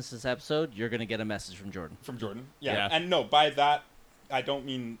she listens to this episode, you're going to get a message from Jordan. From Jordan? Yeah. And no, by that, I don't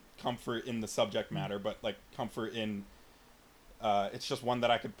mean comfort in the subject matter, but like comfort in... it's just one that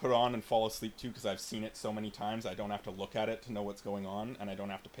I could put on and fall asleep to because I've seen it so many times. I don't have to look at it to know what's going on, and I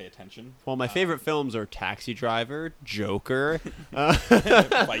don't have to pay attention. Well, my favorite films are Taxi Driver, Joker,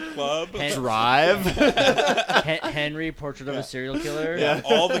 Fight Club, Drive, Henry, Portrait of a Serial Killer. Yeah,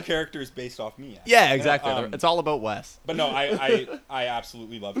 all the characters based off me. Actually. Yeah, exactly. It's all about Wes. But no, I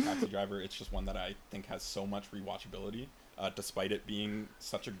absolutely love Taxi Driver. It's just one that I think has so much rewatchability, despite it being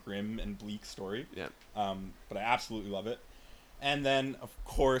such a grim and bleak story. Yeah. But I absolutely love it. And then, of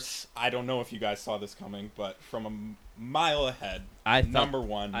course, I don't know if you guys saw this coming, but from a mile ahead, number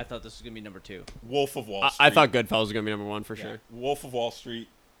 1. I thought this was going to be number 2. Wolf of Wall Street. I thought Goodfellas was going to be number 1 for sure. Wolf of Wall Street,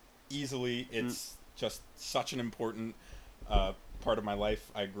 easily. It's just such an important part of my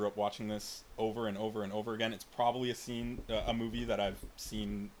life. I grew up watching this over and over and over again. It's probably a movie that I've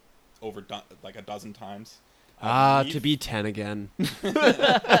seen like a dozen times. To be 10 again.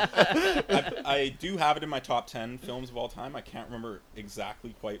 I do have it in my top 10 films of all time. I can't remember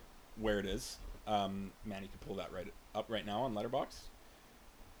exactly quite where it is. Manny can pull that up right now on Letterboxd.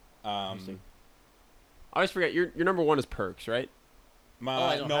 I always forget your number 1 is Perks, right?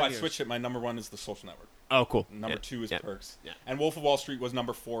 I switched it. My number 1 is The Social Network. Oh, cool. Number 2 is Perks. Yeah. And Wolf of Wall Street was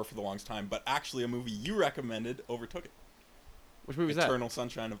number 4 for the longest time, but actually a movie you recommended overtook it. Which movie is that? Eternal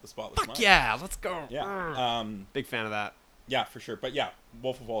Sunshine of the Spotless Mind. Yeah, let's go. Yeah. Big fan of that. Yeah, for sure. But yeah,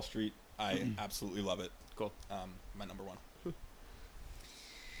 Wolf of Wall Street, I absolutely love it. Cool. My number 1.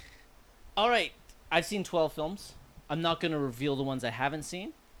 All right. I've seen 12 films. I'm not going to reveal the ones I haven't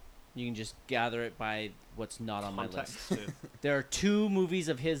seen. You can just gather it by what's not on my list. There are 2 movies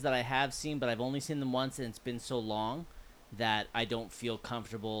of his that I have seen, but I've only seen them once, and it's been so long that I don't feel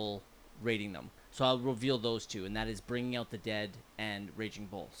comfortable rating them. So I'll reveal those 2, and that is Bringing Out the Dead and Raging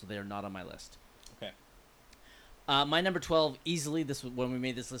Bull. So they are not on my list. Okay. My number 12, easily, when we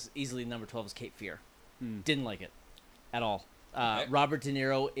made this list, easily number 12 is Cape Fear. Didn't like it at all. Okay. Robert De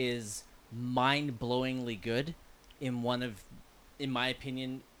Niro is mind-blowingly good in my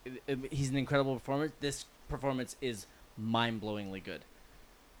opinion, he's an incredible performer. This performance is mind-blowingly good.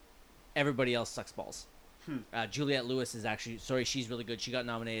 Everybody else sucks balls. Juliette Lewis is she's really good. She got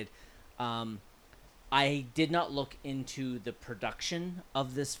nominated. I did not look into the production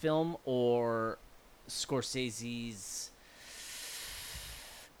of this film or Scorsese's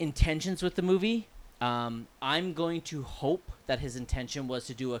intentions with the movie. I'm going to hope that his intention was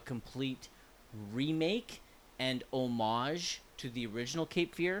to do a complete remake and homage to the original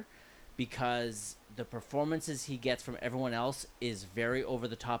Cape Fear, because the performances he gets from everyone else is very over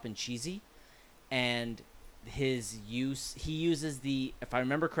the top and cheesy, and he uses if I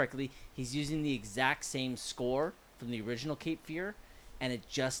remember correctly, he's using the exact same score from the original Cape Fear, and it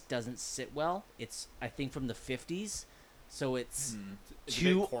just doesn't sit well. It's, I think, from the 50s, so it's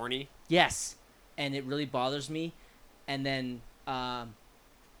too a bit corny. Yes, and it really bothers me. And then, not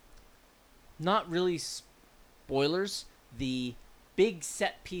really spoilers, the big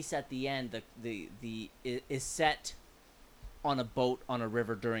set piece at the end, is set on a boat on a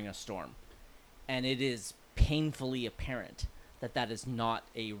river during a storm, and it is painfully apparent that is not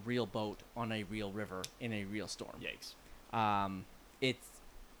a real boat on a real river in a real storm. Yikes.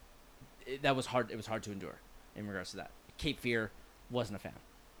 that was hard. It was hard to endure in regards to that. Cape Fear, wasn't a fan,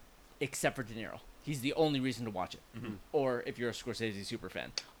 except for De Niro. He's the only reason to watch it. Mm-hmm. Or if you're a Scorsese super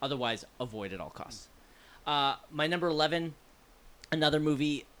fan. Otherwise, avoid at all costs. My number 11, another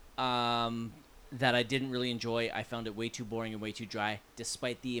movie that I didn't really enjoy. I found it way too boring and way too dry,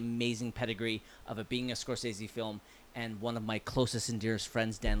 despite the amazing pedigree of it being a Scorsese film and one of my closest and dearest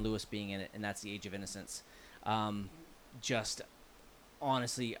friends, Dan Lewis, being in it, and that's The Age of Innocence. Just,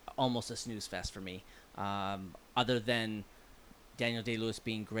 honestly, almost a snooze fest for me. Other than Daniel Day-Lewis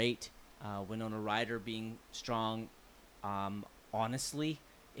being great, Winona Ryder being strong. Honestly,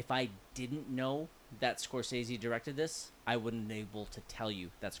 if I didn't know that Scorsese directed this, I wouldn't be able to tell you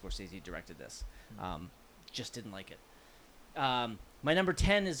that Scorsese directed this. Just didn't like it. My number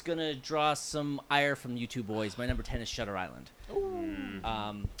 10 is going to draw some ire from you two boys. My number 10 is Shutter Island.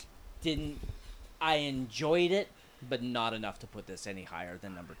 I enjoyed it, but not enough to put this any higher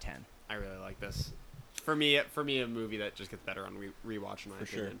than number 10. I really like this. For me, a movie that just gets better on rewatch, in my opinion.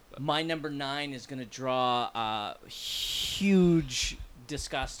 Sure. My number 9 is going to draw huge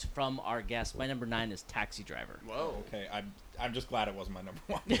disgust from our guest. My number 9 is Taxi Driver. Whoa. Okay, I'm just glad it wasn't my number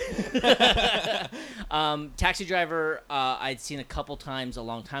 1. Taxi Driver, I'd seen a couple times a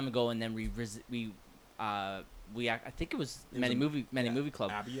long time ago, and then I think it was Many Movie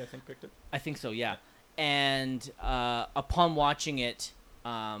Club. Abby, I think, picked it. I think so, yeah. And upon watching it,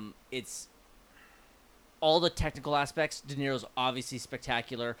 it's all the technical aspects. De Niro's obviously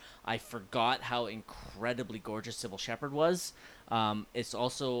spectacular. I forgot how incredibly gorgeous Sybil Shepherd was. It's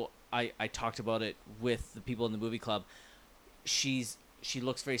also, I talked about it with the people in the movie club. She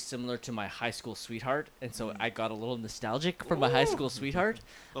looks very similar to my high school sweetheart, and so I got a little nostalgic for my high school sweetheart.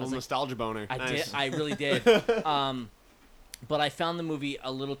 Little nostalgia boner. I really did. But I found the movie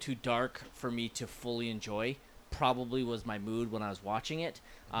a little too dark for me to fully enjoy. Probably was my mood when I was watching it.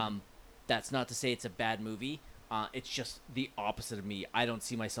 That's not to say it's a bad movie. It's just the opposite of me. I don't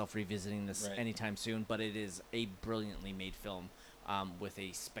see myself revisiting this anytime soon, but it is a brilliantly made film with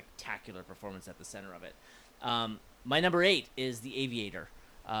a spectacular performance at the center of it. My number 8 is The Aviator,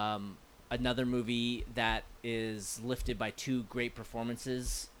 another movie that is lifted by two great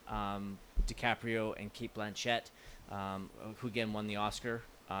performances, DiCaprio and Cate Blanchett, who again won the Oscar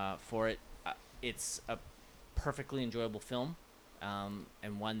for it. It's a perfectly enjoyable film.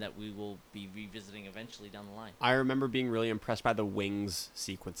 And one that we will be revisiting eventually down the line. I remember being really impressed by the wings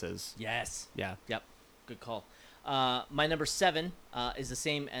sequences. Yes. Yeah. Yep. Good call. My number 7 is the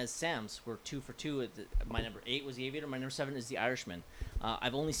same as Sam's. We're 2 for 2. My number 8 was The Aviator. My number 7 is The Irishman.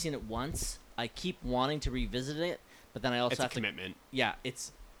 I've only seen it once. I keep wanting to revisit it, but then I also have to... commitment. Yeah,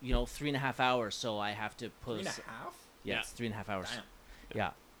 it's 3.5 hours, so I have to put... 3.5? Yeah, it's 3.5 hours.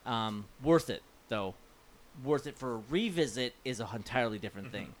 Damn. Yeah. Worth it, though. Worth it for a revisit is an entirely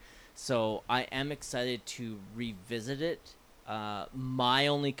different thing. So I am excited to revisit it. My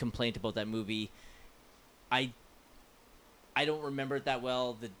only complaint about that movie, I don't remember it that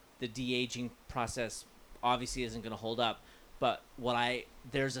well. The de-aging process obviously isn't going to hold up. But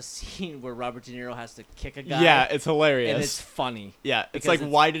there's a scene where Robert De Niro has to kick a guy. Yeah, it's hilarious. And it's funny. Yeah, it's like,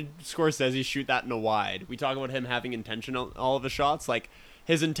 why did Scorsese shoot that in a wide? We talk about him having intention on all of the shots. Like,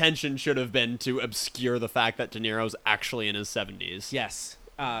 his intention should have been to obscure the fact that De Niro's actually in his 70s. Yes,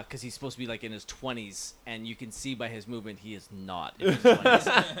 because he's supposed to be like in his 20s, and you can see by his movement he is not in his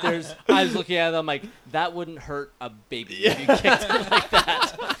 20s. I was looking at him like, that wouldn't hurt a baby if you kicked him like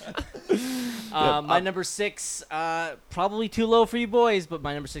that. My number 6, probably too low for you boys, but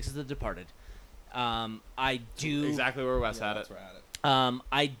my number 6 is The Departed. I do exactly where Wes had it. That's where I had it.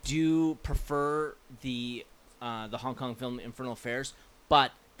 I do prefer the Hong Kong film Infernal Affairs,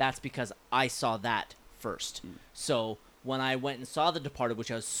 but that's because I saw that first. So when I went and saw The Departed,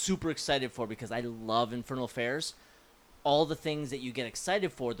 which I was super excited for because I love Infernal Affairs, all the things that you get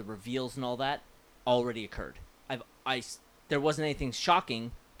excited for, the reveals and all that, already occurred. There wasn't anything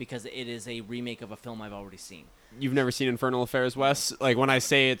shocking because it is a remake of a film I've already seen. You've never seen Infernal Affairs, Wes? Like, when I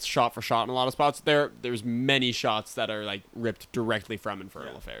say it's shot for shot in a lot of spots, there's many shots that are like ripped directly from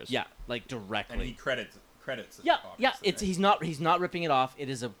Infernal Affairs. Yeah, like directly. And he credits it. Yeah. Right? He's not ripping it off. It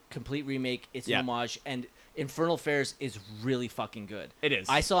is a complete remake. It's an homage, and Infernal Affairs is really fucking good. It is.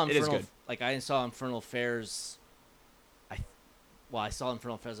 I saw Infernal. It is good. Like, I saw Infernal Affairs. I saw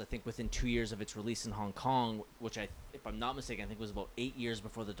Infernal Affairs, I think, within 2 years of its release in Hong Kong, which if I'm not mistaken, I think was about 8 years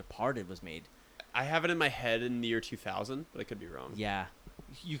before The Departed was made. I have it in my head in the year 2000, but I could be wrong. Yeah,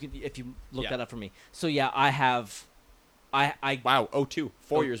 you can if you look that up for me. So yeah, I have. Wow,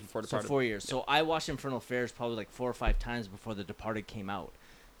 4 years before Departed. So 4 years. Yeah. So I watched Infernal Affairs probably like 4 or 5 times before The Departed came out.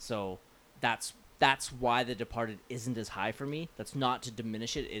 So that's that's why The Departed isn't as high for me. That's not to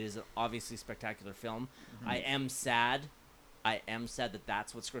diminish it. It is an obviously spectacular film. Mm-hmm. I am sad that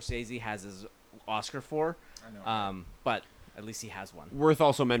that's what Scorsese has his Oscar for. I know. But at least he has one. Worth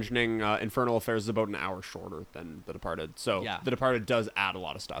also mentioning, Infernal Affairs is about an hour shorter than The Departed. So Yeah. The Departed does add a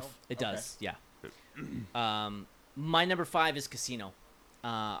lot of stuff. It Okay. does, yeah. My number 5 is Casino.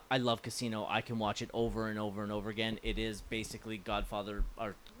 I love Casino. I can watch it over and over and over again. It is basically Godfather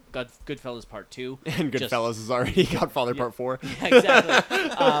or Goodfellas Part 2. And Goodfellas is already Godfather Part 4. Yeah,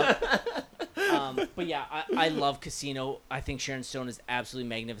 exactly. But yeah, I love Casino. I think Sharon Stone is absolutely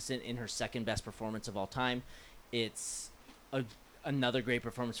magnificent in her second best performance of all time. It's another great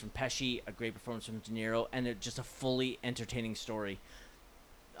performance from Pesci, a great performance from De Niro, and just a fully entertaining story.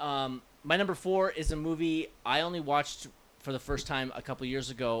 My number 4 is a movie I only watched for the first time a couple years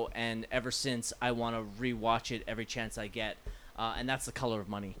ago, and ever since I want to rewatch it every chance I get, and that's The Color of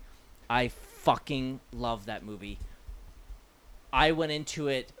Money. I fucking love that movie. I went into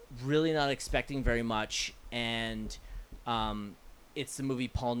it really not expecting very much, and it's the movie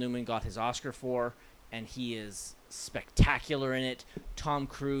Paul Newman got his Oscar for, and he is spectacular in it. Tom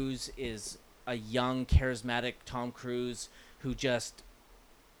Cruise is a young, charismatic Tom Cruise who just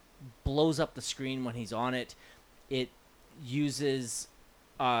blows up the screen when he's on it. It uses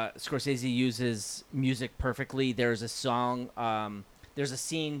Scorsese uses music perfectly. There's a song, there's a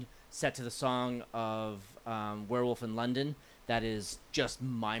scene set to the song of Werewolf in London that is just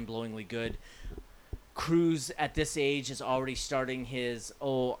mind-blowingly good. Cruise at this age is already starting his,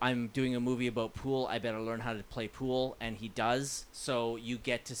 I'm doing a movie about pool, I better learn how to play pool, and he does. So you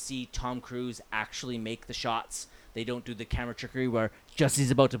get to see Tom Cruise actually make the shots. They don't do the camera trickery where just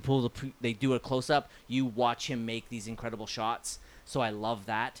he's about to pull they do a close-up. You watch him make these incredible shots. So I love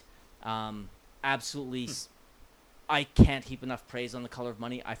that. Absolutely, I can't heap enough praise on The Color of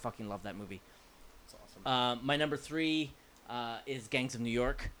Money. I fucking love that movie. That's awesome. My number 3 is Gangs of New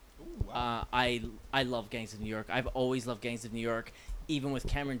York. Ooh, wow. I love Gangs of New York. I've always loved Gangs of New York. Even with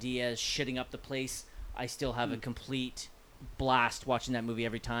Cameron Diaz shitting up the place, I still have a complete blast watching that movie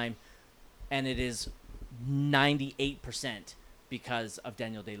every time. And it is 98% because of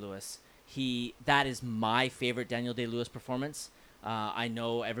Daniel Day-Lewis. That is my favorite Daniel Day-Lewis performance. I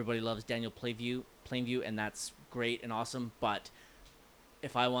know everybody loves Daniel Plainview, and that's great and awesome, but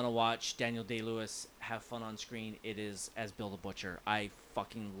if I want to watch Daniel Day-Lewis have fun on screen, it is as Bill the Butcher. I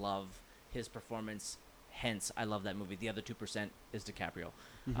fucking love his performance. Hence, I love that movie. The other 2% is DiCaprio.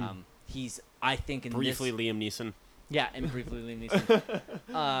 He's, I think, in Briefly, this... Liam Neeson. Yeah, and briefly Liam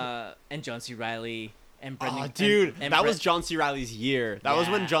Neeson. And John C. Reilly. And Brendan, Oh, dude, and that was John C. Reilly's year. That was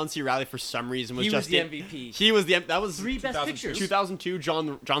when Yeah. John C. Reilly, for some reason, was He just was the MVP. He was the that was 3 Best 2002? Pictures. 2002.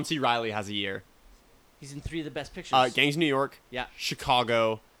 John C. Reilly has a year. He's in 3 of the Best Pictures. Gangs of New York, Yeah.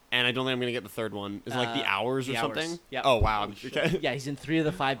 Chicago, and I don't think I'm gonna get the third one. Is it like The Hours or The Hours. something? Yep. Oh wow. Holy shit. Okay. Yeah, he's in 3 of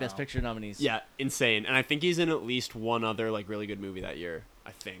the 5 Best Wow. Picture nominees. Yeah, insane. And I think he's in at least one other like really good movie that year.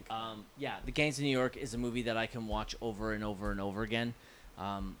 I think. Yeah, The Gangs of New York is a movie that I can watch over and over and over again.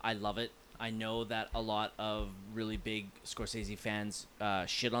 I love it. I know that a lot of really big Scorsese fans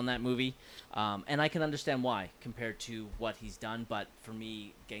shit on that movie, and I can understand why compared to what he's done. But for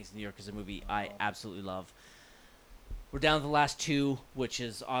me, Gangs of New York is a movie I absolutely love. We're down to the last 2, which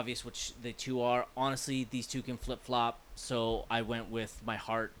is obvious which the 2 are. Honestly, these 2 can flip-flop, so I went with my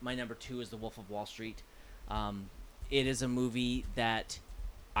heart. My number 2 is The Wolf of Wall Street. It is a movie that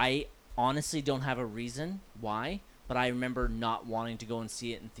I honestly don't have a reason why, but I remember not wanting to go and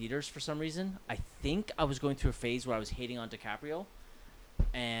see it in theaters for some reason. I think I was going through a phase where I was hating on DiCaprio,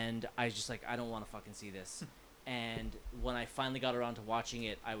 and I was just like, I don't want to fucking see this. And when I finally got around to watching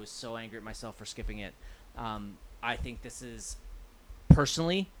it, I was so angry at myself for skipping it. I think this is,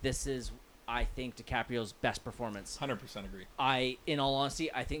 I think, DiCaprio's best performance. 100% agree. In all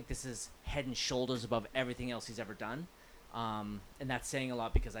honesty, I think this is head and shoulders above everything else he's ever done. And that's saying a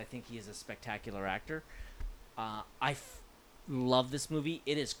lot because I think he is a spectacular actor. Love this movie.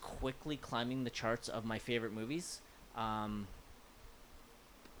 It is quickly climbing the charts of my favorite movies.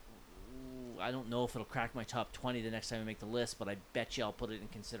 I don't know if it'll crack my top 20 the next time I make the list, but I bet you I'll put it in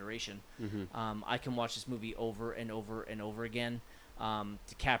consideration. I can watch this movie over and over and over again.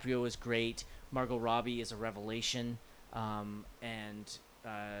 DiCaprio is great. Margot Robbie is a revelation. And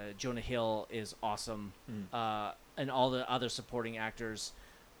Jonah Hill is awesome. And all the other supporting actors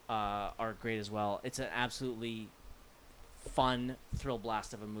are great as well. It's an absolutely fun thrill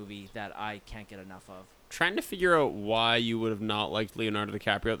blast of a movie that I can't get enough of. Trying to figure out why you would have not liked Leonardo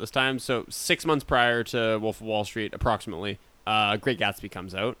DiCaprio at this time. So 6 months prior to Wolf of Wall Street, approximately, Great Gatsby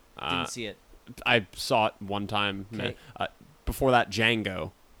comes out. Didn't see it. I saw it one time. Okay. Before that,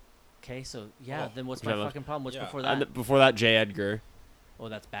 Django. Okay, so yeah, Oh, then what's which my I love. fucking problem? What's Yeah. before And that? before that, J. Edgar. Oh,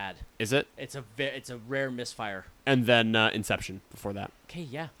 that's bad. Is it? It's a rare misfire. And then Inception before that. Okay,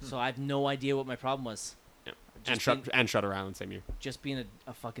 yeah. So I have no idea what my problem was. Yeah. Just And Shutter Island same year. Just being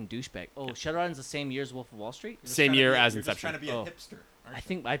a fucking douchebag. Oh, Shutter Island's the same year as Wolf of Wall Street? You're just Same trying to year be- as you're just Inception. trying to be a Oh. hipster. aren't I you?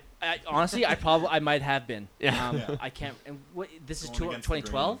 think I honestly I might have been. Yeah. Yeah. I can't. And what? This is Going against the grain.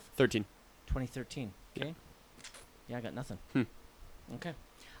 2012, 13. 2013. Okay. Yeah, I got nothing. Hmm. Okay.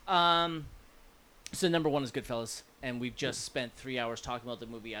 So number one is Goodfellas, and we've just spent 3 hours talking about the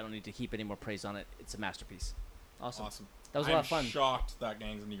movie. I don't need to heap any more praise on it. It's a masterpiece. Awesome. That was a lot of fun. I'm shocked that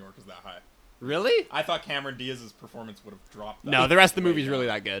Gangs of New York is that high. Really? I thought Cameron Diaz's performance would have dropped. No, the rest of the movie's really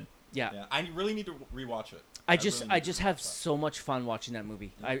that good. Yeah. Yeah, I really need to rewatch it. I really just need to have rewatch that. so much fun watching that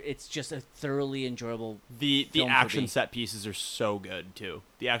movie. It's just a thoroughly enjoyable. The Film for action me. set pieces are so good too.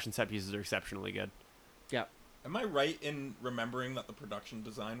 The action set pieces are exceptionally good. Yeah. Am I right in remembering that the production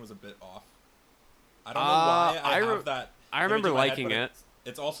design was a bit off? I don't know why I have that. I remember image in my head, liking but it.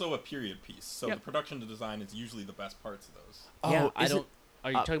 It's also a period piece, so Yep. the production design is usually the best parts of those. Yeah, Oh, I is it- don't. Are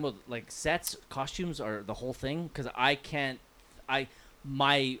you talking about like sets, costumes, or the whole thing? Because I can't.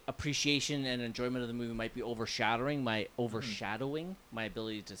 My appreciation and enjoyment of the movie might be overshadowing my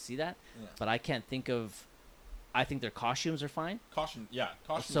ability to see that. Yeah. But I can't think of. I think their costumes are fine. Caution, I have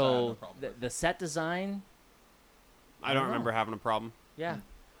no So problem with. the set design, I don't remember having a problem. yeah,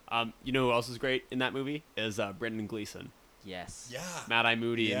 You know who else is great in that movie? Is Brendan Gleeson. yes, Yeah. Mad Eye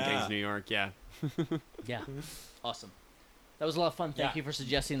Moody in Yeah. Gangs of New York. Yeah. yeah, awesome. That was a lot of fun. Thank Yeah. you for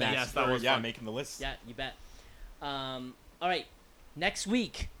suggesting that. Yes, that was fun. making the list. Yeah, you bet. All right, next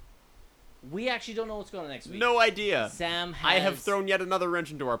week. We actually don't know what's going on next week. No idea. Sam has. I have thrown yet another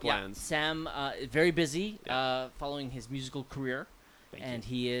wrench into our Yeah, plans. Sam is very busy following his musical career, Thank and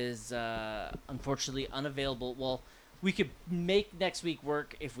he is unfortunately unavailable. Well, we could make next week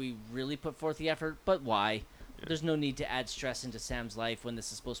work if we really put forth the effort, but why? Yeah. There's no need to add stress into Sam's life when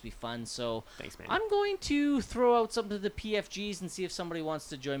this is supposed to be fun. So Thanks, man. I'm going to throw out something to the PFGs and see if somebody wants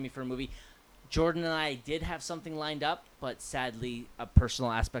to join me for a movie. Jordan and I did have something lined up, but sadly, a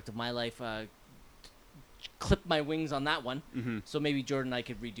personal aspect of my life clipped my wings on that one. Mm-hmm. So maybe Jordan and I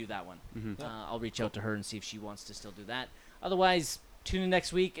could redo that one. Mm-hmm. I'll reach out to her and see if she wants to still do that. Otherwise, tune in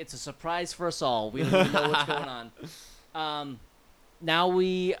next week. It's a surprise for us all. We don't even know what's going on. Now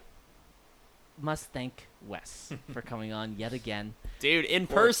we must thank Wes for coming on yet again Dude, in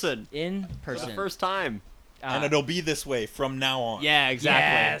course. person. in For the person. first time. And it'll be this way from now on. Yeah,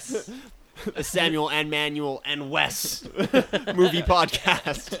 exactly. Yes. The Samuel and Manuel and Wes movie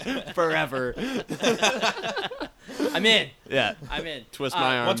podcast forever. I'm in. Yeah. I'm in. Twist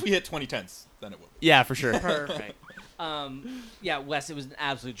my arm. Once we hit 2010s, then it will be. Yeah, for sure. Perfect. Yeah, Wes, it was an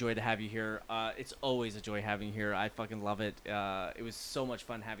absolute joy to have you here. It's always a joy having you here. I fucking love it. It was so much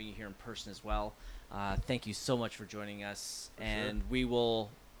fun having you here in person as well. Thank you so much for joining us. For and we will,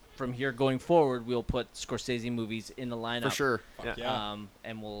 from here going forward, we'll put Scorsese movies in the lineup. For sure. Fuck Yeah. yeah.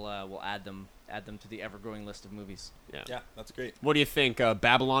 And we'll add them to the ever-growing list of movies. Yeah, that's great. What do you think?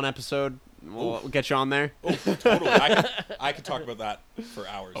 Babylon episode? We'll get you on there. Oh, totally. I could talk about that for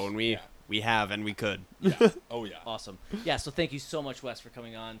hours. Oh, and we have and we could. Yeah. Oh, yeah. Awesome. Yeah, so thank you so much, Wes, for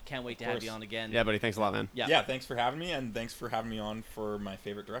coming on. Can't wait to have course. you on again. Yeah, buddy. Thanks a lot, man. Yeah. Yeah, thanks for having me, and thanks for having me on for my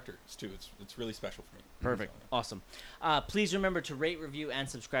favorite directors, too. It's really special for me. Perfect. So, Awesome. Please remember to rate, review, and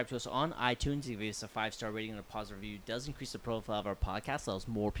subscribe to us on iTunes. Give us a 5-star rating and a positive review. It does increase the profile of our podcast. Allows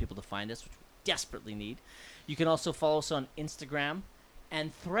more people to find us, which we desperately need. You can also follow us on Instagram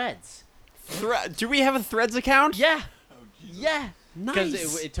and Threads. Do we have a Threads account? Yeah. Oh, Jesus. Yeah. Because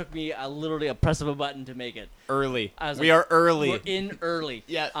Nice. it took me literally a press of a button to make it. Early. I was We like, are early. We're in early.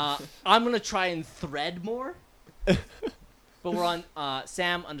 Yeah. I'm going to try and thread more. But we're on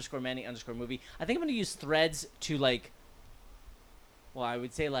Sam_Manny_movie. I think I'm going to use Threads to well, I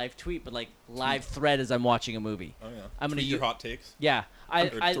would say live tweet, but live thread as I'm watching a movie. Oh, yeah. I'm gonna Tweet your u- hot takes. Yeah. Or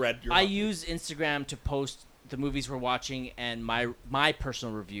thread your I hot use Instagram to post the movies we're watching and my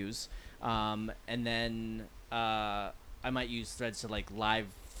personal reviews. And then I might use Threads to live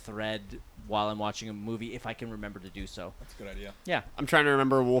thread while I'm watching a movie if I can remember to do so. That's a good idea. Yeah. I'm trying to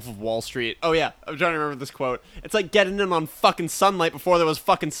remember Wolf of Wall Street. Oh, yeah. I'm trying to remember this quote. It's like getting in on fucking sunlight before there was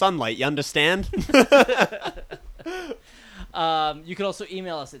fucking sunlight. You understand? You can also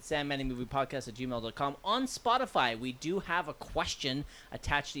email us at sammanymoviepodcast@gmail.com. On Spotify, we do have a question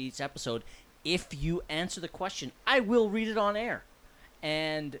attached to each episode. If you answer the question, I will read it on air.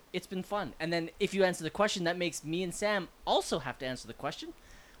 And it's been fun. And then if you answer the question, that makes me and Sam also have to answer the question,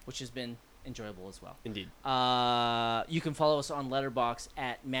 which has been enjoyable as well. Indeed. You can follow us on Letterboxd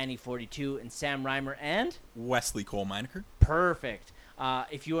at Manny42 and Sam Reimer and Wesley Cole Minaker. perfect.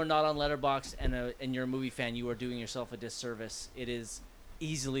 If you are not on Letterboxd and you're a movie fan, you are doing yourself a disservice. It is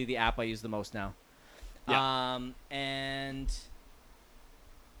easily the app I use the most now. Yeah. And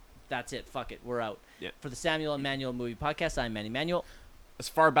that's it. Fuck it. We're out. Yeah. For the Samuel and Manuel Movie Podcast, I'm Manny Manuel. As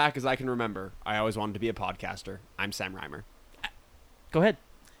far back as I can remember, I always wanted to be a podcaster. I'm Sam Reimer. Go ahead.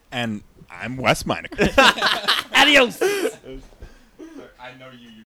 And I'm Wes Minaker. Adios. I know you